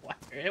barbed wire.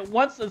 It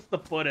wants us to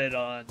put it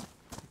on.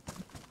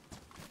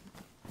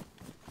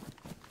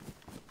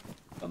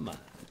 Come on.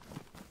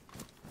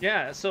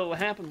 Yeah, so what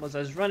happened was I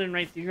was running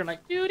right through here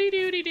like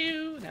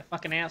doo-dee-doo-dee-doo, and that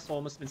fucking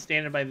asshole must have been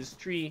standing by this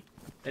tree.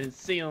 I didn't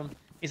see him.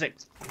 He's like,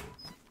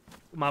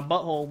 my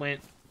butthole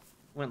went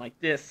like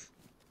this.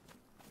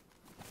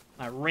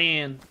 I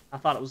ran. I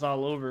thought it was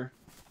all over,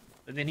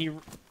 but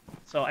then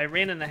so I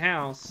ran in the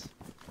house,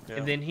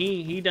 and then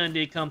he done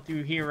did come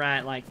through here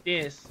right like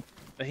this,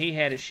 but he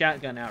had his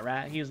shotgun out,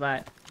 right? He was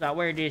like,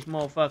 where'd this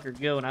motherfucker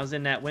go? And I was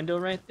in that window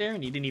right there,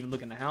 and he didn't even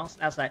look in the house.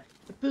 And I was like,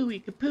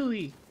 kapooey,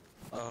 kapooey.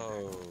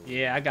 Oh.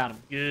 Yeah, I got him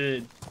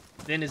good.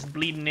 Then his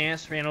bleeding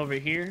ass ran over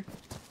here.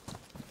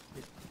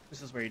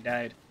 This is where he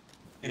died.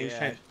 And he was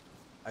trying.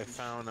 I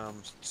found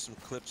some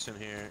clips in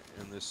here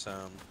in this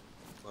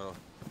well.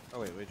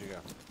 Oh wait, where'd you go?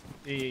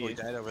 Yeah. Oh, he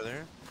died over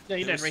there. Yeah,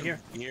 he died right here.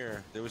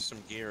 Gear. There was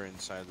some gear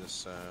inside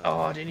this.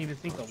 Oh, I didn't even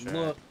think to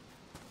look.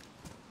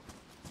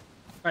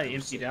 Probably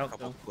emptied out though. A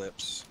couple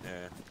clips.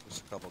 Yeah,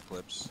 just a couple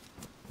clips.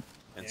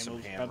 And Yeah,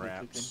 some ham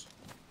wraps.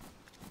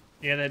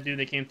 Yeah, that dude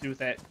that came through with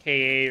that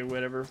KA or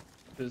whatever.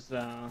 It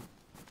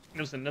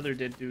was another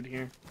dead dude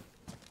here.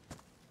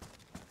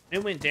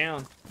 It went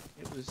down.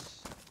 It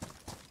was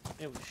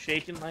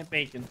shaking like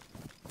bacon.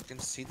 You can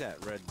see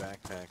that red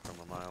backpack from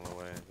a mile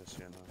away. Just,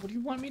 you know. What do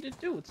you want me to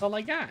do? It's all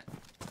I got.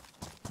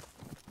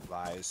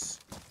 Lies.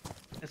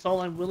 It's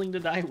all I'm willing to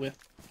die with.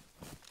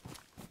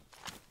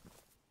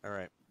 All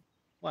right.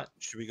 What?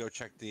 Should we go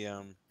check the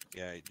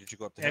Yeah. Did you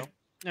go up the hill?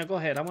 No, go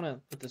ahead. I want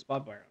to put this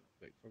barbed wire on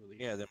quick before we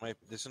leave. Yeah,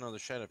 there's another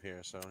shed up here,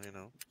 so you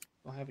know.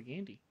 I'll have a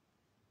Gandy.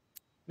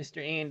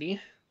 Mr.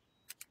 Andy.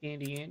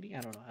 Andy.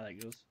 I don't know how that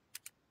goes.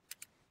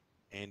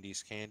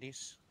 Andy's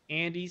Candies?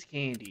 Andy's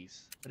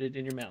Candies. Put it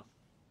in your mouth.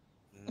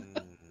 Mm.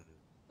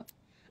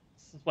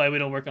 This is why we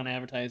don't work on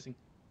advertising.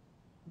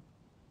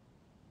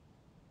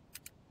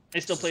 I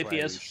still play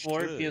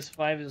PS4.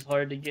 PS5 is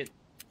hard to get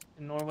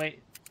in Norway.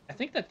 I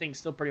think that thing's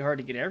still pretty hard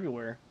to get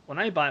everywhere. When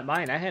I bought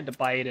mine, I had to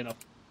buy it in a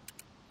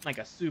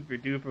super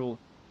duper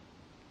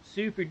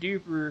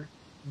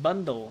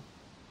bundle.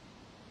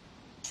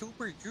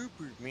 Super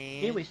duper,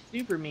 man. It was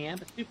super, man,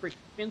 but super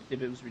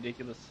expensive. It was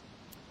ridiculous.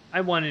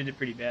 I wanted it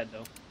pretty bad,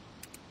 though.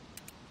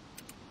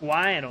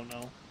 Why? I don't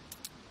know.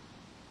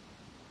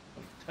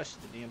 Don't touch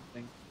the damn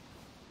thing.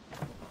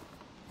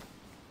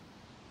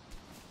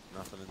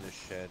 Nothing in this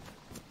shed.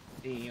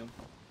 Damn.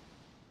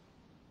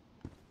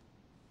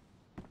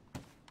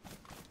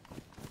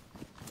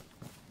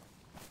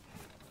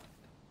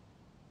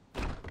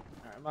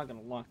 Alright, I'm not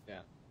gonna lock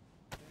that.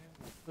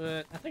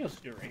 But I think I'll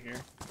just do it right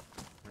here.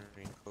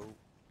 Cool.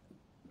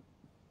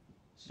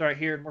 Start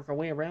here and work our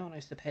way around, I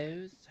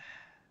suppose.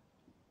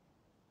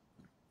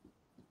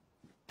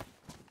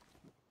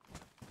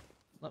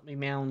 Let me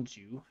mound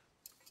you.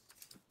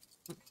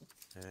 A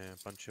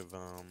bunch of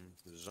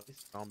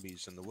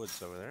zombies in the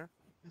woods over there.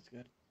 That's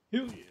good.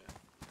 Hell yeah.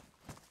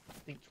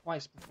 Think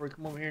twice before you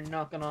come over here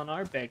knocking on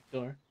our back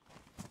door.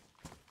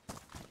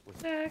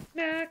 Knock,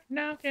 knock,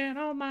 knocking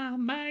on my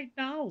back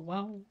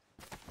door.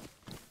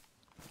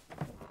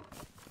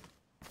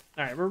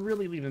 Alright, we're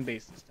really leaving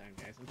base this time,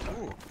 guys. I'm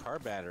sorry. Ooh, car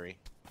battery.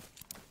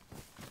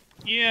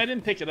 Yeah, I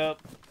didn't pick it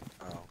up.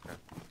 Oh, okay.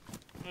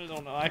 I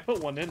don't know. I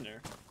put one in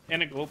there.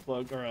 And a glow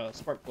plug, or a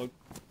spark plug.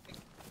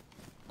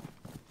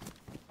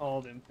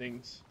 All them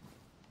things.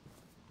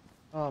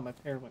 Oh, my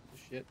pair went to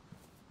shit.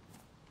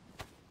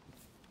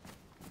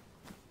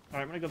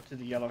 Alright, I'm gonna go up to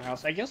the yellow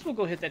house. I guess we'll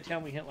go hit that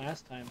town we hit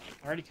last time.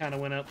 I already kind of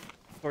went up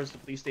towards the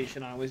police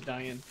station I was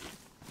dying.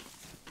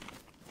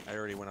 I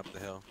already went up the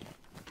hill.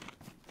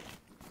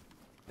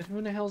 But who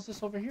in the hell is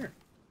this over here?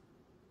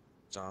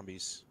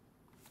 Zombies.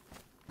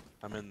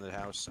 I'm in the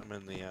house. I'm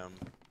in the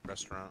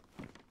restaurant.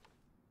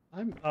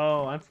 I'm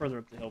further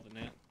up the hill than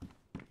that.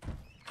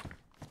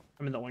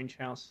 I'm in the orange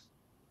house.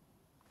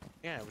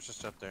 Yeah, it was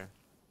just up there.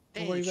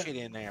 Oh, where Ain't you shit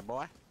in there,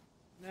 boy.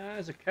 Nah,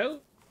 there's a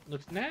coat.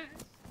 Looks nice.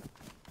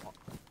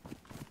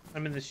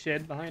 I'm in the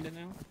shed behind it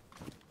now.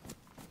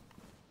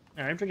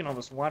 Alright, I'm drinking all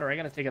this water. I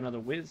gotta take another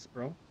whiz,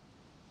 bro.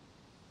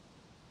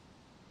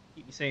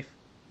 Keep me safe.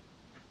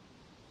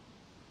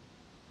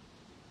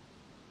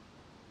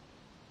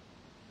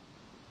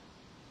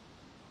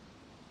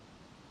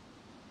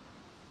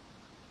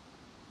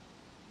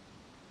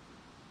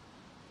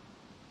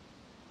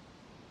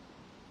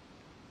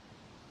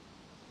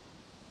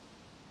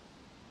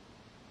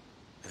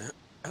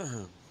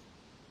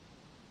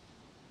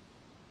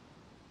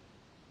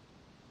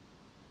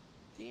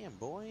 Damn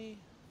boy.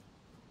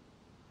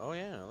 Oh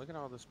yeah, look at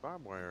all this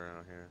barbed wire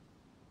around here.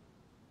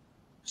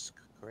 It's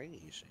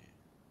crazy.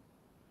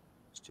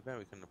 It's too bad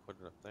we couldn't have put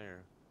it up there.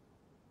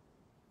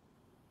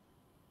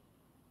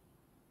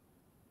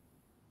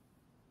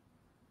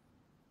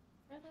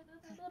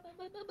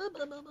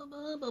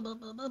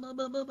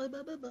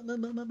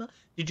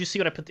 Did you see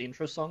what I put the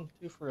intro song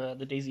to for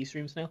the DayZ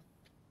streams now?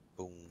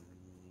 Boom,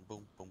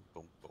 boom, boom,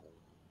 boom,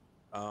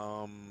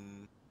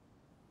 boom.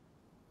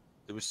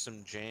 There was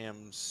some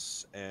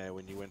jams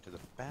when you went to the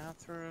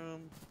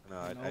bathroom. No,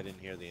 I didn't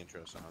hear the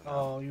intro song. No.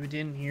 Oh, you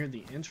didn't hear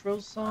the intro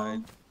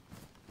song?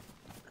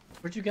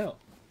 Where'd you go?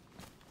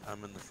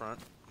 I'm in the front,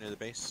 near the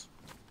base.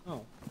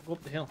 Oh, go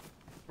up the hill.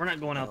 We're not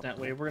going out that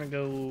way. We're gonna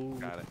go.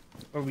 Got it.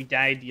 Where we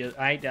died.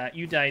 I died.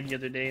 You died the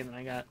other day, and then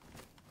I got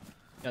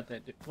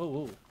that. Whoa,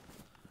 whoa.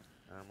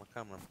 I'm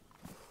coming.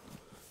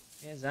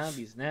 Yeah,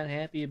 Zombie's not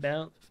happy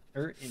about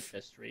her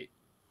interest rate.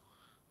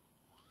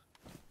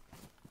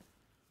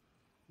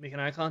 Making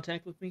eye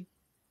contact with me.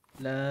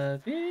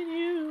 Loving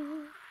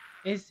you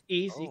is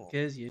easy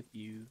cause you're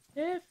beautiful.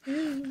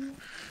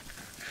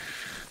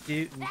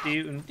 Do.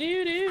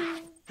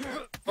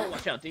 Oh,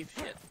 watch out, Dave.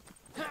 Shit.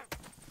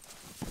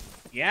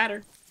 You got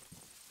her.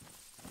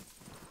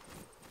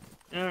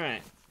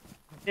 Alright.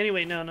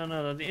 Anyway, no.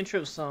 The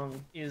intro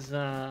song is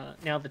now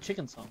the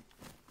chicken song.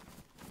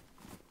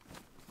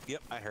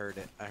 Yep, I heard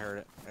it.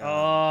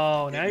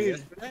 Oh, now you're...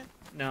 Yesterday?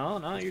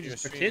 No, you're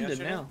just pretending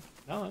now.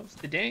 No, it was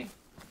today.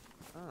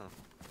 Oh.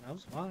 I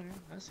was wondering.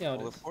 I see how it is.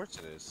 Well, of course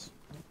it is.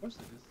 Of course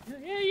it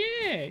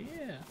is.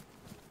 Yeah.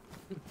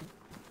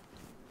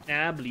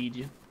 Nah, I bleed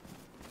you.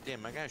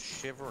 Damn, my guy's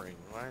shivering.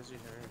 Why is he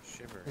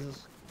shivering? This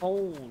is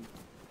cold.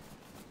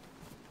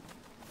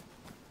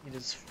 It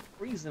is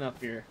freezing up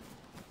here.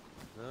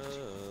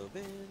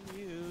 Loving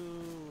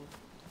you.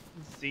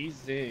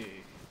 ZZ. You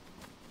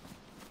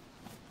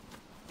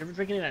ever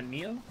drinking it at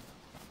Mio?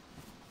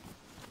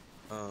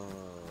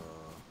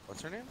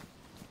 What's her name?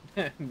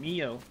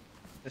 Mio.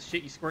 The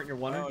shit you squirt in your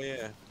water? Oh,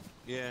 yeah.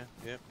 Yep.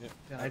 Yeah,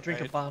 I drink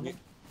a bottle.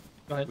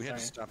 Go ahead, We had sorry.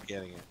 to stop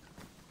getting it.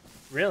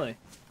 Really?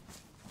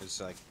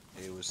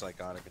 It was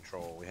like out of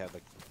control. We had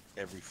like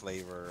every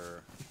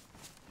flavor.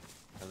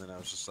 And then I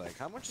was just like,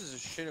 how much is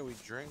this shit are we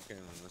drinking?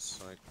 And this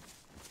like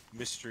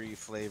mystery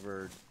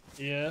flavored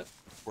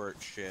squirt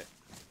shit.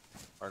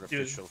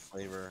 Artificial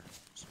flavor.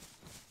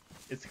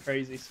 It's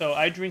crazy. So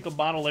I drink a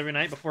bottle every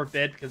night before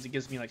bed because it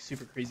gives me like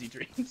super crazy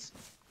dreams.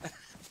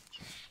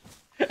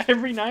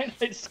 Every night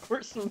I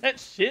squirt some of that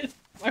shit in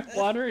my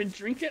water and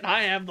drink it.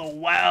 I have the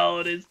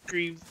wildest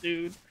dreams,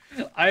 dude.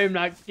 I am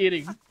not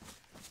kidding.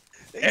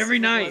 Every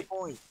night.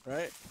 Point,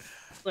 right?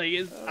 Like,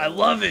 I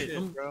love it.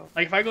 Shit,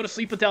 like, if I go to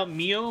sleep without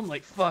Mio, I'm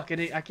like, fuck,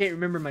 I can't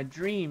remember my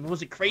dream. It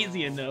wasn't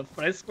crazy enough.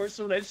 But I squirt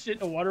some of that shit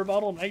in a water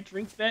bottle and I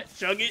drink that,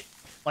 chug it.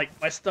 Like,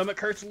 my stomach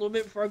hurts a little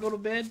bit before I go to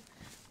bed.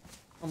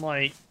 I'm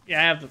like,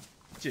 yeah, I have the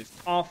just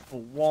off the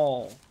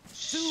wall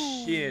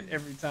shit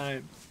every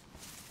time.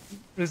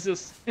 Is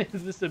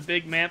this a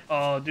big map?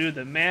 Oh, dude,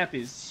 the map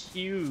is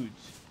huge.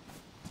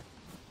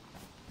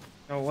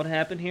 Oh, what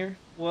happened here?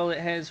 Well, it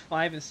has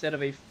 5 instead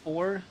of a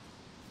 4.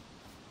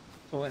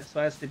 So it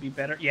has to be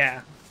better.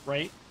 Yeah,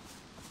 right?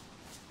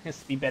 It has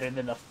to be better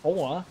than a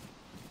 4.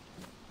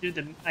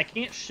 Dude, I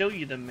can't show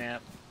you the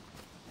map.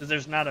 Because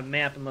there's not a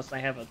map unless I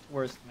have a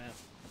tourist map.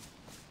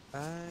 I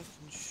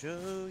can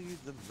show you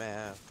the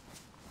map.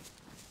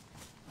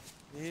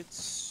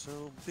 It's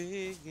so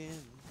big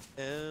and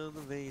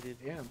elevated.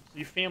 Damn. So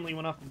your family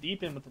went off the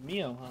deep end with the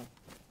Mio, huh?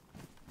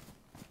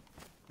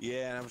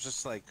 Yeah, and I was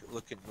just like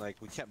looking, like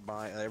we kept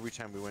buying every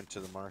time we went to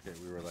the market.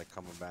 We were like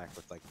coming back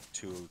with like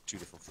two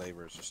different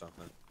flavors or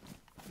something.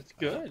 It's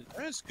good.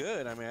 It's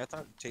good. I mean, I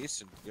thought it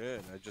tasted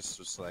good. I just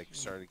was like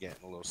started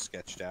getting a little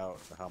sketched out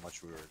of how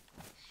much we were,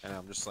 and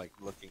I'm just like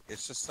looking.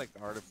 It's just like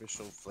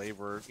artificial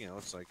flavor. You know,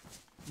 it's like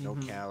no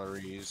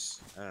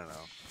calories. I don't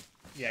know.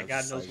 Yeah,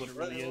 God knows what it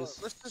really is.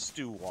 Let's just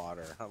do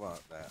water. How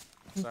about that?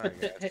 Sorry,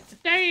 guys.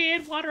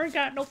 Dad, water ain't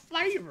got no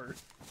flavor.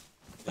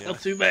 Yeah. Well,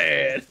 too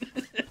bad.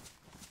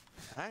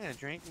 I'm gonna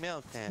drink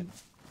milk then.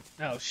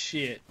 Oh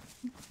shit.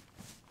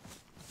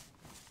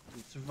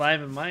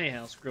 Surviving my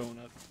house growing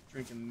up,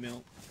 drinking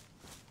milk.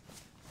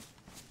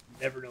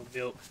 Never no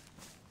milk.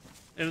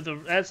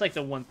 That's like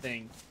the one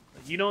thing.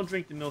 Like, you don't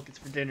drink the milk, it's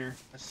for dinner.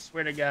 I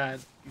swear to God,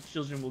 your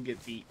children will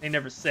get beat. They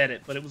never said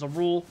it, but it was a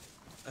rule.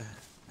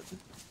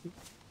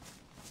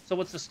 So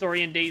what's the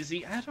story in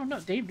DayZ? I don't know.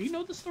 Dave, do you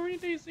know the story in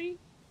DayZ?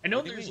 I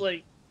know there's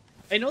like...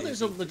 I know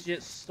there's a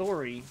legit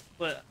story,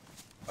 but...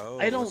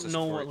 I don't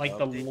know what like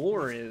the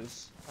lore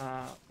is,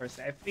 per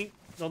se. I think,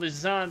 well, there's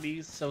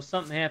zombies, so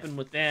something happened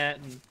with that,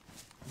 and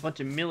a bunch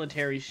of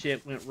military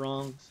shit went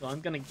wrong. So I'm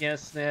gonna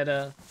guess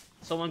that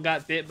someone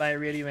got bit by a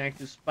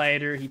radioactive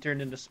spider. He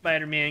turned into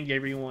Spider-Man, gave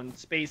everyone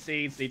space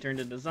aids. They turned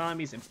into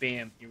zombies, and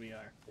bam, here we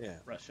are. Yeah,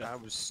 Russia. I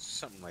was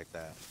something like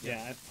that.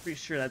 Yeah, I'm pretty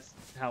sure that's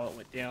how it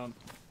went down.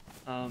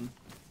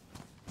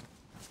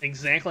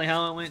 Exactly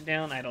how it went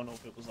down, I don't know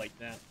if it was like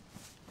that.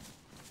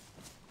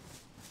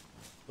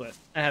 But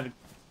I haven't.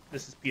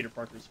 This is Peter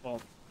Parker's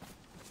fault.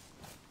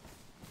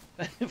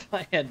 if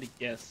I had to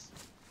guess.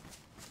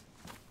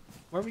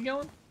 Where are we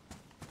going?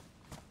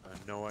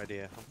 No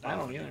idea. I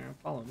don't either.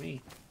 Follow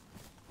me.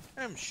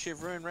 I'm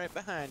shivering right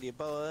behind you,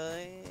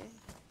 boy.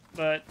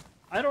 But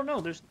I don't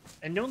know.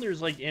 I know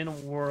there's like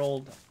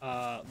in-world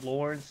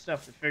lore and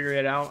stuff to figure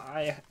it out.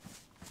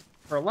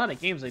 For a lot of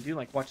games, I do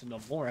like watching the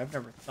lore. I've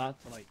never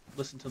thought to like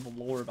listen to the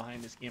lore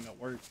behind this game at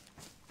work.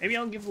 Maybe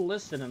I'll give it a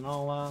listen and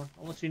I'll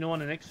let you know on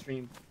the next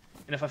stream.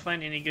 And if I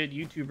find any good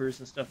YouTubers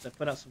and stuff that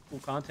put out some cool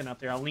content out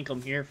there, I'll link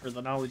them here for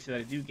the knowledge that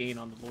I do gain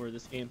on the lore of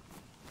this game.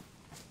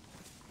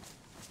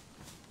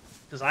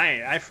 Because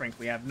I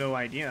frankly have no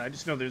idea. I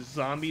just know there's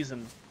zombies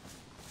and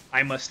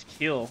I must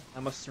kill.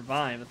 I must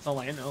survive. That's all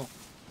I know.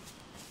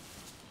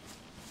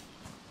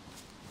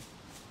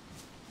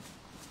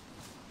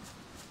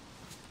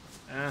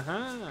 Uh-huh.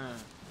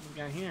 What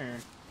we got here?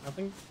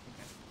 Nothing?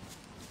 Okay.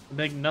 The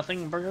big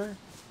nothing burger?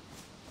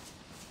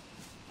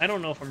 I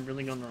don't know if I'm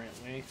really going the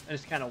right way. I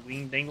just kind of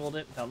wing-dangled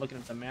it without looking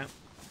at the map.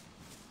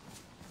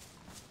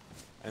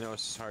 I know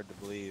it's hard to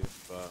believe,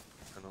 but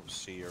I don't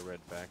see your red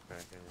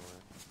backpack anywhere.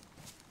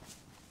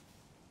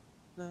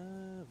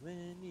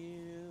 Loving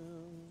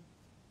you.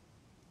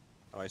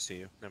 Oh, I see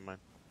you. Never mind.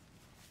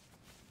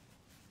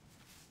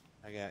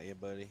 I got you,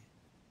 buddy.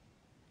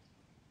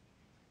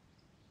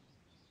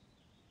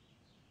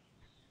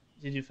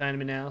 Did you find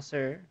me now,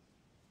 sir?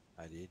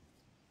 I did.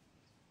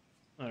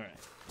 Alright.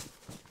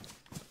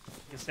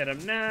 Like I said,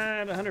 I'm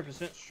not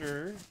 100%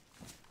 sure.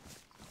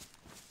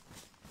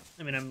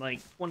 I mean, I'm like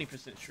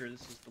 20% sure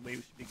this is the way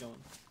we should be going.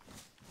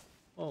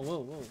 Whoa, whoa,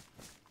 whoa.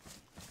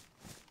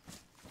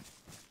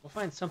 We'll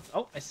find something.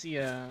 Oh, I see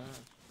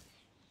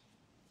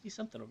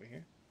something over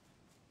here.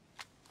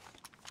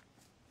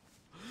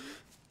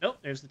 Oh,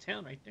 there's the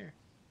town right there.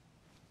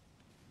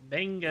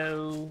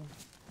 Bingo.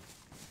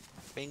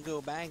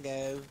 Bingo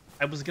bango.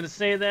 I was gonna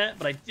say that,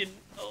 but I didn't.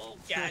 Oh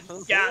God,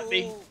 you got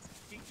me.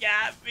 You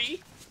got me.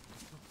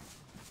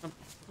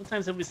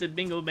 Sometimes have we said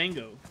bingo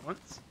bango?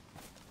 Once?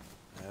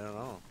 I don't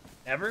know.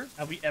 Ever?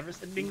 Have we ever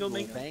said bingo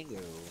bango? Bango.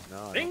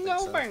 No. I Bingo don't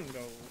think so.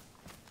 bango.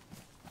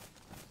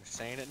 We're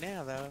saying it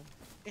now, though.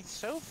 It's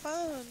so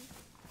fun.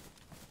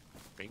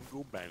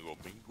 Bingo bango,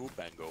 bingo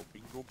bango,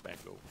 bingo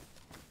bango.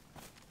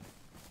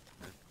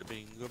 The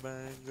bingo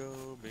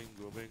bango,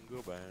 bingo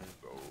bingo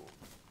bango.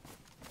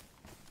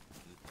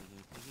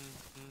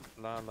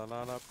 La la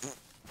la la.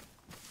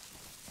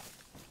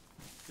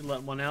 You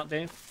let one out,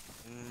 Dave?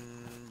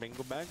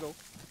 Bingo bango.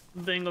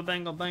 Bingo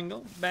bango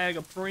bango. Bag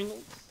of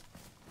Pringles.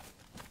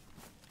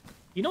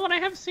 You know what I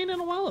haven't seen in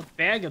a while? A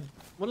bag of,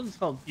 what is it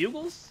called?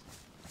 Bugles?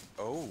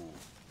 Oh.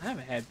 I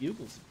haven't had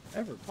Bugles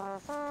ever.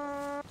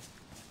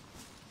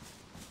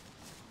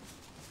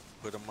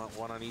 Put them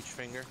one on each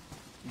finger.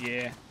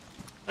 Yeah.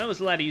 That was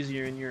a lot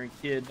easier when you were a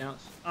kid. Now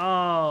it's...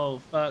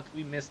 Oh, fuck.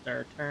 We missed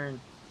our turn.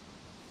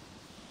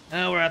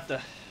 Oh, we're at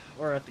the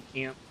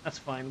camp. That's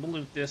fine. We'll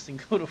loot this and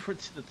go over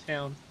to the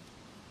town.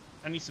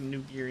 I need some new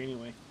gear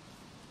anyway.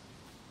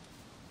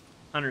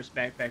 Hunter's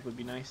backpack would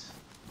be nice.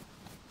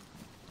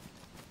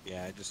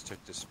 Yeah, I just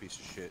took this piece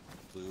of shit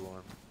blue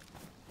one.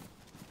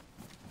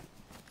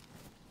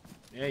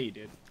 Yeah, you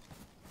did.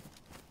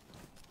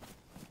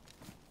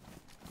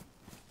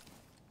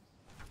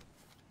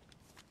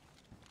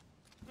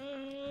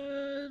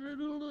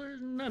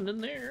 There's none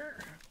in there.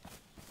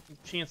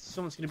 Chance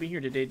someone's gonna be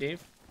here today,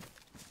 Dave.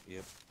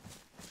 Yep.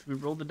 Should we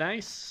roll the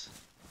dice?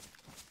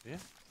 Yeah.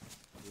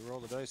 We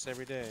roll the dice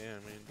every day, yeah, I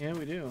mean. Yeah,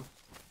 we do.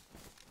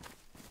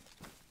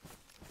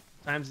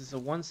 Sometimes it's a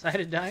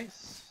one-sided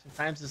dice.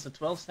 Sometimes it's a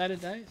 12-sided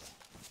dice.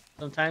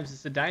 Sometimes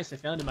it's a dice I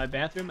found in my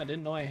bathroom I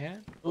didn't know I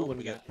had. Ooh, what do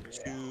we got?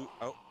 Two.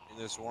 Oh,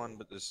 there's one,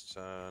 but there's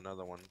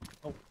another one.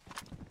 Oh.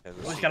 Yeah,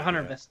 Oh, he's got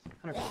 100 vest.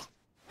 100 vest.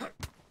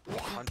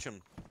 Punch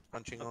him.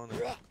 Punching on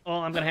it. Oh,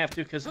 I'm gonna have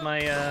to because my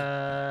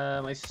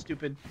my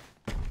stupid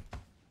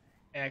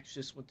axe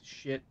just went to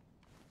shit.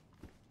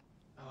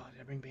 Oh, did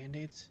I bring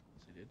band-aids?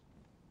 Yes, I did.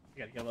 I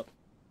gotta heal up.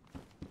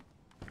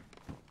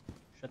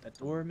 Shut that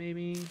door,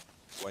 maybe.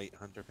 White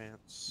hunter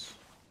pants.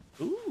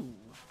 Ooh.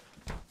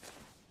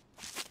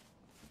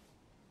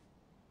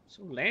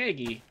 So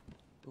laggy.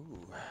 Ooh.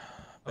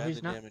 Oh,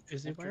 he's not. Damage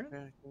Is he hunter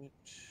wearing? package.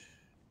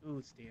 Ooh,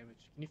 it's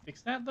damaged. Can you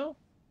fix that though?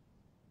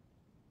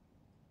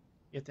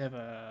 You have to have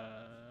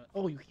a.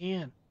 Oh, you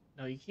can.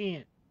 No, you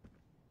can't.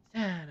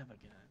 Son of a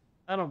gun.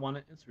 I don't want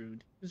it. It's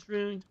rude. It's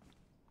rude.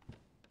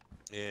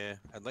 Yeah,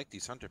 I'd like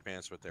these hunter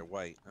pants, but they're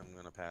white. I'm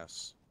gonna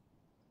pass.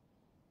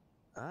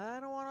 I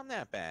don't want them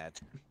that bad.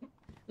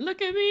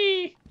 Look at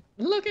me!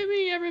 Look at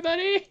me,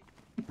 everybody!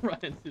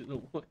 Running through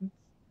the woods.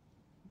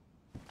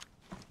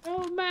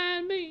 Don't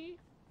mind me.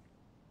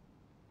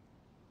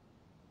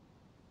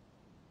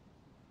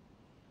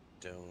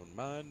 Don't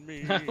mind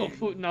me.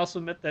 Putin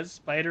also met that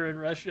spider in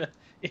Russia.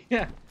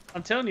 Yeah,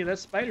 I'm telling you, that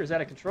spider's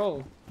out of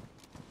control.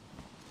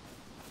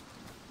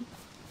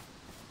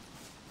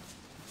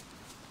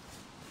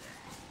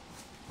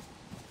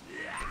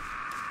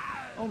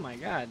 Oh my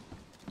god.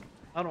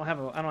 I don't have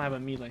a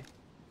melee.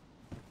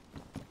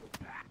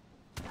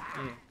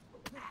 Yeah.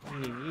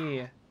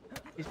 Yeah.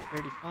 He's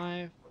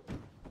 35.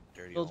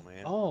 Dirty Filled- old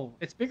man. Oh,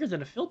 it's bigger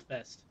than a field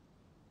vest.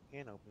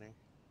 Can opener.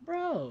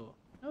 Bro,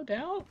 no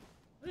doubt.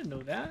 I didn't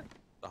know that.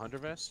 The hunter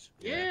vest?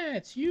 Yeah,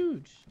 it's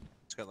huge.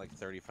 It's got like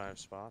 35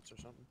 spots or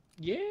something.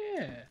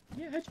 Yeah.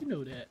 Yeah, how'd you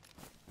know that?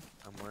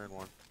 I'm wearing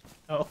one.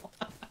 Oh.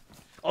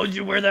 Oh, did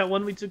you wear that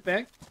one we took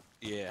back?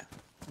 Yeah.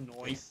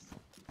 Nice.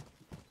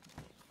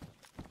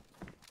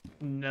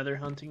 Another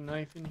hunting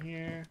knife in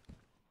here.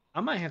 I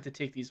might have to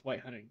take these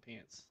white hunting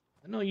pants.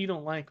 I know you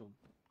don't like them.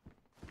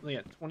 They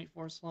got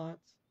 24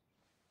 slots.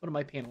 What do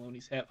my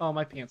pantalones have? Oh,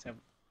 my pants have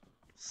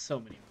so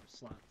many more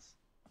slots.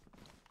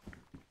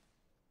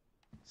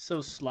 So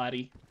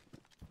slotty.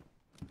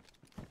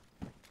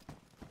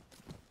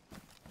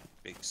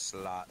 Big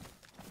slot.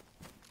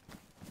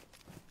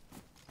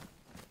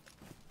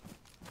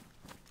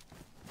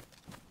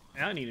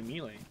 I need a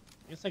melee.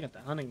 I guess I got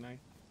the hunting knife.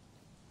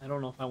 I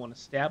don't know if I want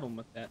to stab him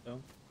with that,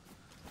 though.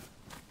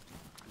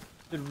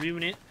 Could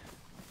ruin it.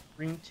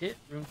 Ruined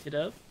it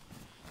up.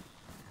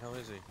 How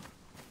is he?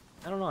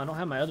 I don't know. I don't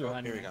have my other Oh,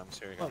 hunting here he knife. comes.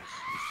 Here he Oh. comes.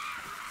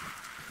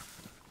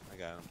 I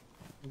got him.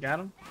 You got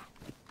him?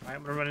 Alright,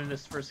 I'm gonna run in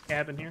this first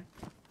cabin here.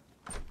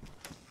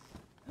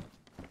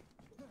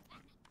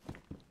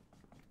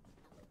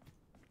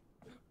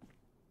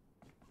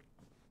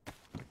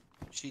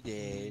 She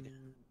did.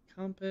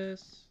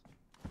 Compass.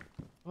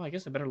 Oh, I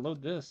guess I better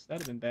load this.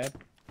 That'd have been bad.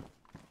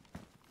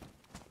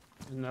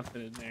 There's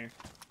nothing in there.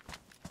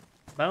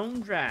 Bone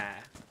dry.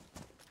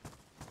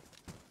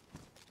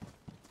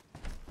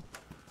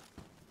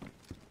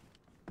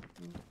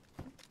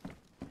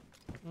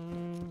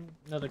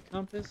 Another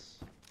compass.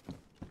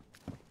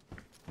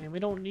 Man, we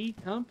don't need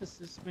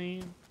compasses,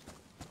 man.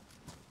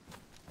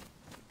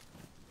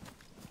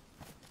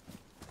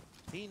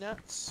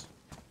 Peanuts.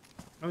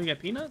 Oh, you got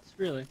peanuts?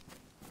 Really?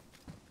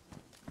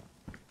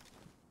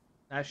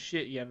 Ah,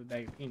 shit, you have a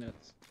bag of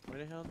peanuts. Where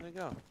the hell did they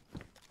go?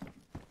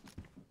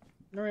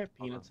 There ain't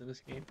Hold peanuts in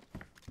this game.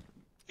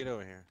 Get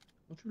over here.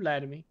 Don't you lie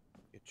to me.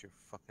 Get your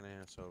fucking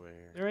ass over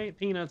here. There ain't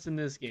peanuts in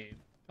this game.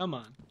 Come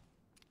on.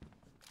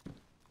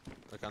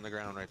 Look on the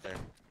ground right there.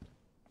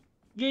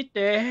 Get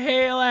the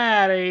hell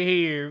out of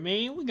here,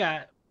 man. We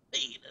got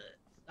peanuts.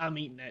 I'm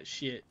eating that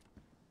shit.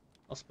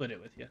 I'll split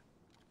it with you.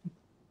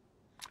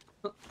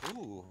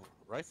 Ooh,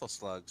 rifle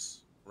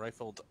slugs.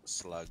 Rifled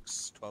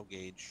slugs. 12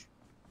 gauge.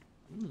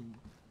 Mm.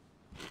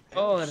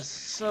 Oh, that is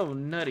so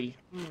nutty.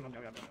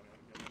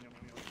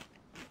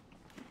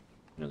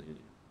 Let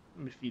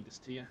me feed this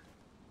to you.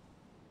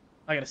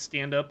 I gotta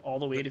stand up all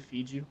the way to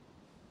feed you.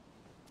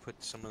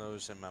 Put some of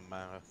those in my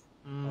mouth.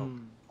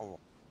 Mm.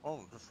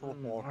 Just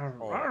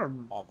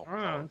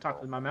I'm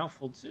talking with my mouth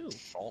full too.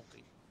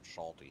 Salty.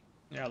 Salty.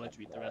 Yeah, I'll let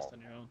you eat the rest on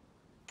your own.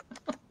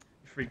 You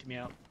freaked me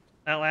out.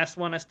 That last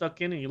one I stuck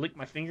in and you licked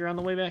my finger on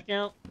the way back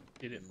out?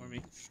 Did it for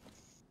me.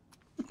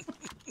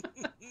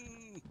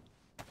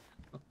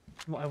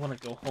 Well, I want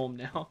to go home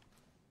now.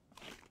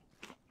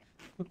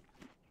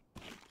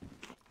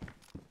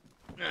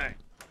 Alright.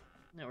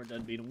 Now we're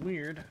done being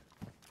weird.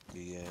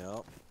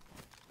 Yep.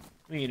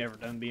 We ain't ever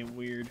done being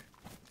weird.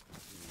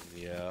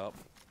 Yep.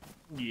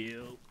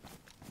 Yep.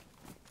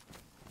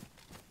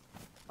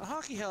 A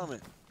hockey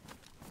helmet.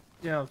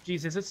 Yo,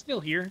 jeez, is it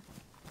still here?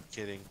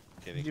 Kidding.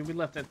 Kidding. Dude, we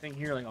left that thing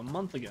here like a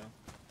month ago.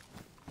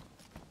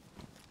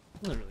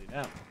 Literally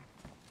that one.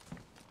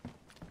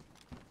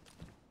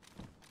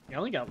 I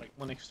only got like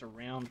one extra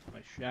round for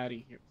my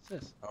shotty here. What's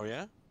this? Oh,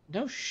 yeah?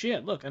 No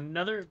shit, look,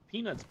 another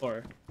peanuts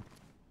bar.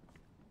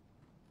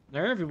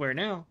 They're everywhere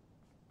now.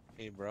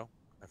 Hey, bro.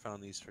 I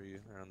found these for you.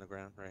 They're on the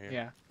ground right here.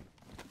 Yeah.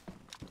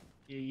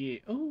 Yeah.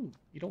 Oh,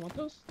 you don't want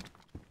those?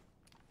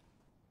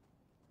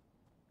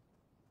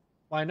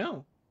 Why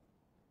no?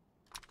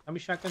 How many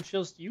shotgun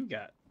shells do you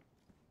got?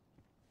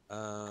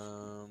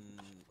 Ooh,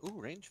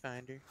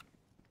 rangefinder.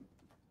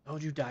 Oh,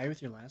 did you die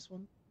with your last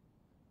one?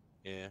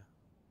 Yeah.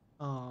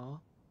 Aw.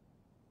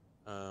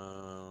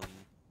 Um,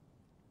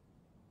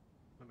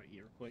 I'm gonna eat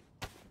real quick.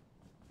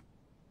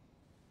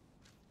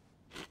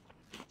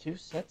 2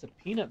 sets of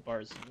peanut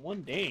bars in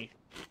one day.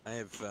 I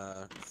have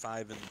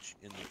 5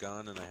 in the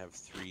gun, and I have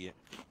 3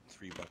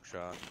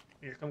 buckshot.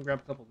 Here, come grab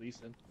a couple of these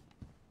then.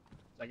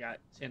 I got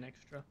 10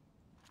 extra.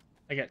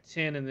 I got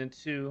 10 and then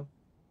 2.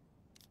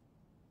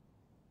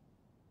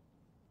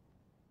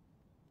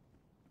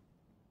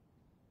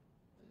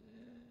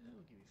 I'll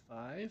give you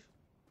 5.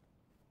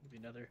 Give you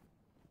another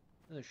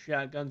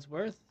shotgun's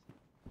worth.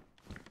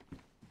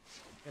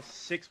 I guess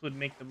 6 would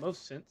make the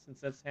most sense since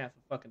that's half a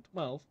fucking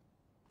 12.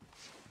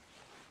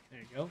 There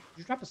you go. Did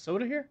you drop a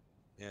soda here?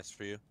 Yeah, it's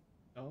for you.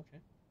 Oh,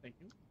 okay. Thank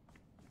you.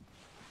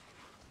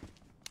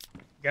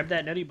 Grab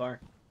that nutty bar.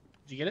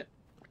 Did you get it?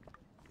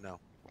 No.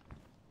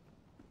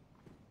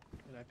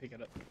 Did I pick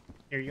it up?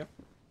 Here you go.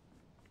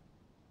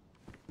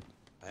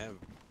 I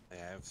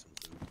have some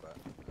food, but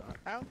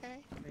okay.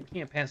 You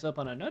can't pass up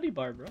on a nutty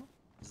bar, bro.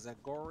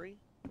 Zagori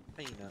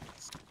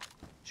peanuts.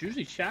 It's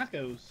usually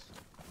Chacos.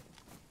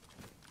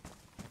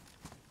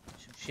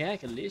 Some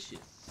Chacolicious.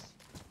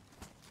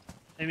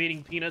 I'm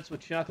eating peanuts with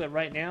chocolate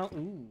right now.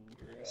 Ooh,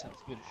 that sounds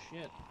good as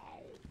shit.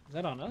 Is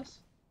that on us?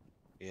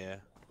 Yeah.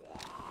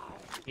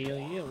 Hell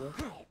yeah, well.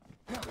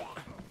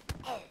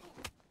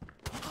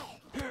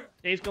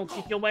 Dave's gonna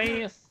kick your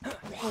ass.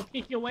 He's gonna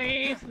kick your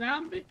ass,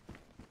 zombie.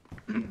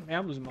 Man,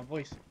 I'm losing my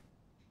voice.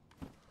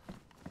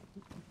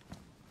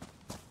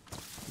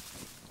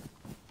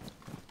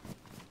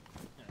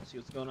 Let's see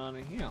what's going on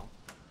in here.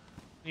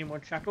 Any more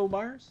choco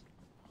bars?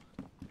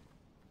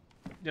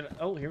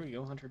 Oh, here we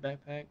go. Hunter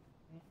backpack.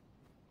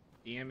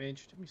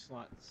 Damage. Too many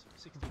slots.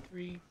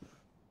 63.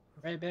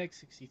 Red bag,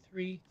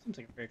 63. Seems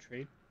like a fair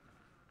trade.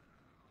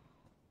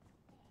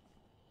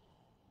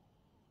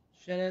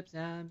 Shut up,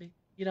 zombie.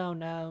 You don't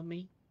know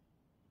me.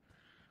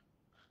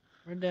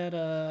 Where'd that,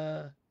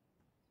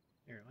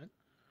 Here, what?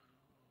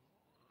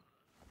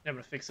 I'm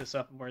gonna fix this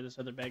up and wear this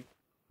other bag.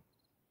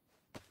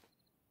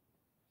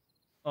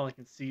 All I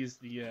can see is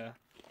the,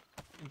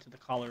 into the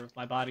collar of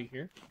my body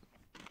here.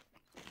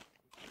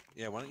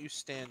 Yeah, why don't you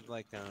stand,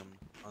 like,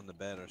 on the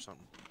bed or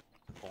something?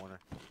 In the corner.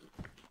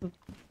 Am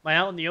I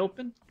out in the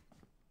open?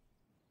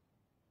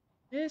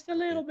 Just a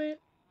little bit.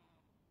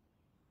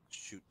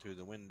 Shoot through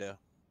the window.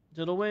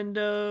 To the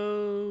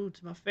window,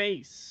 to my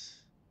face.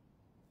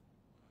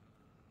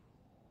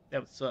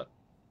 That would suck.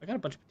 I got a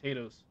bunch of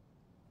potatoes.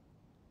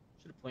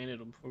 Should have planted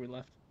them before we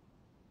left.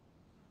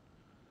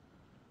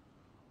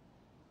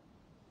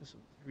 There's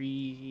some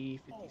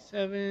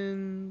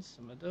 357s,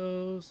 some of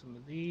those, some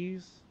of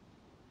these.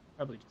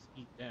 Probably just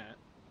eat that.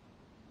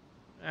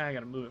 I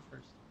gotta move it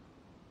first.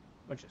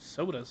 Bunch of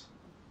sodas.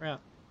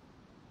 Crap.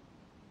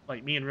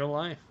 Like me in real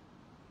life.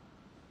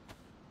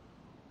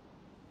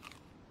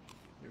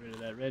 Get rid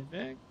of that red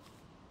bag.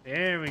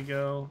 There we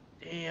go.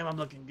 Damn, I'm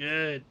looking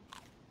good.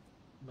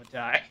 I'm gonna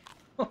die.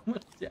 I'm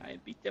gonna die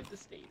and be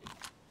devastated.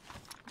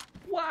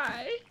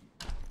 Why?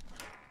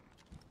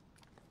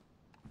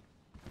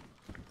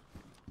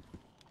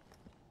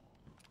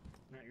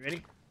 Alright, you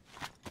ready?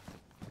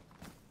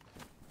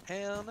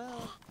 Hell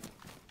no.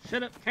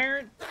 Shut up,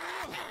 Karen.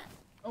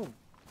 Oh.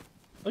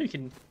 Oh, you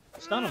can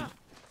stun him.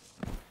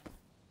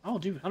 Oh,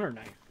 dude, hunter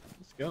knife.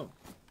 Let's go.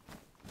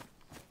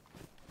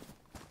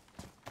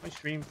 My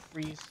stream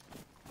freeze?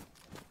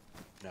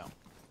 No.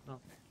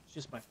 Okay. It's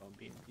just my phone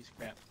being a piece of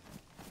crap.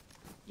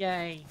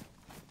 Yay.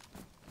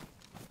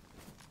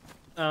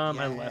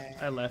 I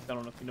left. I left. I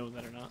don't know if you know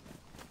that or not.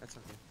 That's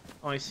okay.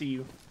 Oh, I see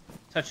you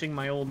touching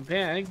my old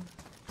bag.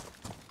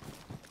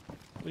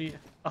 What do you...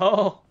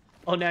 Oh!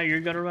 Oh, now you're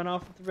gonna run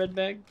off with the red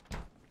bag?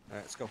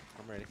 Alright, let's go.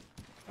 I'm ready.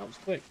 That was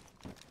quick.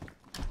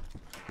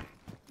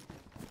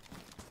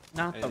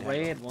 Not I the didn't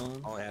red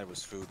one. All I had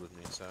was food with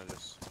me, so I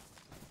just...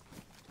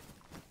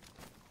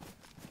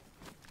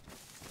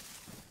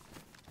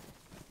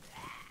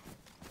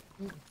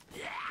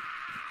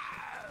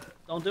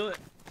 Don't do it.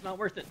 It's not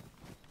worth it.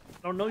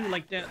 I don't know you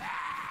like that.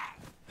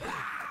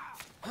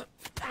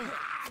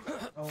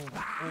 Oh,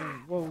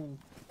 whoa,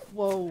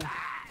 whoa.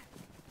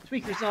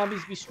 Tweaker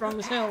zombies be strong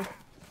as hell.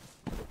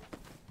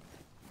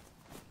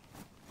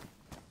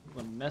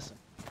 I'm messing.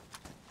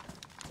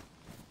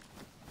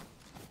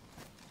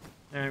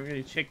 Alright, we're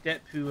gonna check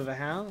that poo of a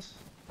house.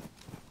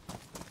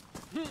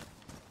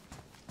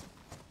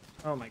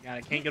 Oh my god,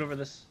 I can't get over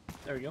this.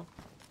 There we go.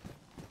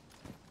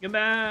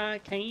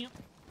 Goodbye, camp.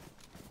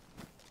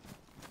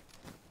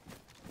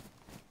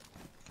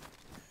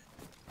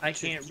 I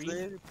can't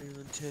read.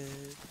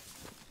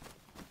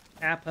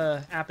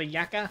 Appa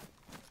Yaka?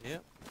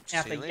 Yep.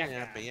 Appa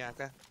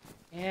Yaka.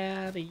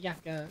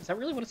 Is that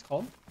really what it's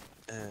called?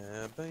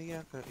 Abba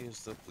Yaka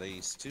is the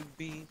place to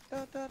be.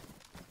 Dot, dot.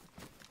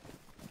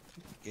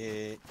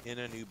 Get in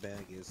a new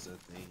bag is the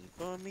thing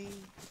for me.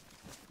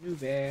 New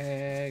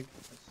bag.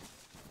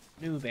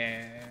 New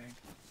bag.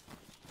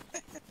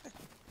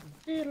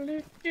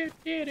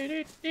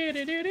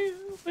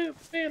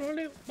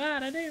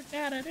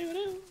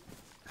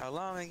 How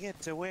long I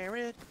get to wear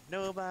it,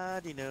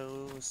 nobody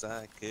knows.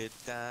 I could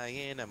die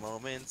in a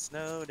moment's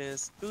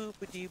notice. Boop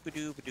a doop a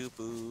doop a doop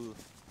boo.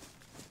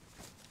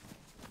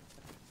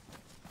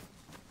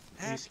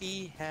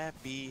 Happy,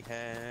 happy,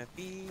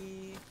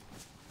 happy.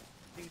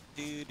 Do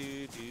do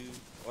do do.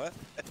 What?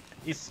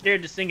 He's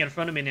scared to sing in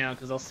front of me now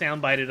because I'll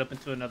soundbite it up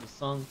into another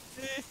song.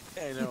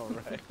 I know,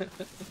 right?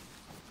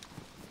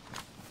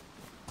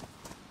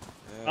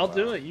 I'll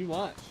do it. You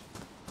watch.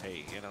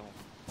 Hey, you know.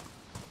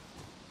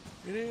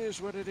 It is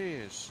what it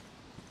is.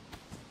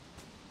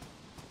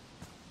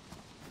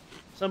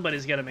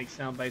 Somebody's got to make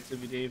sound bites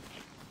of you, Dave.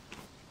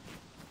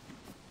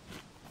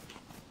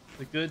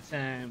 It's a good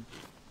time.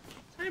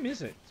 What time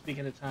is it?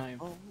 Speaking of time.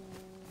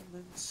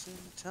 Moments in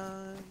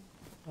time.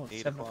 Oh, it's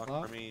 8 7 o'clock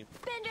o'clock. for me.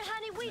 Bender,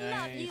 honey, we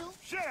love Nice. you.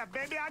 Shut up,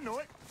 baby, I know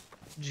it.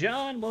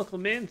 John,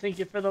 welcome in. Thank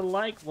you for the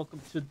like.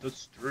 Welcome to the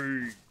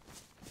stream.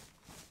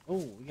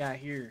 Oh, we got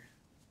here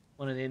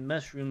one of the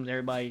mushrooms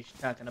everybody's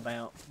talking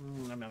about.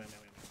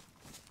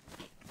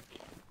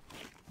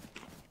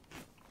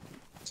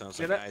 Sounds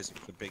Get like up.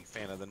 Isaac's a big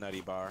fan of the Nutty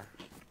Bar.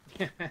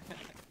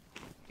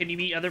 Can you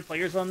meet other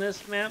players on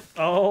this map?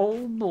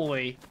 Oh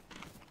boy.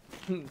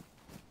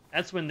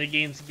 That's when the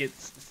games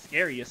gets the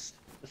scariest,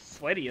 the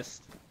sweatiest,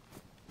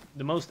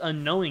 the most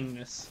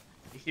unknowingness.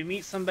 You can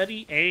meet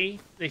somebody, A,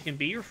 they can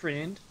be your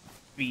friend,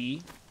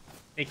 B,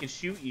 they can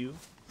shoot you.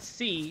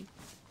 C,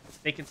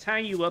 they can tie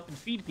you up and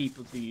feed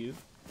people to you.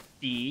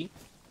 D,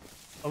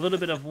 a little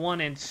bit of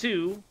 1 and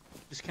 2,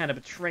 just kind of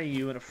betray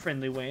you in a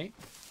friendly way.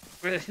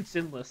 It's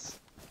endless.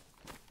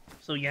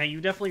 So yeah, you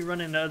definitely run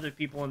into other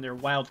people in their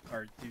wild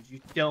cards, dude. You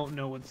don't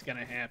know what's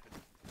gonna happen.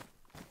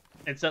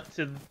 It's up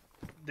to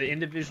the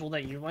individual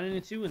that you're running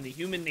into and the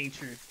human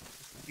nature. It's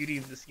the beauty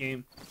of this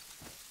game.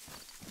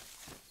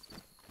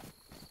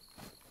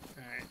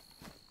 Alright.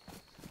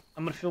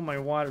 I'm gonna fill my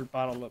water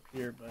bottle up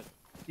here, but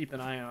keep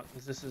an eye out,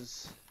 because this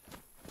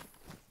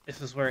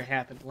is where it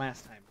happened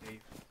last time,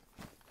 Dave.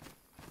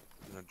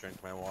 I'm gonna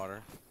drink my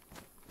water.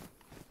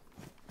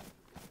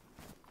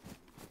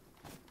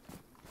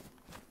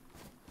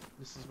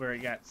 This is where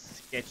it got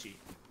sketchy.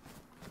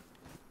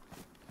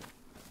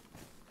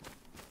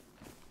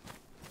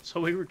 So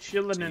we were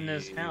chilling in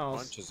this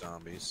house. Bunch of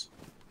zombies.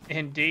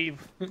 And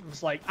Dave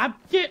was like, I'm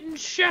getting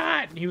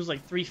shot! And he was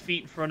like 3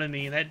 feet in front of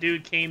me, and that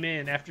dude came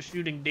in after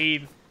shooting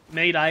Dave,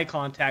 made eye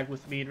contact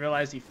with me, and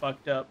realized he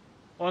fucked up.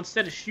 Well,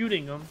 instead of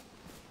shooting him,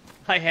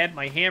 I had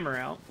my hammer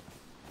out,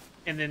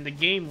 and then the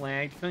game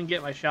lagged, couldn't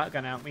get my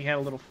shotgun out, and we had a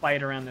little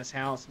fight around this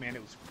house, man.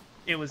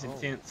 It was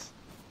intense.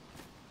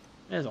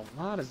 There's a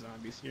lot of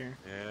zombies here.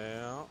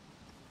 Yeah.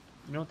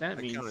 You know what that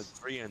means? I counted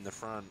 3 in the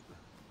front.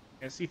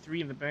 I see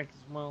 3 in the back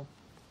as well.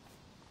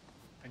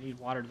 I need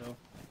water, though.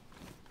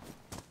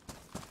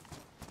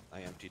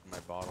 I emptied my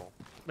bottle.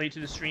 Late to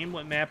the stream,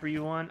 what map are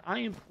you on? I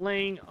am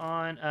playing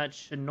on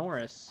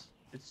Chinoris.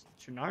 It's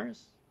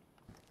Chinoris?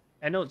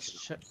 I know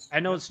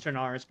it's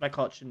Chinoris, but I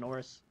call it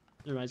Chinoris.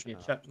 It reminds me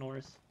of Chuck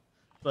Norris.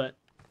 But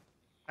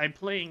I'm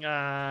playing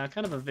kind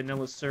of a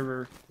vanilla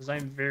server, because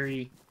I'm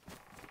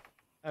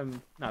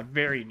not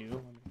very new.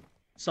 I'm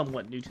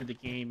somewhat new to the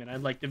game, and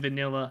I'd like the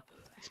vanilla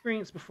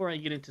experience before I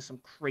get into some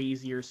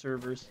crazier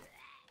servers.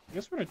 I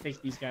guess we're gonna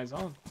take these guys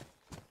on.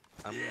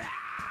 Do you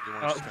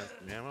want to spend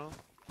some ammo?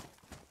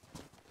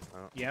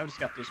 Yeah, I just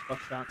got those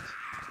buckshots.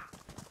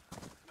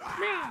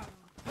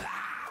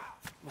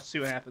 We'll see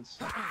what happens.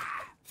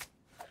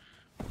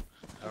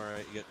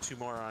 Alright, you got 2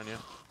 more on you.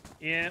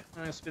 Yeah,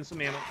 I'm gonna spend some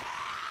ammo.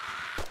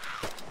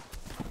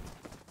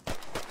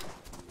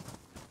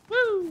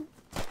 Woo!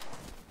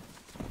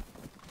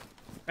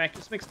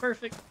 Practice makes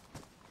perfect.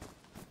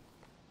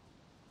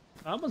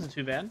 Oh, that wasn't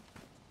too bad.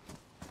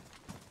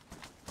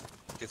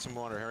 Get some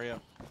water, hurry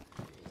up.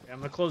 Yeah, I'm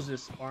gonna close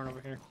this barn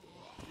over here.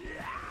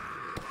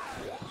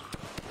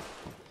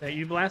 Is that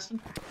you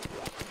blasting?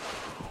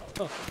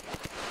 Oh.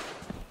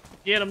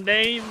 Get him,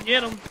 Dave,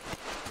 get him!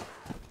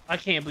 I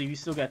can't believe you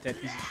still got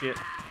that piece of shit.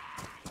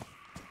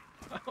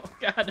 Oh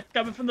god, they're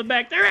coming from the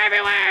back. They're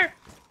everywhere!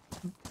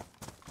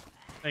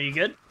 Are you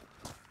good?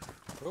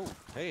 Oh,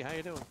 hey, how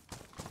you doing?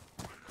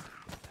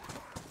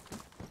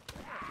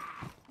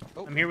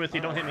 Oh, I'm here with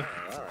you, don't hit me.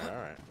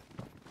 Alright.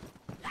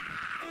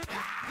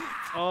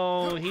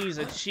 Oh, he's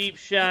a cheap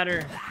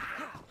shotter.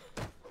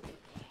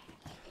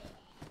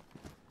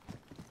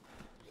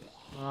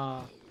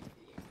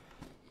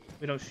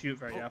 We don't shoot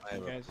very I often,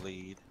 have guys. a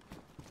bleed.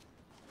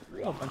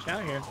 Oh, punch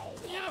out here.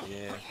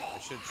 Yeah, I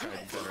should try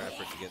better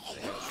effort to get the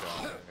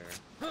headshot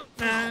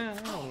there. Nah,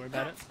 don't worry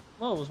about it.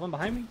 Whoa, there's one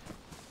behind me.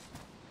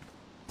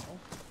 Oh.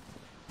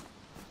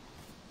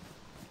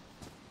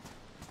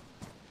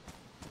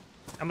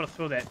 I'm gonna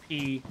throw that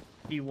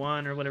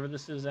P1 or whatever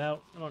this is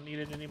out. I don't need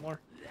it anymore.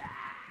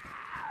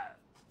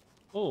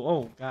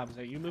 Oh, God, was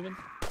that you moving?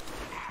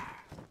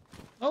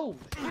 Oh,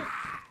 shit.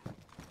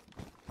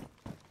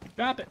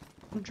 Drop it.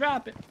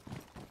 Drop it.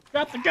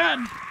 Drop the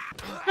gun.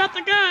 Drop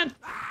the gun.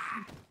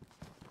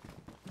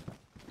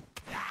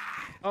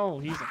 Oh,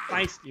 he's a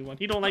feisty one.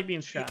 He don't like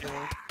being shot.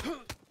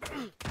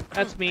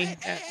 That's me.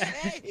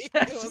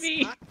 That's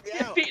me.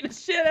 You're beating the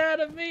shit out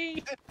of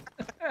me.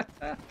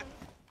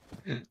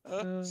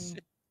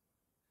 Shit.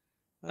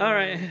 All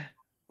right.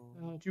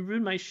 Did you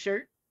ruin my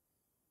shirt?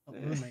 Oh,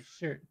 ruin my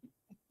shirt.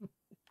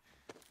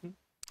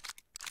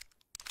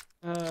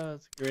 Oh,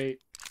 that's great.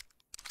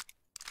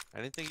 I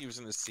didn't think he was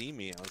gonna see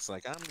me. I was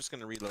like, I'm just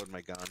gonna reload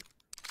my gun.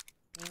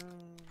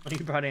 Oh,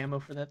 you brought ammo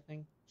for that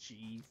thing?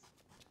 Jeez.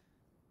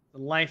 The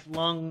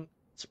lifelong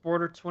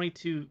Sporter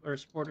 22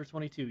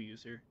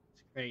 user.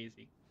 It's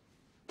crazy.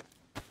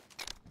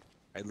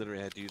 I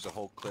literally had to use a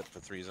whole clip for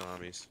 3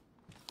 zombies.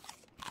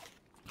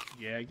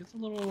 Yeah, it gets a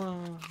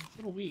little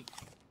weak.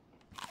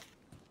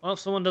 Well, if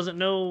someone doesn't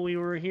know we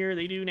were here,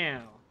 they do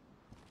now.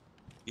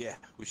 Yeah,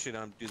 we should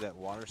do that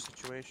water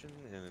situation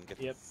and get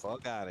the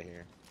fuck out of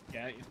here.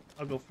 Yeah,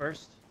 I'll go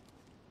first.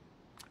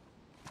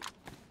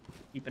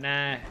 Keep an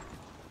eye.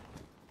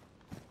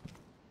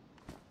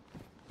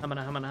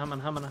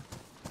 Humana.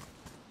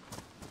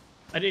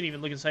 I didn't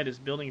even look inside this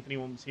building if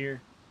anyone was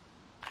here.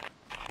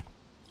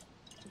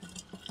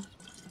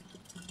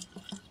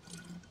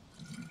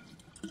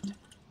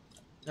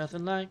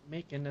 Nothing like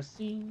making a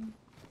scene.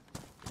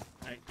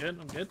 Alright, good,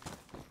 I'm good.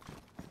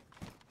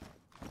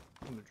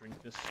 I'm gonna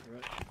drink this, screw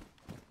it.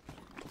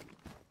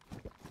 I'm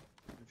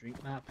gonna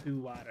drink my poo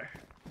water.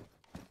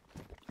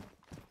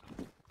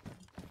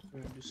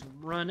 We're gonna do some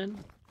running.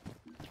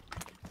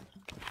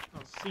 I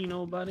don't see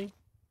nobody.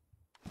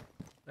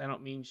 That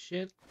don't mean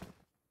shit.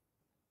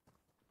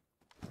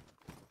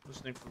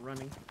 Listening for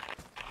running.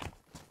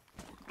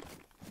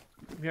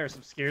 We are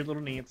some scared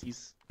little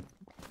Nancys.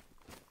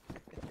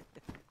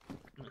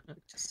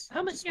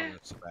 Oh my god!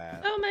 It's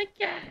bad. Oh my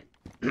god!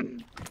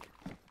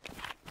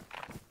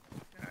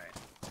 Alright.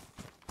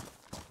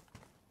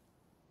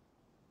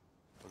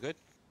 We're good?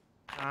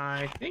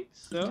 I think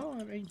so.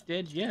 I ain't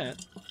dead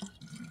yet.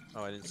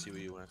 Oh, I didn't see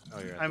where you went. Oh,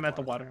 you're I'm at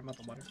the water. I'm at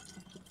the water.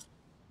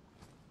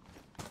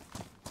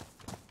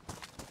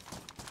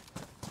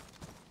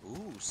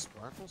 Ooh,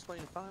 Sparkle's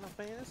playing Final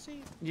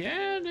Fantasy?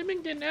 Yeah, they've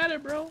been getting at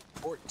it, bro.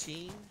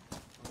 14?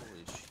 Holy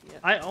shit.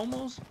 I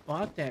almost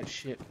bought that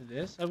shit for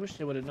this. I wish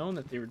they would have known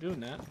that they were doing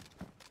that.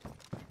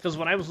 Because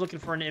when I was looking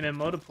for an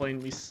MMO to play,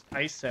 and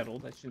I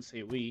settled, I shouldn't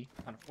say we,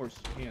 kind of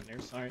forced your hand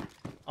there, sorry,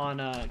 on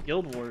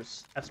Guild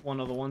Wars. That's one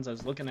of the ones I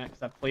was looking at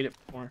because I've played it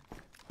before.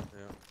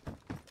 Yeah.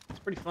 It's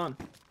pretty fun.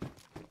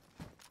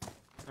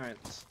 Alright,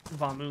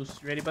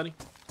 Vamoose. You ready, buddy?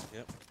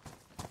 Yep.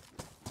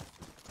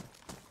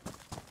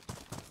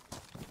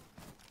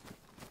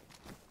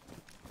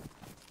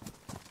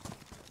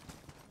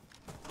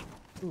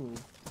 Ooh.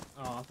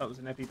 Oh, I thought it was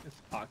an epi. It's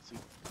epoxy.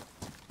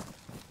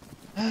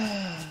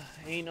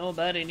 Ain't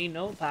nobody need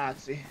no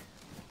epoxy.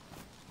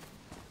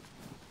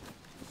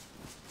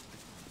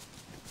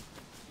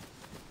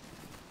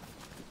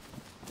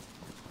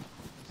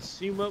 Let's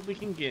see what we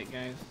can get,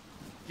 guys.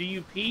 Do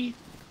you pee?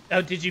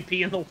 Oh, did you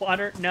pee in the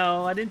water?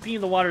 No, I didn't pee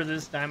in the water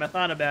this time. I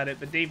thought about it,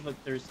 but Dave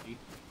looked thirsty.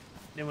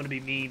 Didn't want to be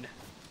mean.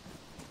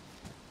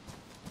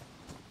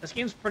 This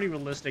game's pretty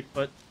realistic,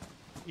 but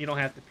you don't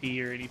have to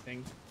pee or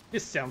anything.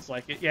 This sounds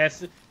like it.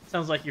 Yes, it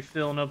sounds like you're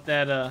filling up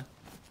that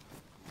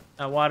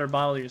water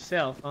bottle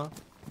yourself, huh?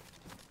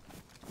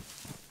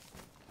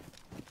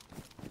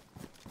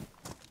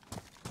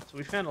 So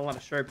we found a lot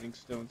of sharpening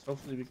stones.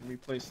 Hopefully we can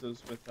replace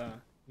those with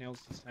nails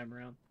this time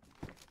around.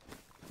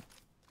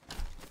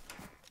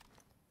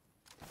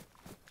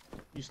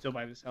 You still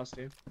buy this house,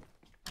 Dave?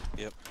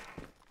 Yep.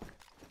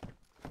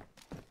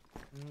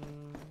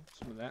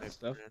 Some of that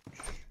stuff. I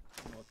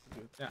don't know what to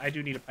do with that. I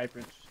do need a pipe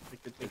wrench. I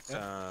could take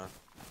that.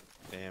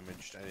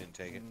 Damaged. I didn't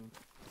take it.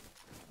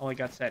 All I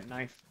got's that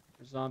knife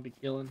for zombie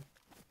killing.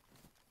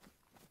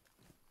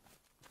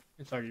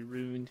 It's already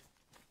ruined.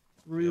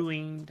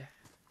 Ruined.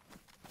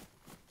 Yep.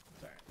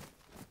 It's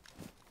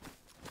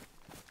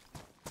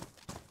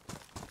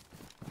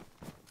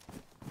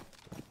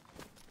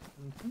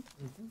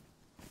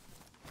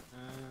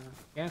alright.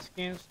 Gas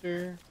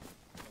canister.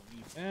 Don't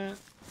need that.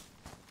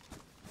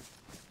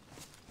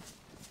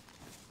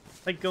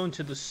 It's like going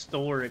to the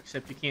store,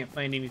 except you can't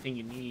find anything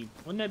you need.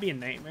 Wouldn't that be a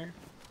nightmare?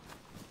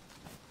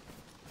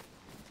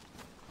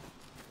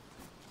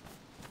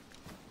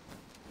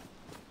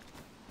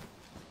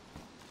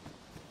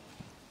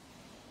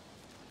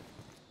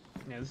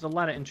 Yeah, there's a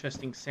lot of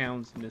interesting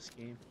sounds in this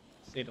game,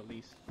 to say the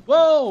least.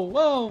 Whoa!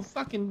 Whoa!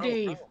 Fucking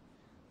Dave!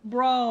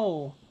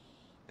 Bro!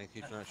 Thank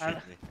you for not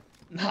shooting me.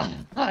 No,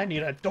 I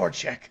need a door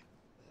check.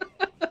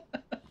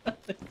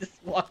 They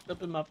just walked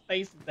up in my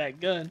face with that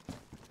gun.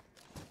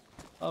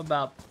 How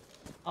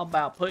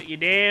about put you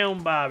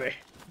down, Bobby?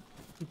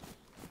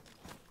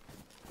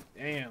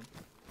 Damn.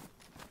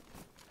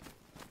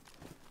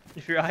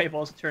 If your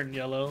eyeballs turn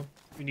yellow,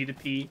 you need to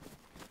pee.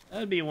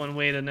 That'd be one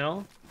way to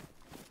know.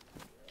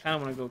 Kind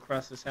of want to go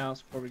across this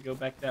house before we go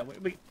back that way.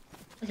 Wait,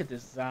 look at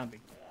this zombie.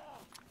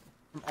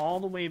 From all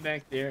the way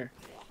back there.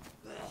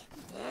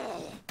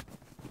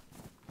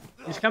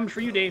 He's coming for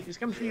you, Dave. He's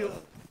coming for you.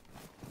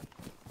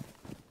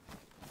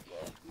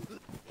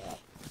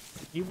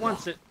 He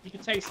wants it. You can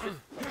taste it.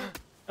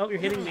 Oh, you're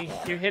hitting me.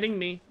 You're hitting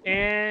me.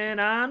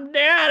 And I'm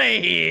down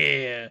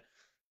here.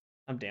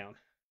 I'm down.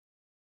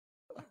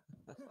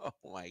 Oh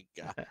my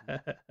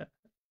god.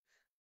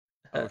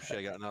 Oh shit,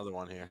 I got another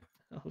one here.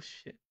 Oh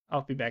shit.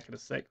 I'll be back in a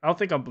sec. I don't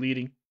think I'm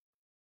bleeding.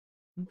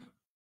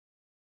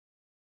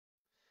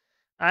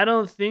 I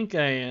don't think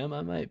I am.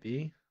 I might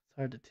be. It's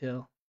hard to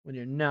tell when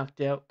you're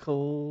knocked out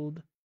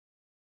cold.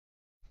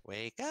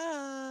 Wake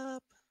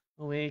up.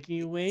 Wakey, It's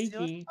your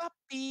wakey.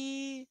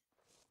 puppy.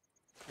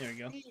 There we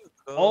go. Here you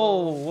go.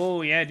 Oh,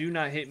 whoa, yeah, do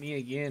not hit me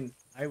again.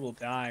 I will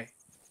die.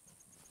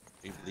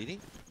 Are you bleeding?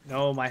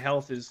 No, my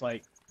health is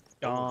like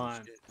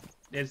gone.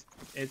 Shit.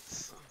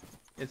 It's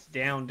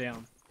down.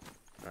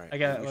 All right. I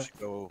gotta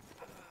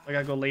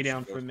go lay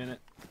down for a minute.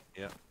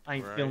 Yeah. I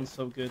ain't feeling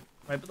so good.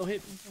 Right, but don't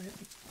hit me. Don't hit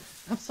me.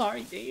 I'm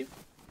sorry, Dave.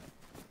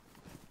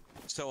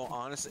 So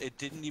honestly, it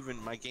didn't even.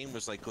 My game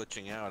was like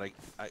glitching out. I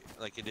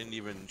like it didn't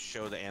even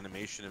show the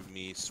animation of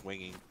me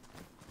swinging.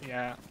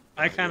 Yeah,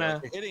 I kind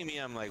of hitting me.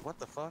 I'm like, what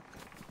the fuck?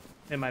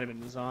 It might have been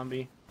the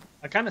zombie.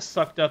 I kind of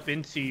sucked up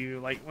into you,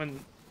 like when,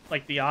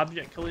 like the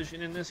object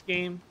collision in this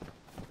game.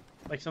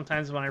 Like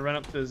sometimes when I run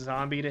up to a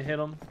zombie to hit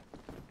him.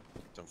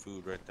 Some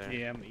food right there.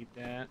 Yeah, I'm gonna eat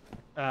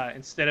that.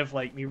 Instead of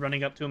like me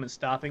running up to him and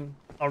stopping,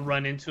 I'll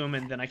run into him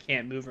and then I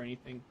can't move or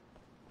anything.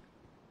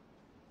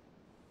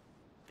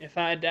 If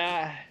I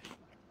die,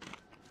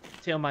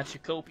 tell my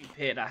Chicopee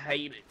pet I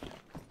hate it.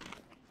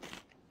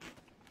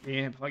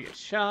 Yeah, if I get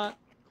shot,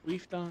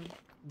 queefed on,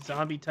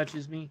 zombie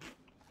touches me,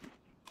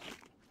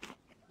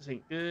 This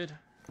ain't good.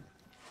 I'm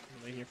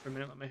wait here for a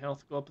minute. Let my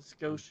health go up a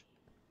skosh.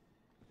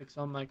 Fix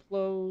on my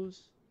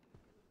clothes.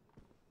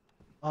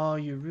 Oh,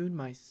 you ruined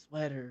my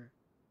sweater.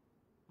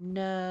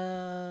 No.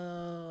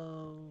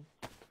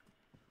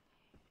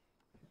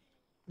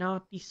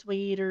 Naughty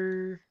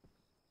sweater.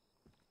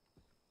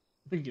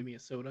 Give me a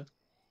soda.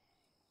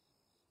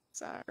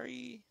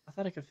 Sorry. I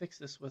thought I could fix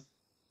this with...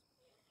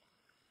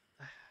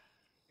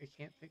 I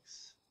can't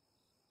fix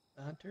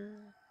the hunter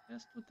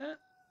vest with that?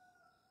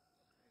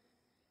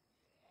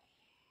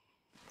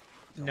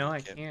 No, Only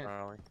I kit, can't.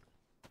 probably.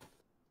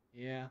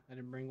 Yeah, I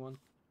didn't bring one.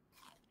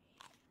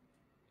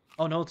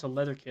 Oh no, it's a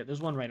leather kit.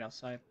 There's one right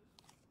outside.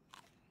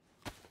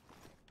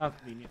 How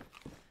convenient.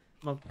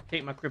 I'm gonna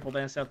take my crippled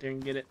ass out there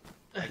and get it.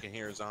 I can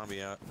hear a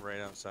zombie out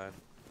right outside.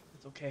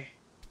 It's okay.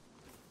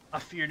 I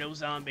fear no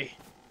zombie.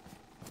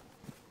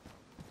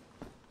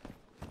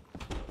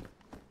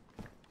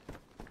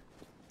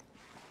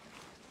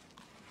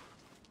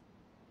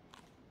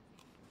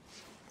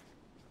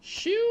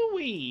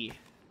 Shooey!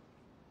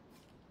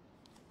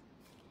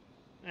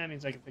 That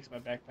means I can fix my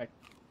backpack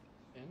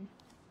in.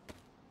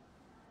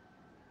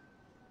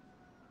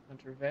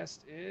 Hunter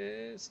vest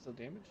is still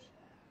damaged.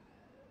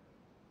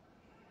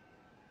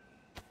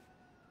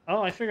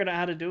 Oh, I figured out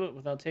how to do it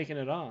without taking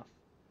it off.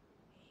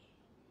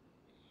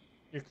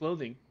 Your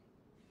clothing.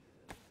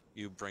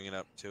 You bring it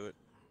up to it.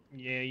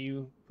 Yeah,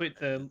 you put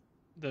the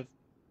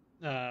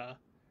uh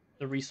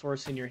the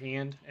resource in your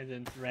hand and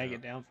then drag Yeah.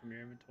 it down from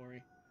your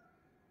inventory.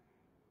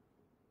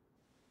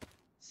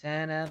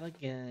 Son of a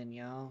gun,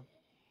 y'all.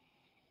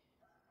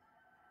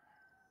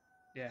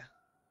 Yeah.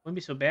 Wouldn't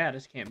be so bad. I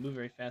just can't move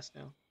very fast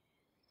now.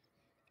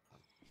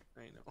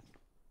 I know.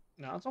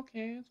 No, it's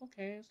okay. It's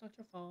okay. It's not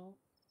your fault.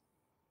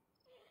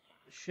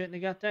 Shouldn't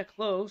have got that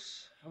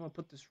close. I'm gonna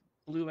put this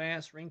blue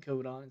ass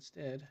raincoat on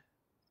instead.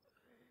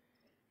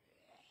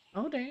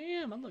 Oh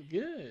damn, I look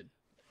good.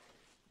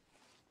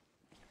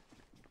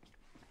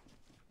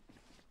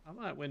 I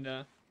might win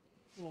a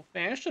little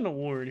fashion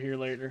award here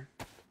later.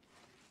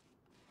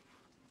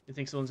 You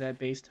think someone's at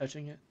base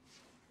touching it?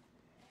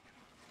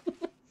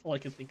 That's all I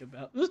can think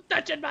about. Who's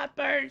touching my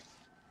purse?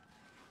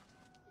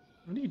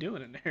 What are you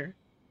doing in there?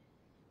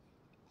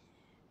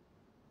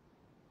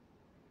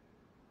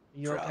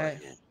 You okay?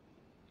 Crawling.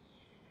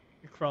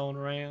 You're crawling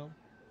around.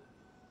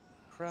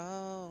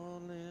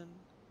 Crawling.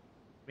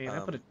 Man, I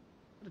put a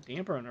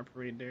damper on our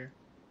parade there.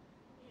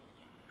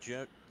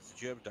 Did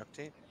you have duct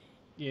tape?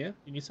 Yeah,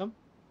 you need some?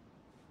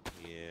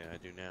 Yeah, I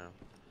do now.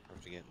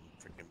 After getting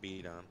freaking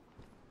beat on.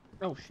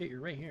 Oh shit, you're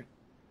right here.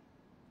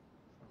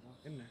 I'll walk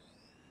in there.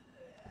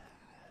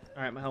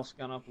 Alright, my health's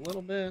gone up a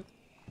little bit.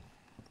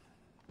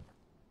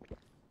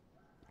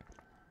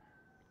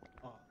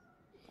 Oh.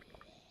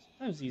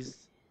 Sometimes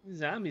these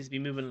zombies be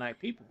moving like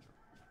people.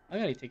 I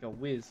gotta take a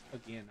whiz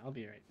again. I'll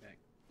be right back.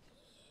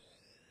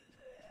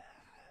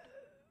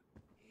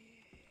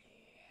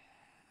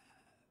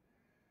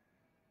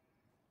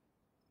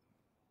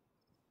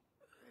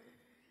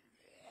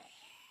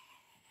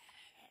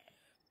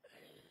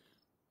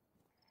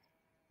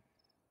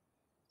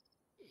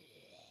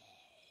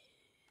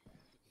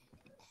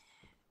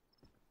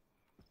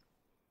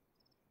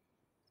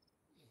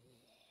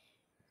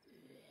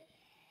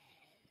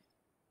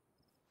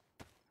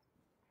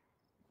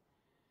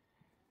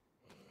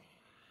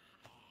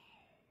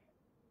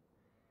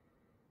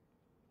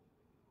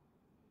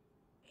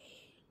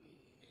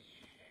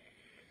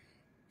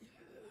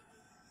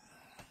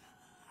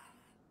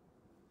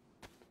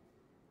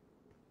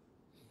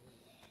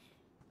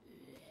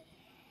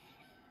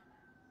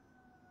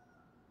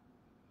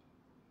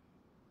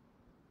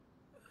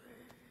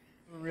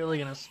 I'm really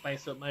gonna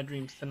spice up my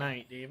dreams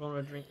tonight, Dave. I'm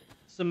gonna drink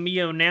some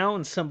Mio now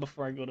and some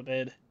before I go to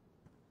bed.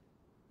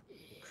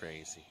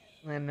 Crazy.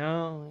 I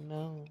know, I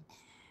know.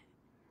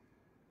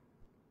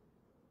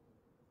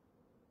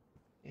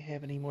 You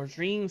have any more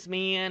dreams,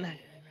 man?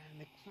 You're driving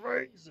me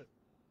crazy.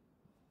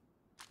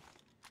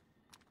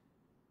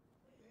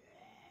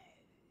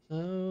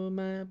 So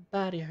my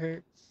body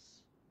hurts.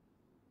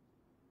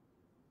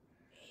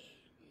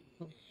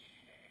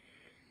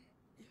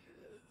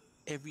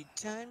 Every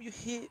time you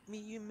hit me,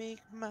 you make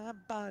my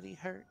body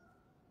hurt.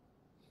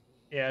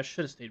 Yeah, I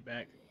should have stayed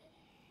back.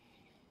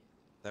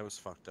 That was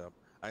fucked up.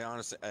 I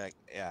honestly,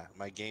 yeah,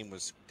 my game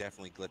was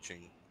definitely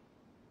glitching.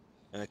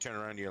 And I turn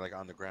around, you're like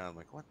on the ground. I'm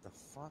like, what the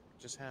fuck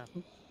just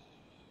happened?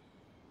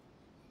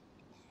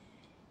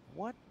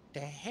 What the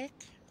heck?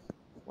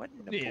 What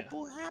in the Yeah,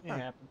 poo-poo it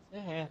happened? happens.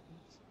 It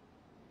happens.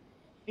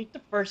 Ain't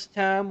the first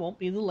time, won't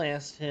be the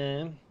last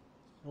time.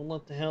 Don't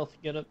let the health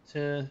get up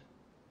to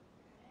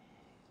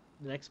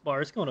the next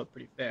bar. It's going up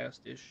pretty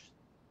fast-ish.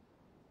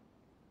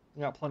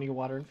 Got plenty of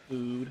water and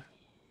food.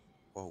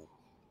 Whoa.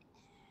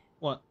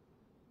 What?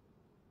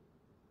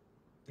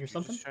 Hear Did you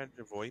something? just try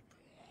to VoIP?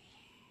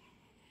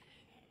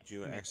 Did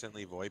you Yeah.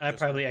 accidentally VoIP I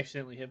just probably now?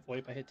 accidentally hit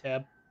VoIP. I hit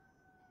tab.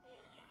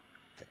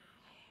 Okay.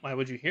 Why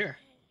would you hear?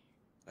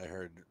 I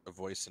heard a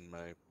voice in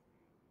my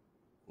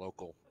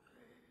local.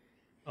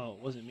 Oh, it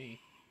wasn't me.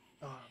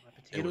 Oh, my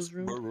It was potatoes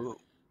ruined?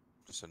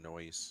 just a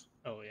noise.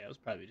 Oh, yeah, it was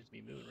probably just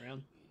me moving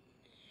around.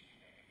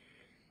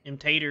 Them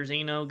taters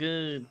ain't no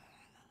good.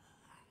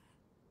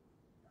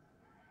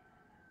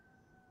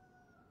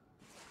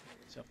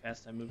 See how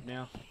fast I move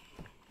now.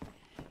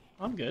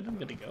 I'm good. I'm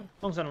good to go.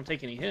 As long as I don't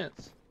take any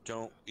hits.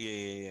 Don't.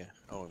 Yeah.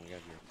 Oh my god,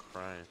 you're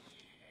crying.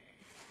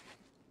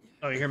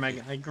 Oh, you hear my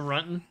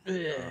grunting?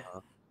 Uh-huh.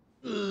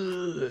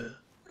 Ugh.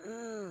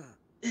 Ugh.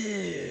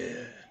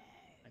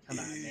 Come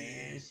on,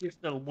 man. It's just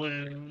a little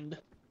wound.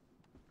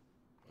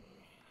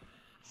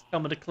 He's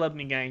coming to club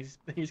me, guys.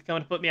 He's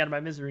coming to put me out of my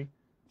misery.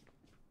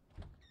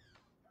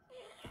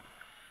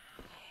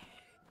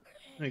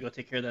 Let me go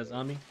take care of that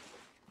zombie.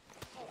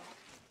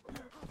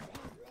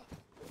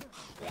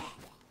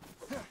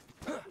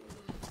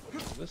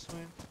 This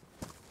way.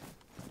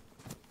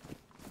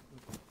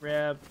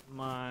 Grab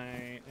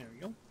my... There we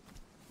go.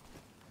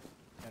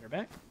 Got her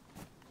back.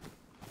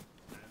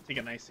 Take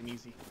it nice and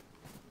easy.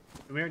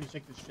 Did we already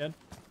check this shed?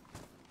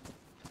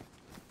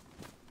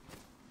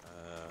 I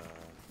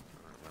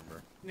don't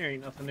remember. There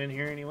ain't nothing in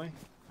here anyway.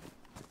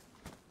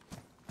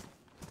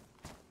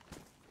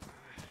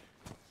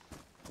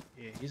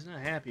 Yeah, he's not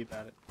happy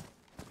about it.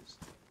 Just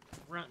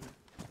running.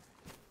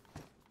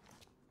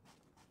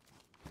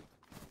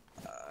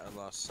 I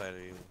lost sight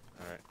of you.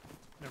 Alright.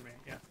 Never mind,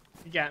 yeah.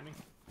 You got me.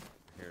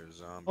 Here's a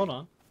zombie. Hold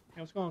on.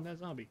 Hey, what's going on with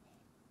that zombie?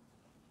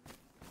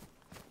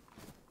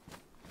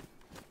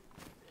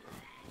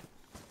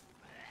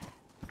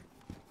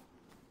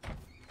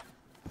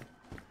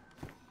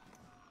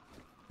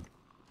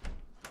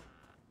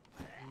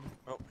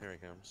 Oh, here he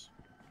comes.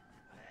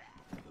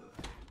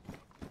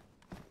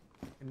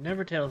 I can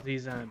never tell with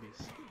these zombies.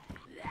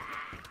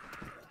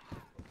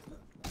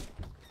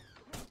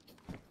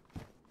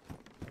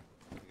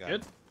 Got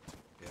Good? him.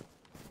 Yep.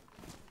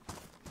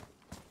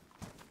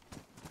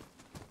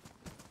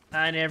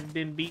 I never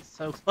been beat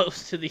so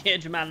close to the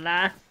edge of my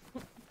life.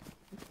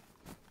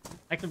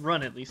 I can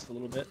run at least a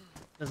little bit.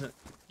 Doesn't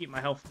keep my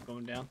health from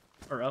going down.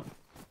 Or up.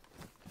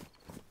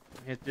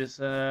 Hit this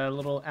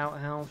little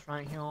outhouse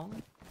right here.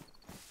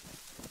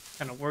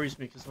 Kind of worries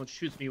me because when it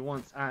shoots me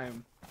once,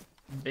 I'm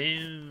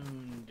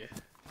boomed.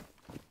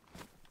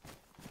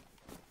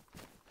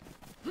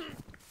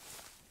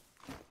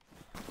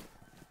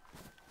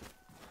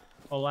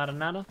 Whole lot of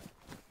nada.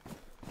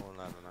 Oh,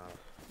 no.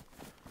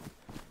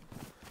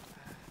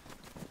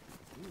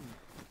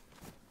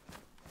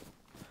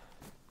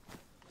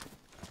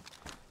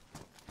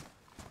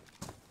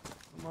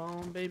 Come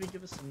on, baby,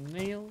 give us some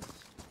nails.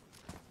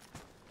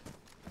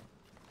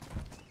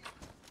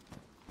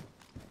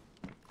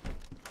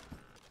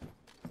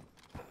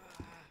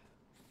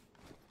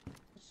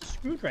 What's the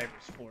screwdrivers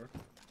for?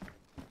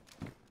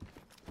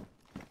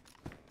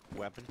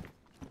 Weapon?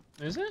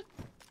 Is it?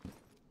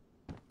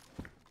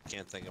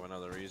 Can't think of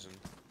another reason.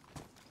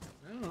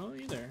 I don't know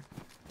either.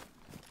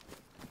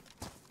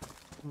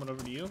 Coming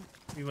over to you.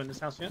 You in this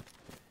house yet?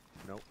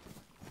 Nope.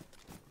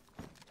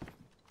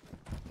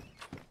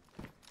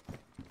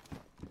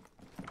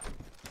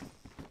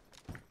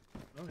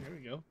 Oh, here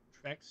we go.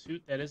 Track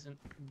suit that isn't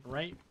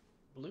bright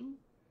blue.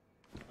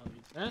 I'll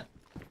use that.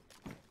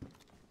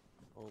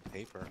 Oh,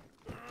 paper.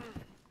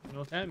 You know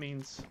what that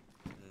means?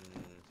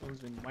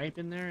 Someone's been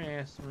wiping their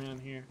ass around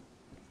here.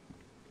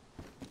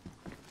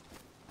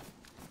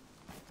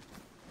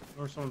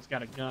 Or someone's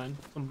got a gun.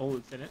 Some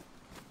bullets in it.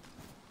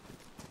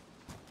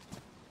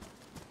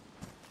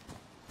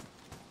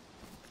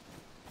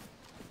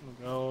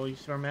 We'll go. You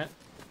see where I'm at?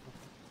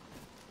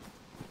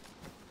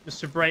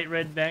 Mr. Bright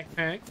Red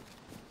Backpack.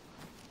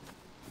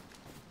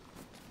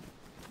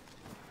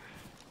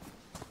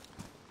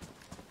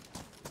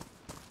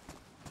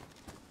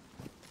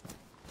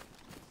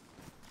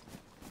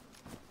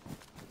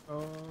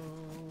 Oh,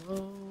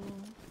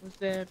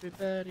 was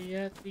everybody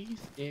at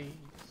these days?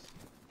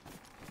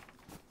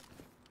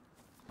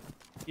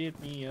 Give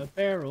me a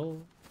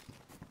barrel,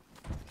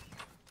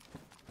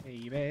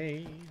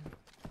 baby.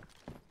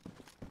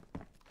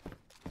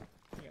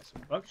 We got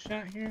some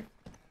buckshot here.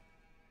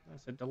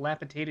 That's a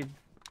dilapidated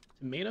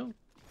tomato. Is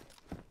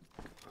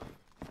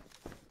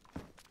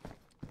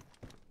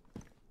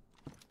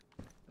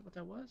that what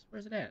that was?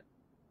 Where's it at?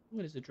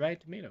 What is a dried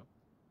tomato?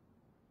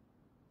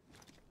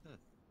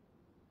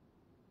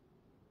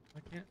 I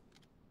can't.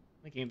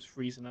 My game's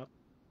freezing up.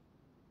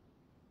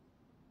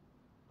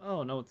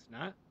 Oh, no, it's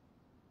not.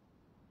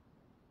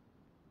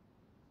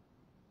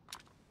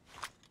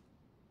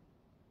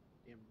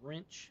 Damn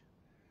wrench.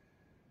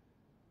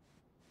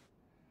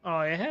 Oh,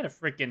 I had a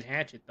freaking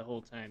hatchet the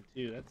whole time,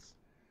 too. That's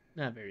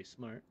not very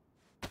smart.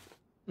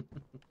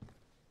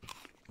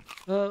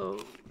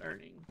 Oh,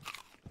 learning.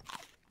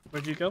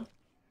 Where'd you go?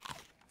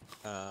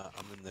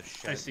 I'm in the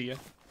shed. I see you.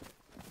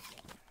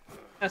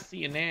 I see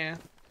you now.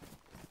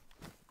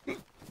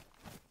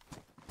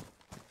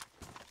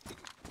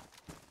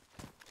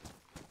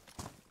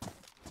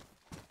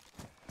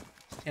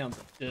 Sounds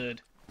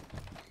good.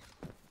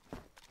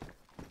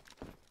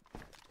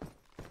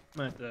 I'm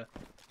gonna have to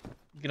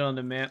get on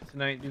the map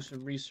tonight and do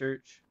some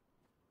research.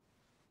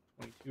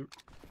 22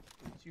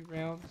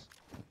 rounds.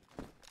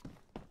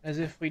 As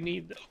if we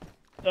need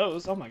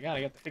those. Oh my god,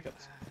 I got the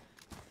hiccups.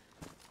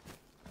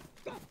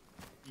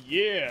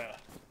 Yeah.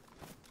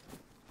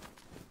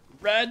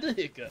 Ride the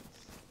hiccups.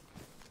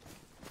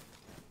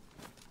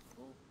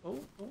 Oh,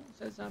 what's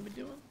that zombie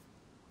doing?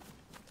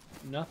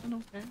 Nothing,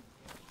 okay.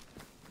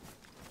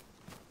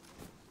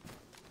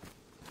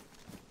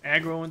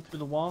 Aggroing through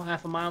the wall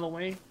half a mile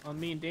away on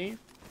me and Dave.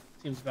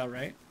 Seems about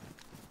right.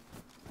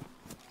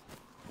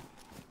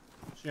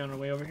 Is she on her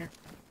way over here?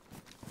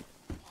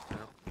 No.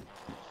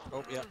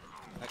 Oh, yeah.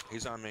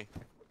 He's on me.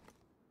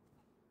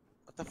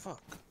 What the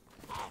fuck?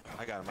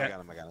 I got him, I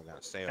got him.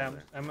 Stay over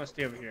there. I'm gonna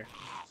stay over here.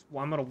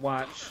 Well, I'm gonna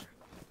watch.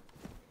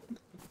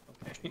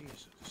 Okay.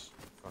 Jesus.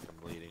 Fucking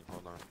bleeding.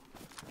 Hold on.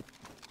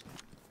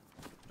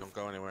 Don't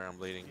go anywhere. I'm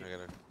bleeding.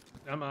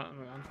 I gotta.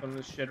 I'm putting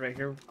this shit right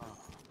here. Oh,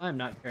 I'm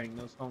not carrying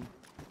those home.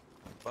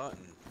 button.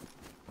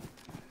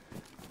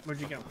 Where'd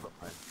you go?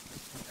 Okay.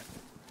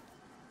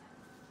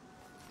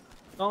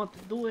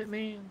 Don't do it,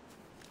 man.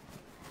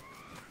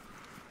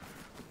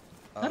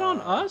 Is that on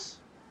us?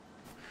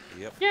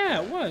 Yep.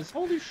 Yeah, it was.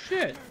 Holy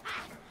shit.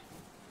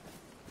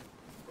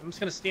 I'm just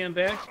gonna stand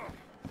back.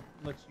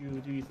 Let you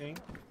do your thing.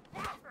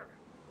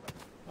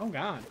 Oh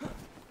god.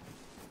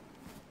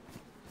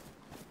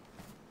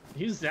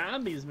 These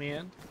zombies,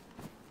 man.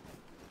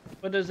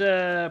 What does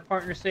a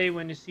partner say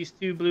when he sees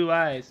two blue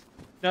eyes?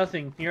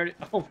 Nothing. He already.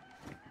 Oh.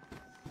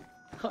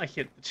 I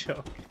hit the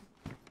joke.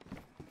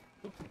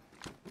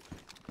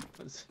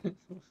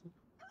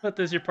 What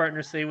does your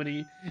partner say when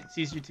he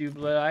sees your two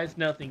blue eyes?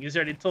 Nothing. He's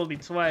already told me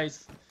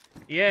twice.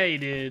 Yeah, he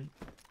did.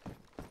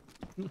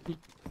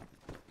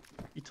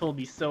 You told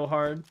me so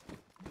hard.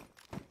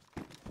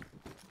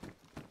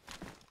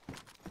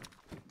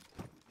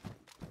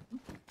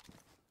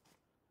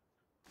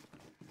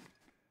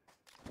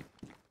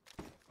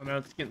 Oh no,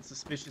 it's getting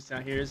suspicious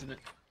out here, isn't it?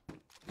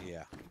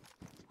 Yeah.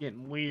 It's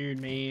getting weird,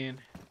 man.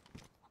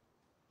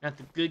 Not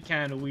the good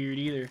kind of weird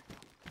either.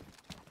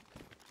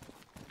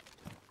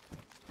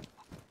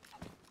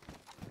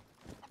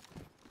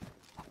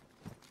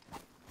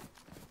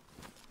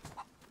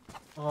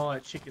 Oh,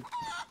 that chicken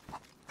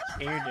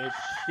scared the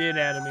shit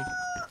out of me.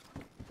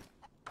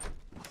 I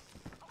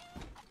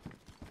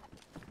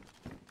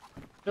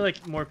feel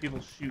like more people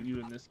shoot you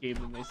in this game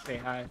than they say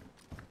hi.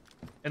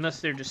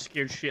 Unless they're just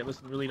scared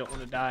shitless and really don't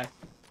want to die.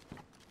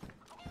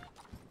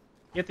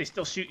 Yet they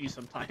still shoot you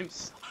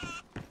sometimes.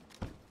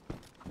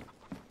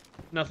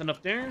 Nothing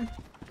up there. Head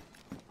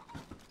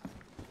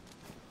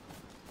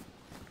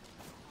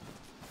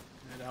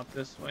out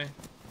this way.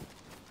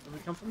 Did we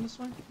come from this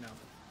way? No.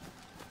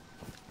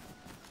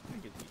 Let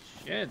me get these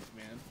sheds,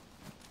 man.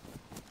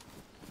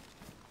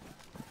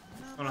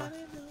 Hold on.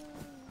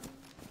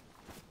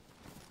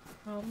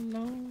 All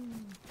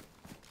alone.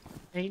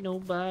 Ain't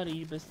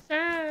nobody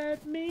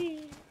beside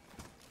me.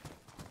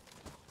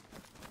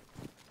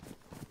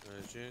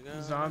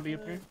 Zombie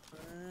up here.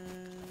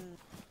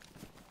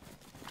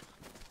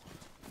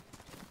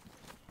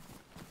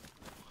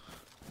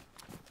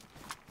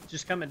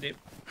 Just coming, dude.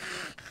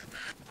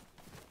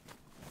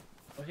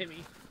 Oh, hit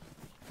me.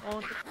 Oh,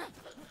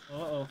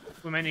 uh-oh.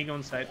 We might need to go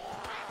inside.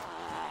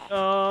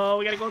 Oh,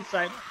 we gotta go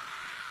inside.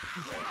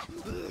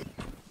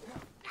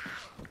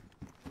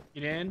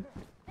 Get in.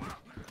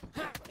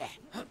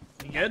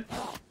 You good?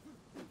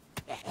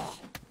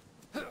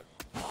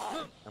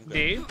 I'm good.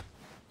 Dave?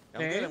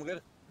 I'm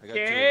good. I got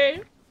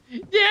Dave?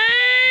 Dave!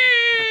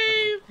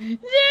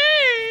 Dave!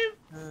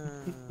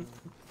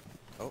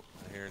 Oh,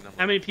 I hear a number.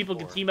 How many people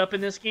 4. can team up in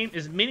this game?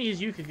 As many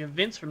as you can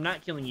convince from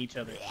not killing each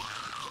other.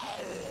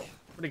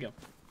 Where'd it go?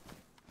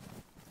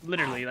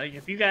 Literally, like,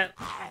 if you got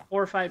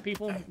 4 or 5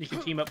 people, you can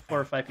team up 4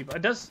 or 5 people.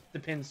 It does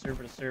depend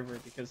server to server,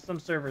 because some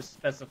servers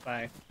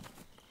specify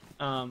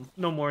no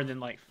more than,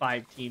 like,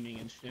 5 teaming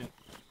and shit.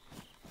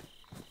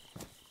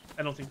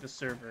 I don't think the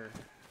server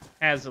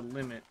has a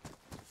limit.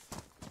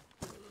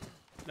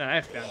 No, I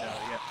haven't found out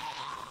yet.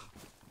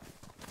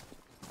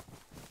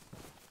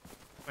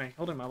 Am I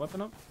holding my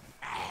weapon up?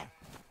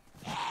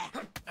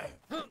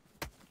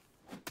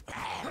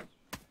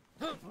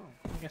 Oh,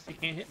 I guess he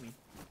can't hit me.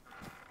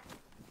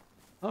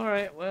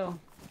 Alright, well.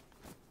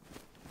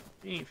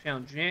 You ain't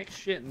found jack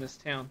shit in this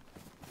town.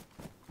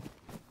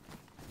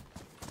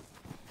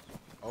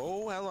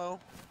 Oh, hello.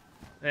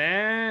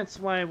 That's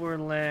why we're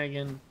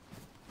lagging.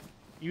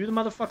 You the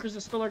motherfuckers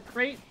that stole our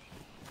crate?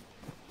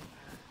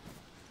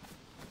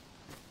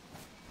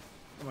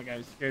 Oh my god,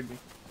 he scared me.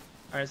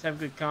 Alright, let's have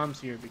good comms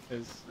here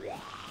because...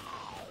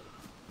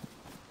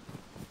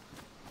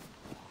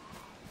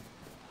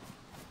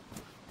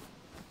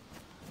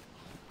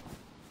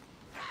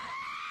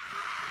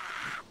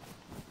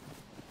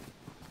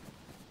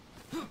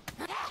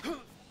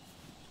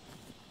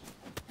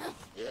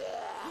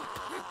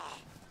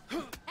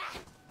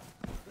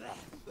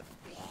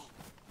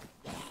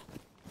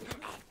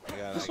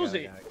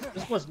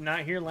 This was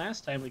not here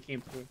last time we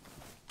came through.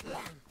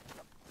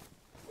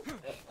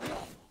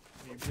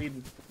 You're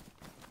bleeding.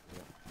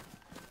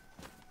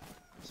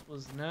 This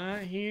was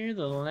not here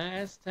the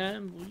last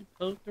time we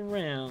poked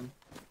around.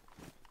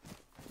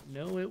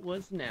 No, it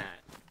was not.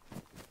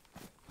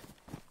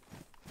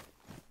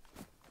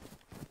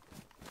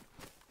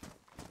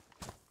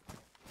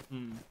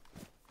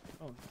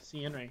 Oh,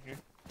 see in right here.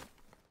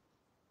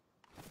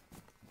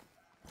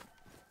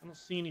 I don't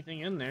see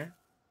anything in there.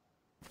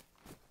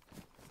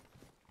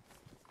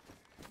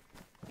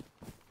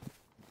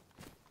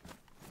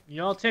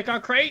 Y'all take our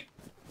crate?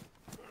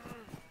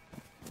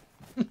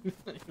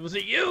 Was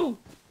it you?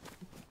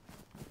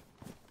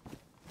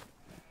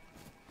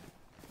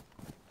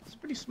 It's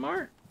pretty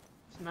smart.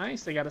 It's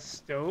nice. They got a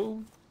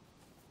stove.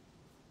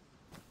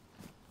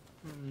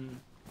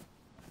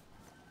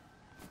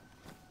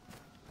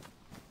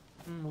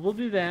 We'll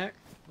be back.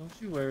 Don't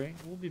you worry.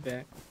 We'll be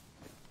back.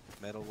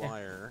 Metal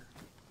wire.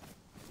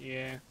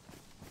 Yeah.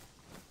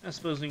 I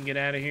suppose we can get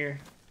out of here.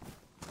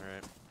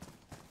 Alright.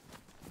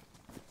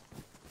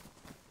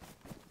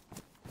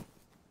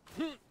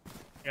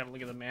 Gotta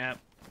look at the map.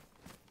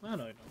 Oh, no, I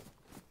don't.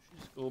 Should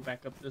just go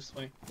back up this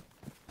way.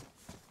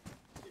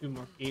 2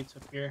 more gates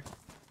up here.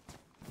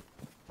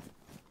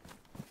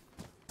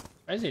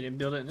 I they didn't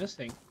build it in this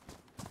thing.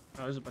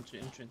 Oh, there's a bunch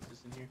of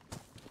entrances in here.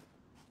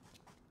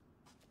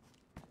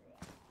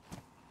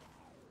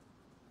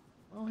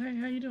 Oh, hey,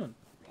 how you doing?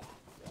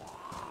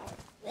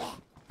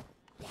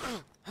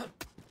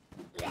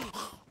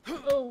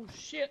 Oh,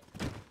 shit.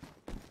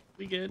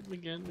 We good, we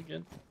good, we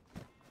good.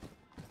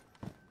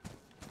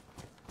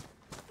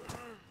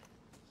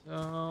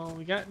 So,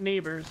 we got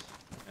neighbors,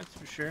 that's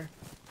for sure.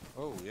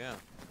 Oh, yeah.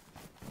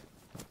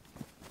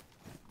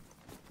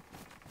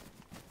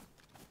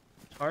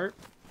 Tarp.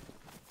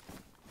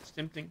 It's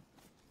tempting.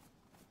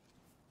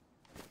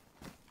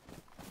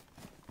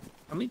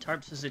 How many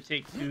tarps does it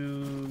take to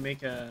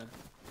make a...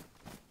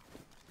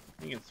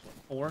 I think it's, what,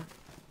 4?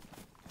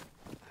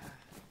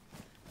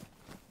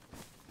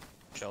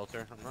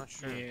 Shelter? I'm not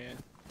sure. Yeah,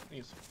 I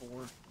think it's 4.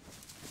 When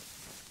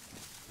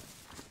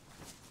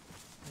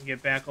I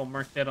get back, I'll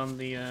mark that on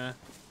the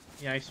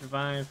I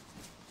survive.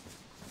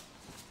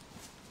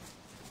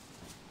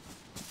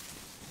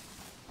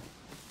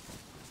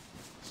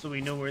 So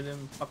we know where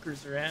them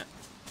fuckers are at.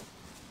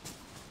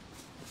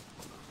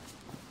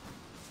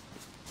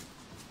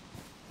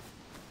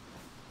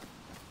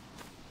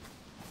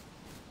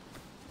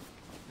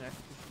 Next,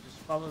 we should just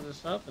follow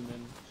this up and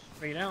then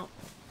straight out.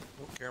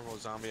 Oh, careful,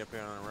 zombie up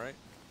here on the right.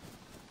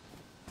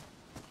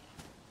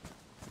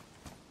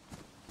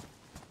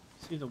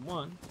 See the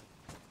one.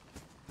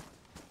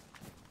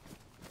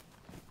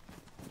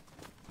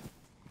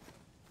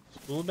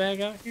 School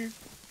bag out here?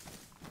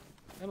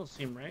 That don't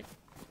seem right.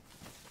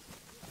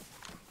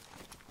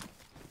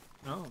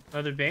 Oh,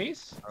 another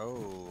base?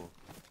 Oh.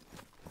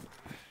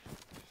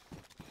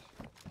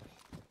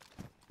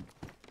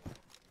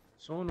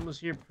 Someone was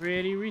here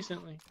pretty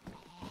recently.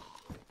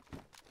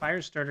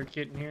 Fire starter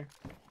kit in here.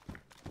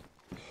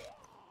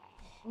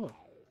 Oh,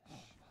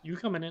 you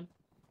coming in?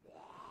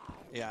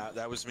 Yeah,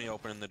 that was me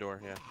opening the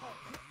door, yeah.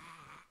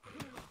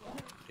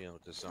 Dealing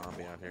with this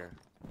zombie out here.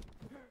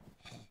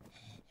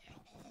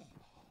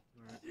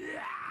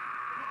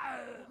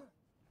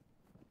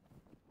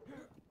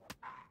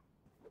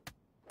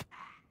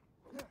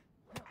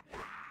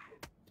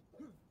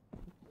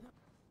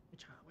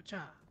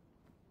 Wacha.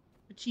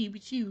 Wachi,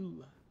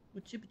 wachu.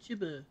 Wachiba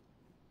chiba.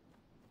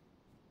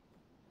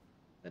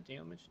 That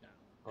damage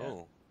now.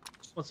 Oh.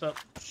 What's up?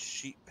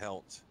 Sheep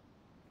pelt.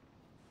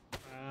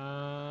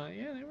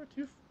 Yeah, they were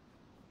too.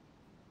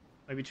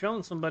 Might be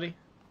trailing somebody.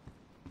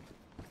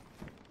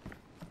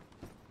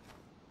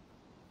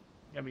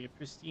 Gotta be a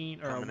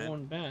pristine or Coming a in.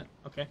 worn bat.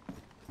 Okay.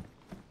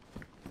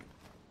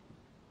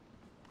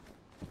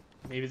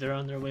 Maybe they're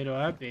on their way to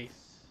our base.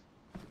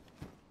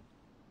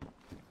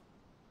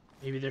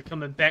 Maybe they're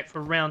coming back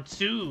for round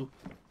 2.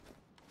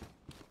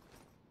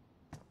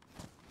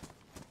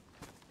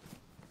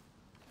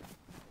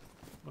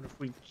 Wonder if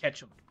we can catch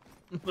them.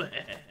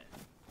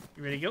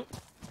 You ready to go?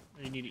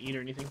 Or you need to eat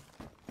or anything?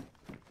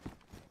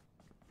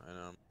 I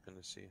know, I'm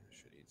gonna see. I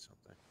should eat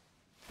something.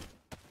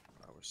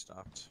 Oh, we're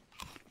stopped.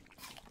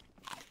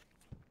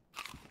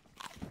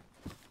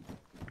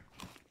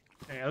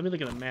 Okay, let me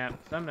look at the map,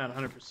 because I'm not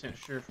 100%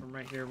 sure from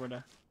right here where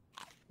to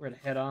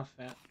head off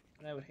at.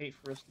 But I would hate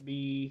for us to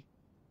be...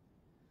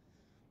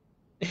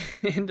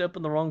 end up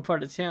in the wrong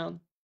part of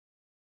town.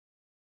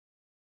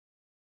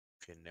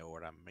 If you know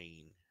what I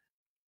mean.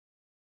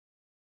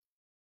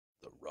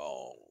 The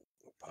wrong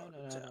part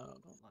of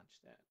town. Don't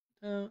launch that.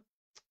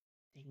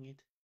 Dang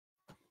it.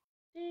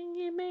 Dang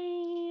it,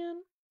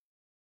 man.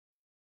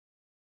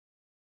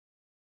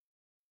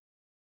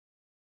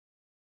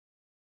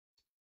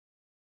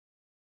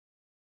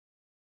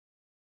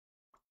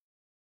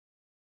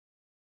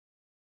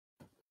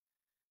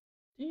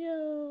 We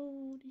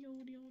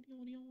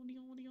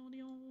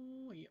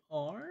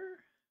are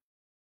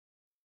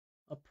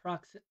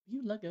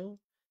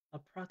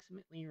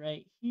approximately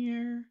right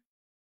here.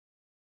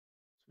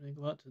 So we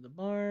go out to the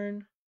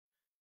barn.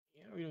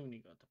 Yeah, we don't need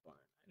to go out to the barn.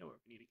 I know where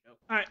we need to go.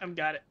 All right, I've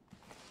got it.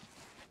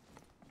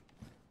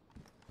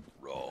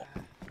 Wrong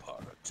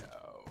part of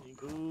town. We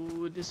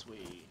go this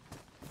way.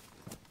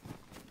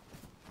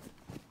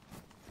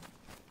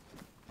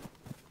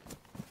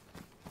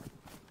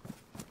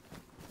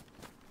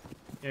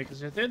 Yeah,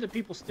 because if they're the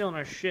people stealing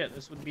our shit,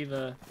 this would be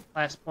the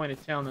last point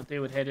of town that they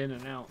would head in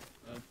and out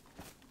of.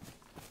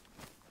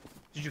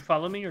 Did you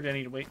follow me, or do I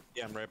need to wait?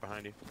 Yeah, I'm right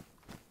behind you.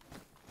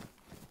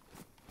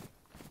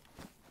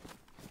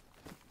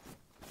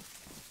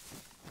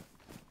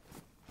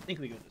 I think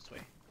we go this way.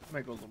 I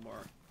might go a little more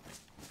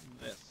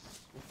like this.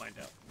 We'll find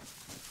out.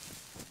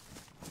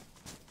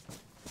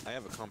 I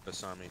have a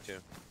compass on me too.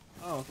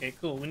 Oh, okay,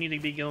 cool. We need to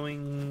be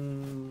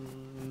going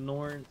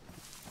north.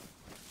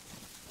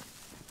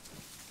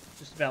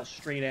 Just about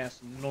straight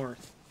ass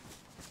north.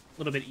 A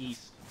little bit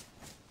east.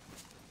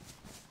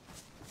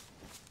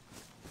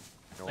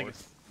 North. Like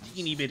a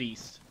teeny bit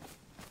east.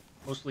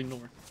 Mostly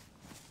north.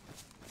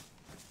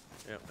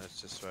 Yep,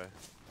 that's this way.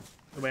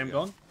 The way I'm Yeah.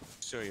 going?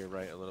 So you're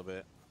right a little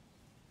bit.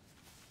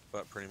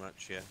 But pretty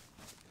much, yeah.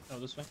 Oh,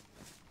 this way?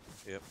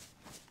 Yep.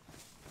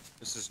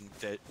 This is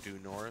due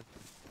north.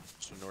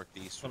 So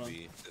northeast would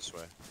be this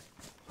way.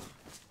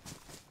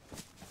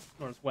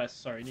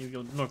 Northwest, sorry. I need to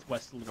go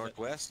northwest a little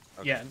Northwest?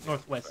 bit. Okay. Yeah,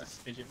 northwest is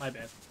fidget. My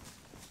bad.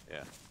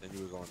 Yeah, then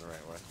you were going the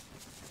right way.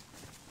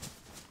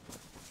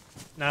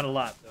 Not a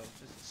lot, though.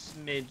 Just a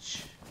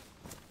smidge.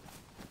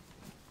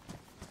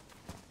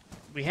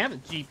 We have a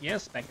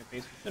GPS back at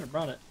base. We should have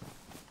brought it.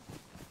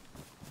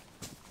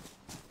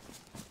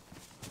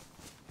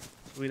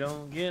 So we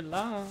don't get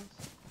lost.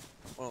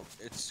 Well,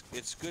 it's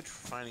good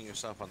for finding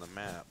yourself on the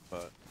map,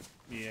 but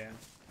Yeah.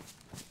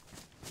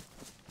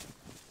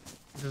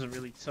 It doesn't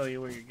really tell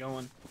you where you're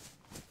going.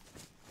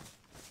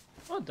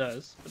 Well, it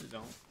does, but it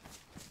don't.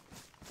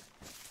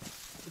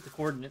 Put the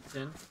coordinates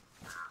in.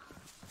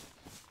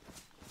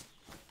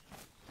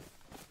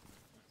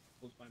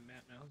 Close my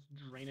map now.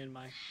 It's draining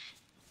my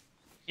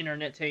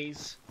internet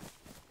haze.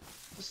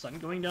 Is the sun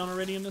going down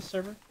already in this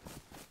server?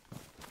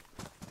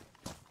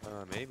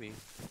 maybe.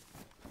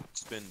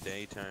 It's been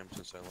daytime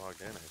since I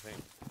logged in, I think.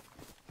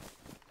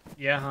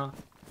 Yeah, huh?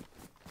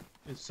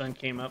 The sun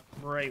came up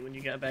right when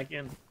you got back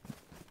in.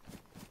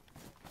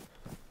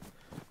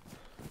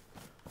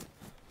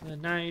 The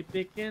night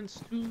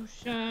begins to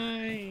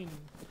shine.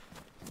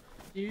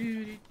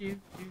 Do do do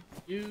do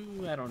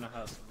do. I don't know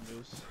how this one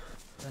goes.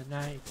 The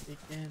night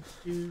begins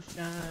to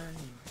shine.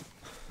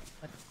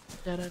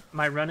 Am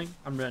I running?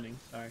 I'm running.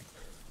 Sorry.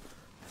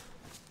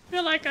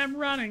 Feel like I'm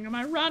running. Am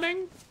I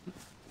running?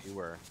 You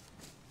were.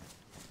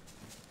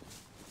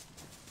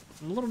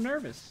 I'm a little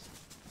nervous.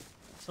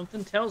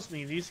 Something tells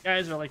me these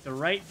guys are like the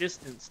right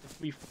distance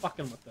to be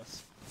fucking with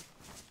us.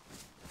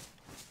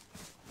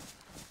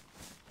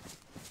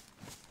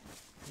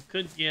 We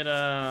could get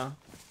our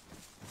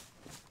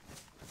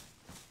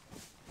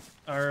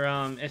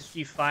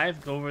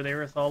SG5, go over there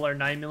with all our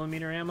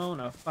 9mm ammo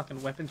and a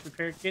fucking weapons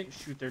repair kit and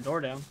shoot their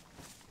door down.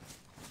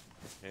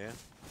 Yeah.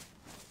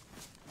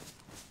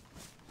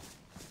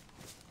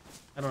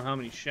 I don't know how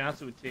many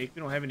shots it would take.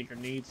 We don't have any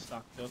grenades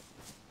stocked up.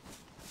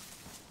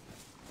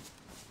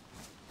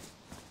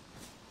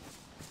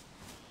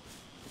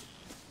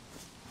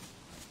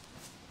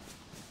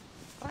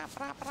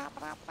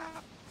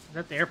 Is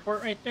that the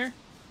airport right there?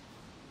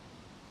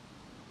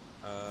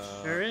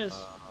 Sure is.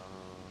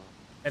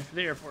 Head for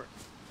the airport.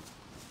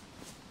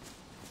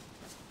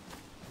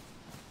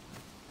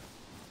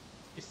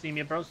 You see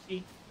me,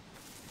 broski?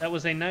 That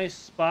was a nice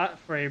spot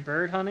for a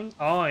bird hunting.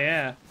 Oh,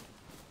 yeah.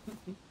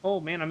 Oh,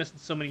 man, I'm missing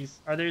so many.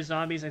 Are there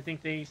zombies? I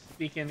think they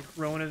speak in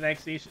corona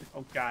vaccination.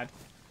 Oh, God.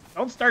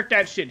 Don't start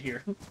that shit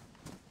here.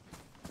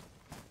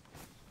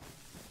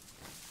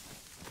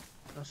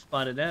 I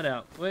spotted that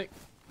out quick.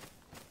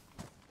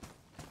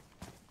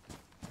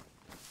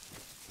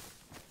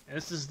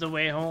 This is the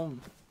way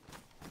home.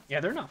 Yeah,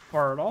 they're not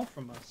far at all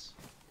from us.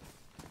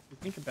 If you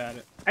think about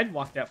it. I'd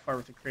walk that far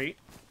with a crate.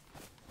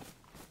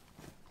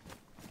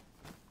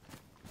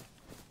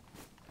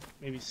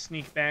 Maybe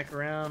sneak back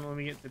around when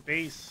we get to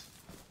base.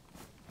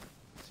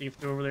 See if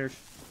they're over there.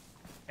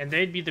 And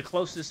they'd be the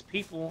closest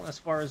people, as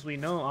far as we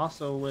know,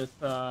 also with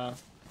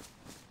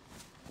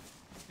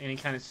any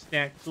kind of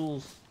stacked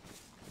tools.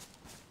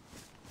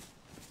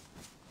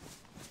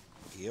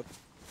 Yep.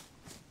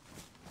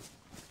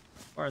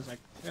 As far as I can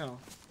tell.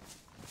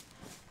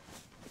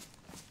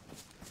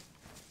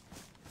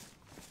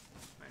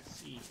 I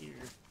see here.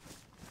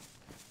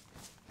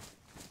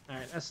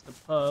 Alright, that's the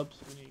pub,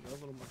 so we need to go a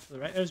little more to the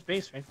right. There's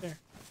base right there.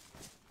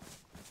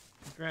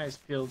 Keep your eyes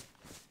peeled.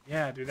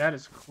 Yeah, dude, that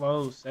is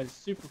close. That is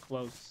super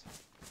close.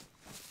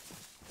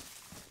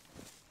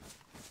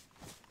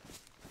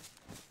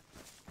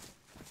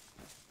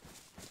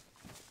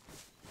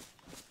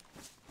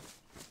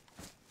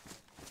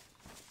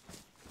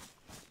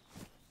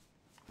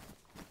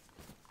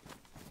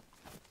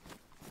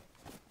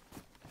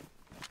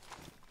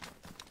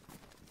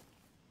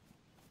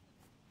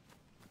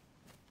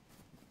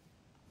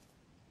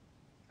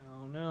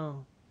 Oh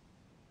no.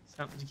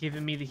 Something's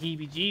giving me the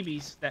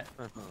heebie-jeebies. That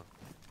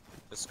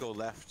Let's go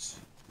left.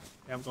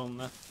 yeah, I'm going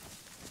left.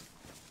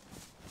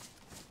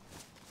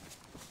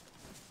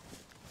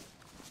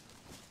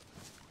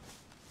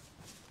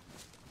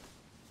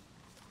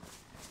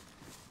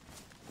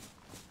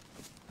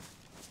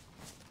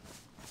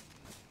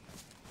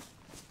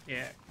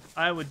 Yeah,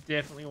 I would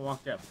definitely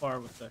walk that far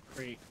with the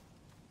crate.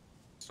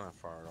 It's not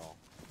far at all.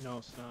 No,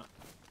 it's not.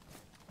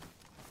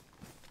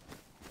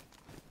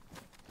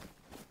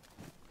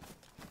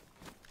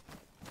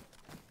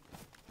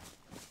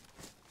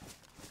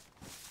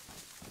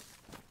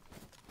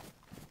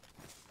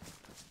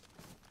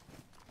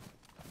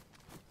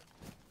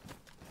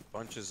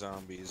 Bunch of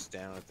zombies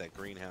down at that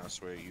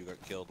greenhouse where you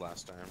got killed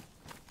last time.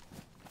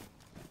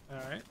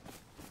 Alright.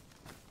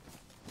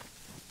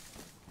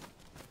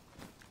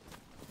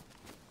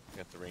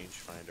 Got the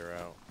rangefinder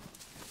out.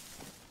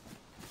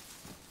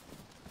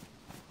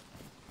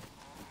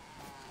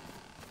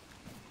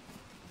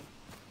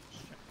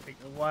 Just trying to take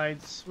a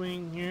wide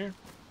swing here.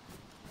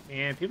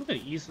 Man, people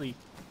could easily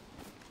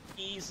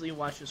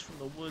watch this from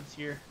the woods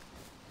here.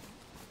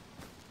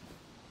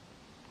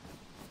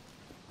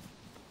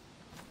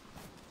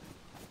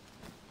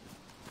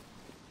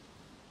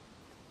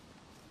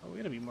 Oh, we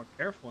gotta be more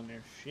careful in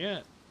there.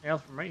 Shit. Hell,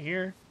 from right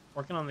here,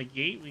 working on the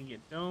gate, we can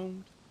get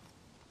domed.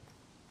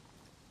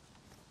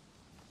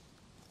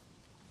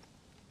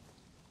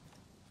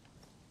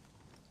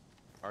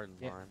 Hardened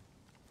Yeah. line.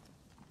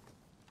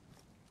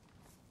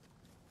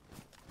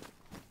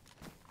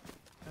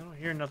 I don't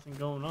hear nothing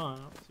going on.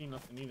 I don't see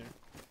nothing either.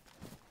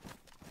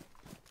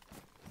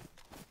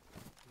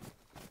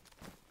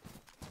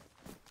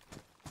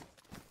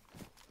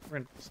 We're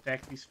gonna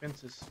stack these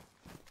fences.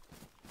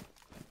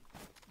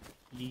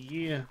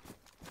 Yeah.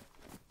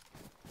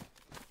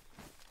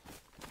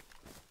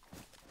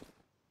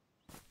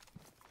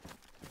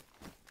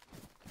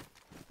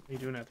 How you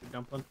doing out there,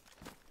 Dumpling?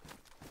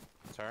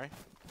 Sorry?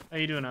 How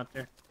you doing out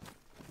there?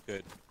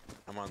 Good.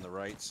 I'm on the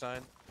right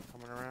side,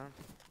 coming around.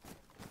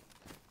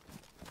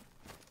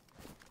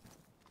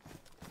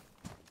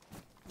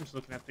 I'm just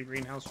looking at the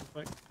greenhouse real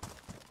quick.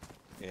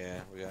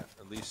 Yeah, we got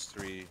at least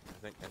 3. I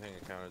think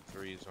I counted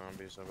 3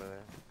 zombies over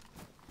there.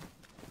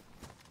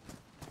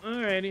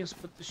 Alrighty, let's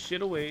put the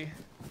shit away.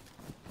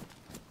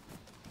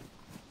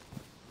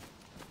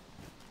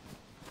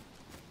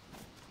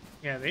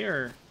 Yeah,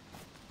 they're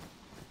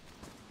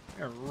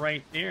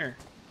right there.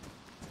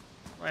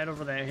 Right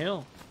over that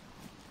hill.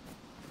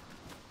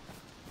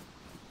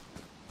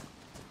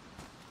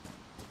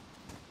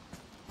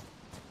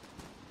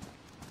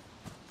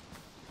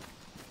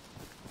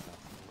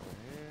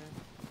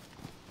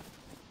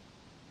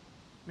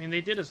 I mean,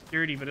 they did us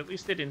dirty, but at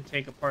least they didn't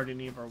take apart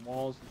any of our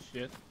walls and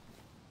shit.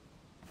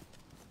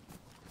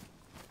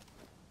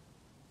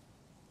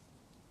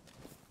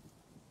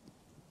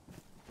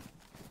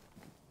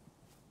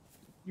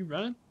 You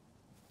running?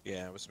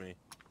 Yeah, it was me.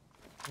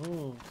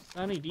 Oh,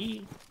 Sonny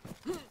D.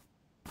 Are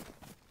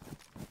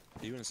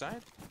you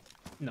inside?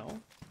 No.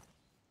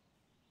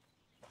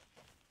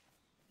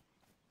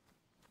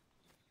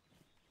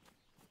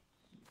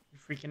 You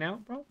freaking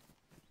out, bro?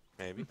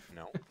 Maybe.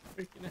 No.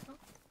 Freaking out?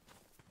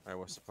 Alright,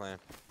 what's the plan?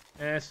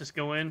 Yeah, let's just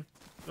go in.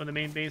 Go to the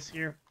main base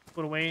here.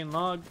 Put away and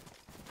log.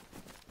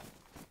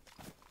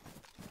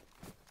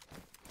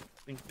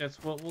 I think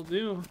that's what we'll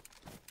do.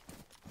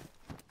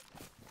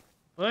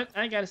 But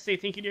I gotta say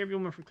thank you to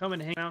everyone for coming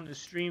to hang out in the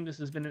stream. This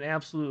has been an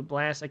absolute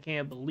blast. I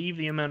can't believe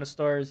the amount of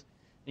stars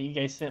that you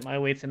guys sent my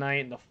way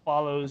tonight and the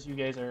follows. You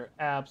guys are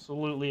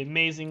absolutely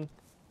amazing.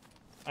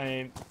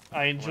 I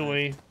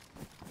enjoy,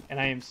 and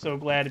I am so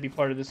glad to be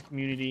part of this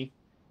community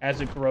as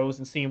it grows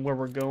and seeing where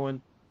we're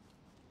going.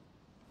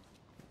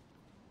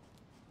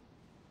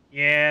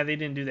 Yeah, they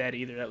didn't do that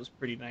either. That was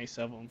pretty nice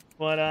of them.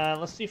 But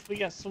let's see if we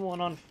got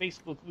someone on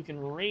Facebook we can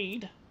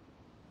raid.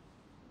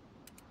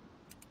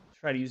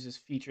 Try to use this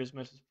feature as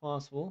much as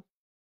possible.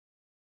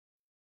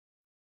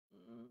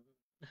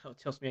 Oh, it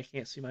tells me I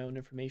can't see my own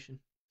information.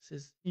 It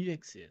says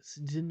access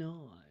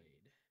denied.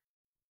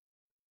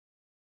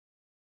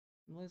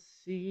 Let's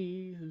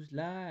see who's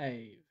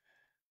live.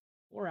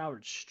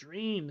 4-hour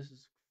stream. This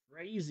is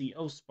crazy.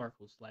 Oh,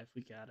 Sparkle's live.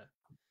 We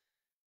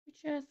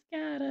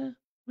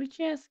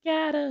just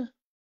gotta.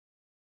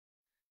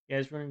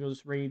 Guys, we're gonna go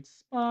just raid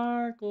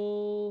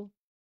Sparkle.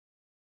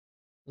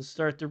 Let's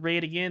start the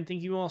raid again.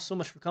 Thank you all so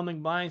much for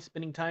coming by and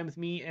spending time with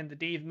me and the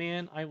Dave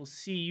Man. I will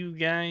see you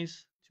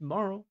guys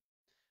tomorrow.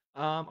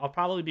 I'll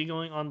probably be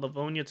going on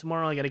Livonia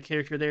tomorrow. I got a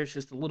character there. It's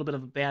just a little bit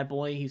of a bad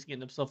boy. He's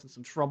getting himself in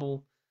some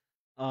trouble.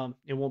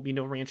 It won't be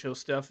no Rancho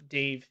stuff.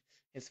 Dave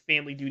has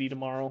family duty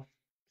tomorrow.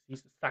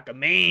 He's the sucker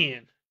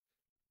man.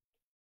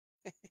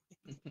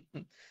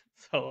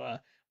 So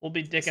we'll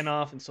be dicking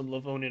off in some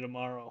Livonia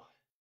tomorrow.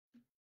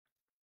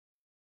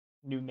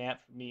 New map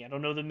for me. I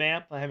don't know the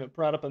map. I haven't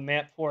brought up a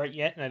map for it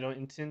yet, and I don't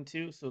intend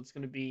to. So it's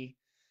gonna be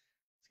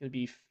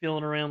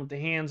filling around with the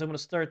hands. I'm gonna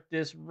start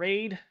this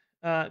raid.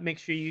 Make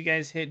sure you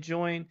guys hit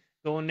join.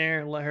 Go in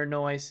there and let her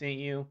know I sent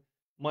you.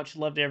 Much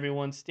love to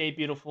everyone. Stay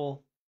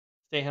beautiful,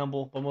 stay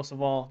humble, but most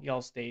of all,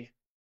 y'all stay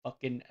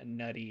fucking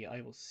nutty.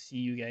 I will see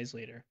you guys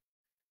later.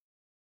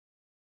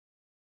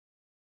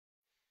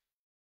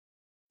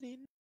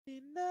 Staying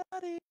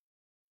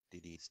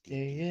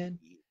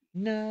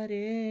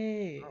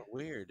nutty. Oh,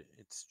 weird.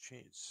 It's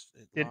changed.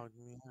 It Did logged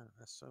me out.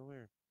 That's so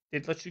weird.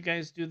 did let you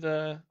guys do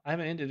the? I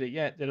haven't ended it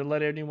yet. Did it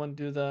let anyone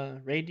do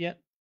the raid yet?